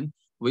recommendation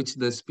which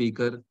the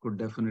speaker could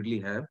definitely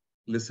have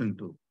listened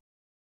to.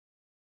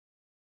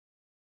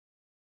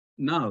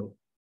 Now,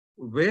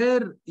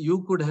 where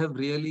you could have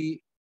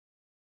really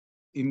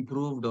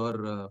improved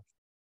or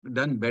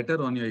done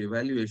better on your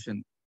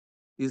evaluation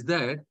is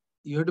that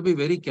you have to be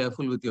very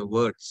careful with your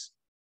words.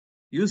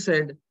 You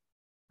said,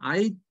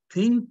 I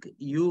think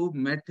you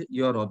met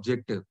your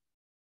objective.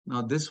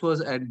 Now, this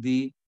was at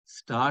the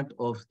start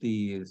of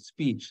the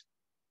speech.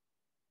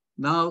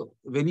 Now,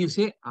 when you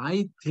say,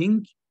 I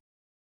think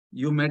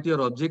you met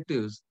your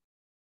objectives,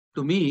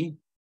 to me,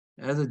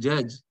 as a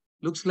judge,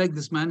 looks like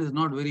this man is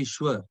not very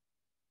sure.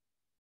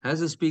 Has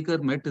the speaker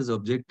met his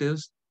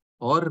objectives?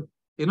 Or,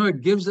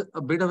 it gives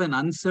a bit of an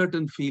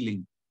uncertain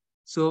feeling.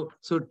 So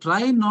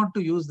try not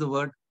to use the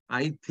word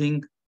I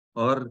think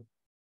or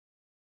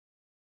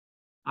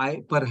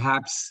I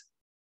perhaps.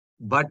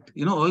 But,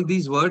 all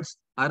these words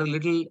are a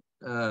little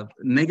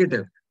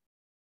negative.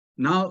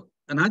 Now,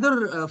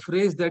 another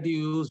phrase that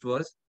you used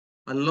was,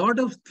 a lot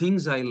of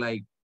things I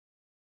like.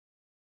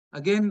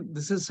 Again,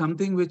 this is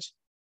something which,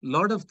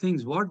 lot of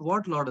things, what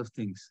lot of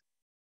things?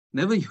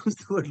 Never use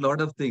the word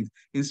lot of things.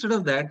 Instead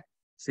of that,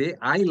 say,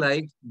 I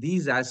like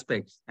these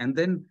aspects, and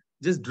then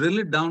just drill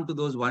it down to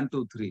those 1,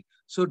 2, 3.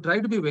 So try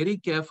to be very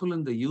careful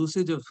in the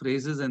usage of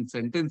phrases and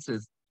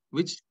sentences,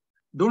 which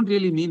don't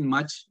really mean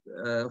much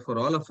for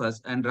all of us,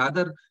 and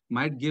rather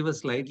might give a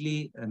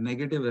slightly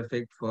negative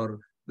effect for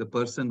the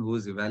person who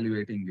is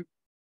evaluating you.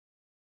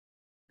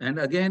 And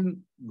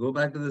again, go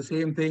back to the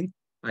same thing.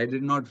 I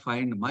did not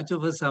find much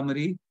of a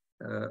summary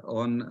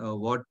on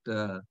what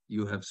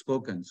you have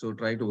spoken. So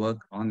try to work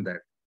on that.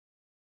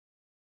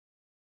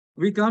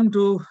 We come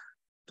to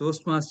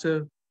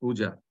Toastmaster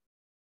Pooja.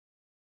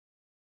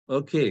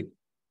 Okay.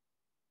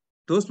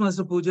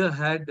 Toastmaster Pooja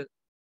had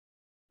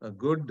a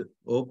good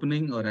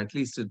opening, or at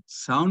least it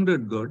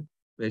sounded good,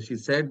 where she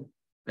said,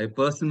 I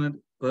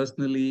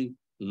personally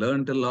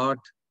learned a lot.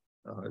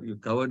 You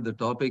covered the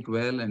topic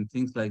well and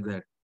things like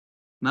that.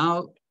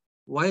 Now,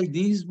 while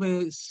these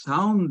may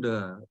sound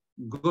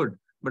good,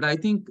 but I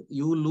think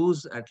you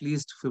lose at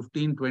least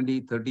 15,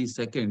 20, 30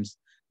 seconds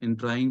in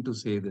trying to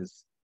say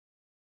this.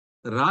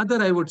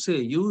 Rather, I would say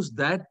use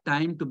that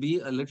time to be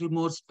a little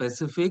more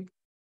specific.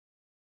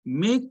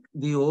 Make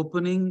the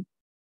opening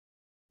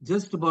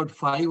just about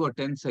 5 or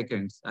 10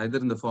 seconds, either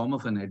in the form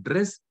of an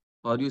address,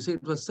 or you say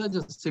it was such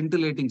a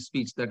scintillating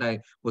speech that I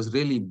was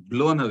really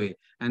blown away,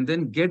 and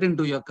then get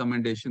into your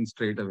commendation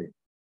straight away.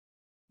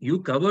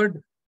 You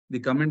covered the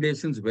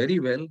commendations very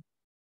well,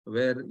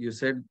 where you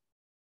said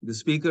the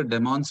speaker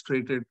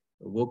demonstrated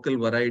vocal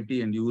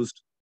variety and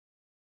used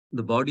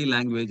the body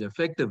language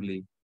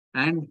effectively,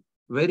 and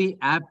very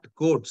apt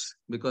quotes,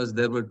 because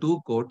there were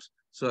 2 quotes.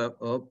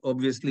 So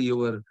obviously you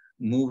were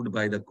moved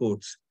by the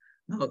quotes.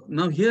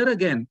 Now here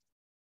again,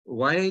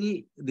 while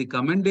the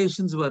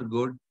commendations were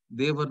good,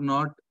 they were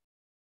not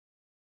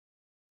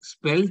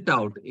spelt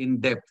out in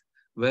depth,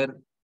 where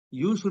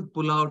you should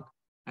pull out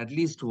at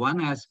least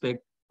one aspect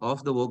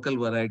of the vocal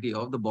variety,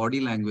 of the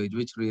body language,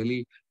 which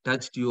really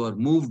touched you or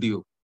moved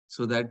you,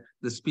 so that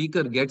the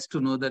speaker gets to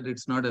know that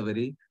it's not a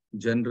very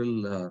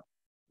general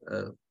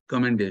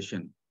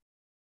commendation.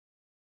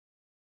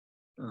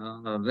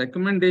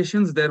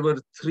 Recommendations, there were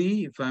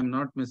 3, if I'm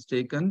not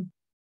mistaken.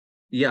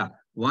 Yeah,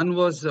 one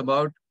was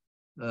about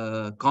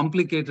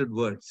complicated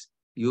words.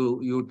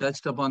 You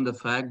touched upon the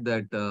fact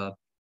that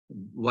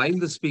while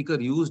the speaker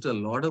used a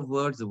lot of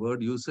words, the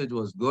word usage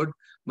was good,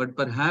 but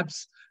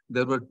perhaps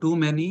there were too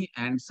many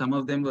and some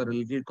of them were a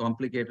little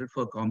complicated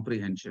for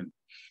comprehension.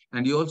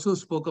 And you also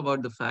spoke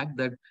about the fact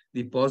that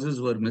the pauses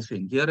were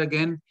missing. Here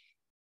again,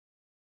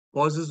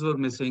 pauses were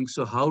missing.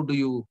 So how do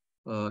you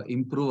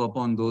improve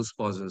upon those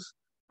pauses?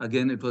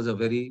 Again, it was a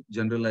very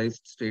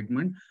generalized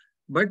statement,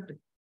 but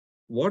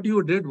what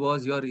you did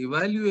was your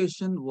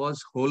evaluation was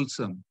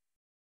wholesome.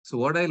 So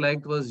what I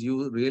liked was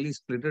you really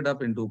split it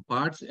up into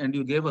parts and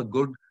you gave a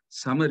good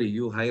summary.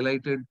 You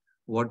highlighted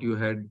what you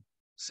had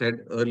said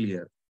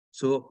earlier.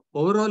 So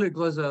overall, it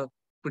was a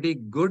pretty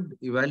good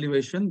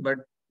evaluation, but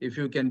if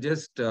you can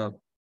just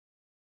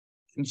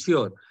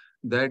ensure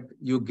that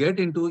you get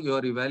into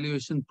your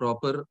evaluation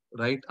proper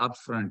right up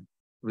front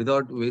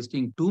without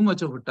wasting too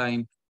much of a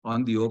time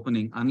on the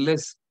opening,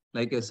 unless,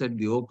 like I said,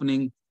 the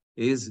opening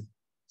is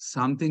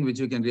something which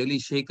you can really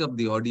shake up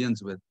the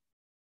audience with.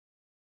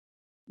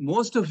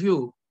 Most of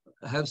you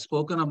have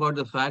spoken about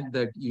the fact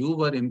that you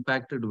were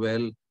impacted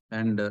well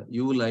and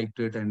you liked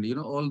it, and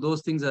all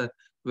those things are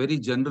very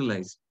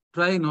generalized.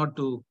 Try not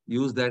to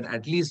use that,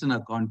 at least in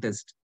a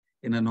contest.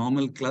 In a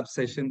normal club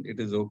session, it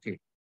is okay.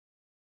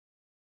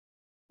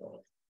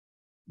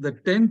 The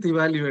 10th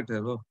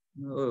evaluator,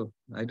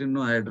 I didn't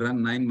know I had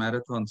run 9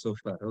 marathons so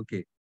far.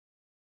 Okay.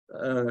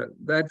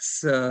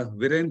 That's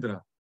Virendra.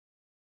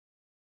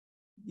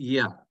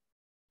 Yeah.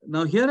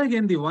 Now here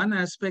again, the one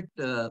aspect,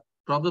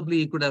 probably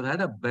he could have had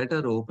a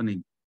better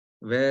opening,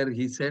 where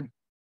he said,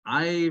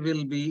 I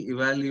will be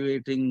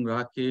evaluating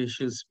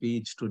Rakesh's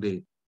speech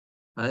today.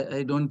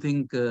 I don't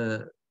think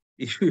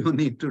you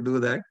need to do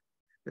that.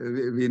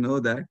 We know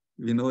that.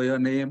 We know your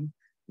name.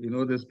 We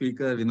know the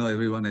speaker. We know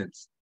everyone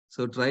else.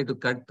 So try to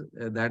cut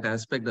that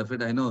aspect of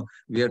it. I know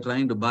we are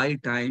trying to buy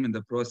time in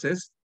the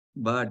process,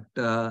 but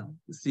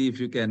see if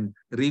you can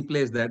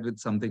replace that with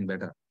something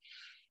better.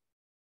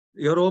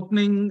 Your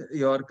opening,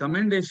 your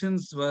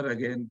commendations were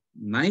again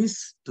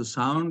nice to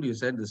sound. You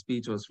said the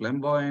speech was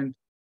flamboyant,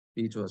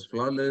 speech was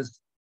flawless,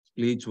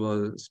 speech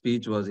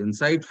was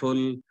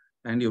insightful,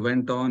 and you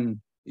went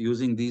on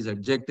using these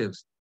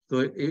adjectives.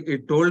 So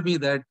it told me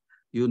that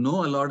you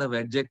know a lot of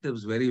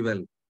adjectives very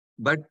well.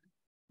 But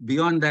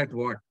beyond that,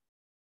 what?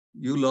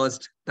 You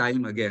lost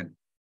time again.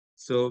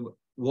 So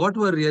what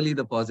were really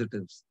the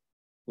positives?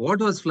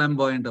 What was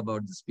flamboyant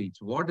about the speech?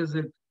 What is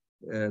it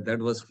that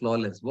was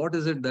flawless? What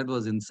is it that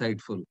was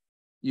insightful?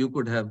 You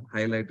could have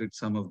highlighted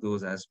some of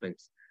those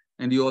aspects.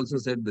 And you also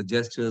said the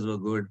gestures were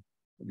good,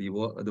 the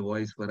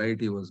voice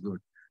variety was good.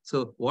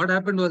 So what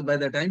happened was, by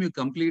the time you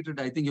completed,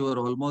 I think you were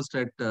almost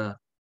at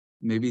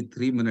maybe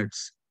 3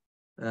 minutes.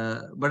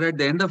 But at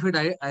the end of it,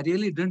 I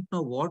really didn't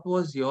know what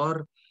was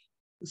your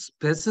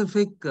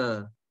specific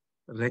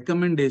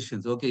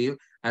recommendations. Okay,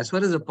 as far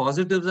as the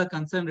positives are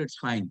concerned, it's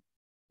fine.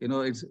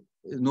 It's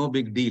no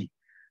big deal.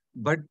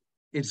 But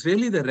it's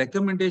really the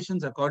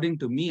recommendations, according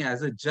to me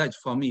as a judge,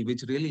 for me,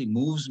 which really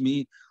moves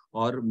me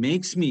or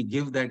makes me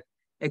give that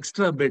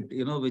extra bit,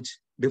 which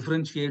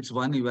differentiates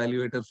one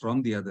evaluator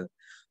from the other.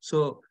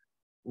 So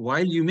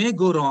while you may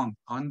go wrong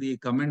on the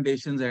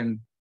commendations and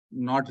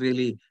not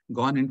really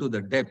gone into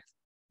the depth,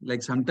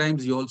 like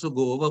sometimes you also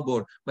go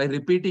overboard by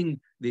repeating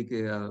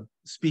the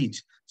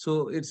speech.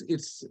 So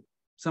it's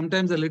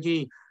sometimes a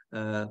little,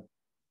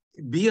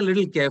 be a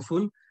little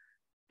careful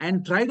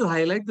and try to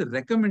highlight the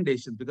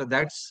recommendations, because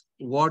that's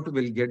what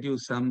will get you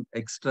some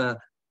extra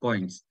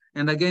points.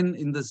 And again,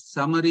 in the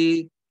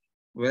summary,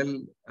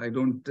 Well, I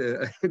don't,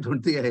 I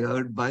don't think I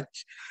heard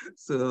much.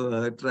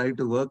 So try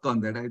to work on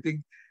that. I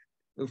think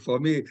for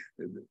me,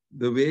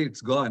 the way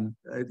it's gone,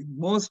 I think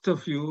most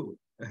of you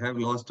have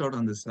lost out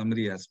on the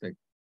summary aspect.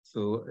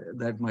 So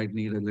that might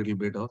need a little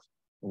bit of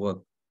work.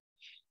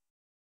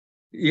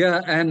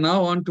 Yeah, and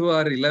now on to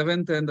our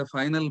 11th and the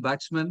final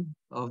batsman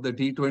of the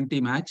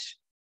T20 match.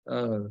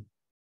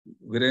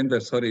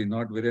 Virender, sorry,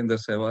 not Virender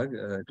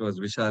Sehwag. It was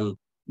Vishal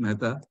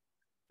Mehta.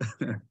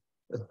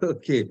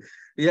 Okay.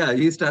 Yeah,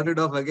 he started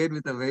off again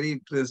with a very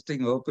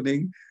interesting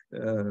opening,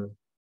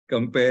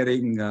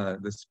 comparing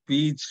the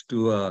speech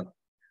to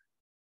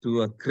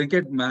a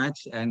cricket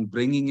match and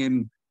bringing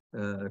in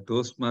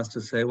Toastmaster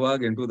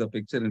Sehwag into the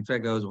picture. In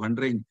fact, I was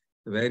wondering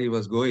where he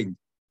was going,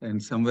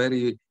 and somewhere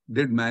he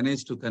did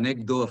manage to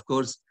connect. Though, of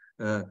course,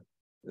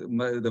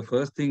 the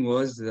first thing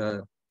was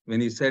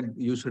when he said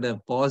you should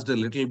have paused a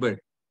little bit,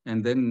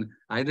 and then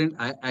I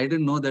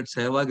didn't know that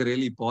Sehwag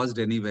really paused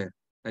anywhere.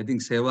 I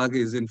think Sehwag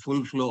is in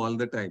full flow all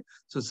the time.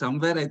 So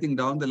somewhere I think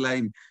down the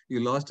line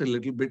you lost a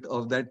little bit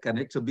of that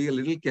connect. So be a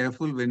little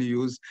careful when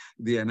you use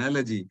the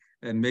analogy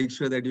and make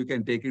sure that you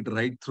can take it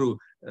right through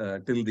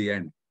till the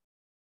end.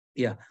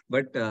 Yeah,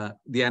 but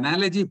the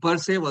analogy per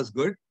se was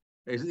good.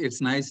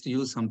 It's nice to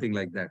use something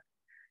like that.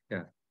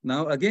 Yeah.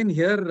 Now again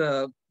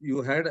here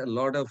you had a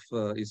lot of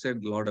you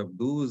said a lot of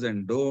do's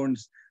and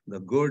don'ts, the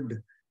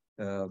good,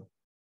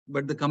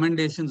 but the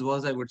commendations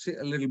was, I would say,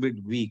 a little bit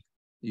weak.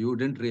 You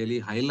didn't really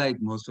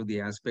highlight most of the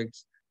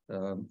aspects.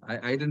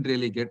 I didn't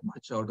really get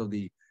much out of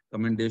the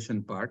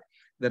commendation part.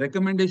 The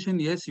recommendation,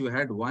 yes, you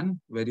had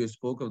one where you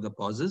spoke of the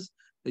pauses.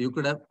 You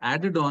could have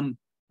added on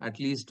at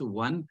least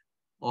one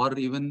or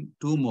even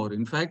two more.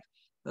 In fact,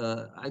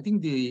 I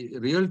think the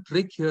real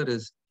trick here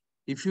is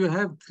if you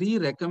have three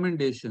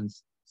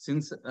recommendations,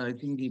 since I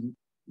think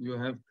you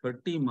have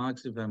 30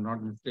 marks, if I'm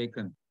not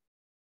mistaken.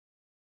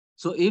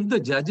 So if the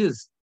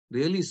judges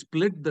really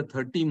split the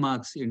 30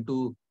 marks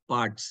into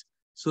parts,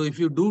 so if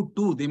you do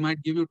 2, they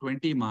might give you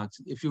 20 marks.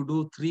 If you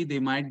do 3, they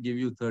might give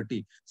you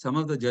 30. Some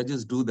of the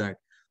judges do that.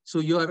 So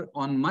you are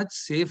on much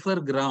safer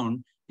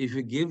ground if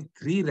you give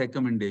 3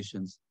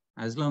 recommendations,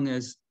 as long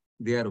as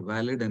they are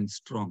valid and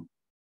strong.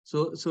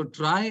 So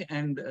try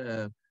and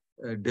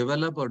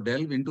develop or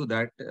delve into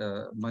that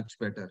much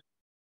better.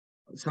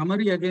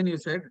 Summary, again, you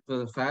said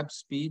the fab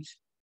speech,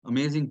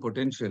 amazing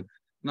potential.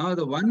 Now,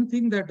 the one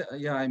thing that,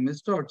 yeah, I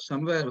missed out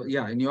somewhere,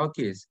 yeah, in your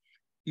case,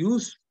 you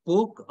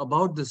spoke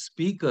about the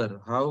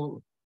speaker,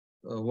 how,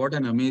 what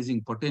an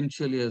amazing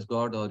potential he has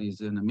got, or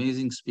he's an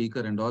amazing speaker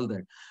and all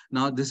that.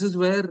 Now, this is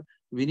where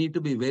we need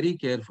to be very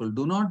careful.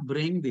 Do not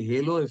bring the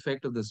halo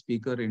effect of the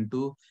speaker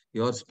into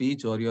your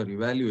speech or your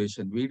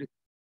evaluation.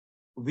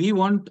 We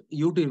want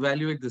you to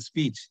evaluate the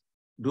speech.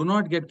 Do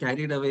not get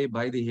carried away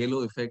by the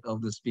halo effect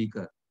of the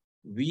speaker.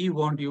 We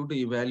want you to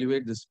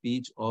evaluate the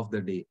speech of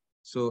the day.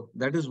 So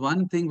that is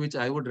one thing which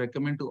I would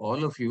recommend to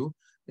all of you.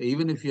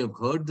 Even if you have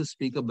heard the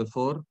speaker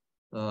before,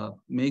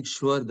 make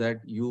sure that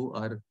you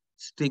are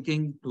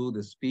sticking to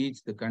the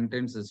speech, the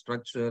contents, the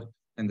structure,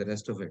 and the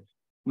rest of it.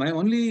 My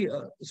only,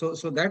 so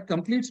that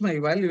completes my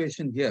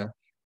evaluation here.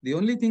 The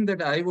only thing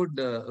that I would,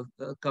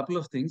 a couple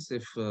of things,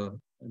 if, I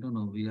don't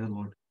know, we are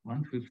what,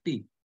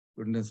 150?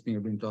 Goodness me,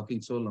 I've been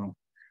talking so long.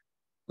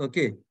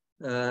 Okay.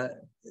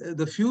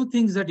 The few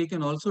things that you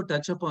can also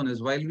touch upon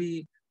is while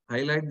we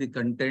highlight the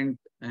content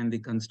and the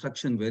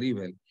construction very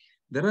well,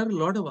 there are a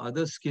lot of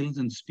other skills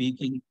in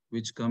speaking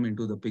which come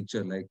into the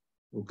picture, like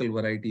vocal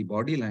variety,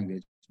 body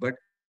language. But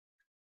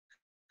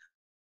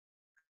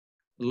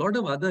a lot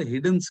of other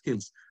hidden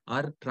skills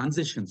are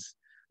transitions.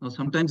 Now,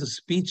 sometimes a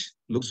speech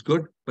looks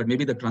good, but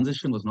maybe the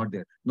transition was not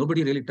there.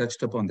 Nobody really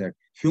touched upon that.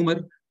 Humor,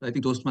 I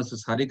think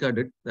Toastmasters Harika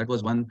did. That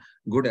was one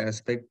good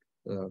aspect.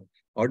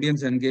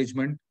 Audience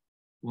engagement,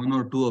 one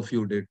or two of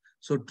you did.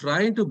 So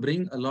try to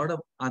bring a lot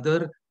of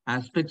other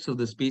aspects of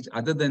the speech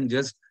other than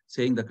just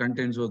saying the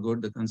contents were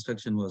good, the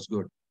construction was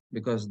good,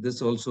 because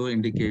this also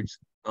indicates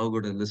how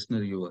good a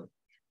listener you are.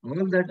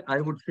 All that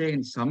I would say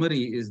in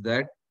summary is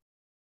that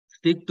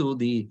stick to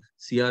the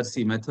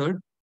CRC method,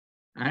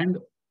 and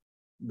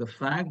the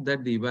fact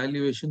that the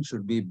evaluation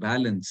should be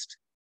balanced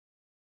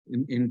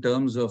in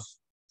terms of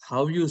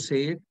how you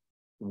say it,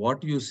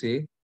 what you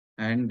say,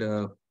 and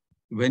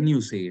when you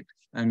say it.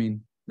 I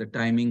mean, the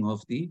timing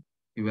of the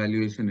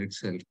evaluation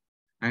itself.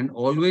 And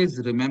always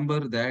remember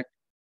that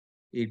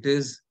it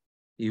is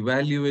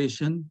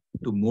evaluation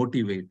to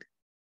motivate.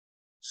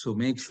 So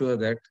make sure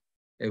that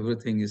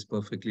everything is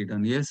perfectly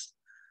done. Yes,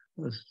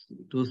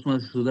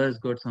 Toastmaster Sudha has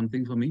got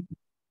something for me.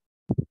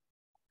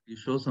 You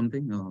show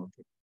something? No,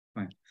 okay,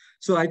 fine.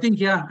 So I think,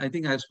 yeah, I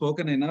think I've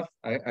spoken enough.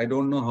 I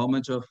don't know how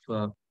much of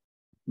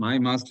my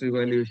master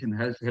evaluation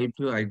has helped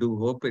you. I do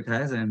hope it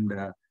has. And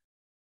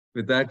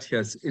with that,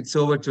 yes, it's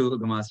over to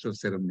the Master of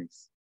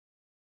Ceremonies.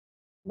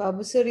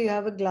 Babu sir, you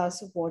have a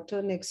glass of water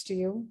next to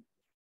you.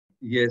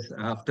 Yes,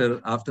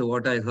 after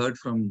what I heard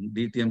from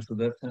DTM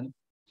Sudarshan,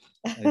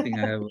 I think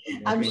I have.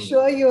 I'm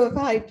sure you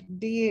have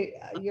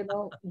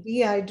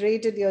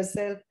dehydrated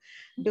yourself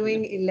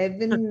doing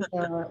 11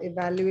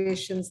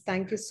 evaluations.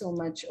 Thank you so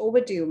much.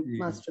 Over to you,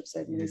 Master of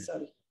Ceremony.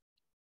 Sorry.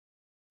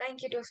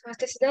 Thank you,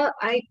 Toastmaster Sudha.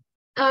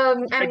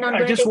 I'm not I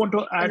going just to want to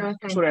take a lot add. of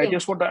time. Sorry, Yeah. I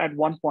just want to add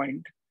one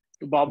point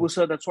to Babu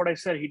sir. That's what I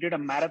said. He did a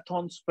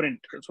marathon sprint.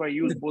 That's why I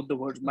used both the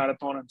words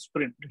marathon and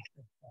sprint.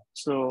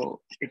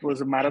 So it was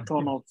a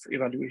marathon of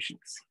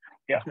evaluations.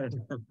 Yeah.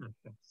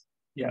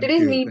 Yeah.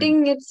 Today's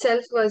meeting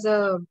itself was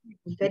a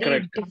very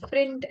Correct.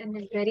 different and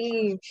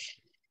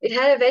it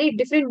had a very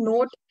different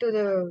note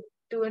to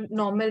a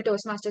normal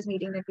Toastmasters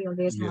meeting that we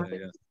always have.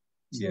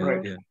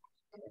 So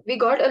we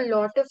got a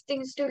lot of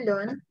things to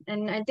learn,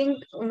 and I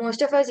think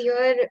most of us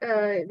here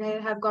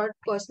have got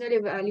personal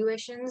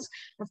evaluations,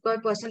 have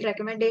got personal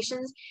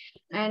recommendations,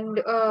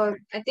 and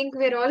I think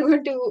we're all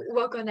going to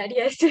work on that.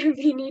 Yes,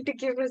 we need to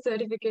give a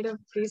certificate of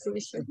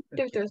appreciation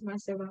to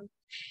Toastmaster.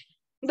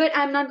 But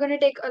I'm not going to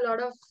take a lot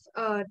of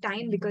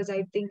time because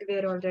I think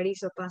we're already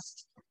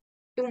surpassed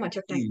too much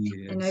of time,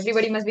 and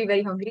everybody must be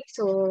very hungry.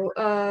 So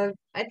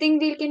I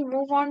think we can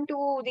move on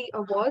to the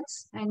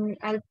awards, and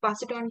I'll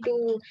pass it on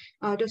to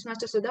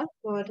Toastmaster Sudha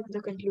for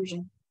the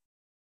conclusion.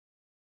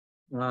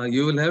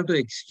 You will have to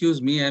excuse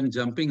me. I'm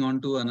jumping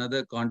onto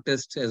another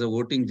contest as a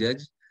voting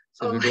judge.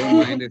 So if you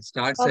don't mind, it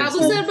starts at Babu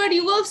 2. sir, but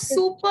you were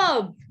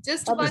superb.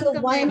 Just Babu one sir,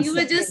 comment. You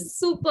were just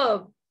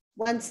superb.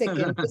 1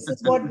 second. This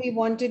is what we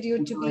wanted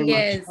you to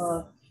be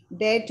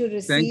there to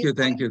receive.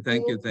 Thank you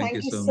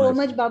So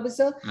much, Babu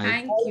sir.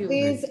 Thank you.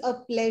 Always a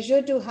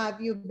pleasure to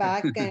have you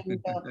back, and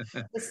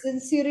the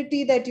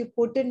sincerity that you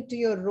put into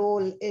your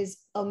role is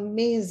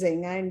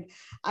amazing. And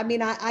I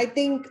mean, I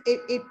think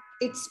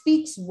it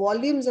speaks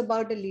volumes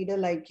about a leader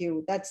like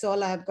you. That's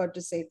all I have got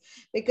to say,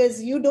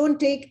 because you don't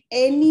take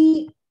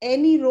any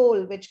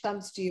role which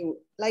comes to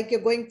you, like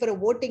you're going for a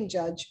voting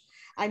judge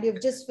and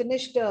you've just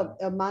finished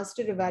a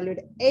master evaluate.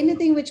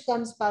 Anything which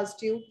comes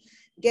past you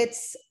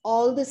gets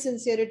all the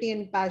sincerity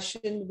and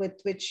passion with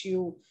which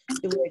you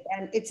do it.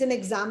 And it's an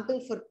example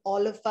for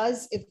all of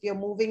us. If you're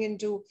moving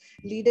into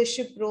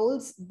leadership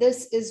roles,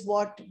 this is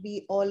what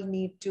we all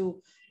need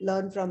to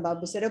learn from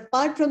Babu sir.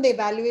 Apart from the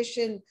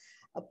evaluation,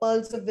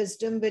 pearls of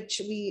wisdom,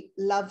 which we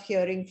love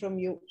hearing from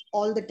you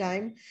all the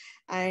time.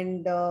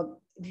 And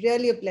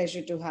really a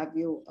pleasure to have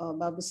you,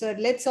 Babu sir.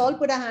 Let's all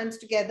put our hands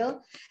together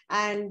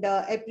and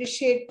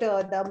appreciate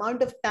the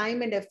amount of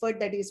time and effort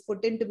that he's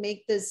put in to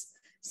make this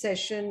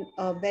session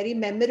a very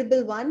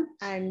memorable one.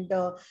 And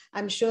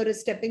I'm sure a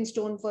stepping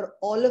stone for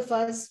all of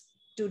us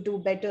to do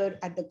better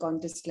at the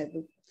contest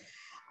level.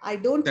 I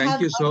don't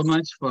Thank you so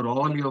much for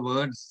all your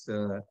words.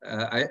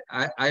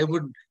 I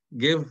would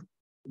give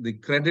the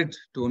credit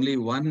to only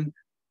one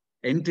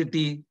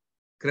entity,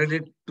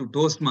 credit to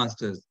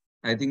Toastmasters.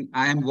 I think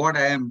I am what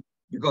I am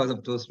because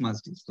of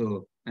Toastmasters.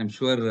 So I'm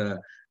sure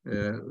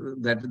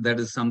that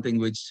is something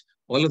which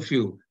all of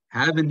you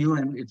have in you,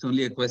 and it's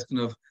only a question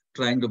of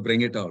trying to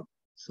bring it out.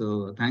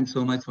 So thanks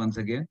so much once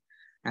again,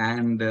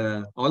 and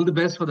all the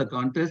best for the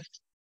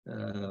contest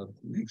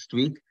next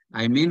week.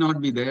 I may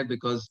not be there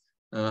because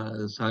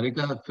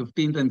Sarika,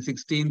 15th and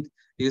 16th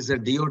is a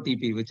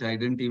DOTP, which I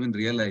didn't even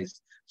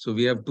realize. So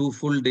we have 2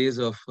 full days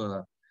of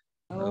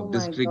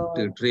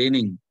district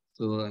training.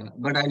 So,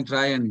 but I'll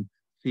try and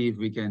see if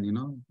we can,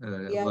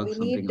 work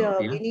something out.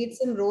 We need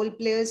some role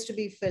players to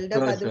be filled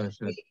up. Otherwise,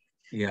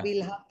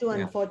 we'll have to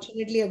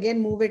unfortunately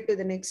again move it to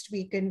the next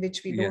weekend,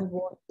 which we don't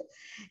want.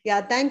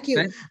 Yeah, thank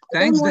you.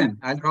 Thanks then.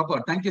 I'll drop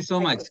out. Thank you so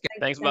much.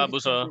 Thanks, Babu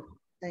sir.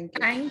 Thank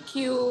you. Thank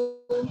you.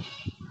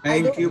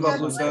 Thank you,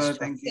 Babu sir.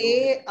 Thank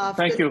you.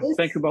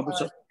 Thank you, Babu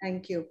sir.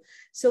 Thank you.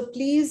 So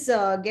please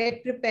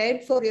get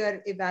prepared for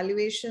your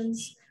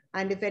evaluations.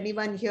 And if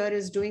anyone here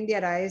is doing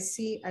their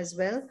ISC as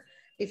well,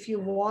 if you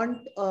want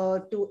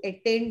to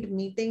attend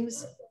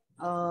meetings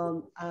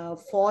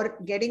for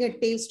getting a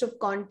taste of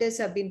contests,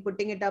 I've been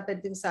putting it up. I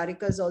think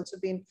Sarika has also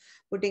been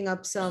putting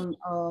up some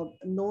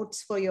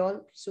notes for you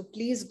all. So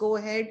please go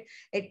ahead,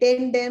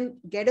 attend them,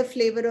 get a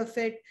flavor of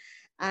it,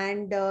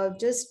 and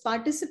just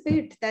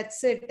participate.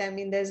 That's it. I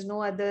mean, there's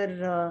no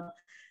other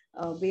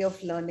way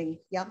of learning.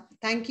 Yeah.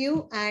 Thank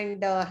you,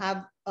 and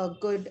have a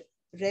good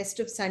rest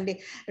of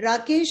Sunday.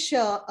 Rakesh,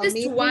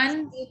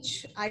 amazing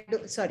speech.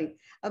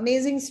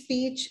 Amazing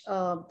speech.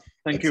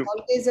 Thank you. It's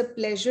always a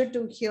pleasure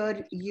to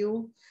hear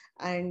you.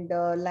 And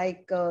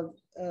like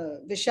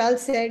Vishal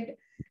said,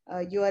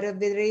 you are a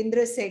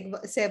Virendra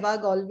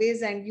Sehwag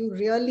always, and you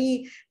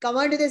really come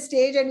onto the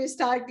stage and you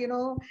start,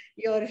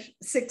 your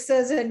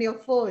sixers and your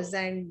fours,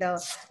 and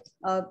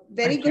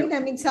very good. I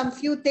mean, some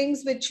few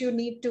things which you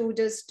need to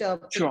just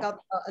pick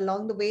up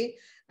along the way.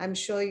 I'm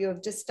sure you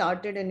have just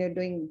started and you're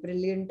doing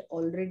brilliant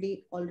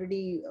already.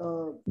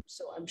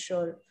 So I'm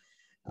sure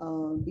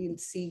we'll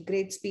see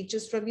great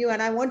speeches from you. And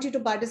I want you to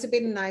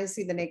participate in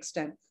ISC the next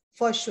time,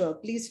 for sure.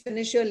 Please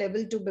finish your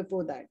level 2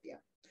 before that. Yeah.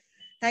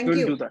 Thank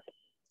you. We'll do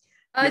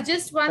that.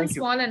 Just one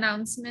small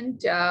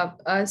announcement.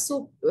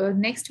 So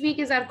next week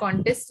is our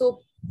contest.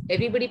 So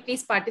everybody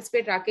please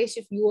participate. Rakesh,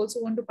 if you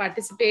also want to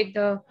participate,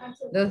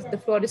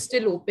 the floor is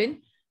still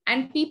open.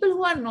 And people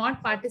who are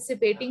not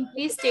participating,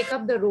 please take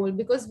up the role,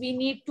 because we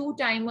need 2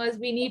 timers,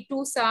 we need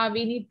 2 SAR,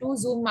 we need 2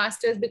 Zoom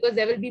masters, because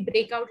there will be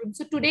breakout rooms.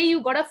 So today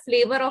you got a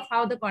flavor of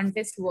how the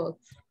contest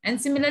works.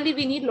 And similarly,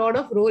 we need a lot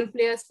of role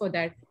players for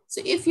that.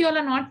 So if you all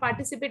are not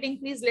participating,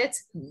 please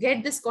let's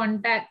get this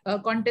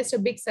contest a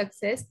big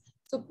success.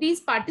 So please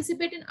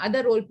participate in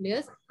other role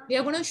players. We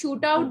are going to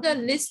shoot out the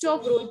list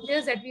of role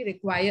players that we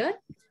require.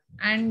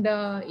 And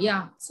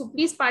yeah, so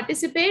please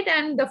participate.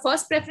 And the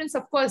first preference,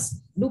 of course,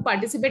 do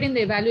participate in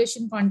the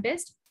evaluation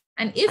contest.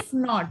 And if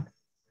not,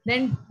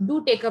 then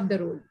do take up the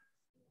role.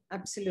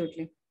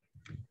 Absolutely.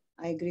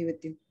 I agree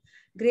with you.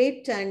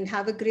 Great, and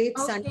have a great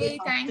Sunday afternoon.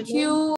 Thank you.